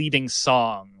 my fleeting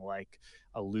song, like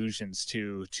allusions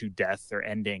to death or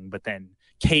ending. But then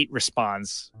Kate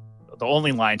responds, the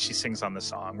only line she sings on the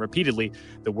song repeatedly,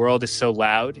 "The world is so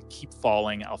loud, keep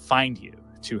falling, I'll find you,"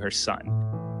 to her son.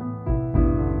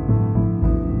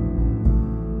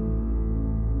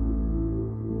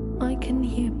 I can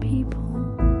hear people.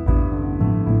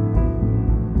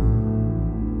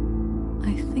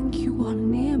 I think you are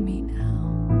near me now.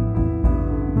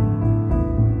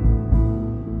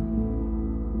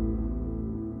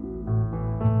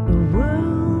 The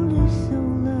world is so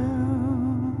loud.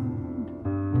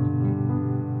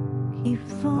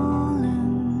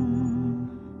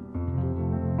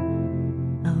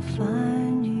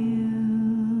 find you.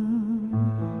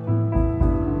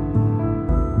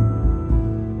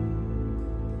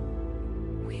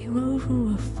 We rode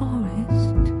through a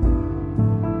forest.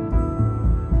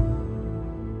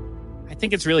 I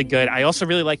think it's really good. I also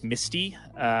really like Misty.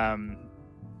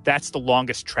 That's the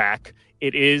longest track.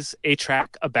 It is a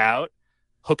track about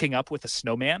hooking up with a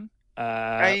snowman.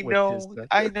 I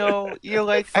know. You're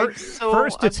like,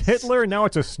 First it's Hitler, now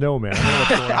it's a snowman. I don't know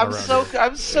what's going on around here.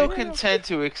 I'm so content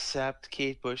to accept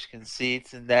Kate Bush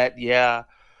conceits and that. Yeah,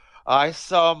 I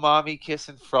saw Mommy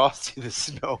kissing Frosty the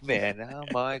Snowman. Oh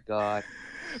my God.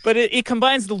 But it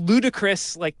combines the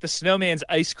ludicrous, like the snowman's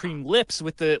ice cream lips,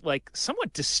 with the like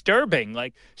somewhat disturbing.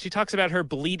 Like she talks about her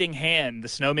bleeding hand, the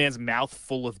snowman's mouth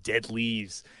full of dead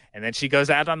leaves, and then she goes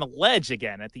out on the ledge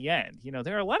again at the end. You know,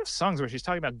 there are a lot of songs where she's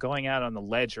talking about going out on the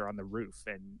ledge or on the roof,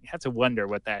 and you have to wonder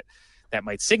what that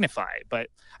might signify. But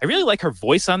I really like her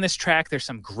voice on this track. There's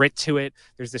some grit to it.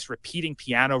 There's this repeating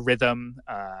piano rhythm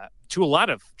to a lot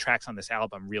of tracks on this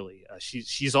album. Really,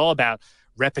 she's all about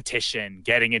repetition,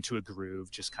 getting into a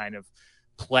groove, just kind of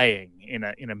playing in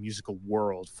a musical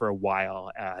world for a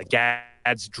while.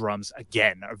 Gad's drums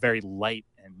again are very light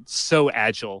and so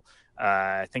agile.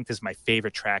 I think this is my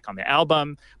favorite track on the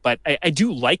album, but I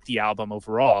do like the album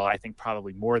overall. I think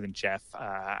probably more than Jeff.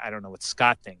 I don't know what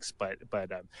Scott thinks, but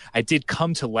I did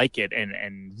come to like it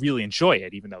and really enjoy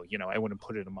it, even though, you know, I wouldn't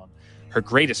put it among her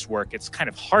greatest work. It's kind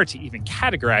of hard to even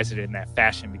categorize it in that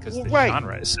fashion because the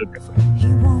genre is so different. He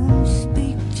won't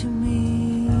speak to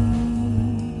me.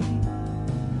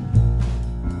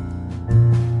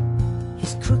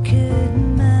 His crooked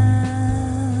mouth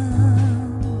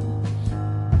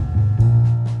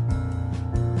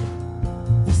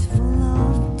is full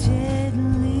of dead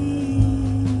leaves.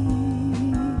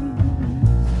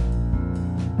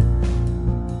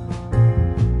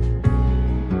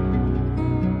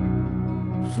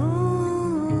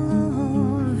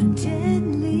 Full of dead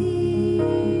leaves.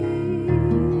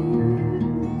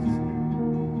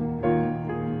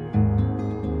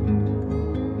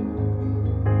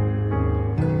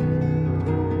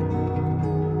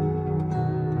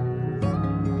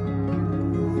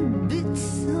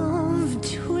 Bits of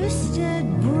twisted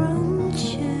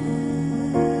branches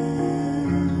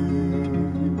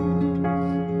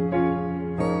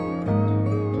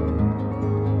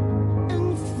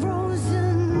and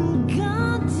frozen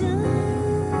garden.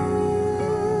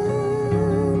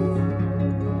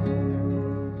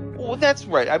 Well, that's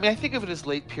right. I mean, I think of it as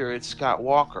late period Scott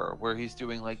Walker, where he's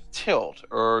doing like Tilt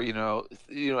or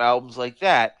albums like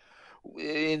that,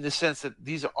 in the sense that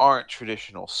these aren't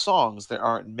traditional songs. They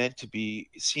aren't meant to be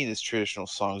seen as traditional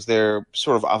songs. They're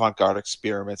sort of avant-garde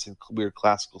experiments in weird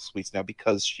classical suites. Now,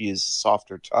 because she is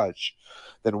softer touch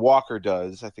than Walker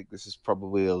does, I think this is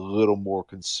probably a little more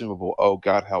consumable. Oh,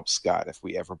 God help Scott. If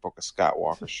we ever book a Scott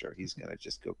Walker show, he's going to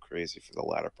just go crazy for the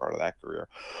latter part of that career.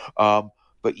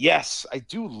 But yes, I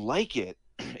do like it.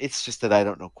 It's just that I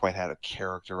don't know quite how to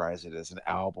characterize it as an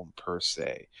album per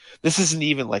se. This isn't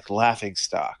even like Laughing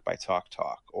Stock by Talk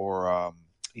Talk or,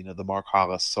 the Mark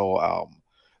Hollis Soul album.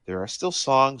 There are still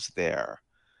songs there.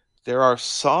 There are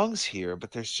songs here,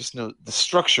 but there's just the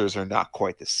structures are not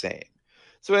quite the same.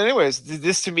 So anyways,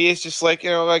 this to me is just like,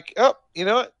 oh, you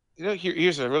know what?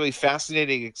 Here's a really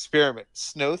fascinating experiment.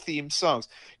 Snow-themed songs.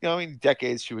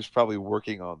 Decades she was probably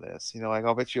working on this.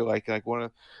 I'll bet you like one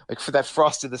of for that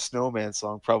Frosty the Snowman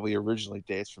song probably originally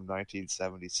dates from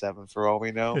 1977 for all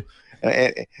we know.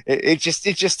 And it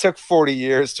just took 40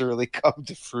 years to really come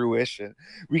to fruition.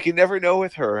 We can never know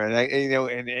with her, and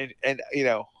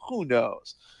who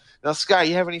knows. Now, Scott,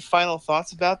 you have any final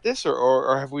thoughts about this,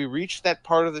 or have we reached that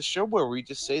part of the show where we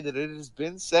just say that it has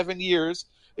been 7 years?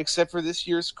 Except for this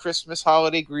year's Christmas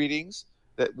holiday greetings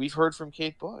that we've heard from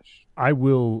Kate Bush. I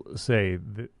will say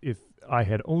that if I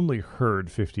had only heard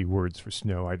 50 Words for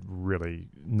Snow, I'd really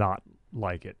not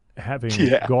like it.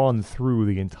 Having gone through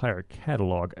the entire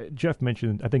catalog, Jeff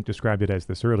mentioned, I think described it as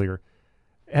this earlier,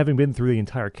 having been through the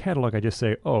entire catalog, I just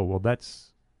say, oh, well, that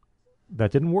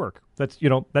didn't work. That's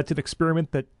an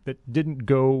experiment that didn't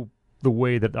go the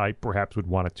way that I perhaps would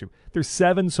want it to. There's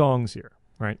 7 songs here.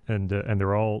 Right, and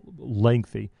they're all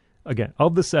lengthy. Again,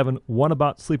 of the 7, one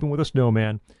about sleeping with a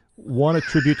snowman, one a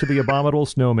tribute to the abominable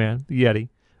snowman, the Yeti.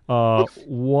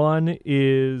 One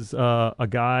is a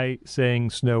guy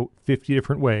saying snow 50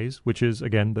 different ways, which is,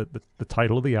 again, the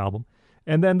title of the album.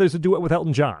 And then there's a duet with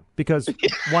Elton John, because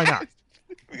why not?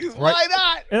 Right? Why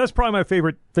not? And that's probably my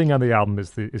favorite thing on the album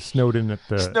is Snowden at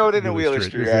the Snowden and Wheeler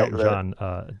Street, the Elton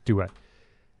John duet.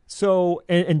 So,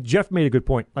 and Jeff made a good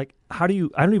point. Like, I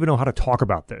don't even know how to talk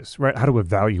about this, right? How to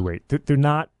evaluate. They're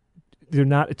not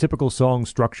a typical song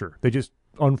structure. They just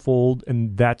unfold,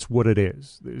 and that's what it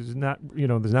is. There's not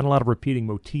a lot of repeating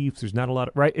motifs. There's not a lot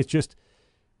of, right? It's just,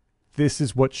 this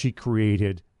is what she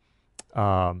created.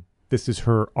 This is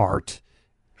her art,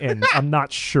 and I'm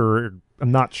not sure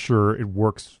it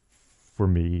works for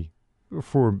me,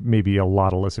 for maybe a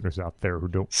lot of listeners out there who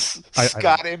don't.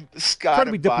 Scott try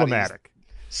to be diplomatic.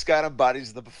 Scott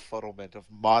embodies the befuddlement of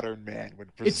modern man when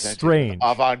It's presented strange. with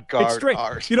avant-garde It's strange.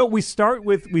 art.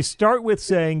 We start with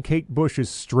saying Kate Bush is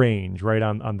strange, right?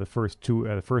 On the first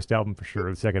the first album for sure.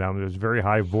 The second album, there's very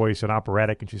high voice and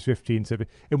operatic, and she's 15, 17.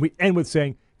 And we end with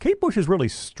saying Kate Bush is really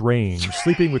strange,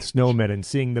 sleeping with snowmen and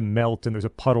seeing them melt, and there's a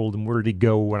puddle, and where did he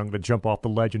go? And I'm going to jump off the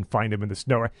ledge and find him in the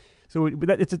snow. So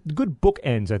it's a good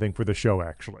bookends, I think, for the show,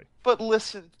 actually. But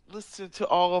listen to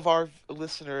all of our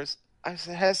listeners. I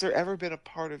said, has there ever been a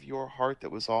part of your heart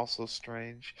that was also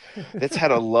strange? That's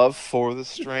had a love for the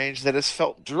strange, that has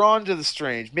felt drawn to the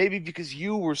strange, maybe because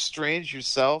you were strange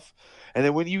yourself, and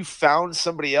then when you found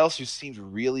somebody else who seemed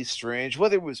really strange,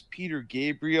 whether it was Peter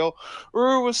Gabriel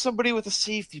or it was somebody with a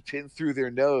safety pin through their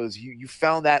nose, you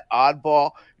found that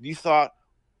oddball, and you thought,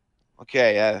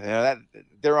 okay,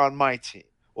 they're on my team.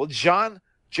 Well,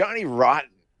 Johnny Rotten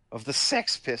of the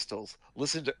Sex Pistols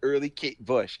listened to early Kate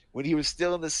Bush when he was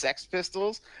still in the Sex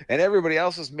Pistols and everybody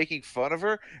else was making fun of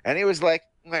her, and he was like,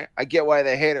 I get why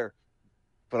they hate her,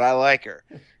 but I like her,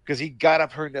 because he got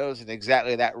up her nose in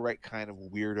exactly that right kind of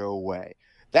weirdo way.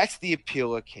 That's the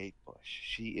appeal of Kate Bush.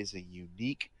 She is a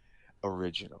unique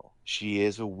original. She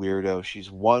is a weirdo.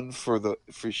 She's one for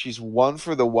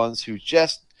the ones who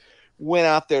just went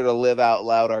out there to live out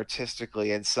loud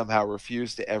artistically and somehow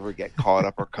refused to ever get caught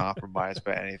up or compromised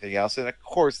by anything else. And of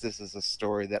course, this is a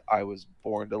story that I was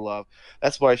born to love.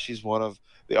 That's why she's one of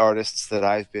the artists that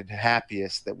I've been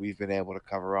happiest that we've been able to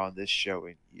cover on this show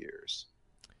in years.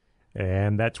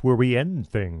 And that's where we end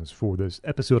things for this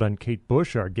episode on Kate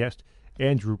Bush. Our guest,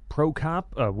 Andrew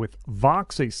Prokop, with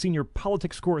Vox, a senior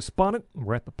politics correspondent.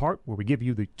 We're at the part where we give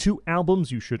you the 2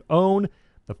 albums you should own,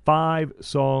 the 5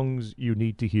 songs you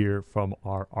need to hear from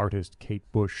our artist, Kate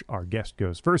Bush. Our guest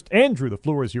goes first. Andrew, the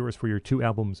floor is yours for your 2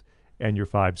 albums and your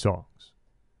 5 songs.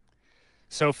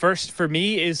 So first for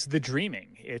me is The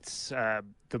Dreaming. It's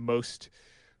the most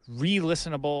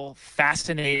re-listenable,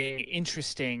 fascinating,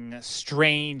 interesting,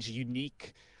 strange,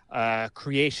 unique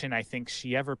creation I think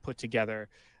she ever put together.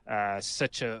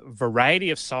 Such a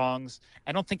variety of songs.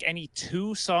 I don't think any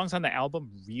 2 songs on the album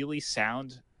really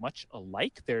sound much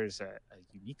alike. There's a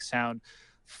unique sound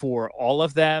for all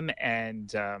of them,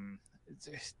 and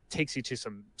it takes you to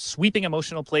some sweeping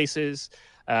emotional places,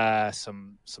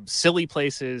 some silly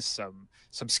places,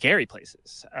 some scary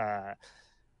places.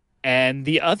 And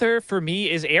the other for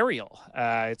me is Ariel.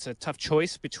 It's a tough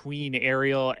choice between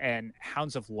Ariel and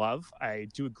Hounds of Love. I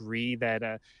do agree that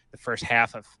the first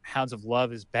half of Hounds of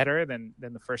Love is better than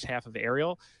the first half of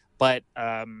Ariel, but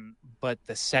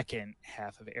the second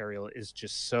half of Ariel is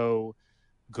just so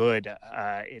good.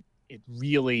 It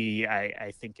really,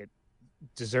 I think it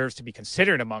deserves to be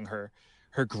considered among her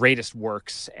greatest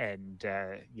works. And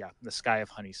The Sky of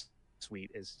Honey Sweet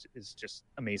is just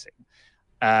amazing.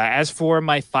 As for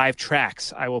my 5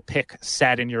 tracks, I will pick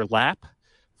Sat in Your Lap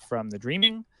from The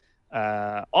Dreaming.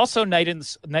 Also Night of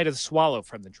the Swallow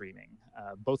from The Dreaming.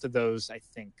 Both of those, I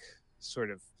think, sort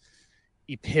of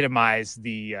epitomize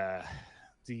the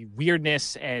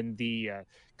weirdness and the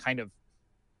kind of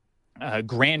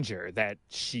grandeur that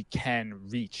she can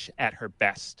reach at her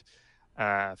best.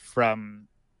 From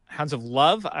Hounds of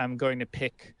Love, I'm going to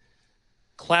pick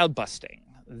Cloud Busting.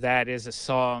 That is a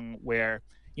song where,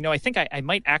 I think I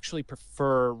might actually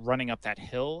prefer Running Up That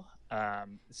Hill,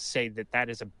 say that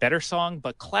is a better song,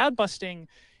 but Cloud Busting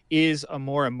is a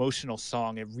more emotional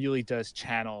song. It really does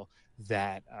channel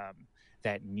that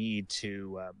need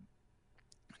to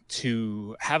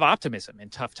have optimism in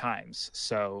tough times.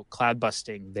 So Cloud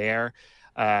Busting there.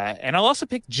 And I'll also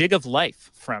pick Jig of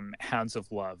Life from Hounds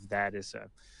of Love. That is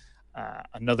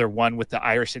another one with the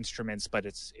Irish instruments, but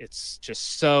it's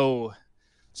just so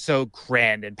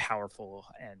grand and powerful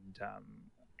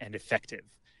and effective.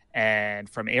 And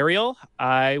from Ariel,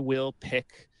 I will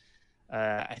pick,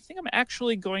 I think I'm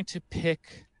actually going to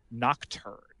pick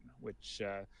Nocturne, which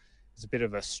is a bit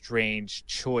of a strange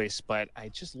choice, but I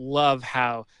just love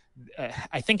how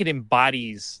I think it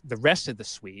embodies the rest of the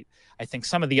suite. I think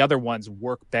some of the other ones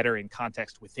work better in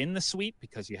context within the suite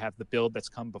because you have the build that's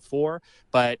come before.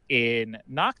 But in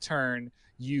Nocturne,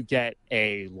 you get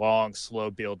a long, slow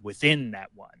build within that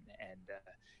one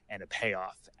and a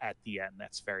payoff at the end.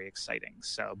 That's very exciting.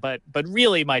 So, but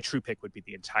really, my true pick would be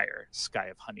the entire Sky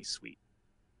of Honey suite.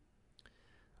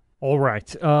 All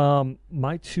right.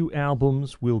 My 2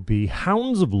 albums will be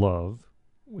Hounds of Love,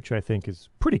 which I think is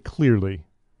pretty clearly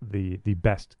the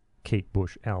best Kate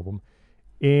Bush album.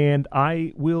 And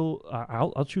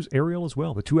I'll choose Ariel as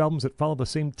well. The two albums that follow the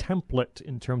same template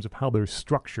in terms of how they're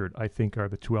structured, I think, are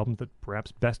the two albums that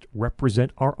perhaps best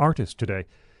represent our artist today.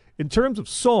 In terms of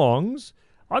songs,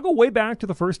 I'll go way back to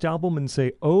the first album and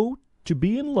say, "Oh, to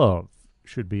Be in Love"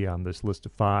 should be on this list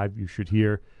of 5 you should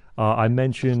hear. I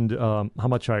mentioned how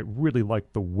much I really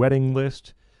like The Wedding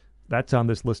List. That's on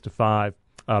this list of 5.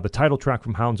 The title track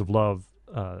from Hounds of Love,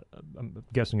 I'm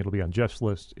guessing it'll be on Jeff's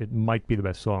list. It might be the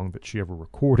best song that she ever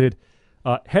recorded.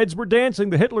 Heads Were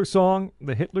Dancing, the Hitler song,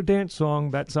 the Hitler dance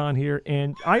song, that's on here.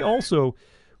 And I also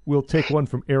will take one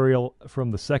from Ariel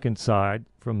from the second side,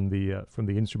 from the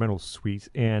instrumental suite.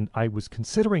 And I was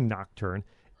considering Nocturne.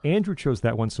 Andrew chose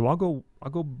that one, so I'll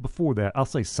go before that. I'll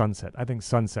say Sunset. I think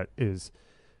Sunset is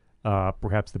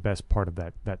perhaps the best part of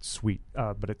that suite.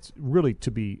 But it's really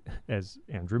to be, as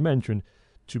Andrew mentioned,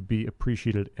 to be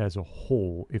appreciated as a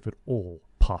whole, if at all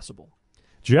possible.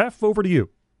 Jeff, over to you.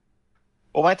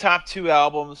 Well, my top 2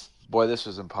 albums, boy, this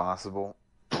was impossible.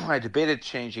 I debated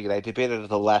changing it. I debated at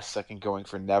the last second going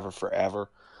for Never Forever.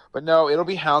 But no, it'll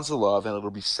be Hounds of Love and it'll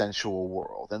be Sensual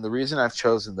World. And the reason I've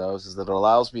chosen those is that it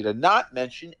allows me to not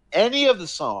mention any of the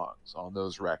songs on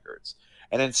those records.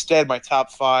 And instead, my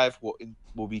top 5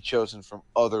 will be chosen from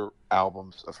other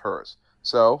albums of hers.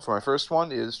 So, for my first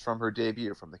one is from her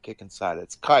debut, from the Kickin' Side.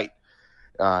 It's Kite.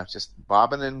 Just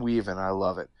bobbing and weaving. I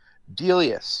love it.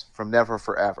 Delius from Never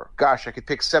Forever. Gosh, I could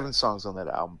pick 7 songs on that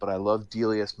album, but I love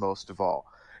Delius most of all.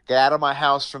 Get Out of My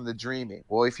House from The Dreaming.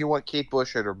 Well, if you want Kate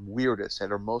Bush at her weirdest, at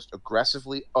her most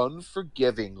aggressively,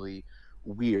 unforgivingly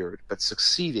weird, but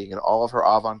succeeding in all of her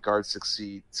avant-garde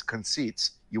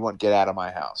conceits, you want Get Out of My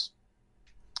House.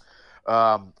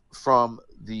 From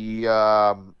the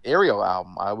Ariel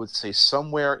album, I would say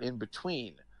Somewhere in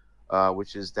Between,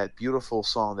 which is that beautiful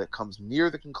song that comes near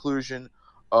the conclusion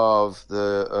of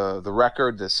the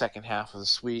record, the second half of the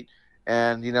suite.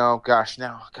 And, gosh,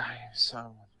 now, guys,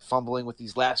 I'm fumbling with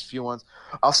these last few ones.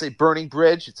 I'll say Burning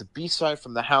Bridge. It's a B-side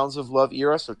from the Hounds of Love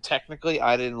era, so technically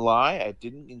I didn't lie. I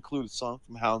didn't include a song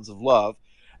from Hounds of Love.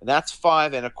 And that's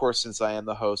 5, and of course, since I am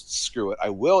the host, screw it. I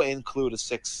will include a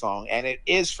 6th song, and it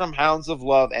is from Hounds of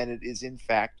Love, and it is, in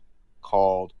fact,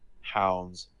 called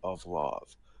Hounds of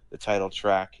Love. The title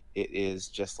track, it is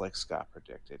just like Scott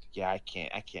predicted. Yeah, I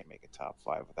can't make a top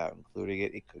 5 without including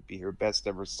it. It could be her best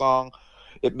ever song.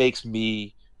 It makes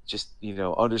me just,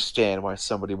 understand why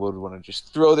somebody would want to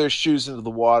just throw their shoes into the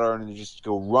water and just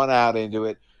go run out into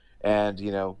it and,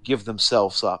 give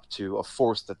themselves up to a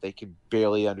force that they can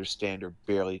barely understand or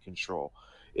barely control.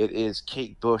 It is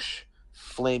Kate Bush,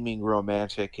 flaming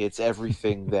romantic. It's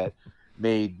everything that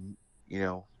made,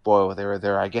 boy, there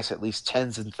are, I guess, at least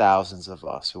tens and thousands of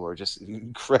us who are just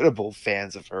incredible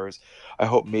fans of hers. I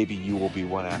hope maybe you will be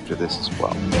one after this as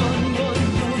well.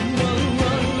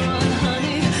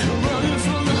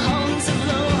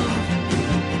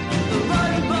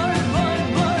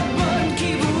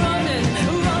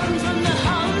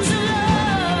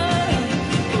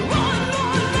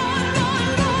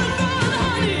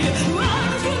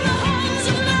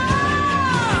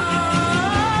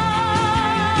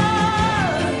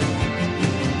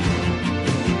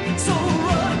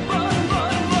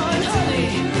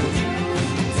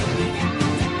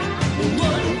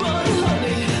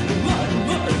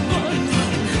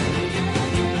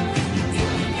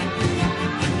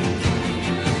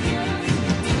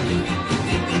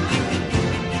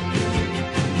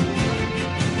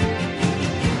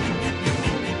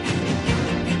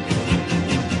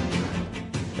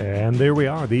 And there we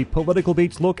are, the Political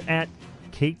Beats look at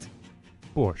Kate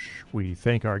Bush. We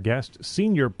thank our guest,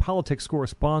 senior politics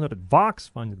correspondent at Vox,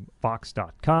 find him at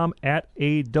vox.com, at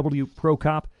A.W.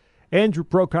 Prokop. Andrew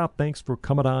Prokop, thanks for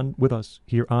coming on with us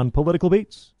here on Political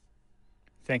Beats.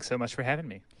 Thanks so much for having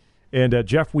me. And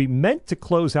Jeff, we meant to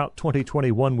close out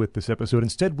 2021 with this episode.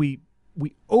 Instead, we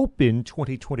opened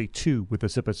 2022 with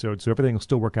this episode, so everything will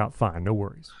still work out fine. No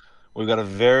worries. We've got a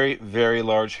very, very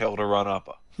large hill to run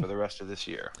up for the rest of this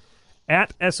year.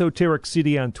 At Esoteric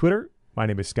CD on Twitter. My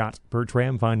name is Scott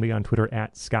Bertram. Find me on Twitter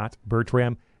at Scott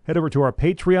Bertram. Head over to our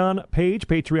Patreon page,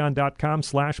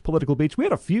 patreon.com/politicalbeats. We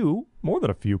had more than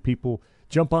a few people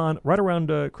jump on right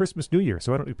around Christmas, New Year.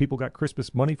 So I don't know if people got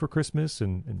Christmas money for Christmas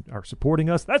and are supporting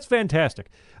us. That's fantastic.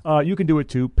 You can do it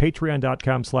too.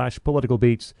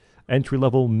 Patreon.com/politicalbeats.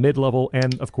 Entry-level, mid-level,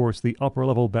 and, of course, the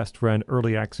upper-level best friend,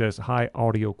 early access, high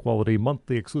audio quality,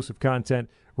 monthly exclusive content,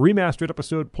 remastered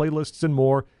episode, playlists, and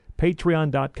more.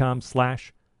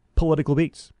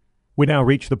 Patreon.com/politicalbeats. We now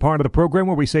reach the part of the program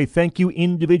where we say thank you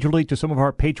individually to some of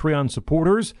our Patreon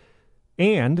supporters.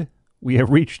 And we have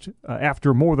reached,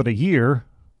 after more than a year,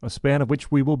 a span of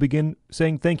which we will begin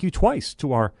saying thank you twice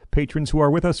to our patrons who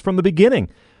are with us from the beginning.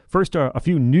 First, a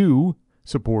few new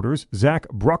supporters, Zach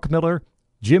Bruckmiller,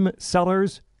 Jim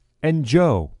Sellers, and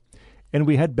Joe. And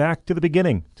we head back to the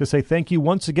beginning to say thank you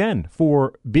once again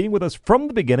for being with us from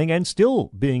the beginning and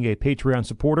still being a Patreon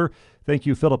supporter. Thank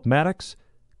you, Philip Maddox,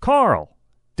 Carl,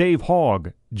 Dave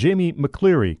Hogg, Jamie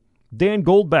McCleary, Dan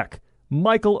Goldbeck,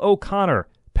 Michael O'Connor,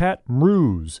 Pat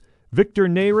Mruse, Victor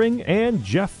Nehring, and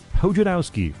Jeff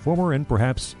Hojanowski, former and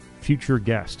perhaps future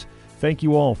guest. Thank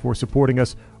you all for supporting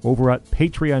us over at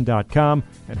patreon.com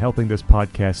and helping this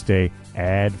podcast stay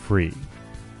ad-free.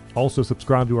 Also,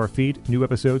 subscribe to our feed. New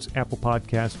episodes, Apple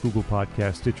Podcasts, Google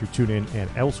Podcasts, Stitcher, TuneIn, and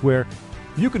elsewhere.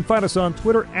 You can find us on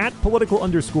Twitter at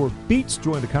 @political_beats.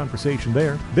 Join the conversation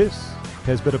there. This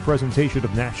has been a presentation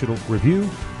of National Review.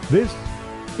 This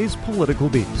is Political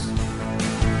Beats.